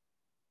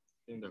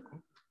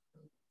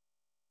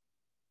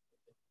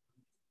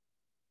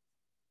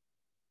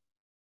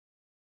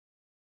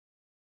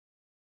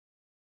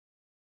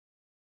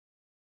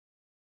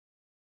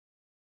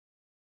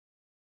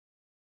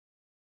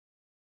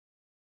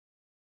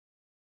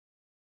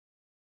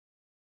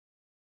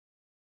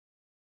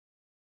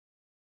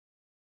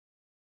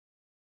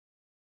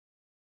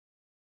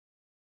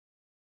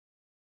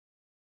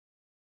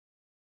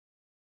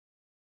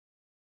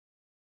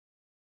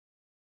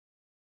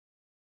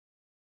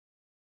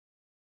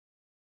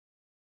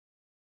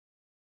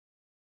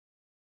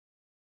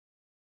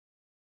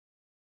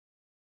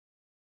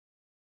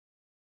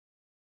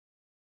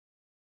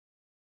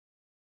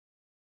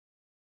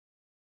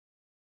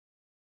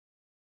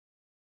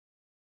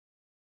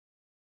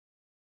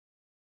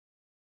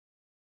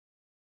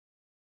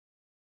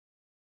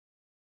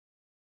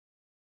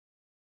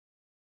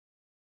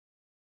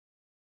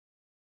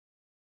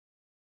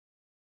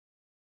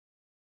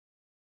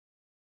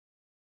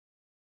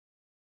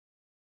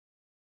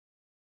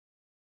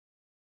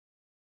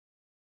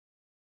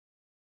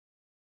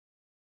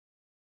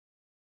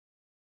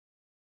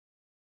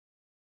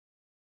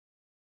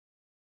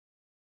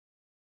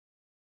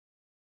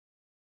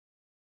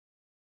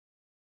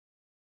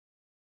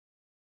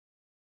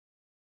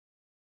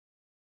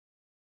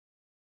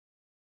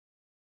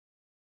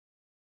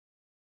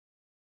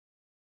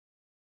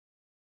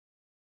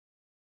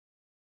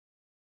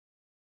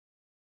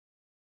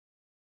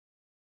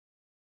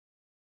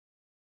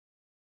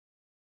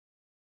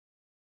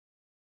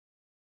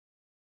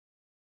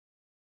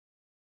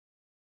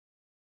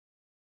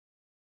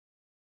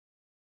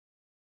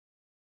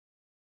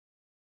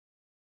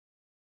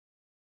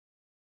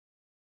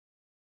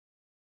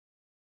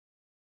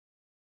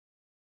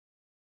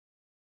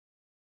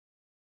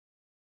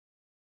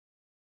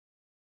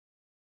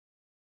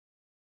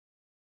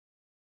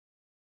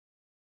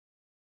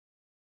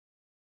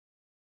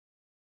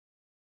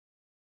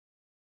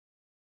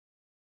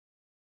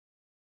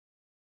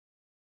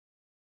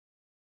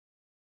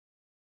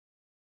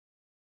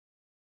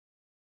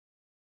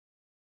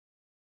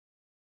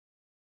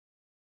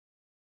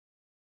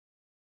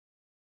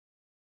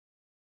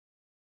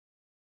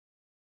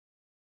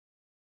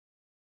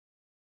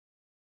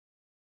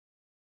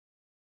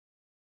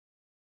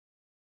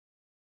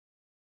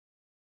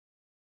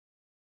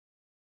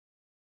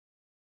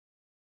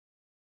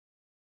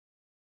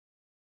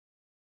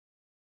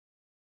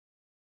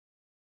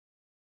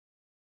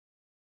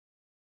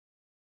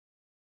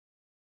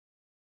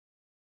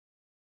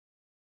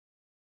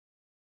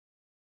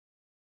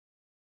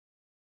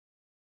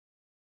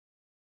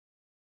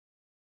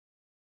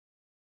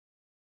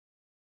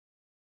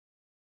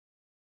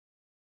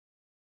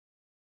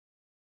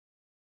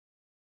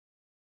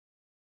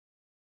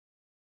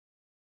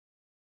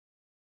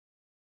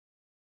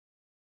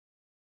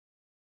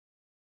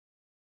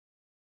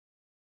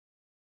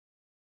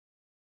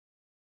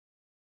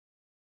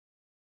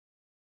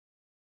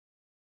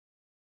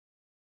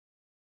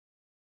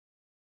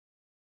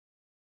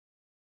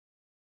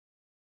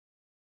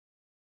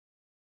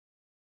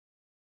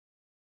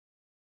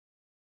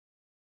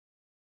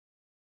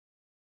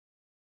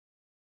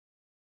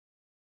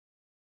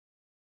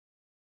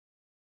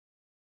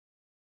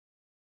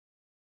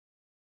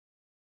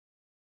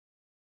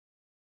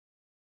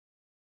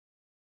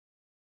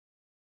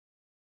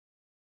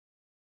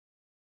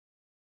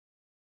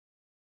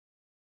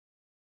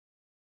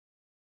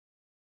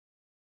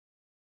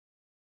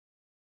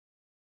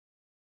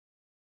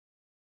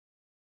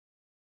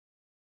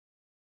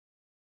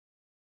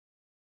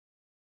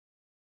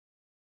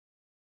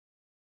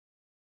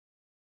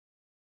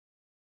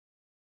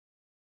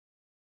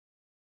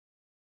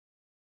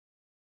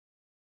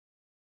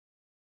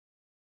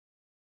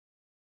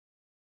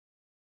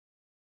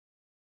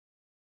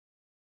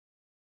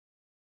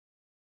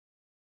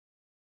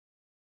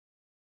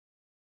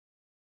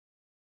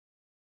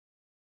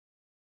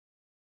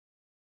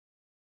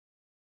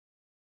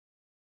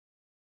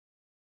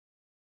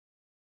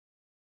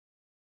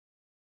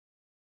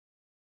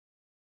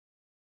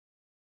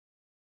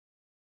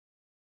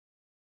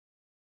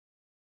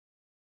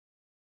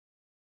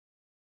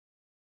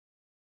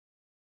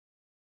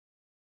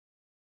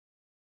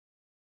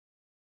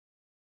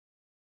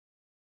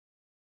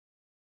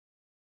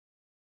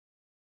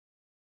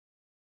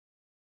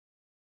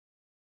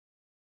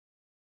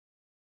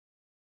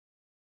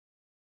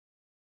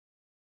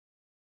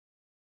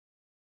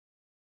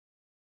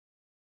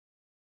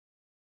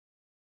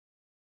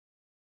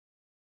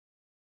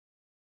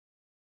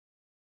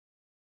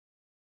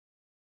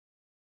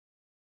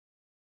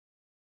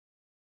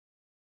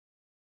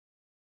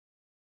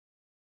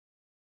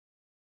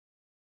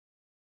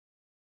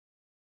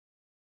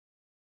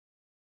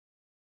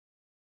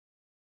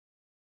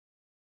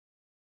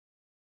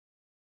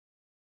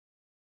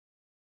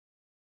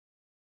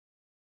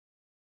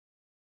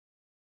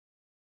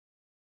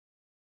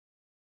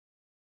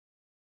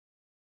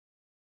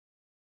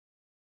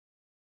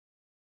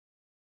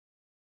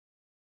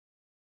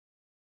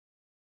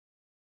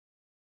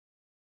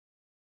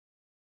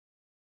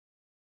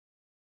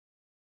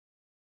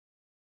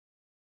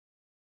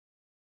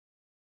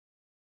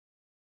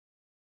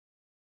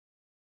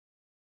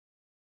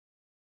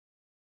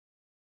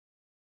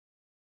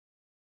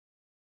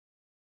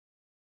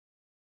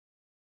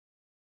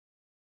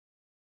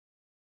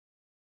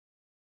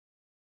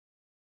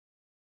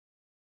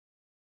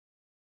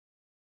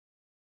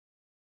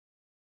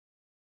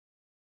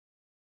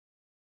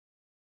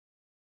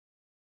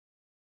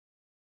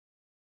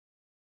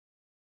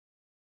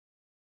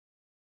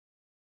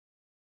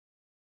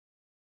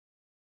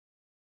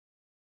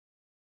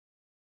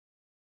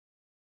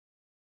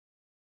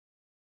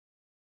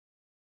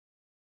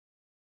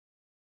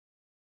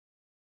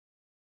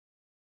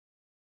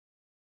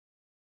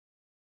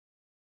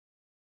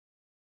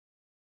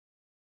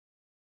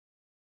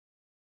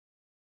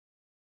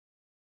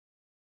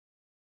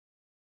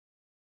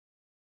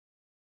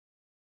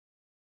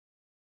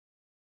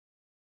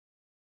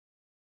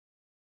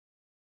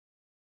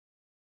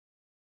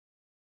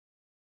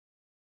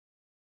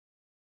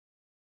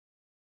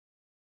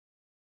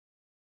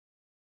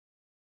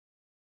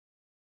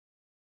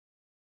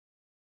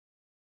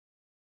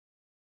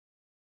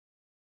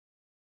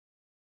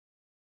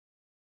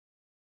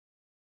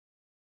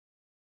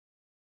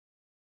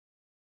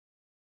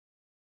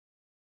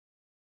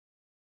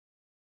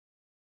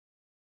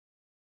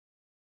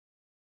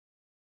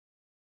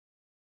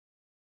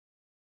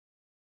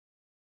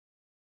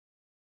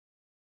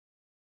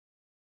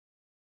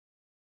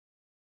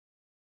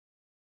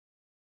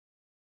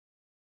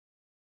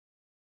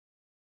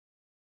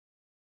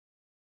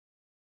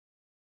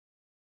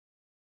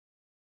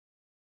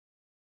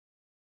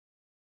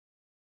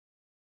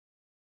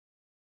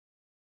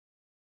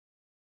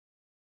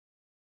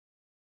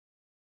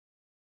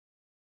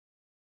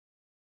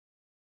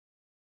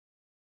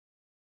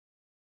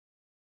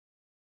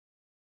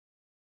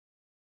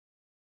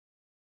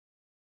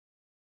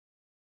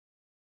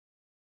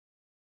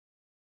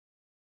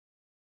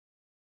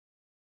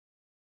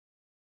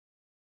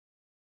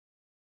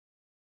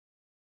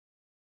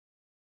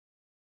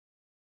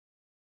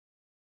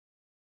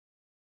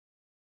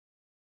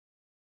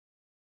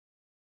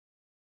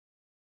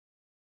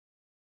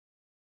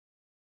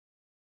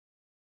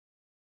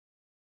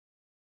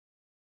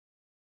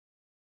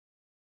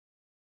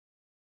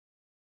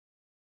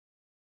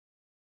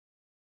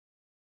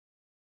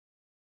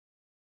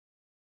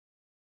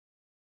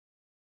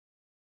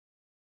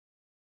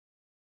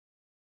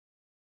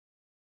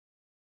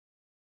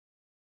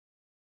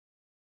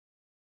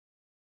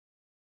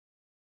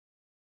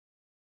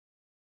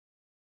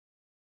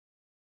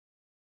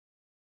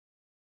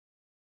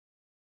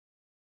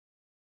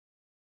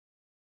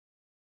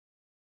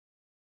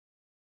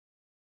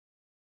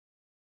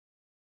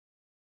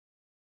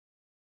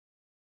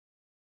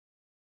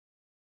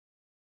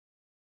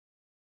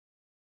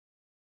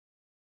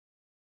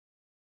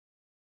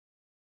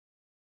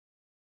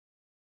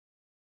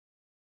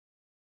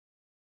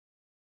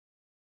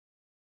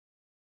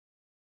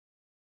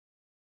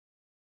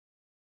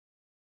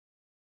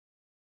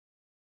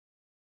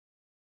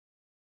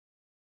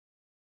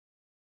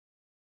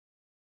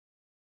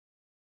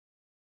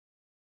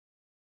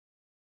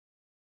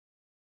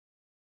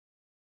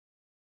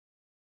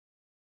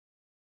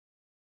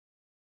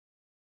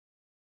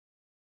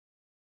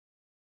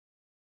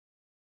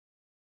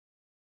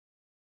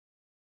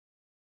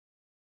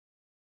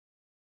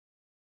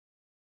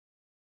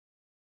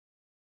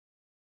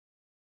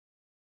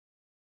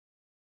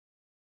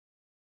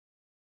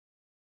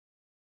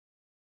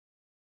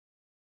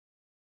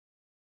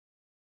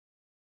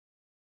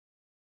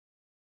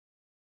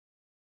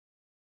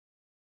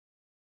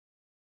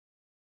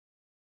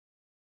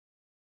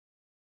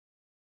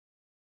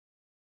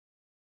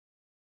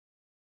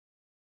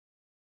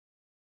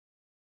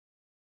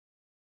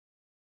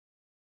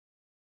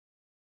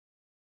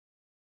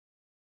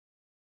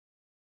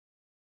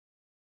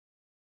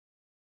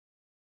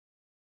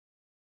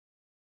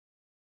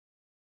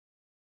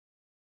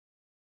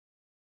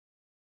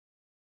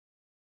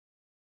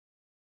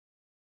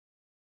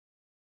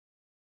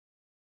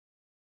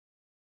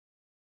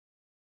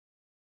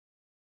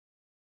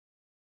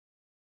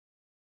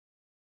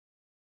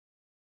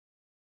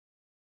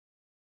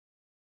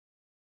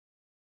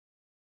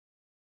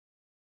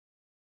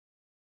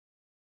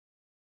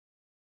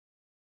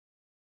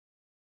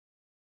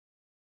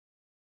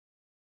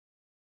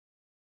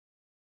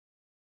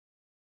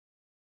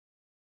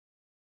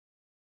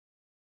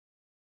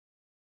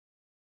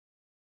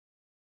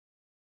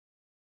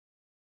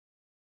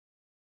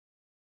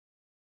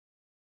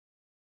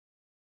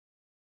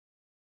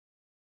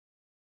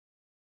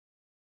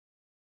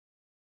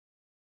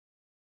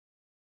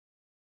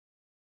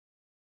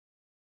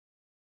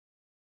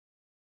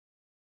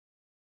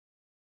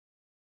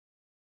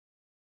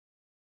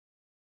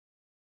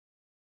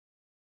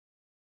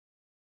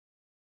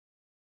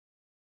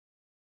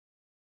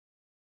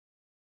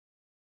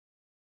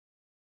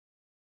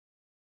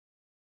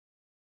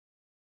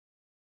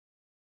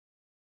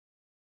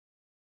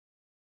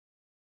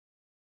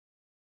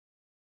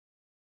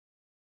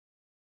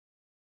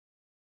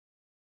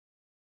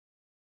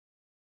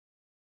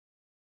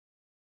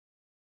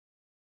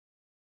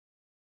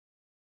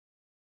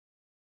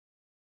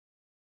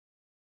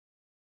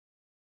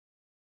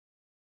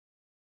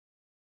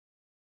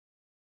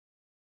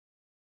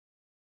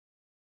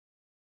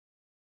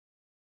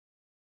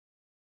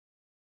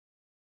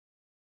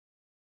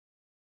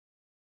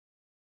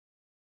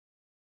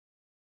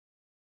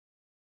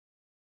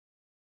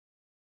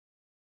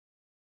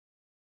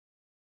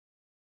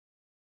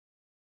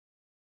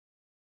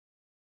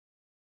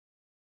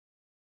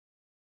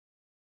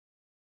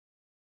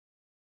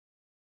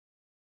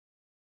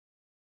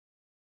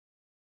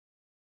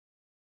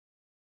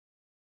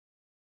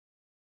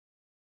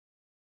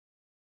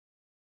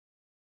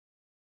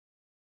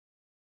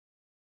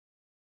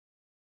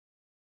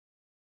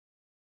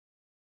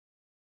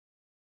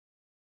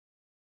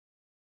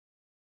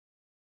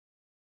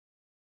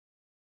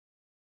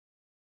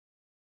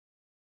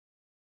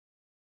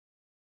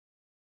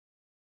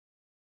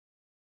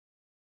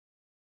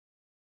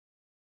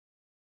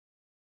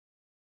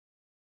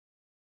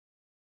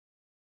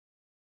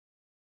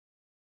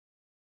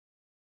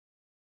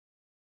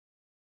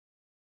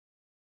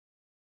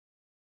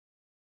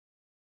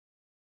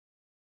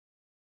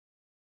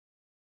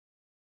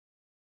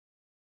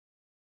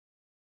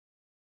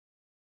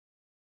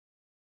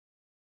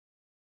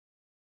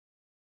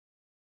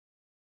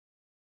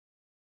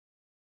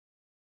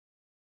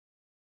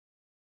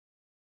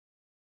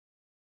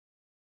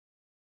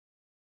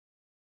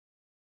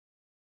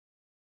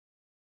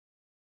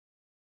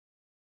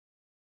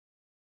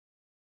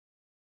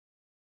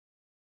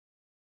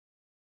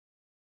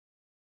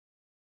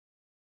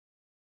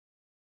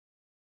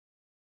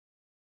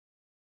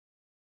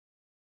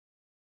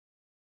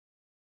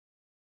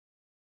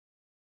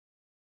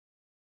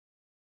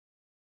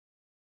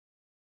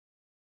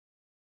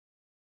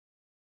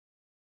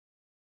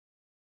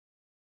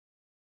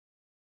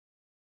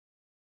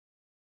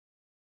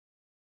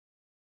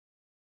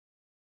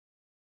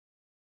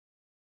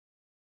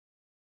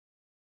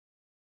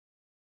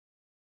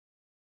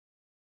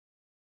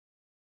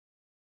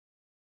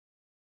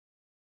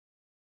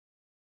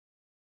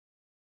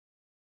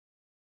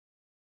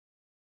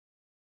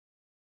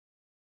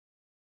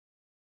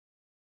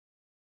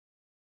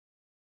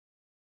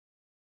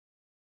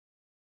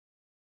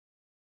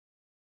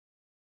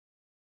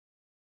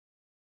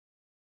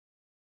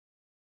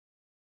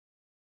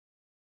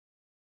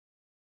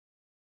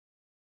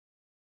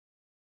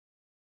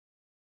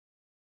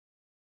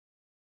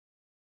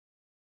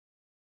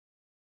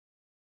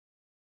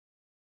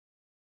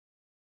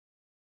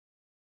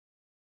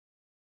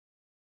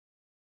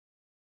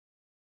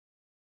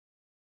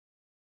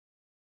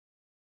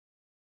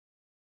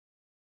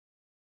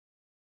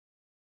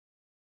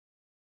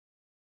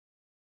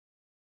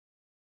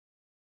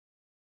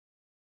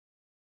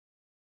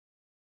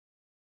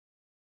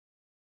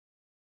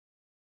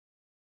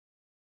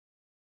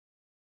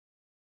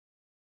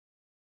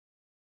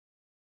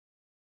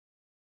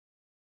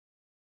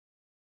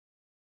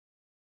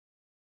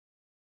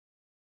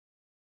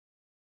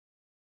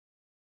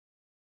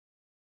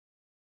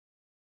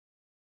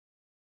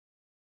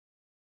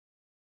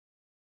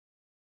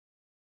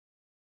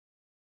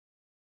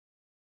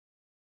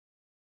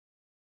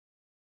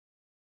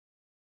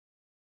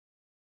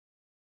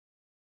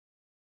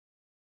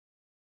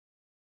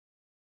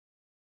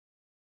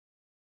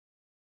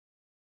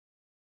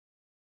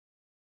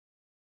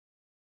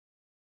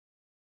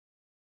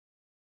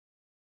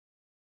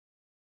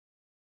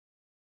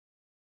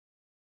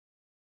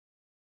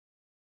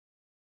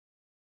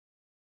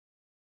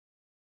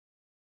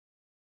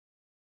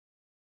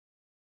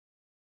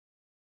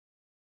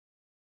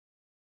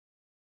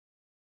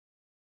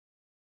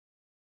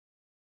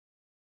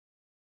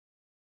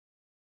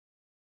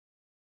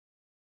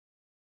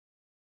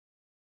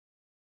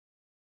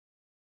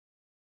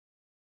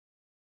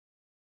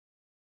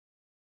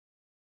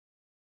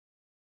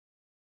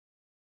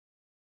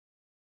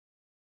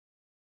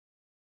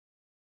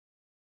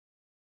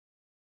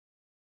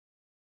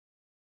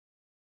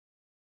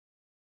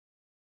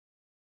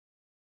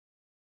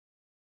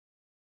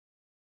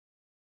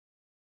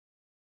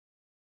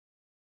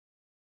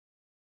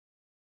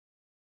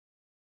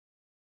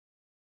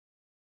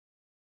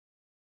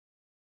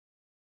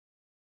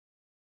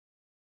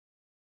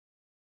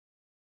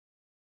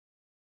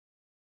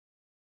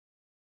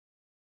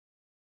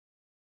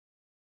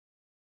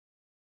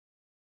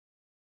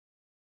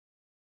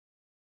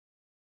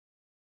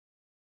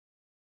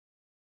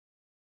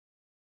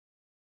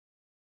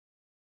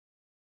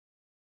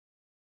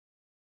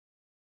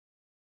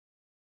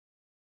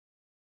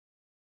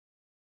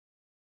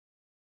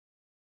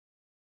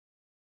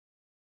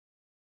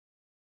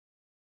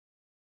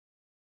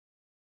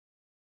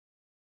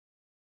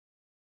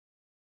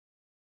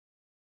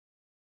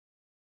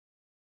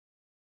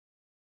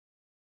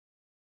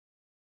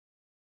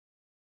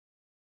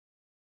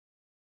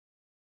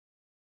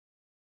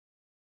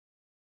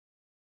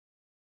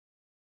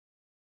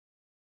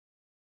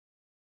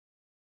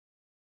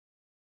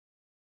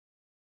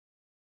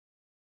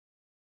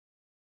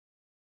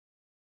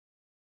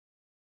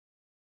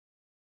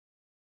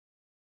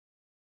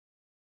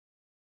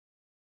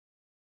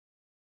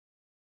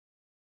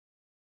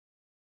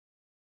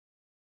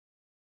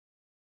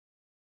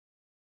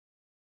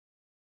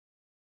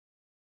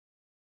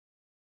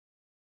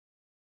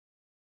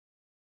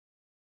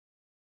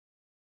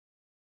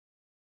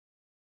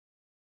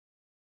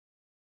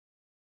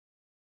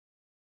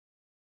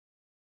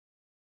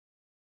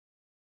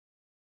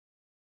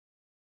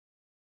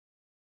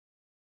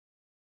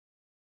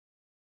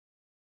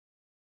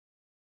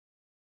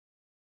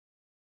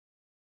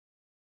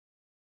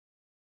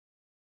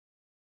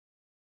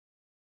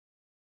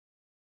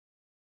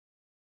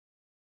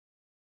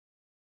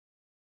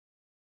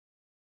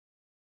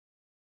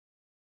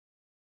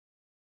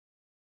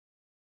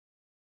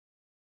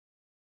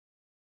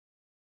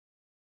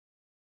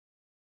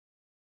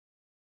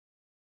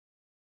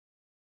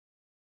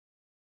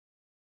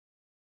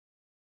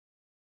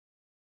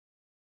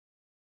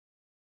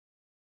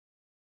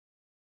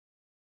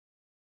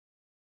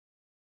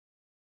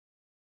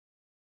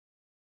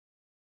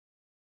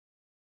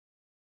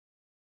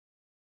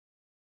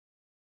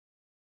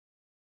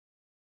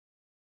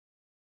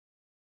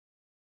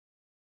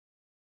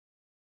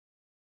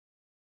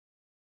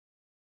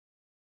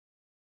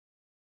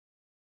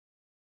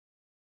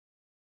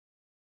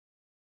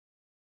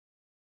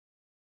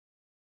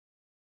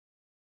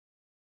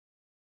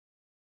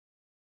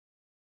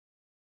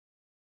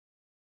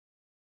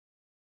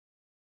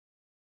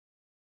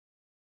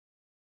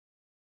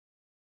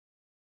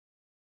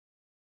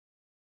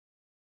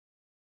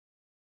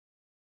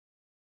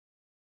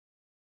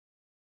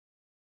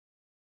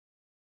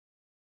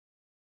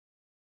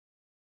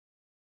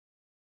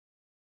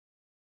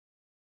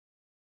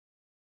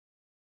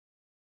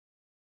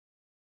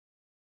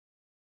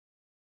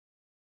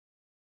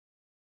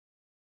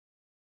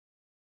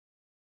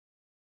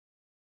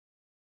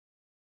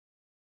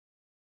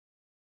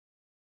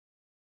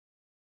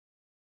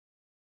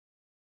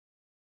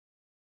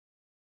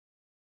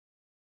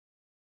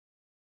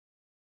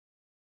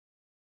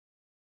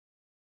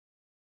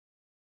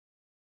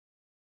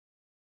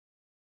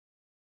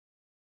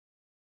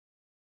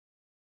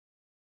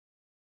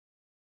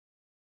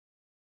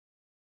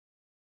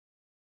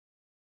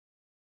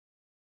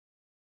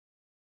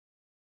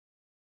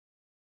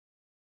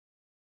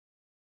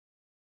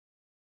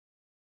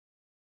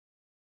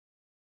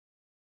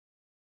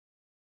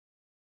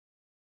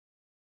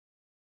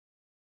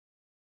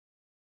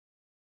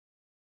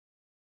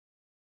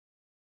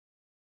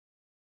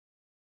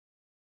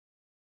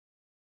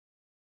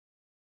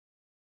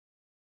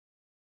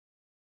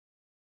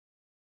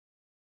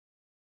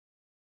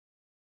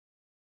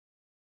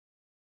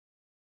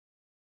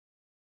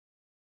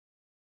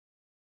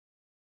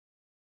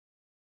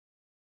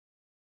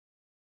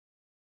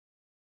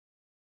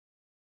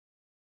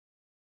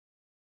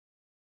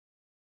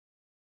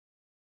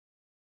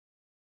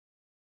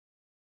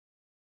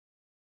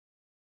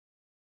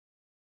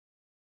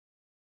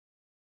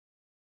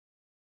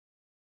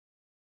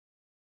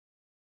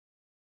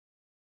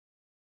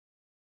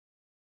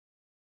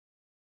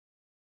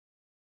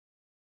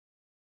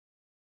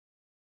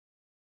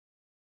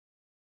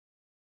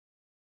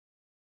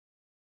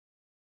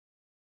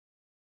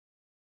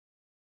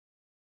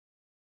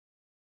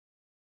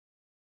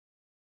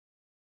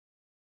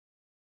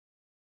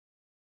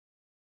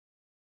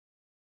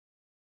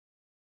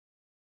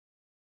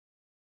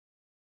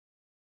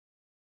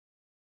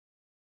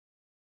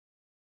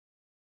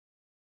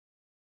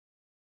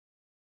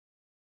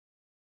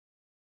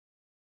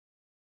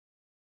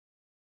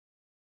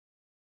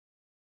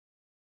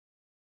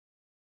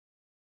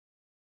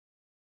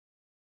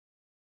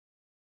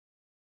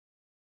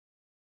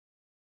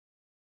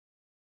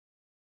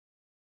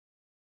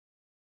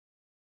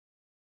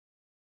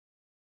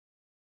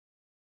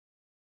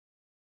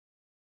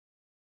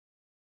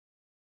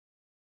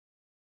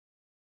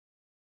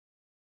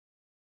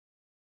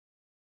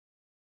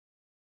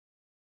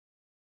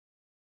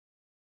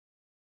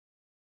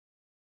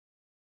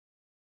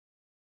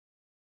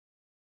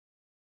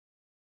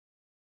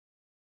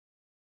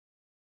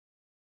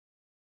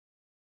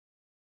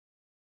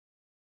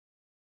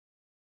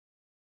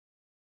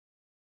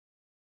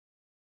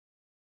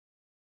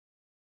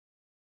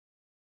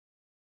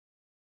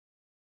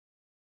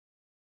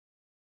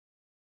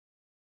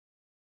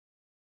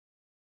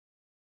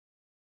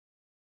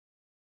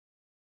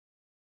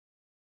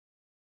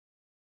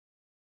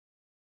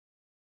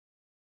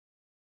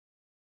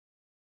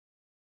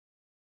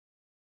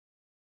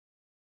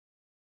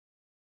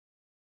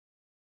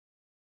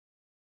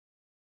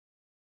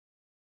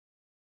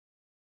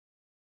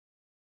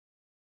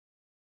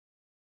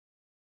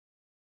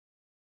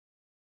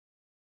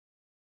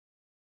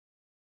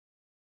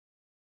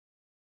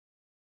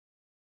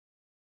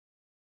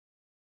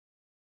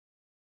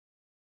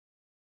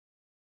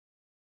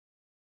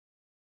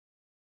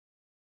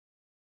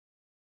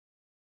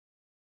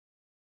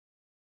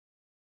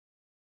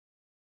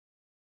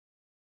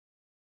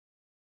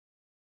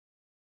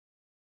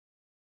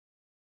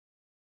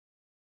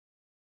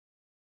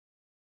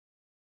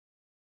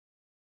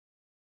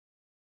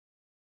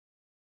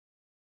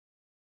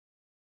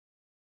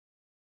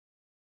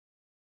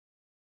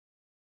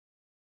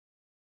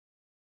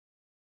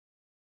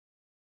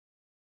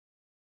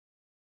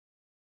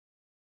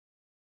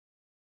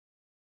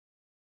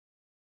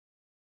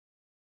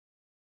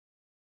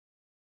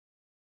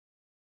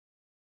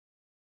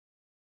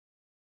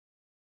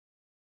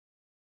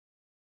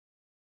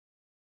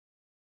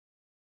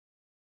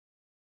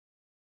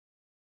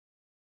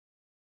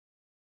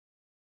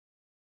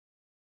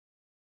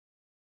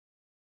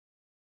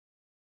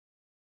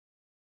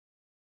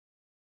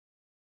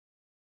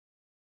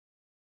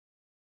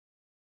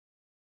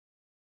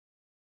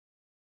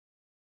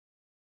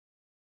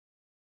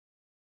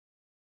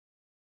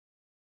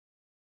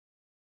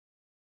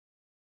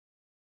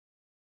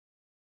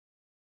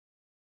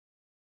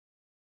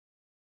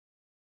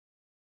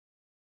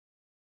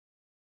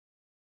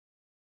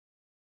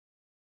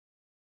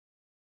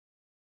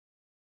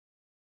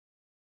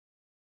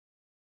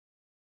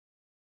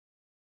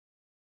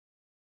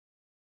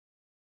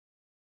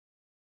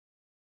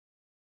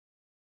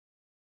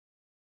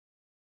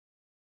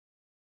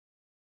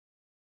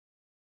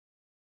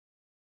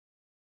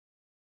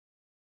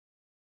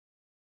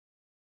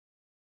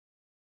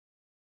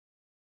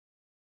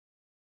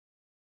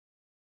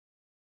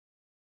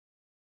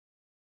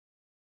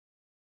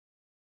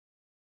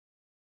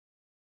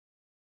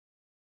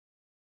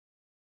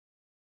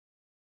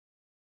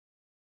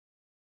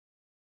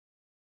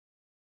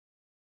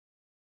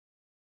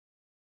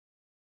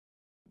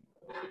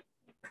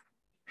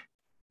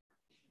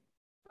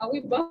 Are we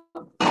back?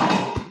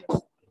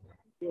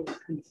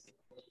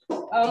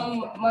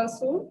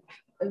 Mansour,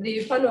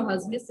 the panel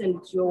has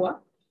listened to your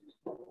work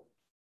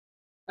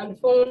and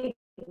found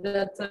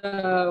that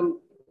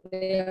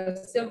there are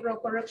several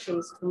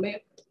corrections to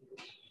make,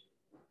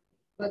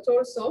 but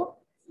also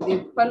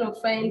the panel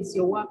finds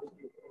your work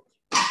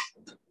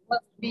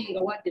worth being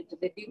awarded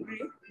the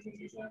degree,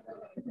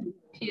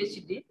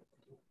 PhD,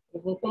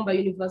 of Okumba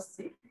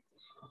University.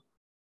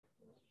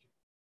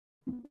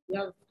 You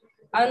have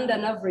earned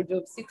an average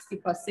of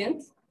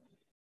 60%.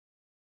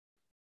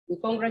 We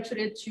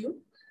congratulate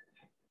you,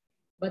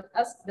 but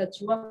ask that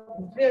you work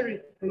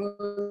very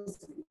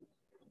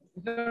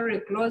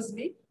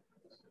closely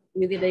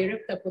with the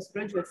Director of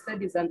Postgraduate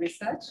Studies and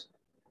Research.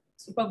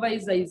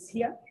 Supervisor is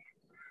here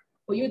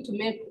for you to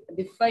make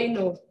the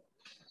final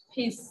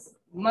piece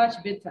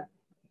much better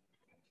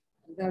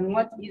than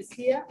what is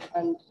here,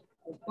 and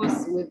of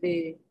course with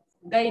the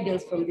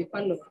guidance from the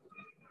panel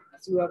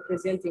as you are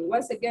presenting.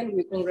 Once again,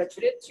 we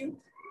congratulate you.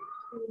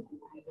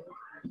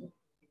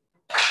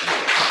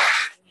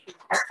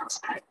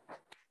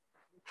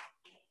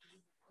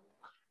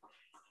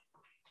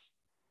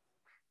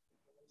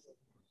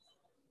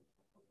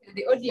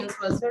 The audience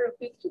was very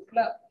quick to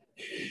clap,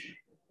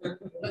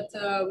 but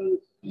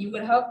you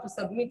will have to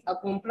submit a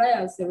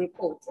compliance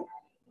report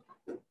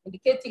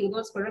indicating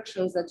those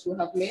corrections that you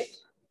have made.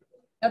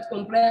 That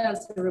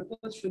compliance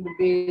report should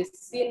be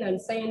seen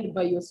and signed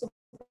by your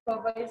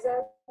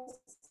supervisors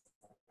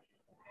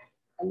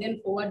and then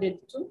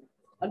forwarded to,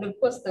 and of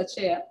course the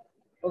chair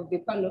of the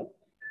panel,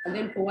 and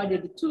then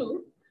forwarded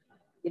to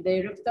the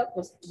Directorate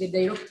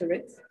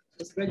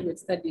Postgraduate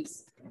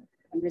Studies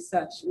and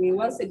Research. We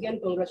once again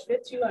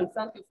congratulate you and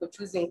thank you for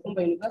choosing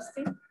Okumba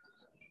University.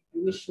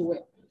 We wish you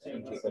well.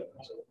 Thank you.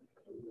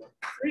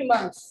 3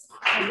 months.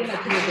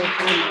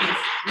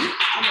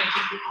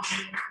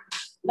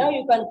 Now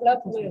you can clap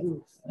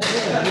well.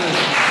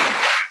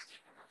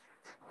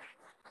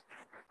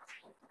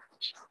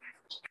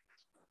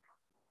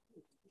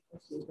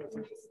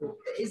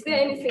 Is there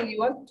anything you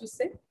want to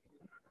say?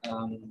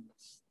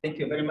 Thank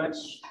you very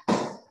much.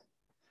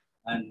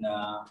 And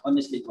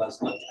honestly, it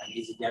was not an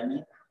easy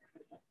journey.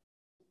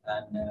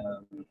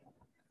 And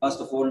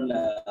first of all,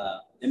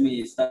 let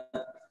me start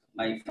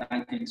my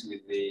thanks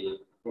with the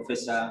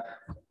Professor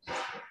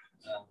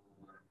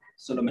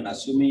Solomon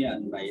Asumi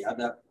and my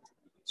other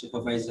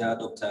supervisor,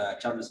 Dr.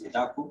 Charles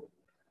Midaku.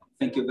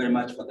 Thank you very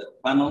much for the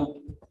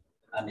panel.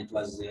 And it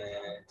was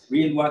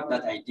real work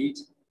that I did.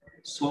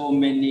 So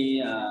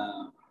many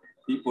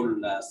people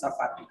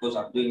suffered because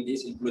of doing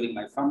this, including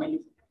my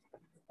family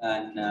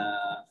and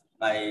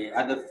my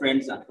other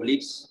friends and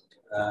colleagues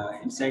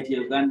inside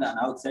Uganda and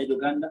outside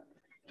Uganda.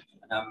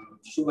 And I'm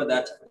sure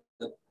that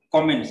the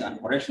comments and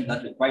corrections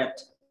that required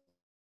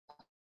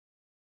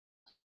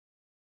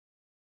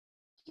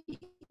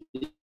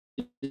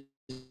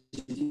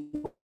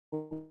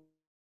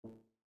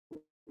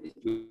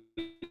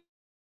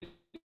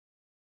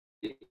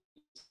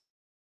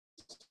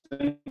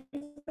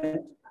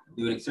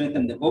you will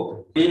strengthen the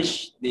book.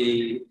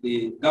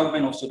 The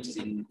government also is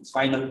in its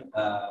final.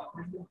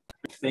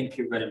 Thank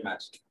you very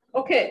much.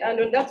 Okay, and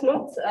on that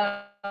note,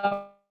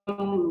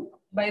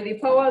 by the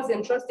powers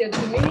entrusted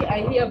to me,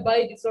 I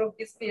hereby dissolve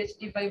this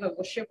PhD Viva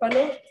Voce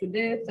panel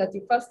today,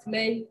 31st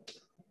May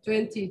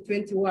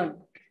 2021.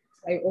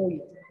 I owe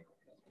you.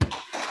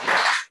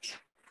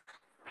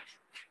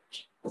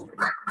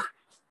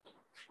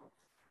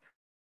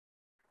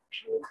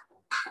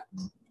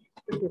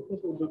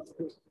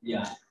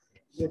 Yeah.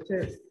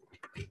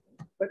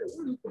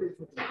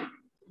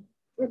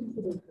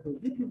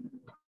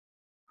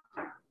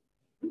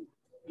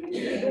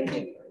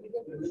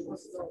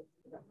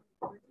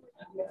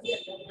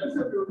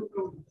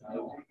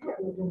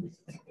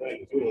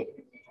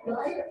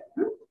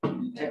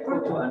 Take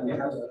photo and we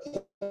have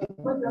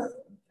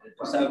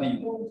to serve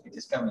you. It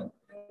is coming.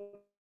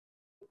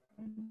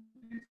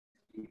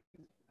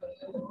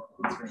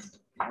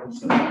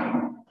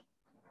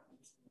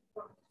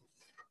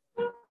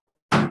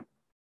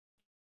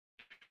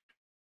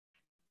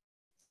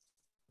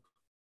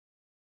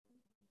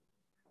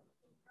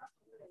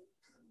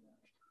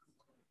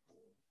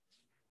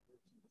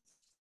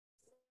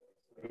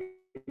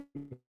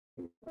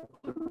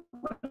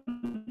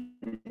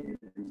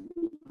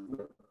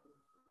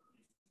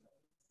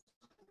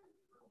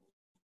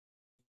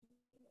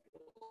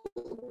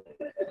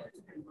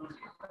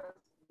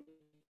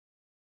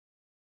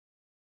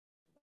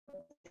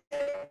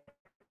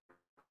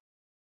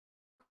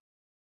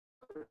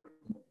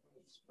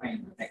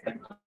 Fine.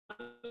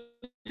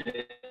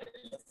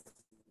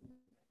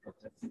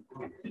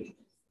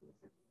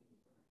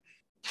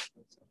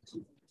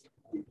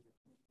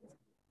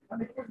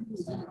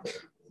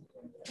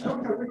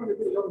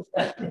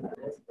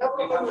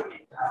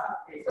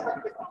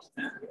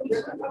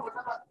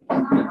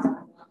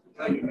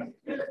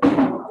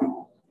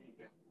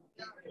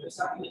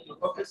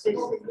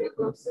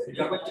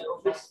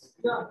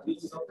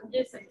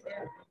 Yes, I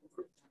can.